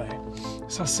games to play. I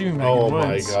saw Steven back Oh in the my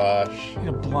woods. gosh. We need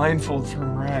a blindfold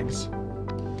from Rags.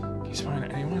 Can you find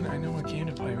anyone? I know what game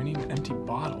to play. We need an empty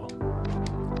bottle.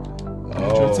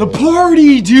 Oh. It's the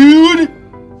party, dude!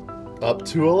 Up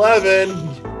to 11.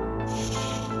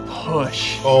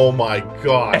 Push. Oh my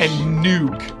gosh. And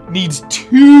nuke. Needs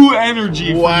 2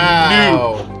 energy for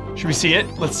wow. nuke. Should we see it?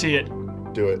 Let's see it.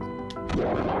 Do it.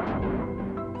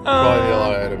 Probably need a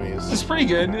lot of enemies. It's pretty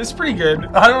good. It's pretty good.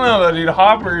 I don't know though, dude.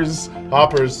 Hopper's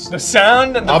The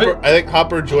sound and the I think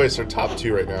Hopper and Joyce are top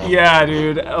 2 right now. Yeah,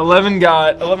 dude. 11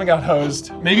 got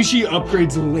hosed. Maybe she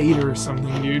upgrades later or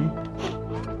something, dude.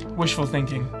 Wishful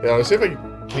thinking. Yeah, let's see if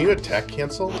can you attack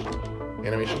cancel?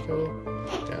 Animation kill?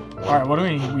 Yeah. All right, what do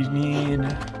we need?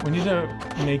 We need to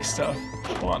make stuff.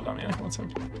 Hold on, Damiani. One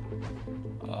second.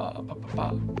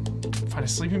 Find a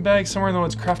sleeping bag somewhere in the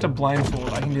woods. Craft a blindfold.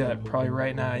 I can do that probably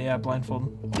right now. Yeah,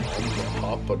 blindfold.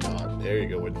 Hop-a-knot. There you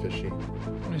go, Windfishy.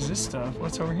 What is this stuff?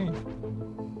 What's over here?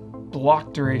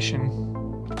 Block duration.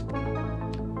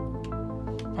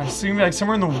 Find a sleeping bag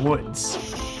somewhere in the woods.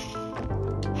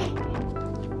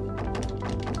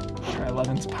 Try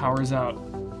 11's powers out.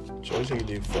 Shows you can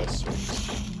do fast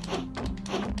swings.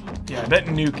 Yeah, that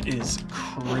nuke is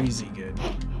crazy good.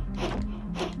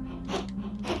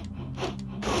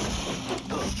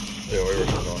 Yeah, we're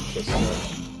going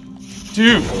just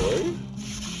Dude!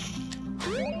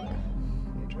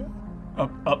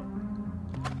 Up.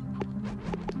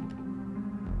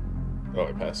 Oh,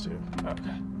 I passed you.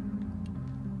 Okay.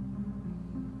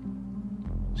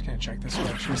 Just gonna check this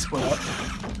way. Should we split up?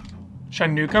 Should I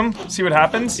nuke him? See what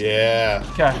happens? Yeah.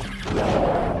 Okay.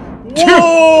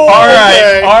 Whoa!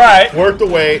 Alright, alright. Worked the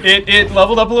weight. It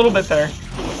leveled up a little bit there.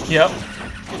 Yep.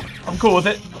 I'm cool with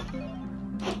it.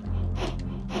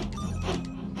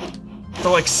 The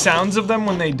like sounds of them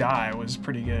when they die was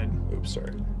pretty good. Oops,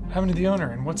 sorry. What happened to the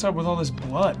owner? And what's up with all this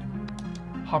blood?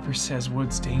 Hopper says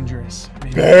wood's dangerous.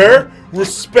 Maybe Bear?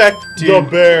 Respect the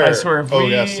bear. I swear, if oh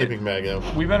we... yeah, sleeping bag. Yeah.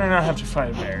 We better not have to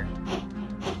fight a bear.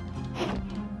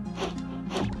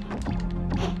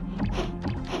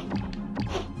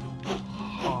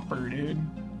 Hopper, dude.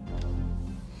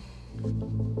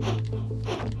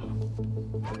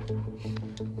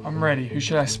 I'm ready. Who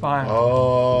should I spy on?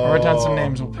 Oh. I'll write down some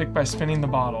names. We'll pick by spinning the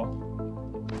bottle.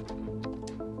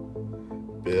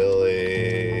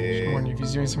 Billy. Warn you, if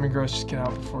he's doing something gross, just get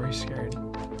out before he's scared.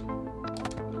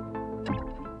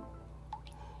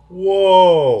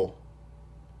 Whoa.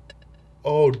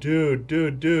 Oh, dude,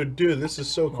 this is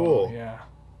so cool. Oh, yeah.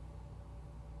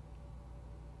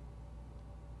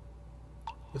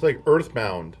 It's like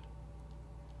Earthbound.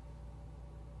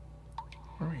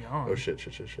 Where are we going? Oh, shit.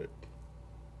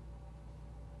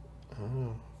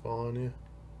 Oh, following you.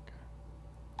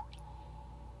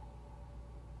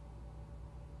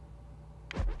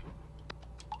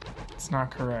 It's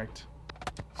not correct.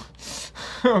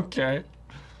 Okay.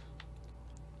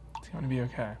 It's going to be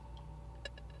okay.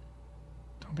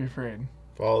 Don't be afraid.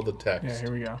 Follow the text. Yeah,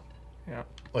 here we go. Yeah.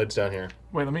 Lights down here.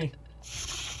 Wait, let me.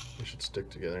 We should stick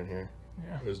together in here.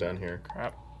 Yeah. It was down here.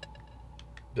 Crap.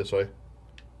 This way.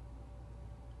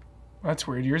 That's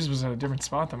weird. Yours was at a different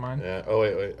spot than mine. Yeah. Oh,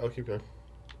 wait. I'll keep going.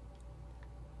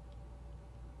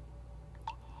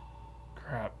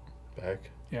 Crap. Back.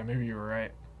 Yeah, maybe you were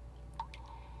right.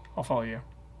 I'll follow you.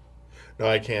 No,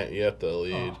 I can't. You have to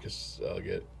lead because I'll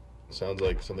get. Sounds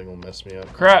like something will mess me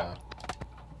up. Crap.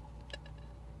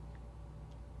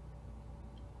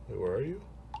 Wait, where are you?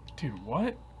 Dude,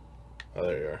 what? Oh,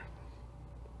 there you are.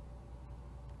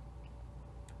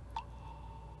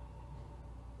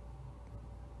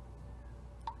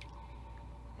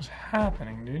 What's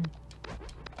happening, dude?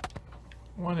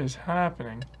 What is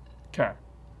happening? Okay.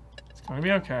 It's gonna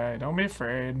be okay. Don't be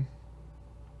afraid.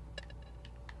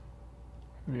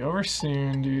 It'll be over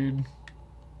soon, dude.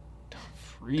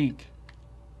 Freak.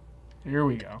 Here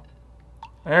we go.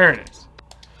 There it is.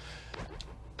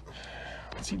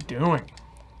 What's he doing?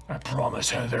 I promise,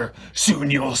 Heather.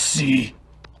 Soon you'll see.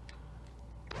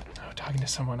 Oh, talking to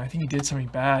someone. I think he did something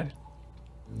bad.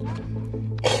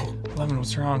 Lemon,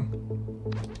 what's wrong?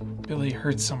 Billy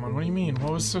hurt someone. What do you mean? Why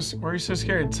are you so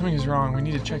scared? Something is wrong. We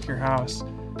need to check your house.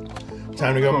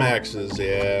 Time to go Max's,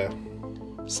 yeah.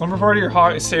 Slumber party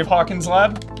or save Hawkins'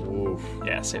 lab? Oof.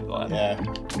 Yeah, save the lab. Yeah.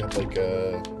 Got like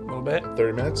A little bit.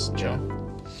 30 minutes? Yeah.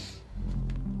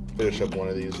 Finish up one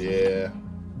of these, yeah.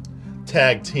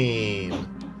 Tag team.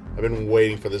 I've been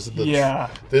waiting for this.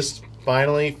 This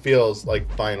finally feels like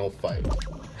final fight.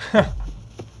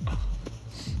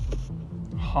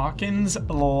 Hawkins'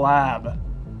 lab.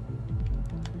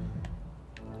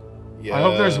 Yeah. I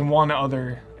hope there's one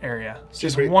other area.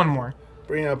 Just one more.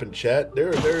 Bring it up in chat.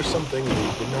 There's something we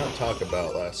did not talk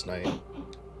about last night.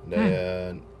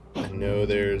 And, I know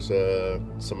there's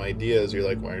some ideas. You're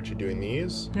like, why aren't you doing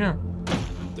these? Yeah.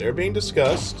 They're being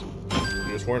discussed. You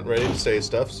just weren't ready to say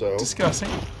stuff, so. Discussing.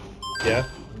 Yeah.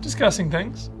 Discussing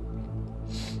things.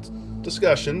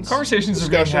 Discussions. Conversations are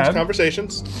being had.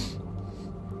 Conversations.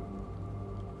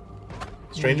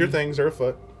 Stranger things are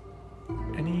afoot.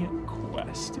 Any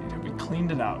quest, dude? Have we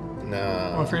cleaned it out?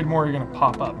 No. I'm afraid more are gonna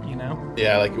pop up, you know?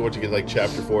 Yeah, like once you get like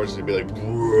chapter 4, it's gonna be like,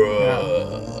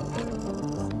 bruh.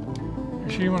 You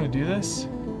sure you want to do this?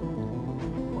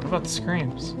 What about the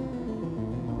screams?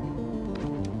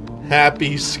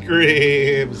 Happy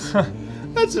screams.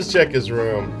 Let's just check his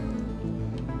room.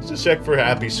 Let's just check for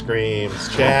happy screams.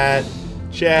 Chat.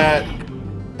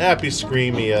 Happy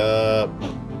scream me up.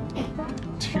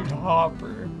 Dude,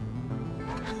 Hopper.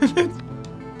 Break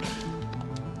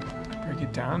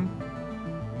it down.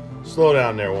 Slow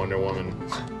down there, Wonder Woman.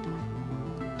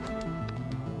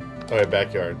 Alright,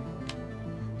 backyard.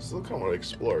 Still kind of want to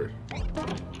explore.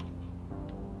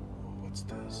 What's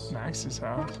this? Max's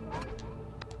house.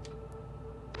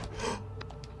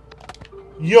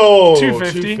 Yo!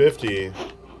 250. 250.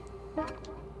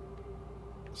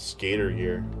 Skater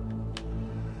gear.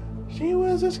 She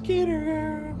was a skater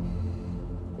girl.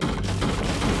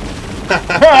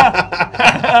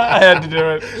 I had to do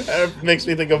it. That makes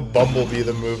me think of Bumblebee,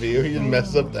 the movie, where he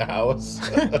messes up the house.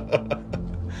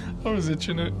 I was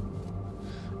itching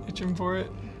for it.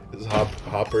 His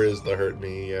Hopper is the hurt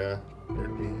me,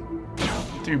 hurt me.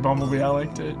 Dude, Bumblebee, I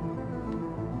liked it.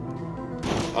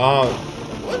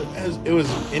 It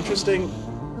was interesting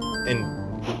and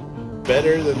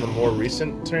better than the more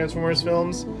recent Transformers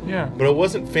films. Yeah. But it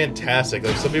wasn't fantastic.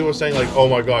 Like some people were saying, like, "Oh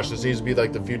my gosh, this needs to be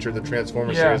like the future of the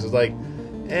Transformers series." It's like,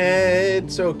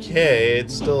 it's okay. It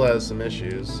still has some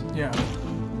issues. Yeah.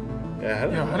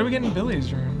 Yeah. How do we get in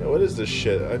Billy's room? Yeah, what is this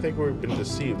shit? I think we've been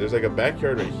deceived. There's like a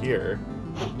backyard right here.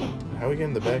 How do we get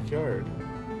in the backyard?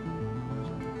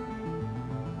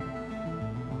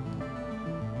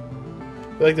 I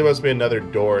feel like there must be another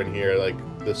door in here, like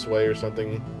this way or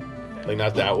something. Like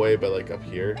not that way, but like up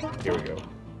here. Here we go.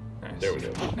 Nice. There we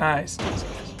go. Nice.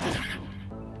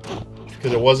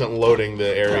 Because it wasn't loading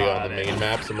the area on the main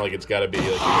maps. I'm like, it's got to be like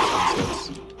in this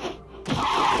instance.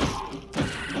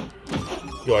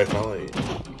 Yo, I finally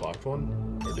blocked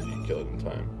one? Or did you kill it in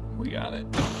time? We got it.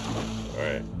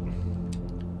 Alright.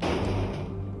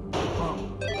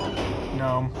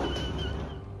 Gnome.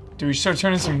 Dude, we should start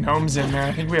turning some gnomes in there.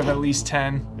 I think we have at least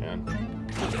 10. Yeah.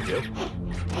 Good.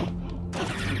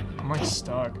 I'm like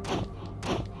stuck.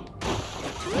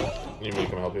 You need me to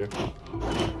come help you?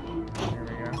 Here we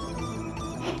go.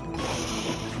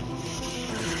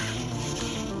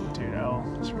 Dude, L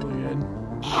is really good.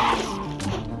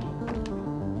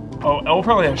 Oh, L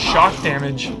probably has shock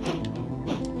damage.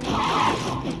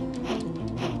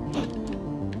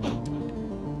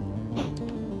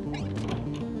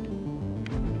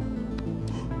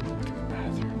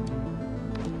 Bathroom.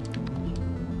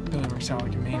 Billy works out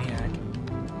like a maniac.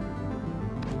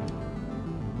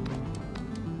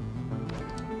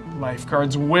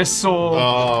 Lifeguard's whistle.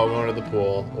 Oh, I'm going to the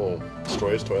pool. Oh,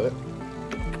 destroy his toilet.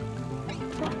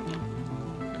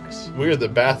 Nice. Weird, the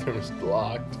bathroom is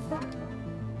locked.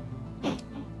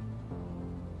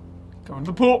 Going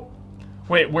to the pool.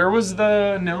 Wait, where was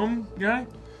the gnome guy?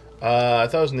 I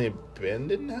thought it was in the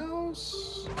abandoned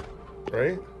house.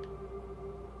 Right?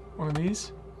 One of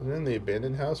these? Was it in the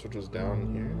abandoned house, which was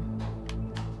down here?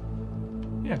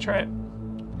 Yeah, try it.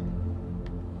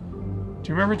 Do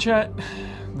you remember, chat?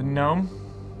 The gnome?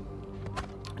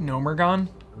 Gnomergon?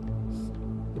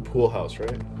 The pool house,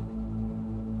 right?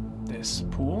 This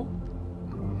pool?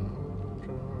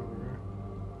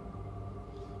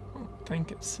 I don't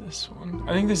think it's this one.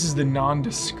 I think this is the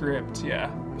nondescript,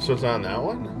 yeah. So it's not on that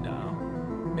one? No.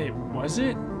 Wait, was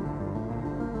it?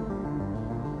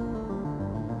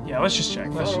 Yeah, let's just check.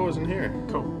 I thought it wasn't here.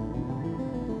 Cool.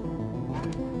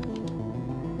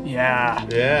 Yeah.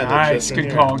 Yeah, nice. just in Good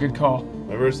here. call. Good call.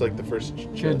 Remember, it's like the first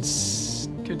Good. chest.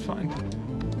 Good find.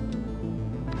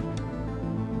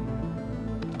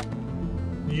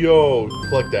 Yo,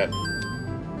 collect that.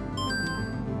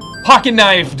 Pocket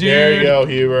knife, dude. There you go,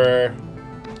 Huber.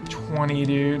 20,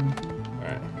 dude.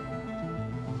 Alright.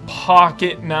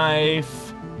 Pocket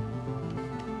knife.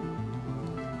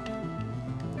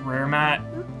 Rare mat.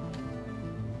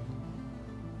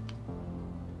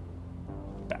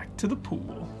 Back to the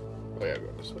pool. Oh yeah,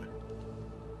 go this way.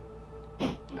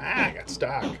 Ah, I got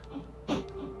stock. Do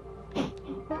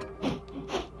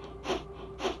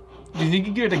you think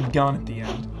you get a gun at the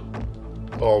end?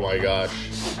 Oh my gosh.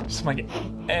 Just like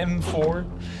M4.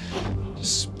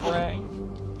 Just spraying.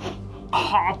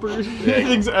 Hopper.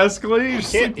 Things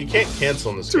escalate. You can't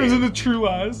cancel in this Turns game. into True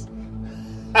Lies.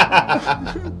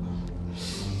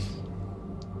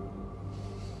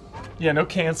 Yeah, no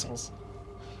cancels.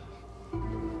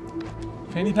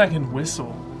 Fanny pack and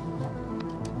whistle.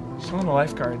 She's one of the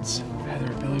lifeguards.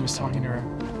 Heather, Billy was talking to her.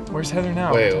 Where's Heather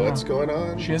now? Wait, I don't what's know. going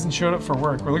on? She hasn't showed up for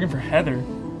work. We're looking for Heather.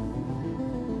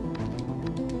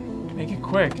 Make it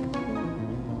quick.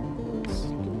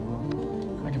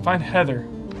 I can find Heather.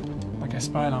 Like I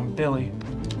spied on Billy.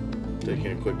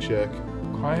 Taking a quick check.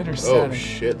 Quiet or Oh static?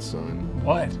 shit, son.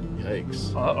 What?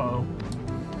 Yikes. Uh-oh.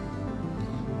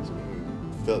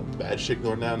 Bad shit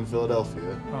going down in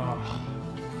Philadelphia. Oh.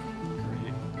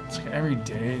 Great. It's like every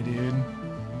day, dude.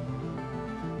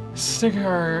 Stick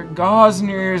our gauze in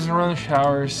your ears and run the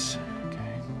showers.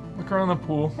 Okay. Look around the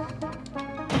pool.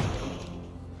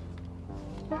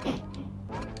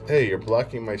 Hey, you're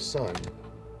blocking my son.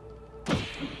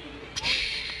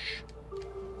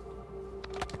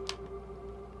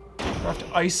 Craft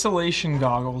isolation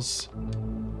goggles.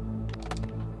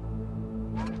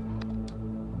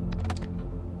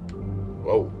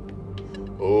 Whoa.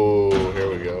 Oh, here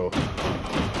we go.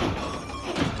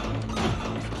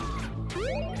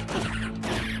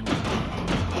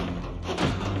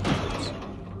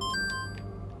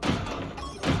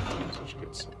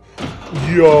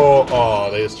 Yo, oh,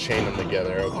 they just chained them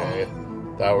together. Okay,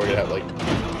 thought we're gonna have like,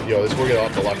 yo, we're gonna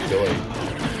have to lock Billy.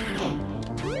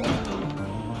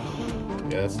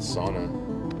 Yeah, that's the sauna.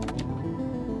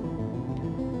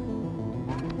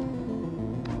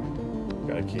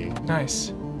 Got a key.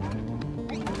 Nice.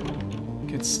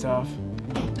 Good stuff.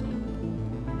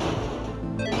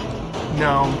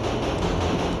 No.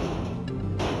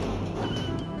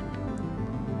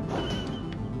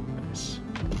 Nice.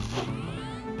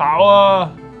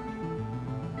 Power!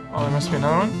 Oh, there must be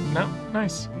another one? No?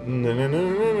 Nice.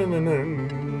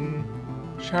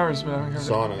 Showers, but I haven't covered it.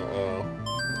 Sauna, oh.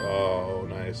 Oh,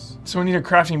 nice. So we need a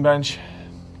crafting bench.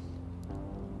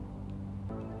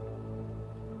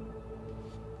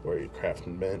 Where are you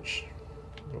crafting bench?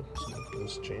 Oops,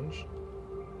 let's change.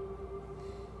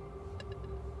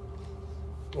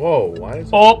 Whoa, why is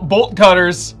it? Oh, bolt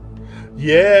cutters!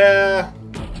 Yeah!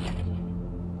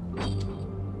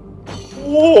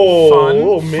 Whoa! Fun,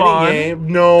 Little mini fun. game.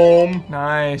 Gnome.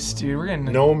 Nice, dude. We're getting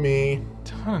a Know me.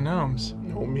 ton of gnomes.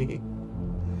 Know me.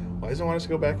 Why does it want us to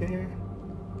go back in here?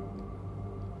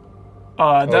 We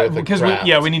have to because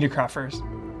we need to craft first.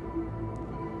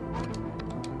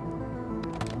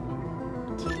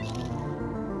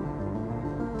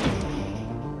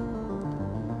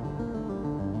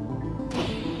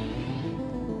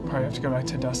 Probably have to go back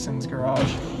to Dustin's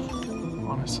garage,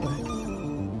 honestly.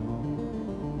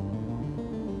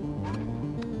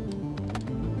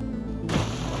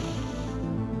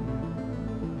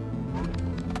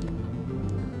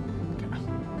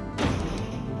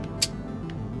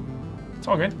 It's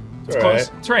all good. It's all close.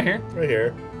 right. It's right here. Right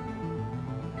here.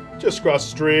 Just cross the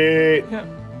street. Yeah.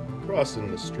 Crossing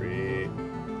the street.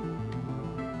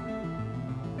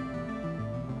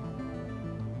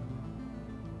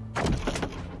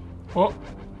 Well,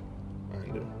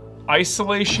 Find it.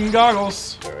 isolation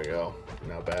goggles. There we go.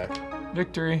 Now back.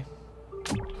 Victory.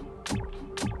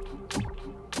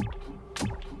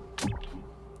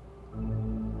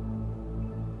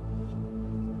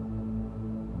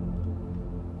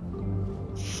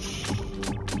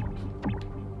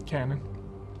 Cannon.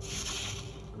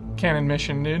 Cannon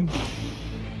mission, dude.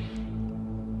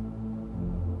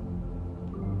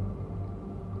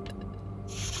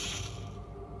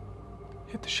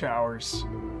 Hit the showers.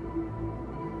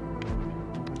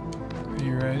 Are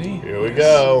you ready? Here we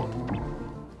go.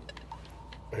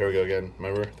 Here we go again.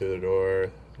 Remember? Through the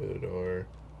door. Through the door.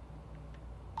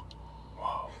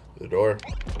 Whoa. Through the door.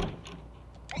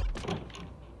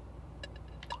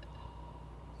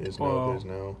 There's no. Whoa. There's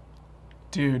no.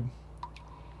 Dude.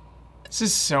 This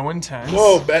is so intense.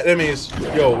 Whoa, bad enemies.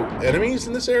 Yo, enemies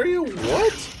in this area?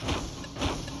 What?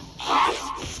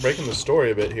 Breaking the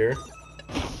story a bit here.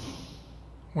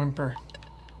 Whimper.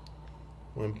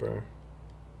 Whimper.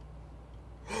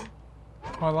 Oh,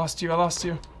 I lost you. I lost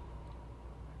you.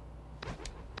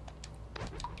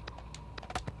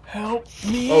 Help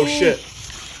me. Oh, shit.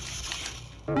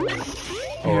 Oh, Dude.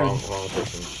 wrong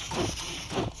person.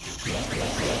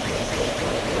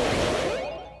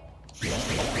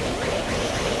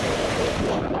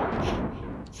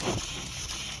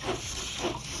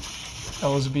 That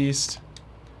was a beast.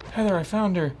 Heather, I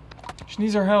found her. She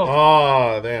needs our help.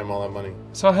 Ah, damn, all that money.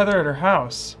 Saw Heather at her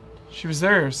house. She was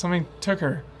there. Something took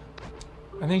her.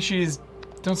 I think she's...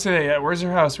 Don't say that yet. Where's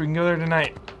her house? We can go there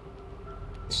tonight.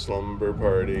 Slumber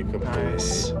party complete.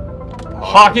 Nice.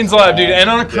 Hawkins Lab, dude. And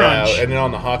on a crunch. Yeah, and then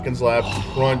on the Hawkins Lab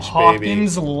crunch,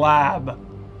 Hawkins Lab.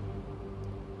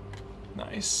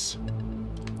 Nice.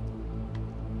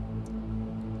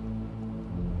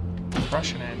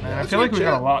 Crushing it, man. I feel like we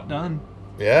got a lot done.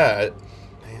 baby. Yeah.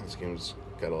 Man, this game's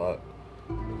got a lot.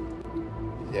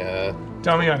 Yeah.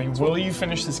 Damiani, will you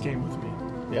finish this game with me?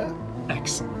 Yeah.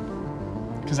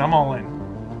 Excellent. Because I'm all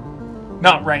in.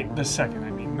 Not right this second,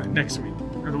 I mean, next week.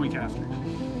 Or the week after.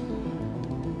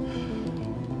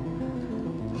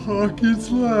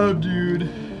 Hawkins Lab, dude.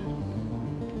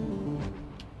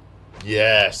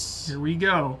 Yes. Here we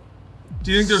go.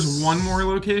 Do you think there's one more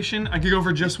location? I could go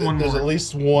for just one There's more. at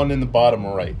least one in the bottom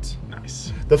right.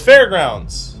 Nice. The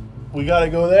fairgrounds. We gotta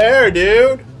go there,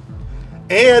 dude.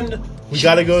 And we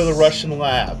gotta go to the Russian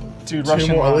lab. Dude, Two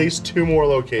Russian more, lab. at least 2 more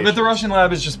locations. But the Russian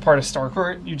lab is just part of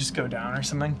Starcourt. You just go down or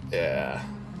something. Yeah.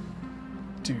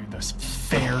 Dude, those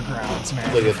fairgrounds,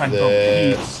 man. Look You at find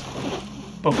this.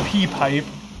 Bo Peep pipe.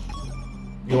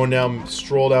 Going down,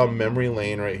 stroll down memory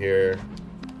lane right here.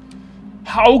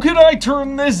 How could I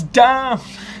turn this down?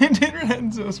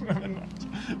 Internet so swimming.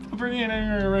 Pretty and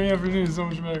angry rainy afternoon is so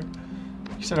much better.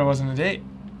 You said it wasn't a date.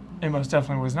 It most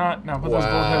definitely was not. Now put those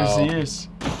bullheaders to use.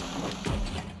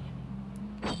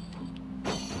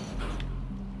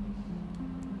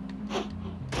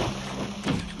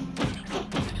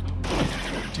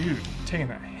 Dude, taking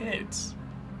the hits.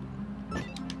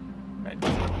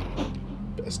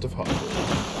 Best of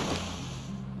Hogwarts.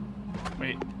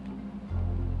 Wait.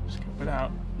 Just go it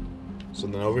out. So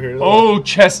then over here. Oh,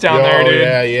 chest down there, dude.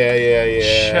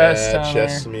 Yeah. Chest down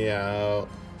Chest there. me out.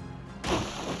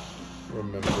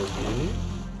 Remember me?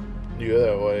 You go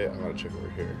that way. I'm gonna check over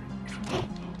here.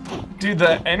 Dude,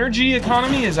 the energy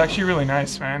economy is actually really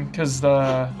nice, man. Because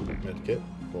Medkit.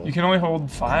 Cool. you can only hold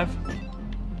 5.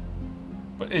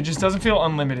 But it just doesn't feel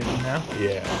unlimited, you know?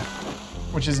 Yeah.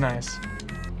 Which is nice.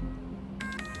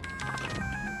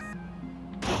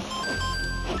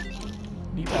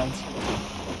 Knee pads.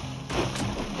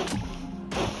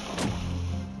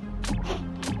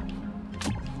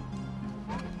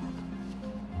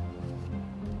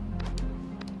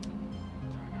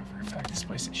 For a fact, this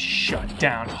place is shut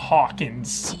down.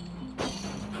 Hawkins.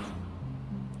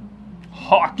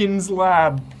 Hawkins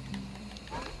Lab.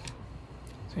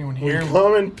 Is anyone We here?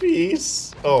 come in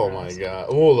peace. Oh my god.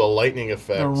 Oh, the lightning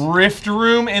effect. The rift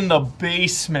room in the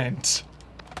basement.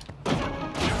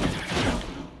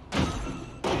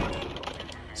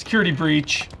 Security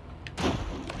breach.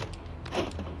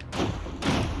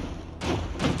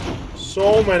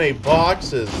 So many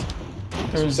boxes.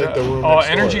 There's like the room oh, next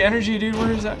energy, door. energy, dude.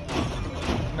 Where is that?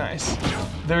 Nice.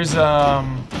 There's a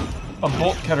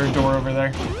bolt cutter door over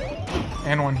there,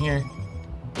 and one here.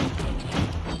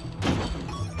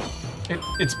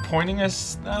 It's pointing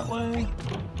us that way.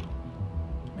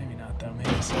 Maybe not though. Maybe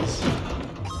this is.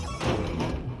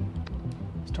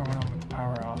 Store went on with the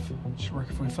power off. Should work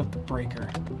if we flip the breaker.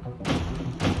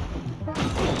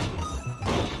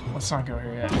 Let's not go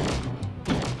here yet.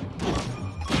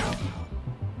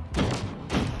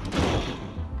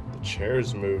 The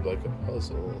chairs moved like a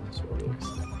puzzle, sort of.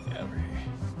 Yeah, over here.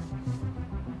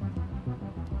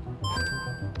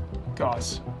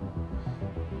 Goss.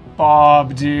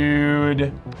 Bob,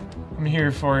 dude. I'm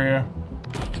here for you.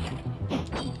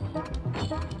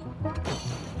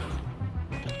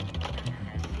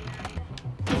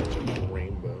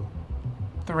 Rainbow.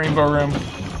 The rainbow room.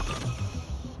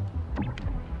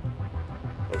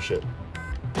 Oh shit.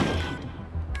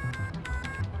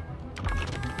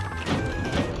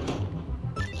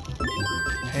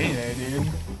 Hey there, dude.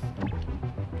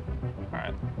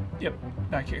 Alright. Yep,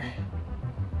 back here.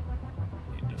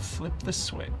 Need to flip the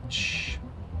switch.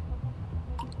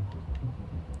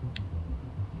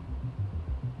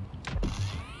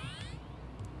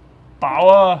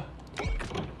 Bawa!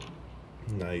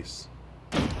 Nice.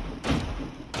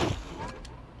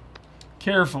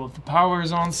 Careful, if the power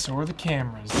is on, so are the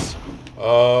cameras.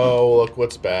 Oh, look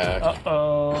what's back.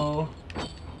 Uh-oh.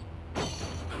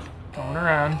 Going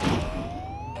around.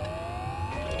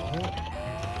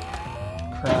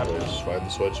 Crap. Switch, find the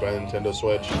switch, find the Nintendo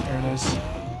Switch. There it is.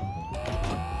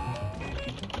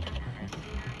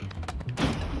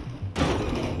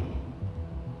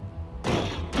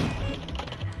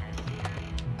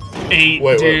 Eight,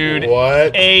 Wait, dude.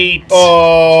 what? 8.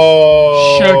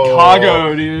 Oh!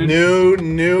 Chicago, dude.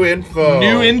 New info.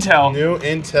 New intel. New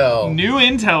intel. New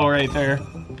intel right there.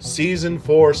 Season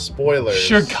 4 spoilers.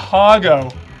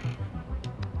 Chicago.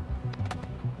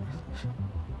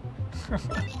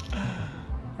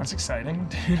 That's exciting,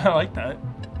 dude. I like that.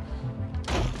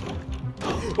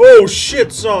 Oh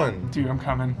shit, son! Dude, I'm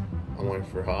coming. I'm waiting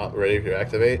for hot. Ready to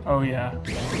activate? Oh, yeah.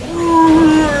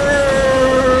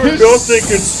 Nothing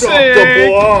can stop the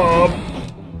blob.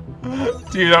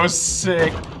 Dude, that was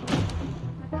sick.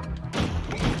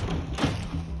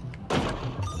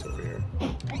 It's over here.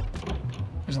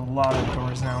 There's a lot of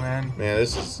doors now, man. Man,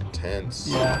 this is tense.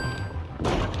 Yeah.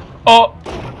 Oh!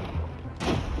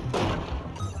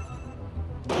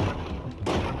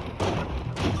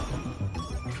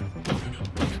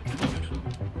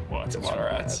 Well, it's a lot of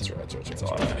rats. Rats. It's a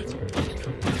lot of rats.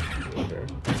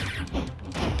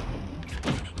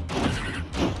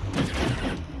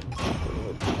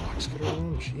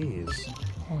 Jeez.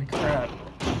 Holy crap.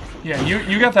 Yeah,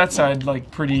 you got that side, like,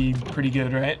 pretty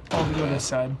good, right? I'll go this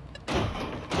side.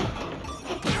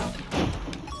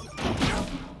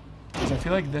 Because I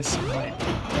feel like this is right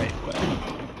way.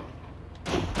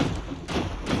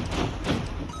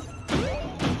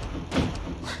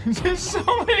 There's so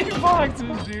many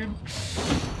boxes, dude.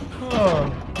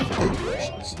 Oh.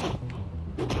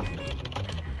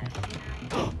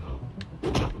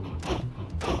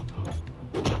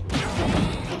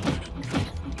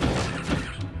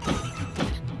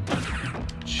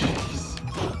 Jeez.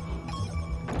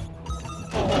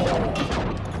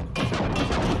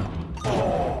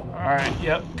 Alright,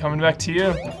 yep, coming back to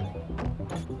you.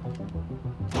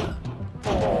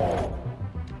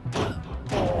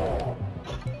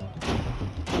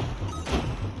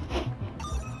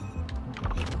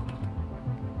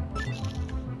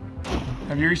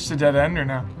 Have you reached the dead end or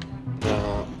no?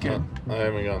 No, Good. I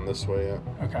haven't gone this way yet.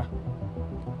 Okay.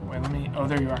 Wait, let me... Oh,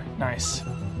 there you are. Nice.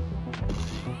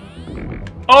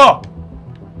 Oh!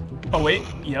 Oh, wait.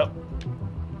 Yep.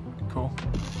 Cool.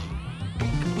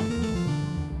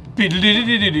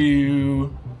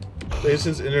 Be-do-do-do-do-do.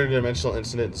 Distance interdimensional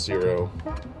incident 0.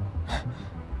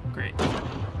 Great.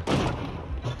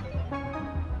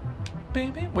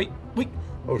 Baby, wait.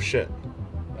 Oh shit.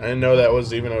 I didn't know that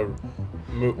was even a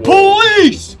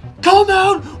Police! Come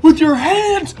down with your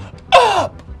hands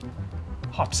up!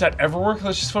 Hop set ever work?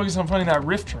 Let's just focus on finding that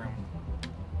rift room.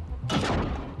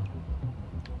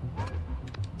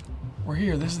 We're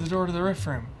here. This is the door to the rift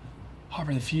room.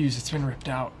 Hopper the fuse. It's been ripped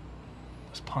out.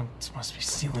 Those punks must be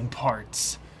stealing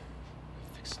parts.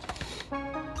 Fixed.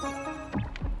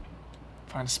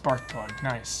 Find a spark plug.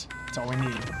 Nice. That's all we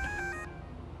need.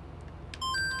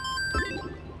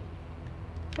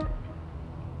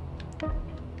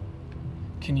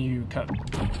 Can you cut?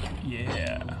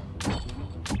 Yeah.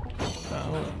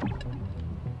 Oh.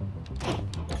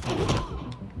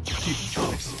 Keep the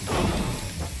choice.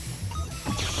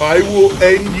 I will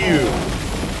end you.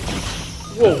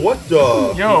 Whoa, what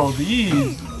the? Yo,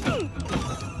 these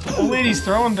old lady's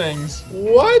throwing things.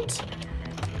 What?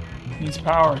 Needs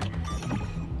power.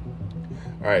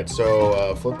 Alright,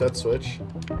 so flip that switch.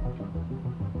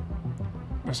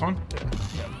 This one?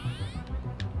 Yeah.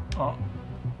 Oh.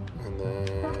 And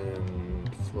then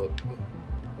flip.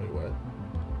 Wait,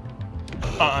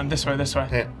 what? This way, this way.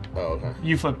 Hey. Oh, okay.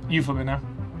 You flip it now.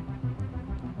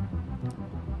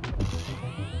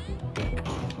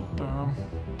 Boom.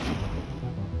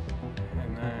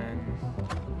 And then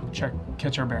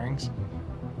catch our bearings.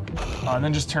 And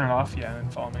then just turn it off. Yeah, and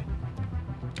then follow me.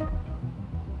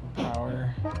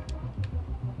 Power.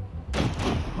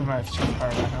 We might have to turn the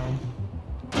power back on.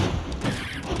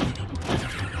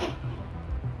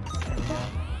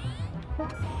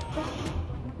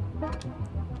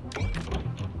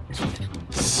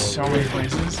 So many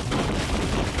places.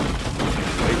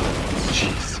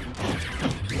 Jeez.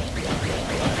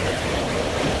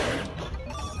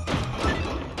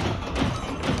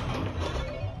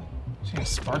 See a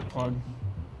spark plug.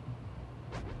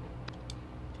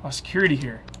 Oh, security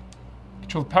here.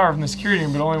 Control the power from the security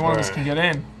room, but only one of us can get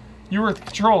in. You were at the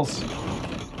controls.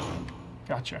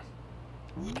 Gotcha.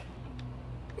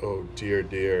 Oh dear,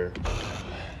 dear.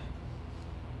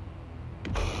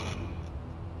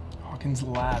 Hawkins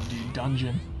lab, dude.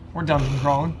 Dungeon. We're dungeon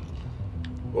crawling.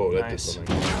 Whoa, that Nice. did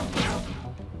something.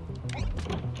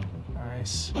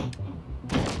 Nice.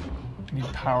 Need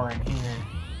power in here.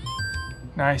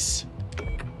 Nice.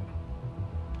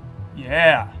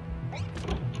 Yeah.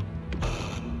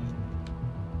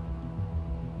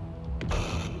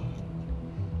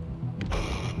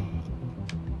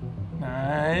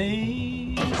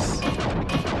 Nice.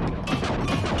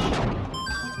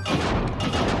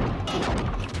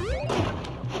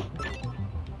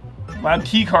 Lab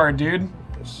key card, dude.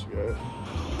 Yes, you got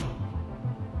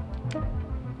it.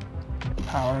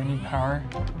 Power, I need power.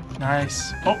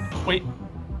 Nice. Oh, wait.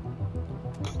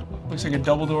 Looks like a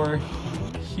double door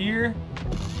here.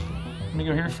 Let me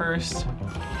go here first.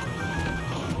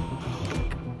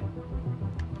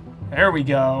 There we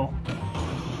go.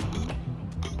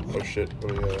 Oh shit.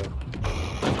 Oh yeah.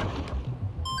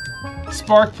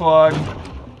 Spark plug.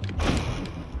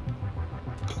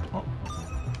 Oh.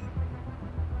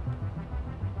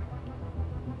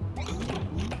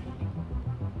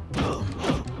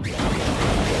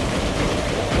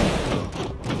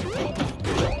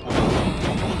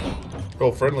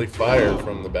 Oh, friendly fire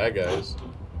from the bad guys.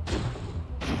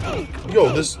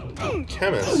 Yo, this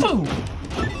chemist. Ooh.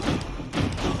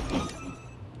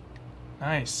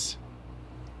 Nice.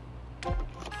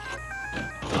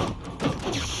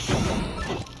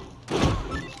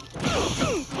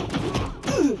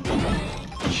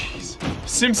 Jeez.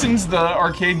 Simpsons the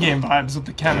arcade game vibes with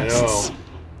the chemists. know.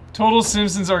 Total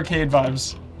Simpsons arcade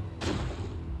vibes.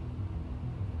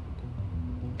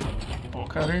 Bolt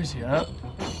cutters, yep.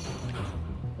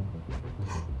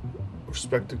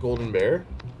 Respect the golden bear.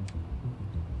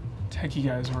 Techie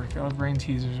guys work. I love brain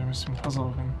teasers. I'm just some puzzle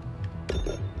open.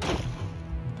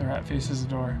 The rat faces the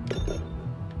door.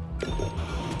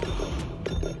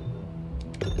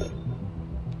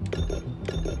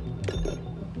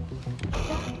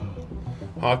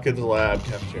 Hawkins lab,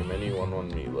 cafeteria menu,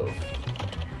 1-1 meatloaf.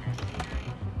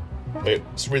 Wait,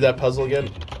 let's read that puzzle again.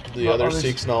 The Well, other others-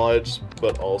 seeks knowledge,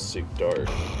 but all seek dark.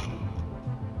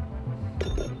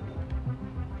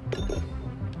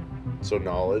 So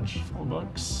knowledge. Full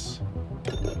books.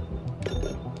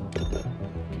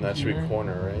 And that should be Here.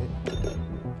 corner, right?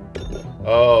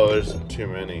 Oh, there's too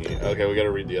many. Okay, we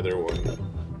gotta read the other one.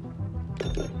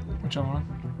 Which other one?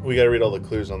 We gotta read all the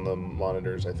clues on the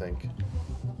monitors, I think.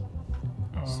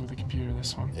 Oh, the computer,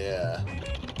 this one. Yeah.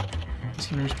 This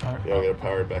computer's power. Yeah, we gotta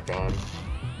power it back on.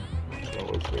 So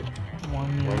what's it?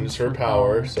 One One's for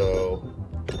power, so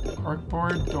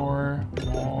Corkboard, door,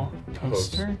 wall,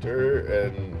 poster.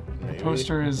 and maybe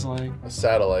Poster is like a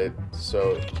satellite.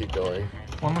 So keep going.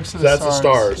 one looks So at the that's stars. the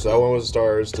stars. That one was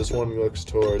stars. This one looks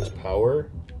towards power.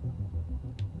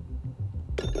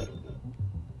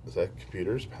 Is that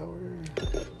computer's power?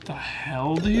 The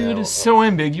hell, dude? Yeah, It's so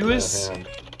ambiguous. Hand.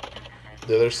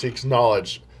 The other seeks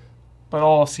knowledge. But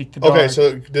all seek the dark. Okay,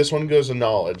 so this one goes to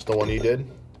knowledge. The one he did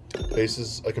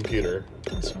faces a computer.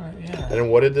 That's right, yeah. And then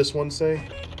what did this one say?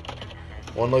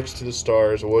 One looks to the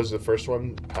stars. What was the first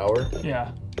one? Power?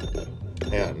 Yeah.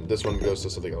 Hand. This one goes to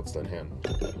something else than hand.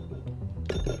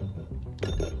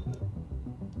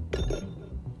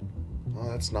 Oh,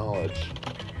 that's knowledge.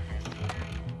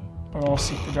 But all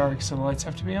seek the dark, so the lights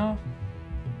have to be off?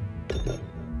 I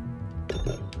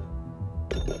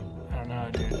don't know,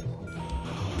 dude.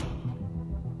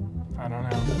 I don't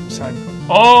know. Side.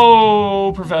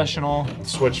 Oh, professional.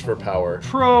 Switch for power.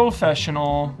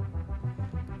 Professional.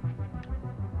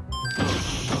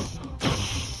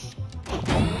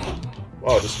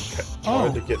 Oh, just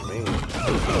wanted to get me.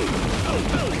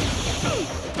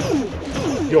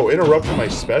 Yo, interrupted my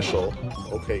special.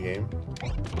 Okay, game.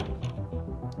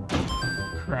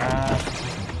 Craft.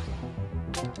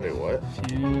 Wait, what?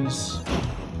 Fuse.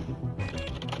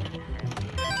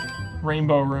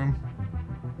 Rainbow room.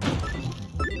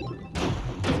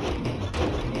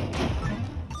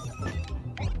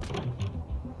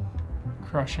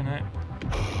 Crushing it.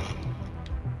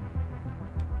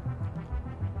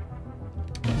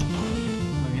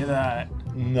 Look at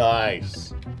that.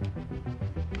 Nice.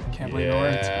 Can't believe it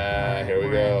worked. Yeah, here we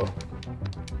we're go.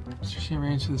 in. She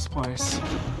arranged this place.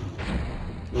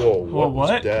 Whoa, Whoa, what? what?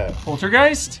 Was that?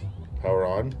 Poltergeist? Power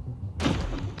on.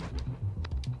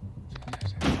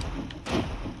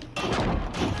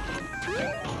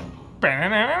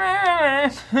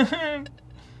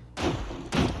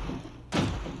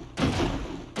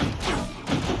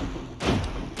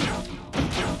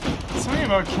 Something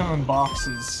about killing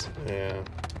boxes. Yeah.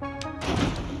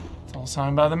 It's all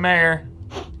signed by the mayor.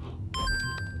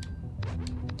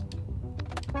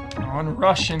 On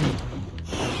Russian.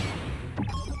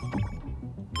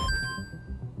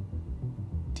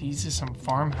 These is some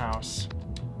farmhouse.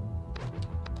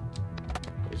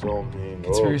 It's all mean.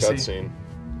 Oh, Conspiracy. cutscene.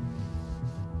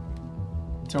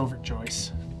 It's over,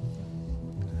 Joyce.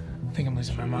 I think I'm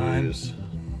losing my mind. Jeez.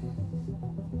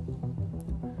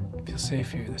 Feel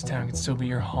safe here. This town can still be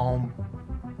your home.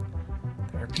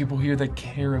 There are people here that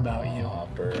care about you.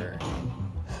 Hopper.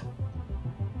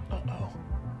 Uh-oh.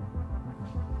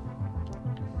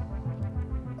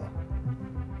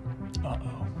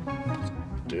 Uh-oh.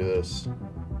 Do this.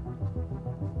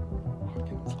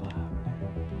 Hawkins lab.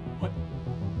 What?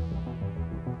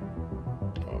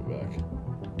 Oh, I'm back.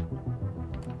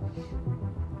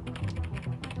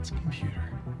 It's a computer.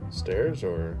 Stairs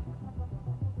or?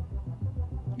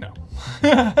 No. Are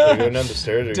you going down the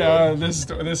stairs or going? This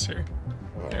door, this here.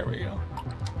 There we go.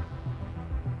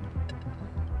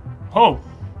 Oh!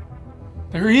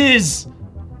 There he is!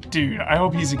 Dude, I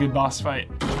hope he's a good boss fight.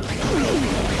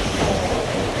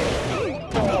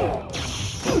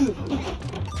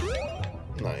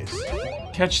 Nice.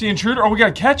 Catch the intruder? Oh, we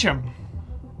gotta catch him!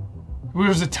 It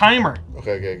was a timer.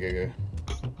 Okay.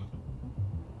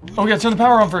 Oh, we gotta turn the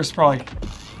power on first, probably.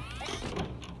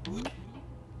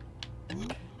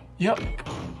 Yep.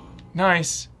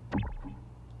 Nice.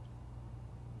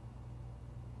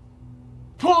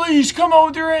 Police, come out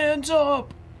with your hands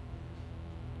up!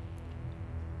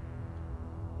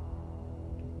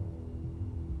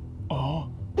 Oh.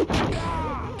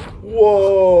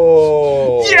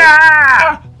 Whoa!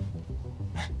 Yeah!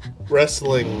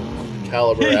 Wrestling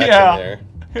caliber action Yeah. there.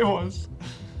 It was.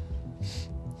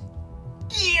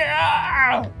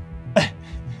 Yeah! Oh.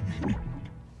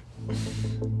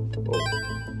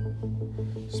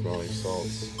 Smelling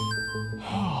salts.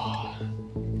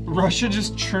 Russia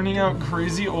just churning out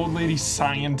crazy old lady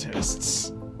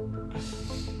scientists.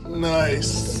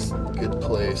 Nice. Good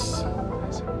place.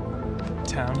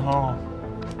 Town hall.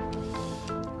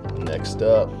 Next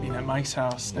up. Being at Mike's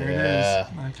house. There Yeah. it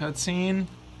is. My cutscene.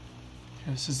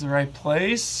 This is the right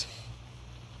place.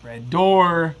 Red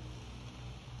door.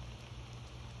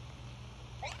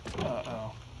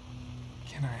 Uh-oh.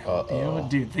 Can I help you?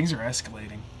 Dude, things are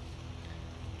escalating.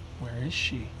 Where is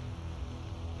she?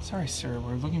 Sorry, sir.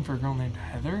 We're looking for a girl named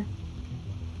Heather.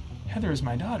 Heather is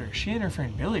my daughter. She and her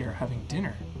friend Billy are having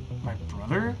dinner. My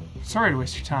brother? Sorry to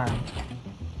waste your time.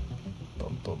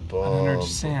 Bum, bum, I don't bum,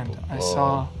 understand. bum, I bum.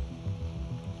 saw...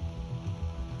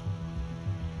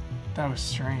 That was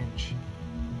strange.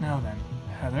 Now then,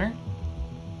 Heather?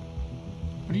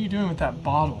 What are you doing with that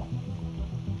bottle?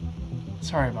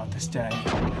 Sorry about this day.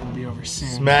 It'll be over soon.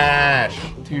 Smash.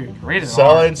 Dude, rated R.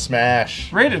 Selling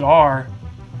smash. Rated R.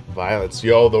 Violence.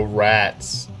 Yo, the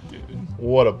rats. Dude.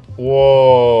 What a...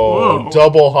 Whoa. Whoa.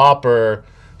 Double hopper.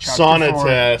 Chapter Sauna 4.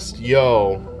 test.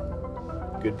 Yo.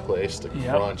 Good place to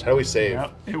Yep. crunch. How do we save?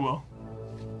 Yep, it will.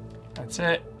 That's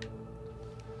it.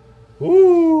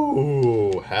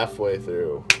 Ooh. Halfway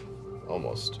through.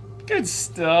 Almost. Good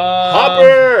stuff.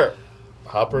 Hopper!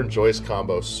 Hopper and Joyce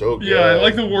combo. So good. Yeah, I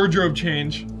like the wardrobe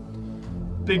change.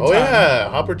 Big time. Oh, yeah.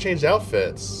 Hopper changed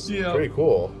outfits. Yeah. Pretty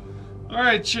cool.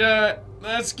 Alright, chat.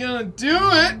 That's gonna do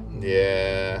it.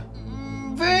 Yeah.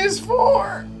 Phase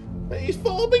 4. Phase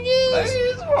 4 begins.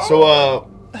 Phase 4. So,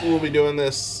 we'll be doing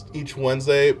this each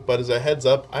Wednesday, but as a heads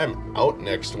up, I'm out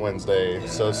next Wednesday.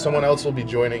 So someone else will be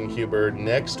joining Huber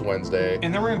next Wednesday.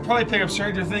 And then we're gonna probably pick up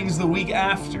Stranger Things the week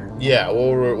after. Yeah,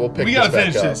 we'll pick We this gotta back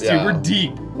finish up. this, dude. Yeah. We're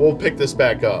deep. We'll pick this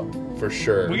back up for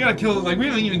sure. We gotta kill. Like, we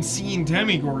haven't even seen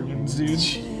Demigorgons,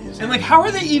 dude. And like, how are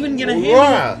they even gonna handle?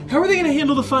 Yeah. How are they gonna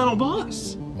handle the final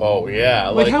boss? Oh yeah,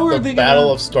 Like, how are the they Battle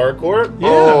gonna- of Starcourt. Yeah.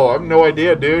 Oh, I have no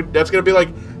idea, dude. That's gonna be like,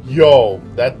 yo,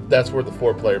 that's where the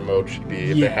 4-player mode should be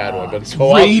if they had one. But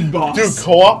co-op, Raid boss. dude,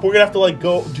 co-op, we're gonna have to like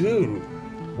go, dude.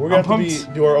 We're gonna I'm have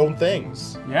to do our own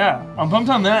things. Yeah, I'm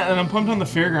pumped on that, and I'm pumped on the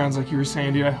fairgrounds, like you were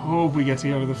saying, dude. I hope we get to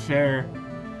go to the fair.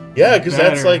 Yeah, because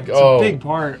that's Better. like, It's oh, a big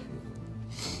part.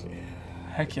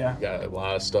 Heck yeah. got a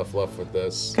lot of stuff left with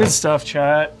this. Good stuff,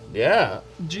 chat. Yeah.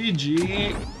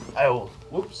 GG. I will.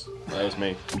 Whoops. That was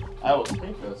me. I will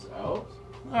take this out.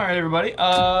 All right, everybody.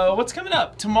 What's coming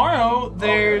up tomorrow?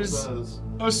 There's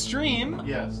a stream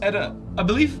Yes. at I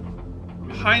believe,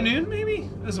 high noon maybe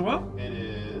as well. It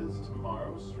is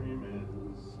tomorrow's stream is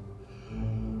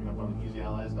up on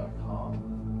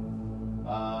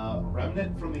easyallies.com.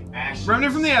 Remnant from the Ashes.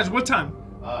 Remnant from the Edge. What time?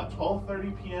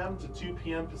 12:30 p.m. to 2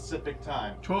 p.m. Pacific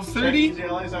time. 12:30? Check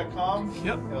easyallies.com.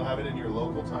 Yep. It'll have it in your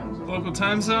local time zone. Local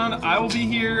time zone. I will be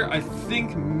here. I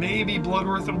think maybe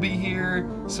Bloodworth will be here.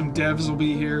 Some devs will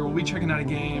be here. We'll be checking out a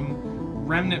game.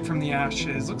 Remnant from the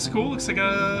Ashes. Looks cool. Looks like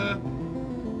a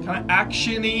kind of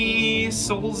action-y,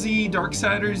 Soulsy,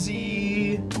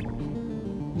 Darksiders-y,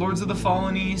 Lords of the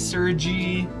Fallen-y,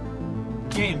 Surgy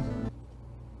game.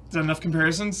 Is that enough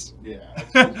comparisons? Yeah.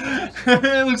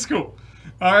 It looks cool.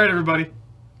 All right, everybody.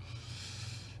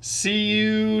 See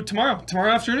you tomorrow.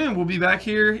 Tomorrow afternoon, we'll be back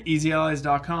here.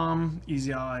 EasyAllies.com,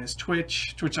 Easy Allies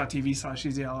Twitch,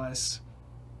 twitch.tv/EasyAllies.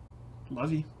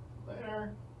 Love you.